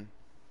 1-1.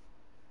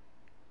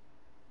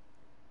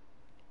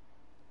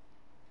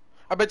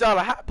 I bet y'all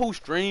a hot pool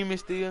streaming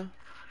still.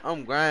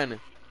 I'm grinding.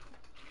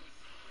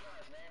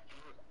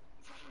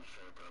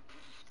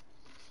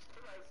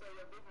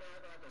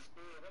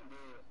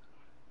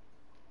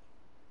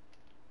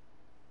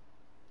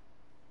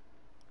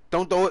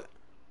 Don't throw it.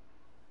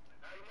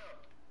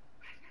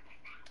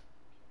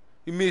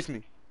 You missed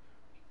me.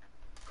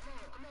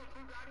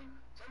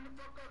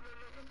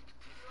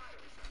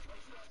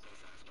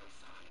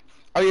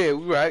 Oh yeah,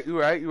 you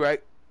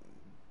right.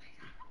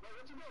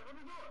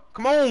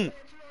 Come on.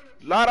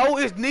 Lotto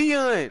is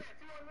Neon.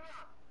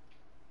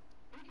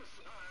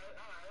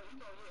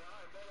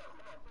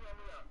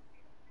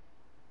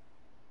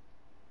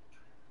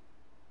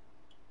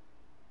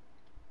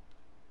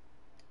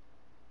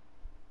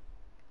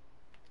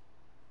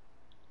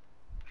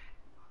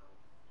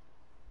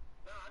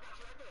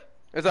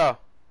 That's all.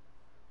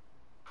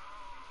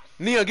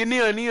 Neon, get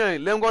Neon.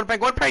 Let him go in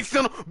the paint,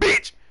 center,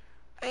 bitch.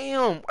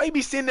 Damn, why you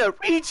be sitting there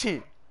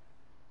reaching?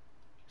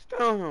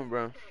 Stun him,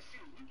 bro.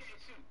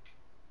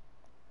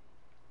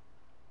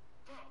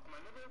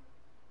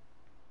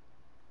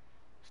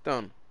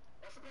 Stun.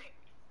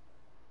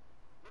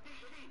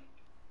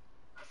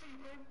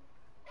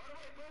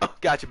 Oh,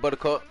 got you,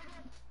 Buttercup.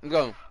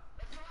 Go.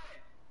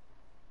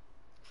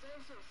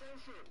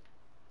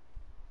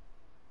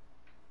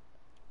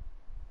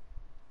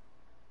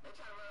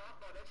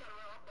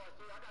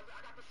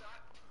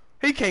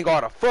 He can't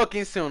guard a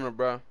fucking center,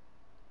 bro.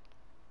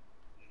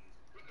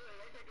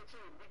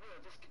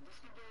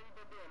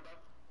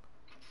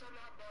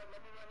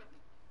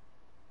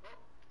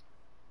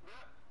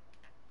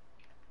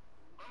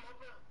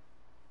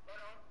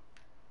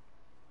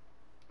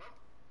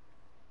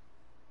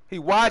 He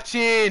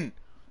watching.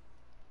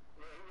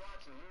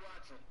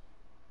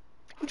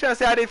 I'm trying to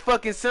say how this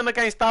fucking center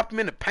can't stop him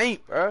in the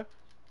paint, bro.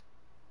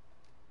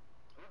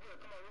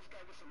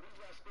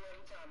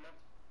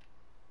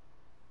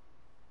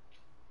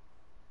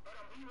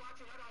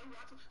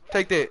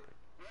 Take that.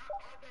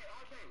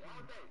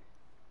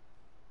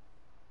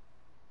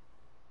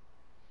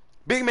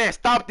 Big man,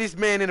 stop this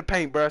man in the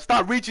paint, bro.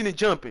 Stop reaching and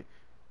jumping.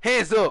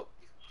 Hands up.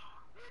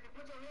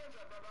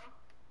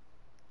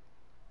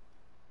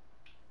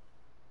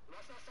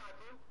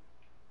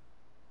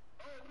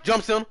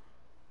 Jumps him.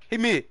 He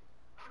mid.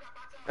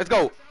 Let's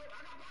go.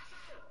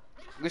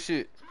 Good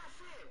shit.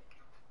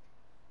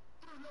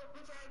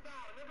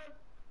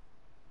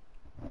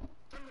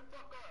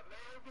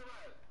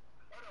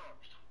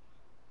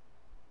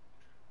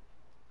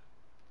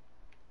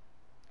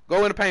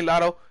 Go in the paint,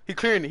 Lotto. He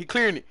clearing it. He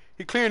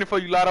clearing it for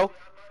you, Lotto.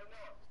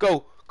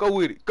 Go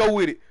with it. Go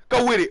with it.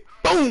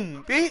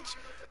 Boom, bitch.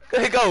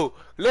 There you go.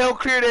 Let him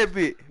clear that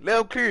bit. Let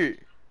him clear it.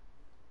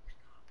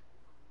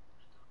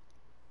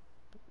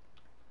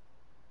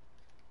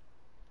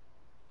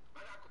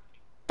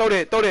 Throw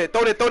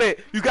that.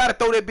 You gotta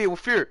throw that bit with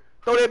fear.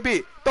 Throw that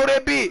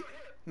bit.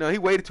 No, he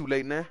waited too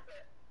late now.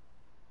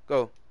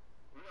 Go.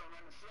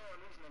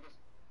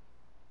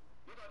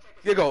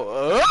 You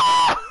go.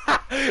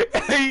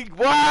 He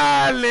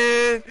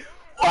wildin'.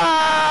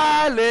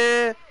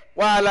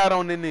 Wild out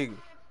on the nigga.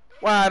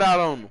 Wild out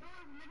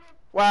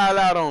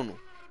on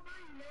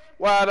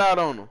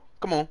him.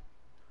 Come on.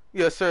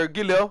 Yes, sir.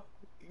 Get left.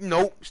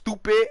 Nope.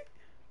 Stupid.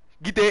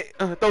 Get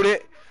that. Throw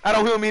that. I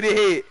don't hear me in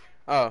the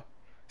head.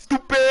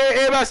 Stupid.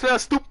 Everybody spell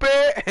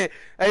stupid. Hey,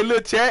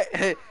 little chat.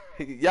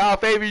 Y'all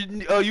favorite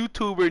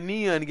YouTuber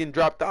Neon getting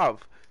dropped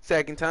off.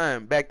 Second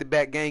time.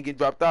 Back-to-back game getting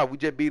dropped off. We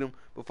just beat him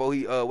before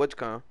he,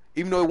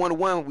 even though he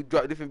 1-1, we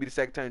dropped. This finna be the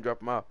second time we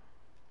drop him off.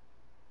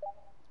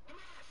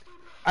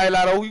 Alright,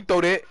 Lotto, you can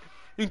throw that.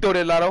 You can throw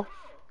that, Lotto.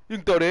 You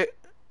can throw that.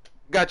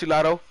 Got you,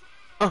 Lotto.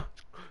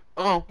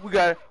 We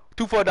got it.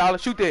 $2 for $1.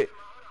 Shoot that.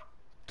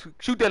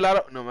 Shoot that,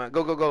 Lotto. No, man.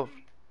 Go, go, go.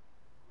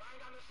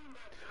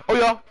 Oh,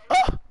 y'all.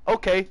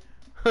 Okay.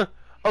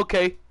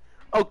 Okay.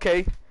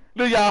 Okay.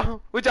 Look,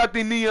 y'all. What y'all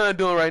think Neon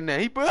doing right now?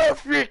 He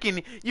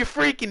freaking. You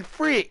freaking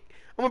freak.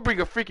 I'm gonna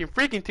bring a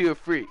freaking to a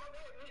freak.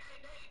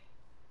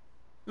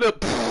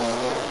 Look.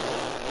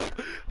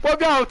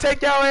 Fuck y'all.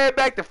 Take y'all ass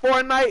back to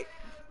Fortnite.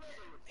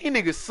 These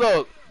niggas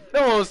suck.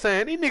 That's what I'm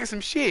saying. These niggas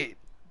some shit.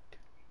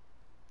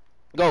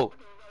 Go.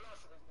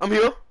 I'm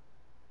here.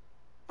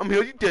 I'm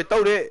here. You just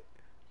throw that.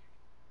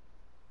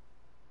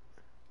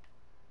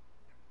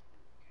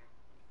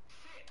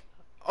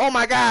 Oh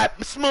my God.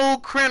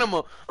 Smooth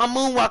criminal. I'm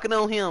moonwalking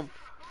on him.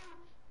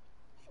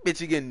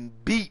 Bitch, you getting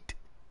beat.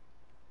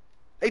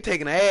 They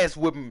taking an ass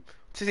whipping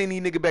to send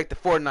these niggas back to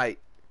Fortnite.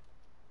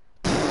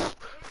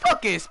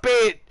 Fucking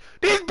sped.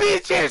 This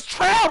bitch has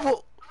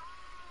traveled.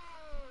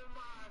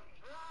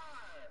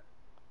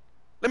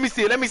 Let me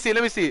see it. Let me see it.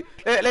 Let me see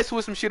it. Let's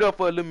switch some shit up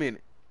for a little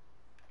minute.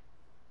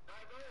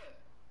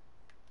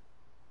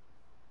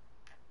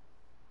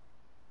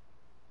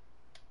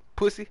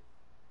 Pussy.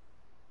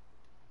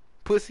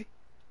 Pussy.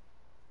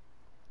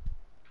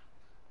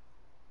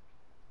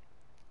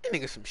 That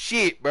nigga some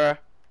shit, bruh.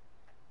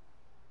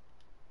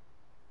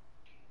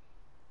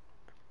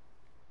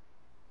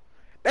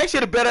 They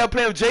should have better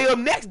playing with J up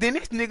next than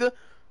this nigga.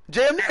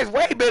 J up next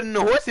way better than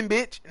the horsing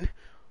bitch.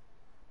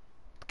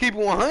 Keep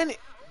it 100.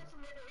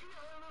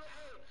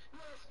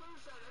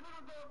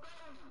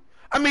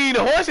 I mean,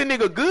 the horsing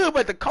nigga good,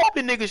 but the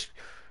Kobe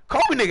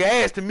nigga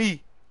ass to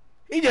me.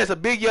 He just a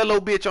big yellow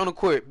bitch on the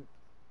court.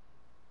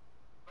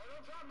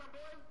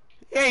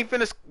 He ain't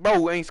finna,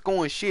 bro, ain't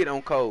scoring shit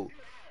on Cole.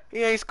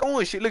 He ain't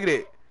scoring shit. Look at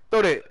that.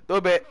 Throw that. Throw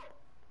it back.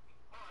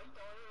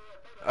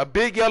 A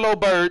big yellow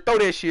bird. Throw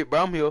that shit,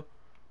 bro. I'm here.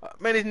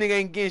 Man, this nigga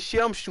ain't getting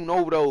shit. I'm shooting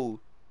over those.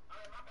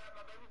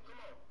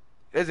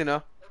 That's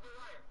enough.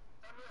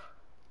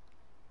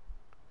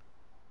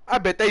 I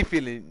bet they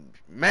feeling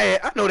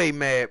mad. I know they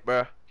mad,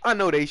 bro. I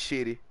know they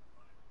shitty.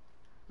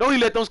 Don't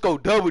even let them score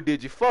double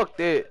digit. Fuck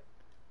that.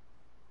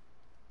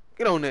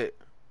 Get on that.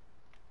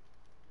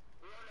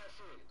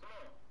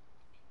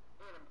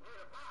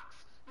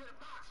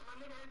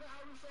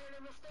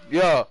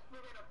 Yeah.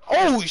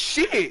 Oh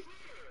shit.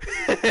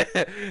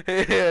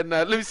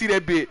 Nah, let me see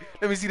that bit.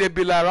 Let me see that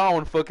bit loud. I don't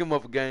wanna fuck him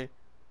up again.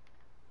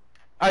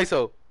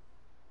 ISO.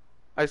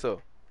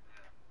 ISO.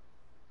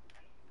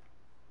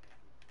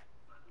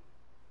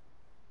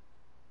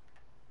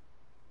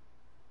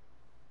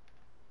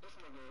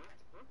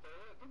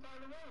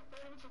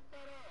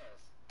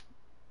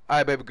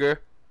 Alright, baby girl.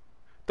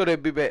 Throw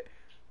that bit back.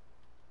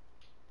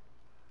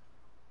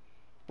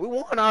 We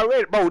won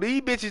already. Bro,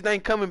 these bitches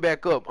ain't coming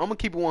back up. I'm gonna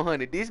keep it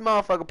 100. This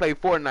motherfucker play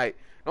Fortnite.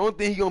 The only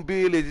thing he gonna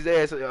build is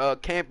his ass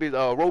camp is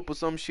rope or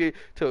some shit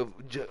to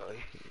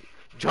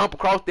jump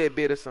across that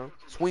bit or something.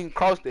 Swing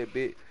across that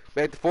bit.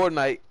 Back to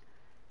Fortnite.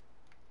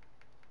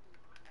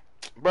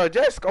 Bro,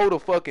 just score the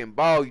fucking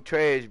ball, you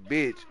trash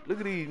bitch. Look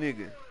at these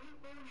niggas.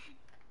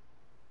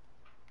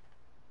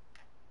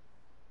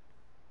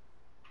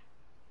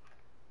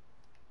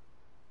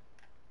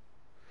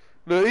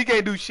 Look, he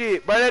can't do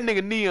shit, bro. That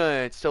nigga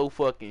Neon so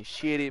fucking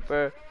shitty,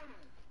 bro.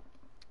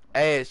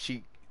 Ass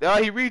cheek.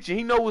 Oh, he reaching.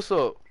 He know what's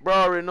up. Bro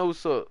already know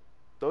what's up.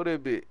 Throw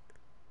that bit.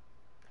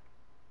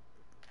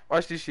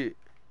 Watch this shit.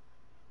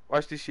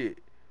 Watch this shit.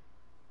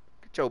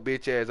 Get your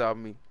bitch ass off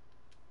me.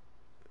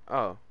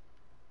 Oh.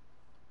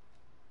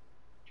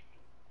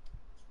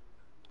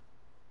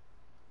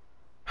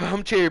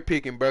 I'm cherry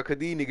picking, bro, cause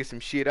these niggas some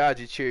shit. I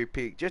just cherry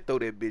pick. Just throw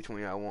that bitch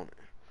when y'all want it.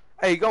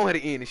 Hey, go ahead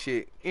and end the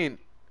shit. End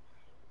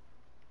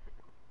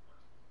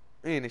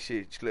the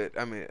shit. Slut.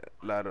 I mean,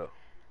 lot up.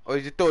 Or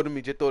just throw it to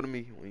me. Just throw it to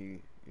me when you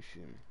see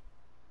me.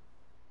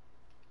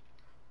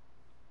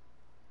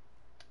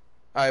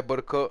 Alright,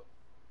 buttercup.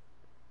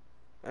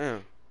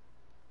 Damn.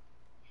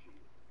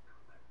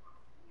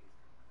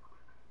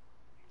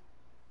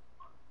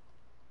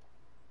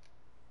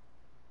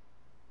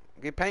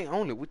 Get paint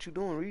only. What you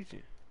doing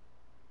reaching?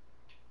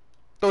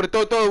 Throw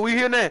it. We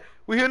here now.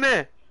 We here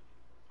now.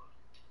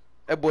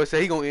 That boy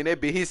said he gonna end that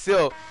bit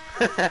himself.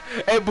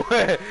 That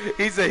boy,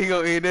 he said he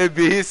gonna end that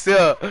bit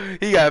himself.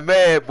 He got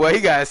mad, boy. He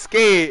got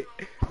scared.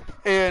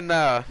 And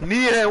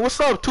Nia, what's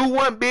up?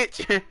 2-1,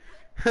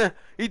 bitch.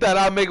 He thought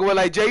I'd make it well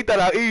like Jay. He thought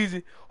I was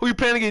easy. Who you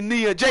playing against?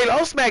 Nia. Jayla,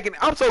 I'm smacking.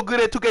 I'm so good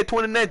at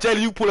 2K29.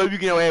 Jayla, you pull up, you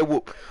get your ass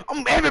whooped.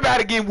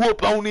 Everybody getting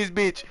whooped on this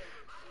bitch.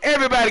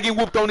 Everybody getting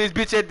whooped on this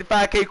bitch at the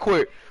 5K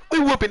court. We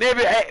whooping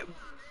every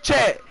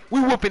chat.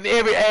 We whooping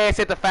every ass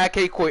at the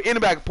 5K court.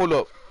 Anybody can pull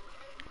up.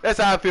 That's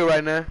how I feel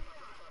right now.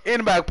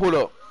 Anybody can pull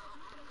up.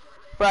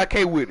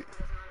 5K with it.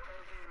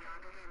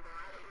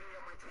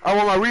 I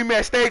want my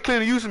rematch. Stay clean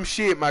and use some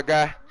shit, my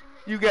guy.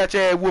 You got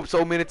your ass whooped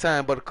so many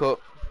times, buttercup.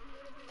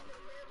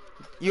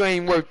 You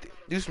ain't worth it.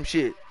 Do some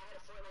shit.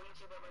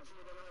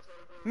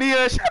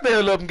 Nia, shut the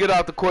hell up and get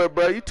off the court,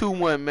 bro. You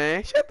 2-1,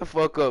 man. Shut the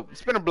fuck up.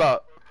 Spin a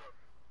block.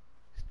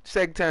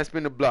 Second time,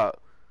 spin the block.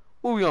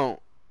 Who we on?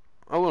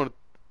 I won a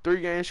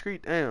 3-game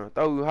streak. Damn,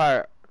 thought we were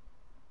higher.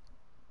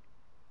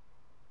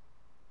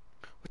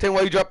 Tell me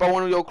why you drop out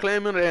one of your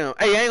clan members. Damn.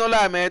 Hey, I ain't gonna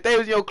lie, man. If they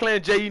was in your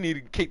clan, Jay, you need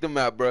to kick them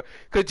out, bro.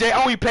 Cause Jay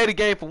only played the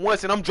game for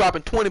once, and I'm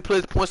dropping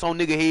 20+ points on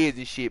nigga heads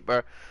and shit,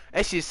 bro.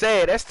 That shit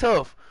sad. That's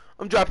tough.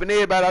 I'm dropping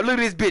everybody out. Look at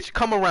this bitch.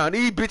 Come around.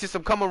 These bitches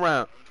some come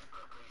around.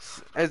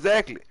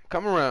 Exactly.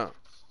 Come around.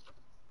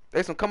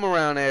 They some come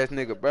around ass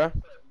nigga, bro.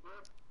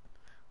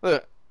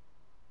 Look.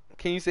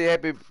 Can you say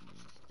happy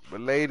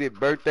belated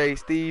birthday,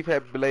 Steve?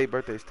 Happy belated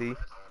birthday, Steve.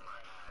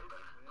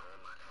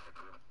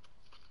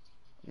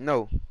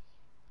 No.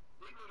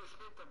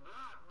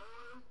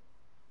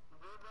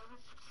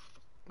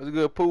 What's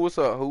good, Pooh? What's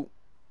up, Hoop?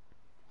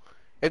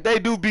 If they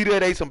do beat her,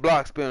 they some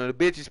block spinner. The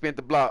bitches spent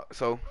the block,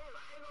 so.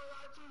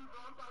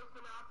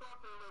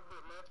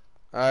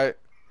 Alright.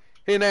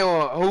 His name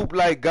on Hoop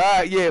Like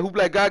God. Yeah, Hoop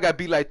Like God got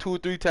beat like 2 or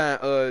 3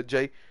 times,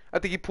 Jay. I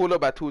think he pulled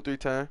up by 2 or 3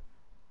 times.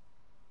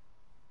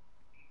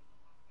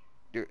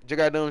 Jay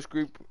got done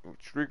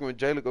streaking with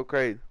Jayla, go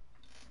crazy.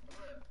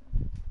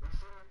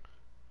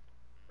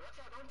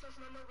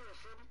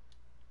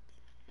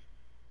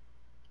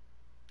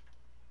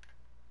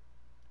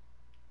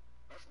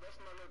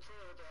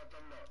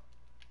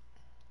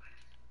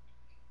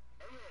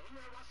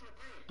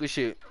 Good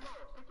shit.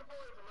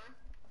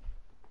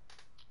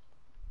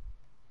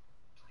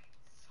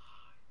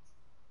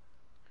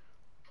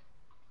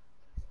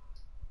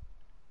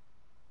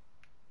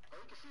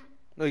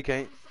 No, you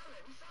can't.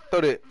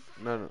 Throw that.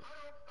 No.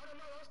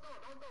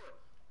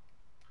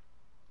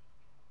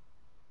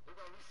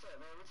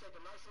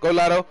 Go,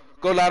 Lotto.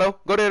 Go, Lotto.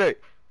 Go there.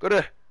 Go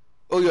there.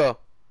 Oh, yeah.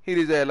 Hit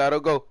his ass,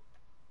 Lotto. Go.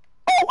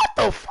 Oh, what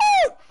the fuck?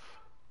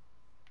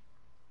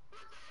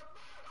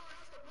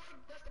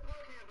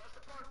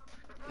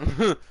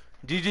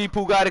 GG,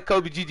 Pooh got it.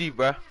 Kobe, GG,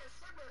 bro.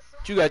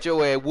 You got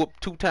your ass whooped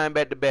 2 times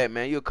back to back,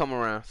 man. You'll come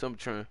around. Some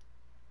trying.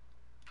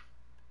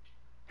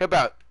 Help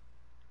out.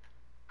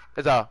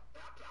 That's all.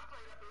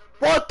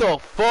 What the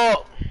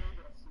fuck?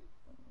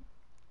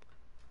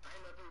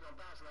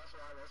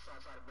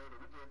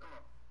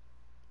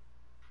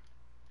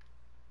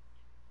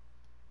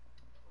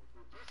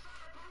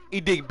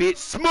 Dick bitch.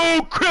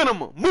 Smooth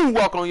criminal.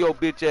 Moonwalk on your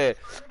bitch ass.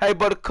 Hey,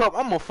 Buttercup,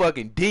 I'm a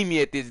fucking demon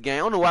at this game. I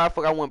don't know why the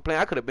fuck I wasn't playing.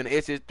 I could have been an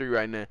SS3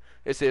 right now.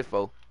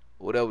 SS4.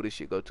 Whatever this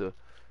shit go to.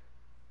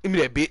 Give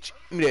me that bitch.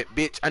 Give me that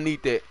bitch. I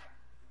need that.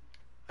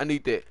 I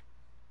need that.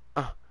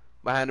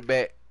 Behind the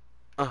back.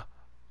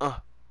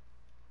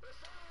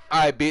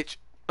 Alright, bitch.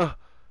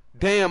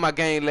 Damn, my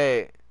game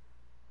lag.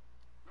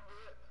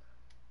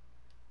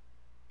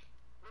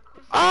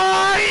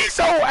 Oh, he's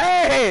so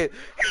ass.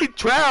 He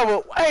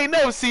traveled. I ain't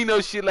never seen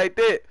no shit like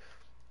that.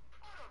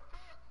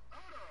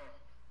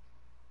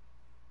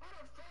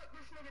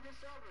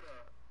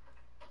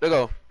 There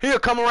go. He'll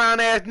come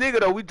around ass nigga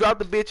though. We dropped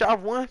the bitch off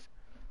once.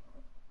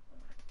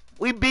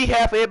 We beat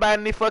half of everybody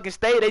in this fucking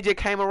state. They just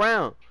came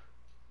around.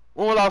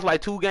 We only lost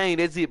like 2 games.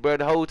 That's it, bro.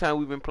 The whole time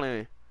we've been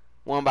playing.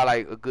 Won by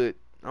like a good,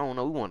 I don't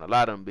know. We won a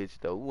lot of them bitches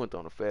though. We went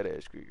on a fat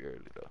ass streak early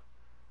though.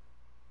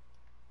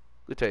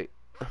 Good take.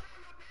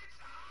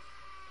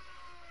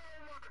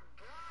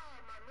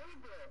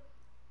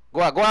 Go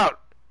out, go out.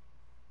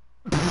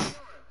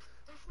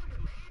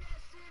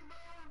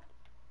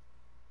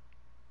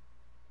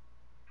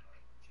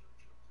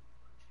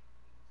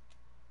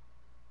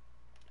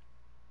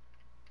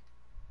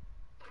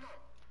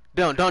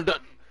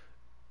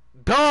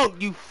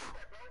 Dunk, you.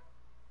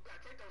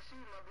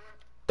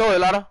 Throw it,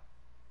 Lotto.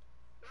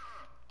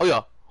 Oh,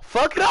 yeah.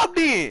 Fuck it up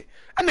then.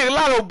 That nigga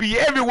Lotto be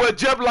everywhere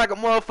jumping like a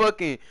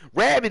motherfucking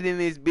rabbit in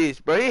this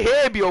bitch, bro. His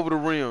head be over the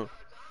rim.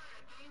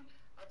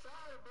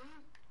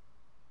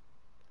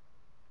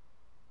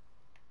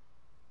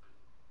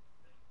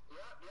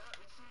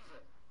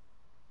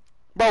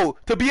 Bro,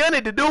 to be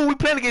honest, the dude we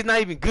playing against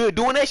not even good.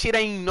 Doing that shit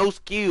ain't even no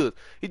skills.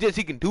 He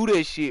can do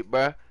that shit,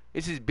 bro.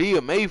 It's his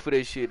build made for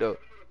that shit though.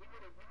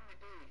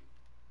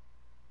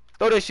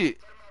 Throw that shit.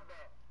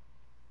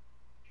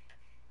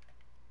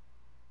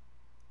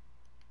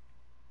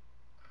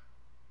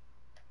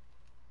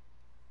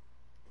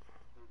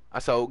 I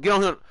saw. Get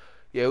on him.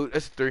 Yeah,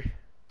 that's a 3.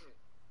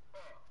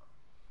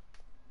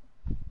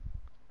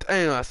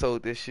 Damn, I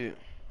sold this shit.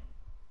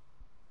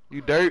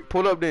 You dirt?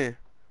 Pull up then.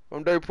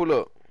 I'm dirt. Pull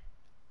up.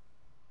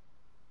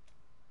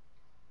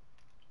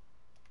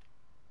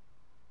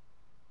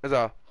 That's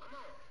all.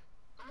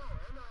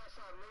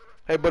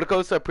 Hey, Buttercup,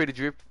 what's up, pretty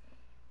drip?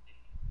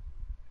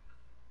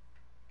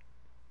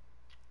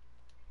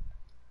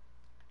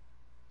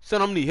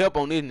 Son, I'm need help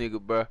on this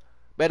nigga, bro.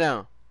 Back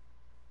down.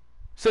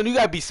 Son, you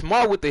gotta be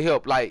smart with the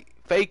help. Like,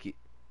 fake it.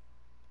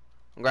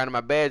 I'm grinding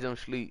my badge on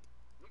sleep.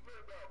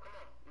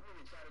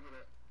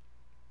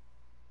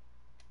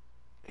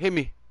 Hit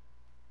me.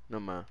 No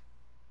mind.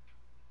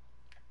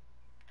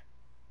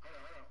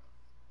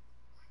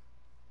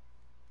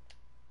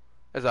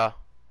 That's all.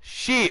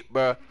 Shit,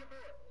 bro.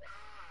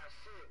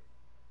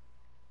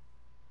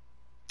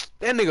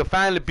 That nigga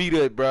finally beat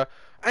us, bro.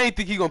 I ain't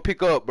think he gonna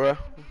pick up, bro.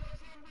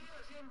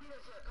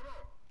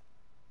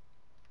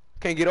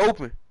 Can't get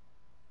open.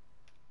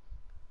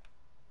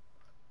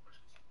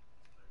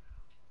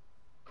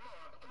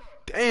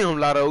 Damn,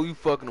 Lotto, you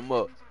fucking them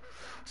up.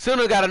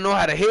 Sinner gotta know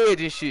how to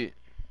hedge and shit.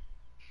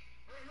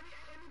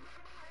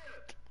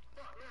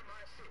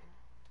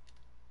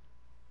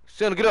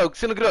 Sinner, get up.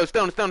 Sinner, get up. Stay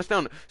on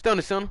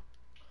the Sinner.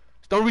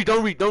 Don't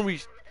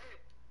reach.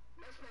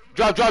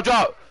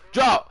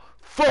 Drop.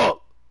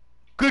 Fuck.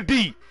 Good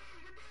D.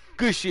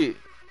 Good shit.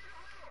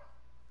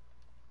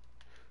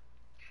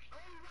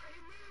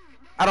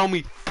 I don't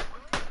mean.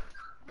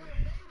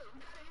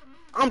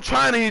 I'm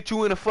trying to hit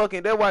you in the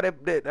fucking. That's why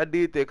that I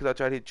did that, because I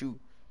tried to hit you.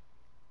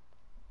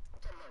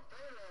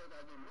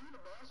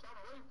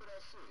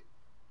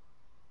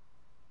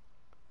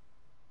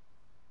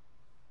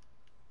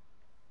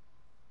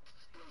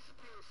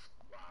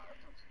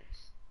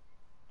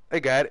 They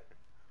got it.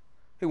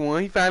 He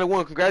won. He finally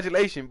won.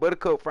 Congratulations.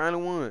 Buttercup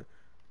finally won.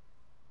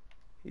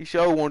 He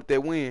sure wanted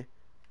that win.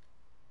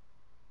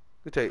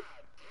 Good take.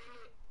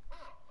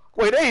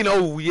 Wait, they ain't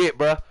over yet,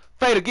 bruh.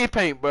 Fader, get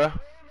paint, bruh.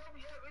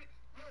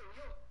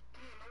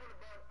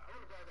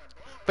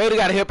 Fader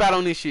gotta help out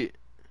on this shit.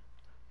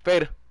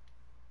 Fader.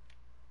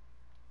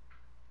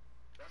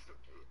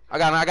 I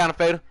got a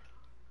Fader.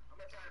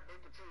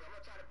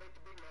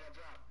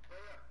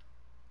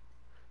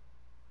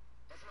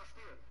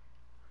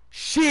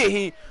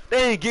 Shit,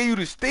 they ain't give you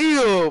the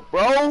steal,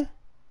 bro.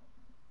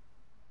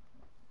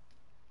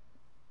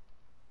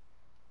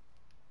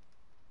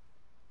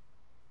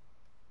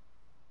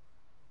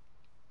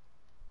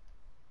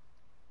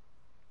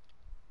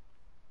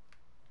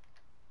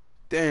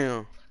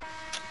 Damn.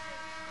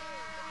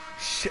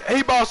 Shit,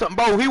 he bought something,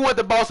 bro. He went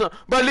to bought some,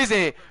 bro.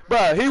 Listen,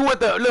 bro. He went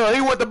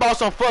to bought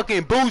some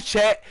fucking boost,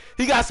 chat.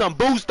 He got some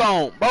boost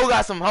on, bro.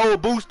 Got some whole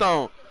boost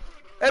on.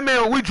 That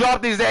man, when we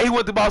dropped his ass, he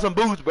went to bought some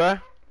boost, bro.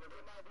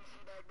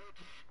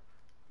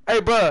 Hey,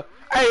 bro.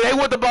 Hey, they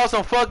went to bought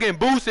some fucking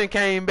boost and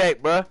came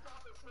back, bro.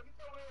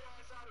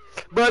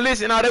 Bro,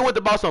 listen, they went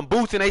to buy some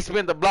boots and they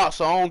spent the block,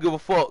 so I don't give a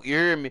fuck. You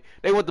hear me?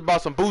 They went to buy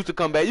some boots to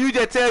come back. You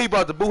just tell you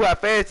about the boo how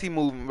fast he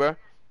moving, bro.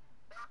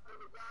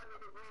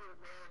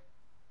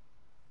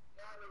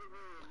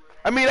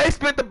 I mean, they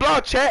spent the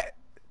block, chat.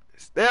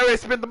 They already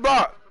spent the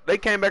block. They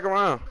came back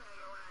around.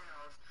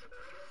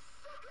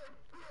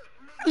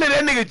 Look,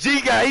 that nigga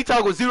G guy, he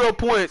talking 0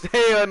 points.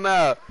 Hell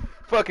nah.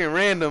 Fucking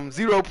random.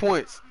 0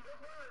 points.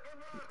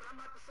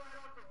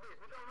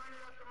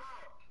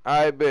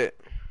 I bet.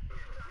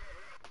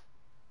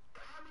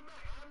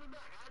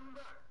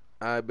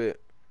 I bet.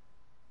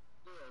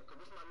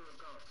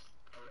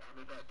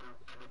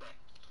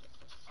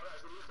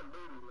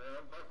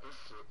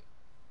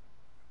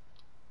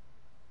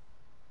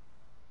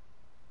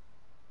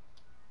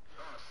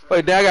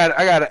 Wait, I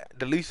gotta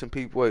delete some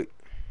people. Wait.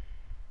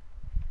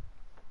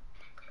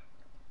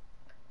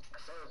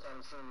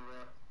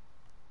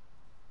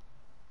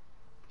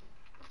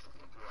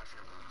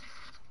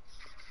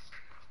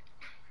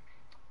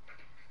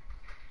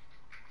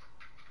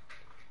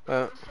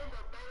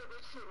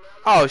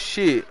 Oh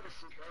shit!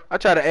 I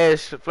tried to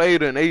ask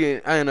Flater and I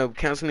ended up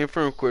canceling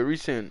friend quick.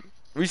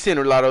 Resend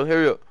a lot of.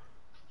 Hurry up.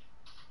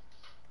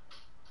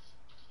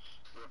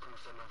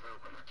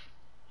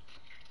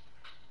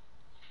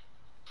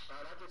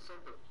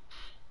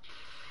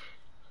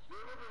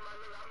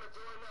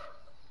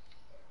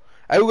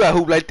 Hey, we got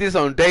hoop like this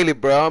on daily,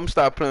 bro. I'm gonna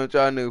start playing with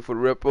y'all niggas for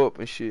the rep up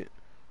and shit.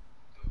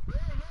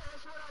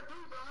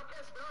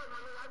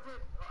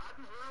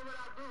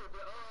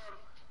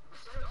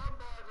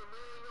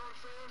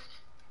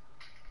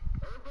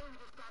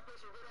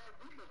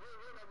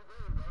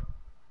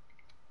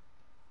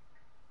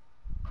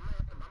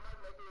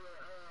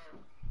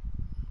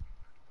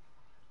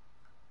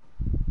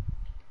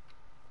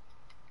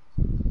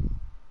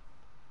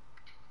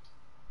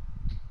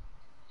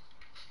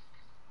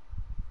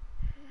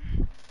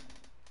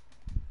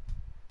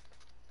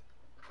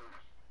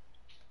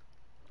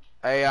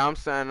 Hey, I'm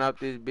signing up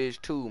this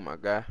bitch too, my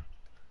guy.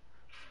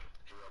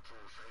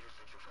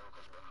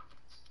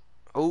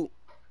 Who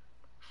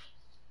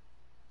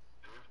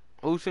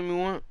sent me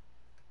one?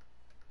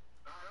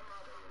 I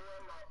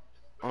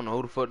don't know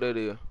who the fuck that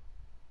is.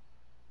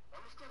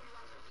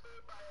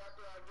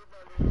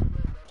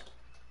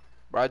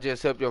 Bro, I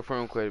just helped your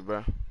friend quick,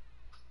 bro.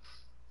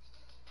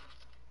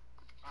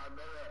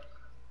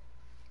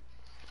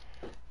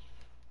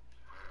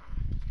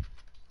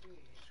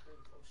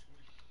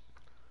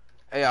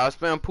 Hey, y'all,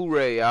 spam Pooh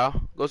Ray,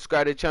 y'all. Go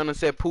subscribe to the channel and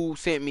say Pooh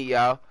sent me,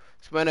 y'all.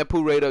 Spam that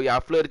Pooh Ray, though, y'all.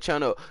 Flood the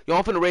channel. Yo,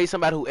 I'm finna raise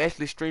somebody who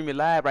actually streaming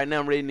live right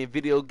now. I'm rating the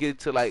video, get it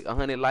to like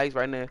 100 likes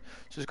right now.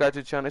 Subscribe to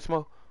the channel.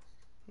 Smoke.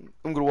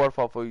 I'm gonna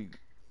waterfall for you.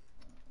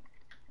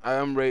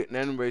 I'm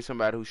rating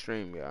somebody who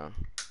stream, y'all.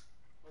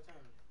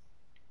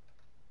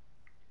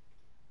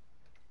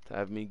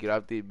 Have me get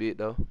out this bit,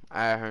 though.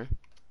 I heard.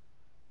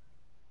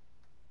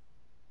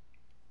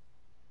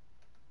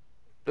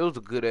 It was a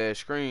good ass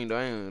screen, though.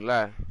 I ain't gonna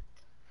lie.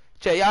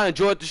 Chat, y'all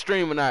enjoyed the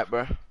stream or not,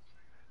 bro?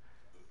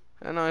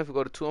 I know if I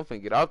go to 2, I'm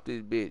finna get off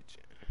this bitch.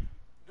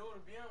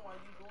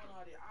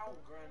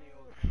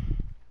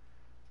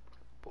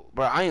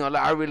 Bro, I ain't gonna lie,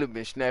 I really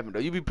been snapping though.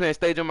 You be playing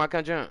stage on my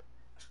account, John?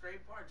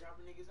 Straight part,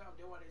 dropping niggas out.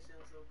 That's why they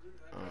sound so good.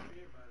 I don't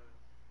hear about it.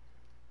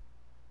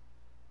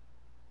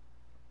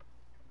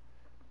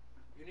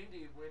 He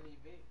did win the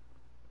event.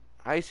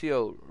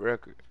 ICO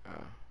record. Go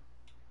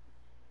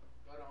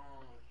to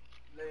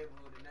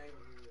neighborhood, the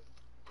neighborhood.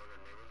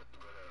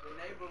 The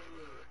neighborhood.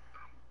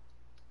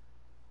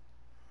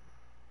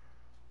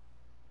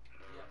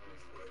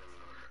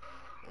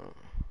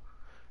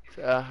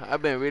 Yeah,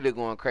 I've been really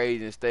going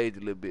crazy in stage a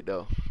little bit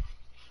though.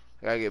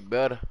 I gotta get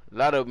better. A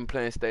lot of them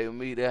playing stage with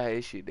me. That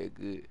hate shit that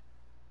good.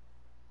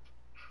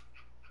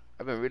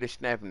 I've been really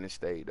snapping this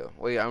stage though.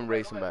 Wait, I'm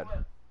raising somebody.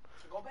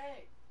 Go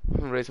back.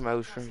 I'm raising somebody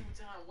who's streaming.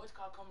 See what time what's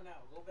called coming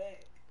out. Go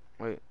back.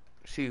 Wait,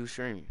 see who's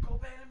streaming. Go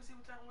back. Let me see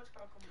what time what's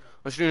called coming out.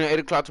 I'm streaming at 8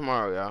 o'clock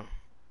tomorrow, y'all.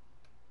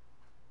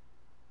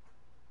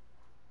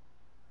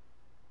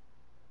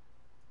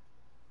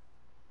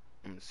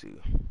 Let me see.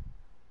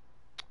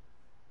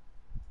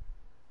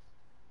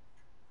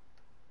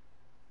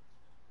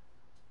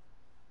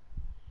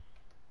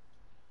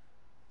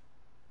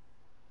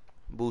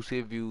 Boost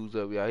his views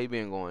up, y'all. He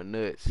been going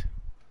nuts.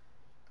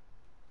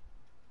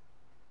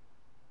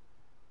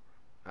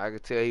 I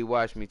could tell he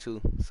watched me too.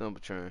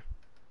 Simpletron.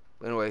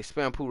 But anyway,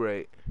 spam poo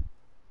rate.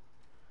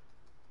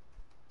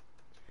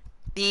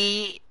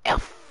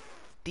 DF.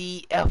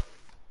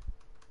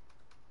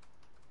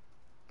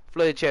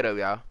 Flood the chat up,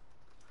 y'all.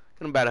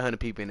 Got about 100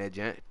 people in that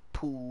junk.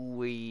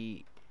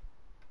 Poo-wee.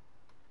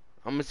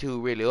 I'm gonna see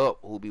who really up,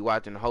 who be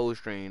watching the whole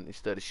stream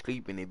instead of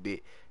sleeping a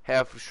bit.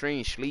 Half the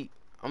stream sleep.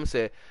 I'm gonna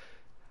say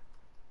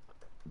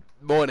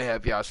more than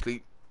half y'all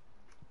sleep.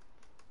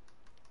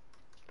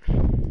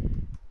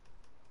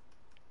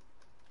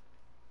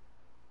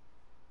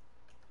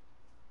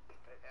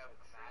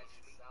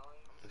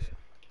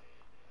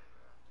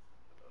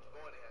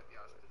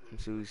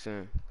 Let's see what he's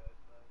saying.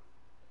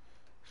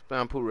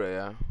 Spam poo ray,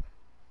 y'all.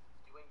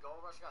 You win Gold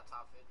Rush, you got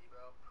top 50,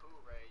 bro. Poo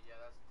Ray, yeah,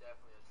 that's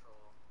definitely a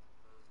troll.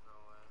 There's no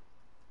way.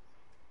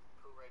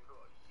 Poo Ray, Poo.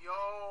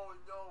 Yo,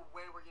 no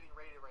way we're getting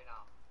rated right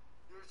now.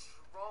 You're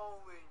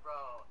trolling,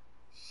 bro.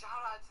 Shout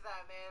out to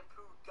that man,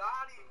 Poo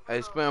Gotti.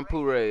 Hey, spam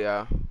poo ray,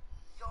 y'all.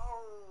 Yo.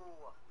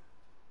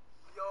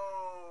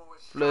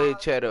 Flood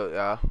his chat up,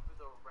 y'all.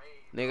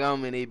 Nigga,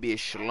 I'm in that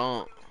bitch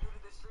slump.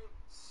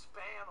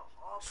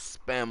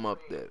 Spam up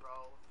that.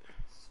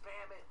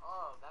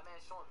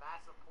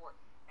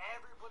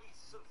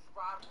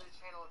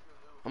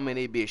 I'm in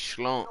that bitch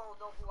slump.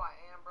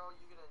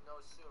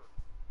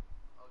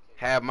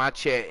 Have my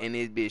chat in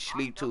this bitch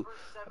sleep too.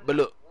 But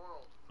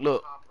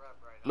look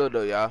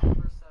though, y'all.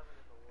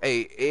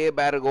 Hey,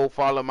 everybody go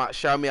follow my,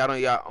 shout me out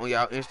on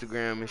y'all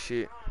Instagram and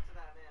shit.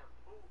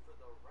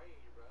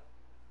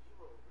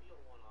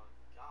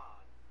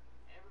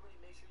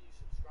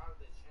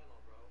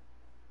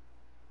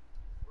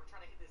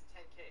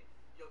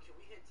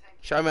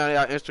 Shout me out on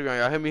y'all Instagram,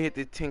 y'all. Help me hit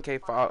this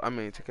 10K follow.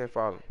 10K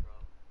follow.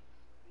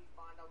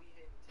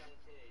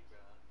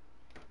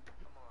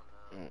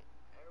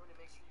 Everybody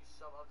make sure you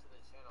sub up to the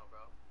channel,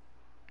 bro.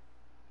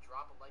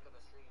 Drop a like on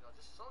the stream,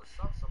 just show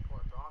some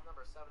support, bro. I'm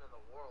number 7 in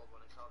the world when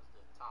it comes to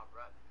top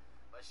rep.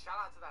 But shout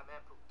out to that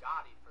man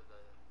Bugatti for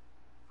the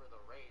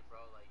raid,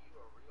 bro. Like, you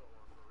a real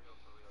one, for real.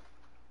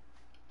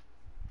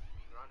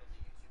 You run into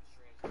YouTube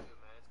streams too,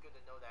 man. It's good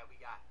to know that we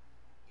got,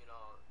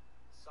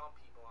 some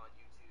people on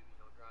YouTube,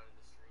 grinding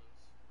the streams.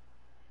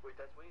 Wait,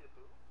 that's Winnie the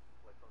Pooh?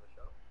 Like from the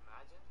show?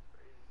 Imagine.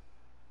 Crazy.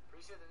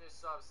 Appreciate the new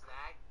sub,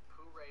 Snack.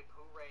 Poo Ray,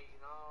 you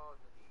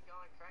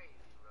going crazy,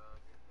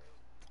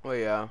 bro. Oh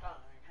yeah.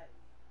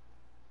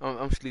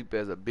 I'm sleepy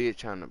as a bitch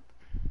trying to.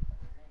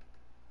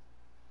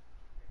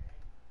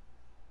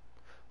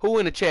 Who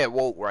in the chat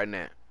woke right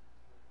now?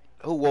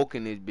 Who woke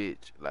in this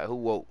bitch? Like, who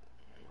woke?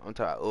 I'm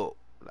talking up.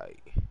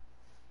 Like,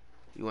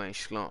 you ain't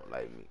slumped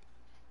like me.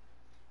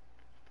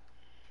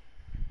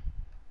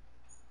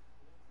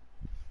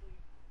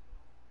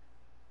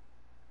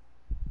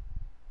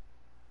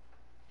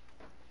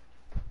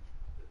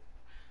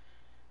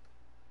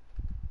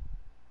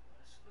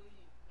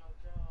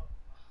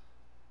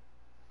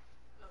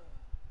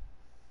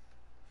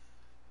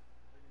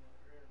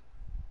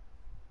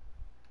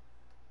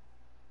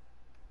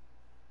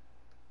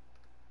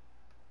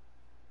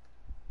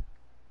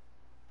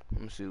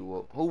 Let me see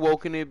who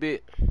woke in it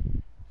bit.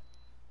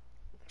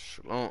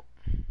 Slump.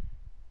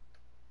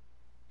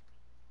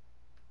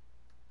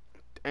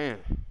 Damn.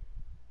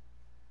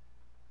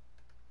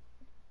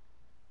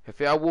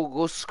 If y'all will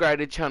go subscribe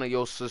to the channel,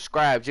 yo,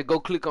 subscribe. Just go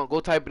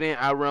type it in.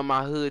 I run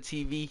my hood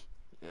TV.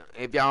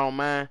 If y'all don't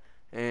mind,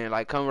 and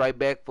like come right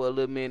back for a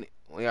little minute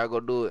when y'all go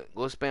do it.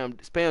 Go spam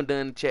done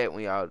in the chat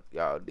when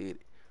y'all did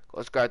it. Go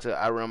subscribe to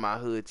I run my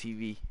hood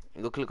TV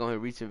and go click on his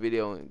recent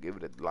video and give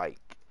it a like.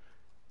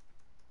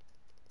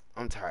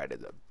 I'm tired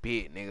as a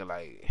bitch, nigga.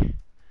 Like,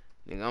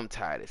 nigga, I'm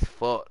tired as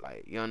fuck.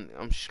 Like,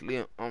 I'm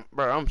slim.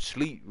 I'm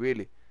sleep,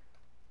 really.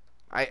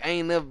 I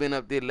ain't never been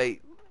up there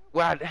late.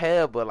 Well, I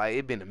have, but, like,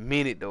 it been a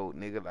minute, though,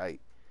 nigga. Like,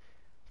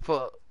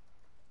 fuck.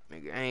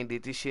 Nigga, I ain't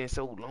did this shit in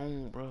so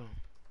long, bro.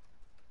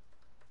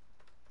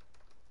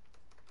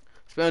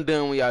 Spend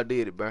done when y'all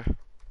did it, bro. I'm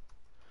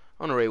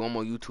gonna raid one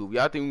more YouTube.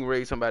 Y'all think we can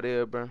raid somebody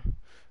else, bro?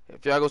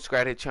 If y'all go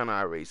subscribe to the channel,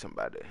 I'll raid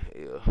somebody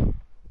else. I'm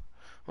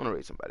gonna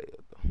raid somebody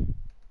else, though.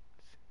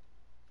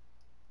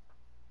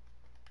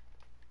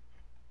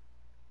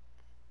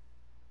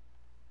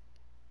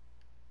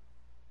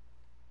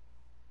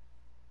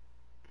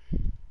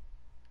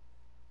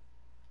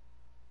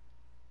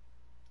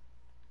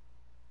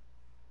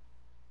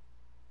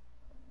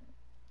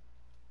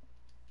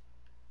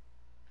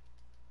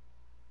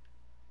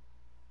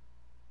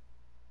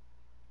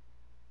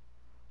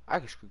 I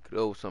can speak it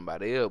over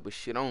somebody else, but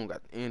shit, I don't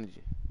got the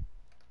energy.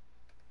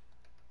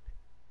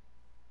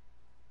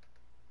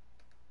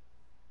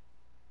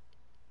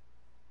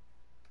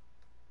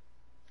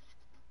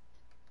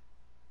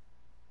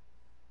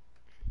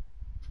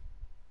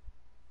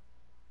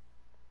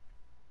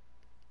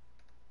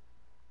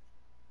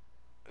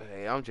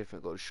 Hey, I'm just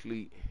finna go to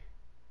sleep.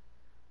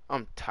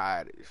 I'm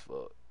tired as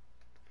fuck.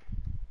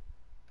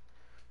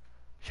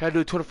 Should I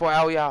do 24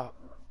 hour, y'all?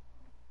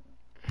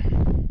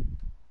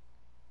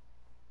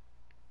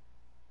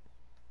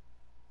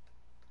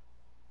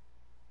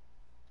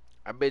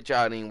 I bet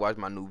y'all didn't watch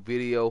my new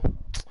video.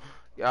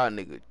 Y'all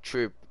nigga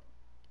trip.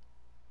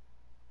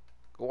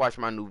 Go watch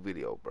my new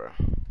video, bro.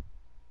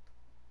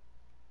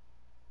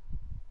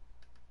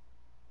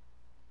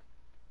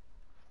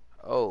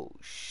 Oh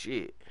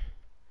shit.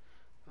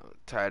 I'm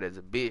tired as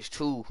a bitch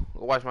too.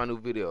 Go watch my new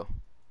video.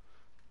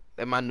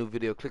 That my new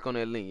video. Click on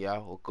that link,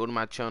 y'all. Or go to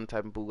my channel,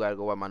 type in Bugatti,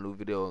 go watch my new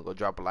video, and go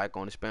drop a like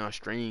on the spam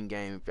stream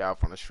game if y'all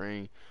from the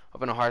stream. I'm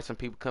gonna hire some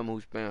people coming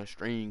who spam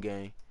stream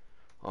game.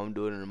 I'm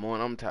doing it in the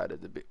morning. I'm tired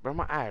as a bitch. Bro,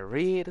 my eye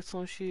red or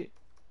some shit.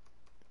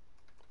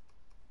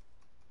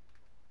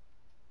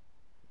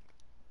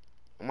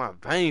 My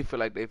vein feel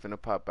like they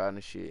finna pop out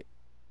and shit.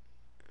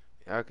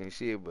 Y'all can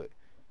see it, but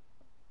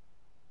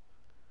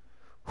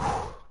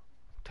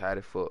tired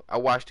as fuck. I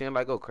watched him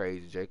like go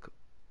crazy, Jacob.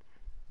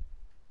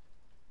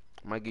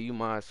 I might give you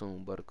mine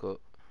soon, Buttercup.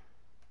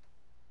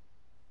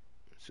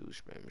 Let's see what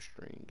spam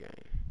stream game.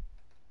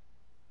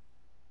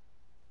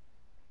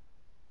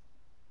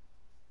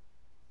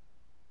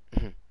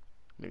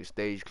 Nigga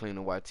stage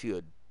cleaner YT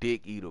a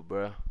dick eater,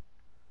 bruh.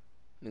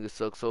 Nigga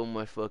suck so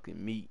much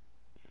fucking meat.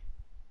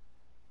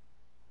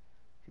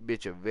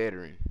 Bitch a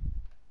veteran.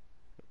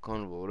 A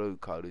carnival, whatever you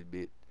call this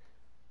bitch.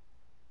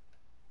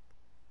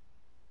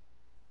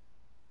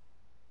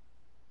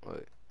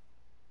 What?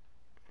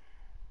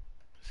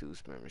 See what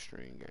spam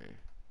stream game.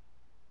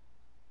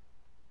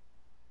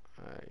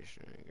 Alright,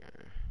 stream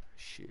game.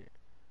 Shit.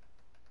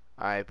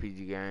 Alright,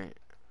 PG gang.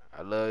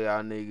 I love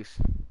y'all niggas.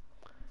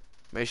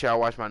 Make sure y'all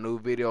watch my new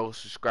video.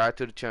 Subscribe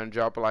to the channel.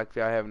 Drop a like if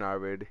y'all haven't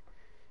already.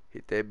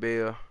 Hit that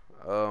bell.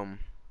 What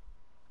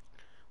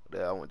the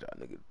hell I want y'all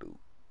niggas to do?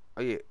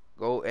 Oh yeah.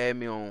 Go add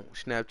me on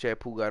Snapchat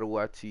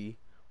PooGottoYT.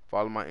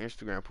 Follow my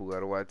Instagram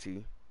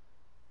PooGottoYT.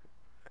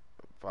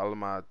 Follow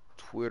my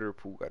Twitter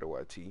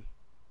PooGottoYT.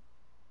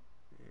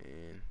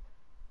 And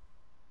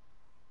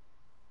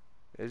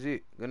that's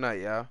it. Good night,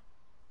 y'all.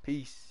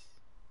 Peace.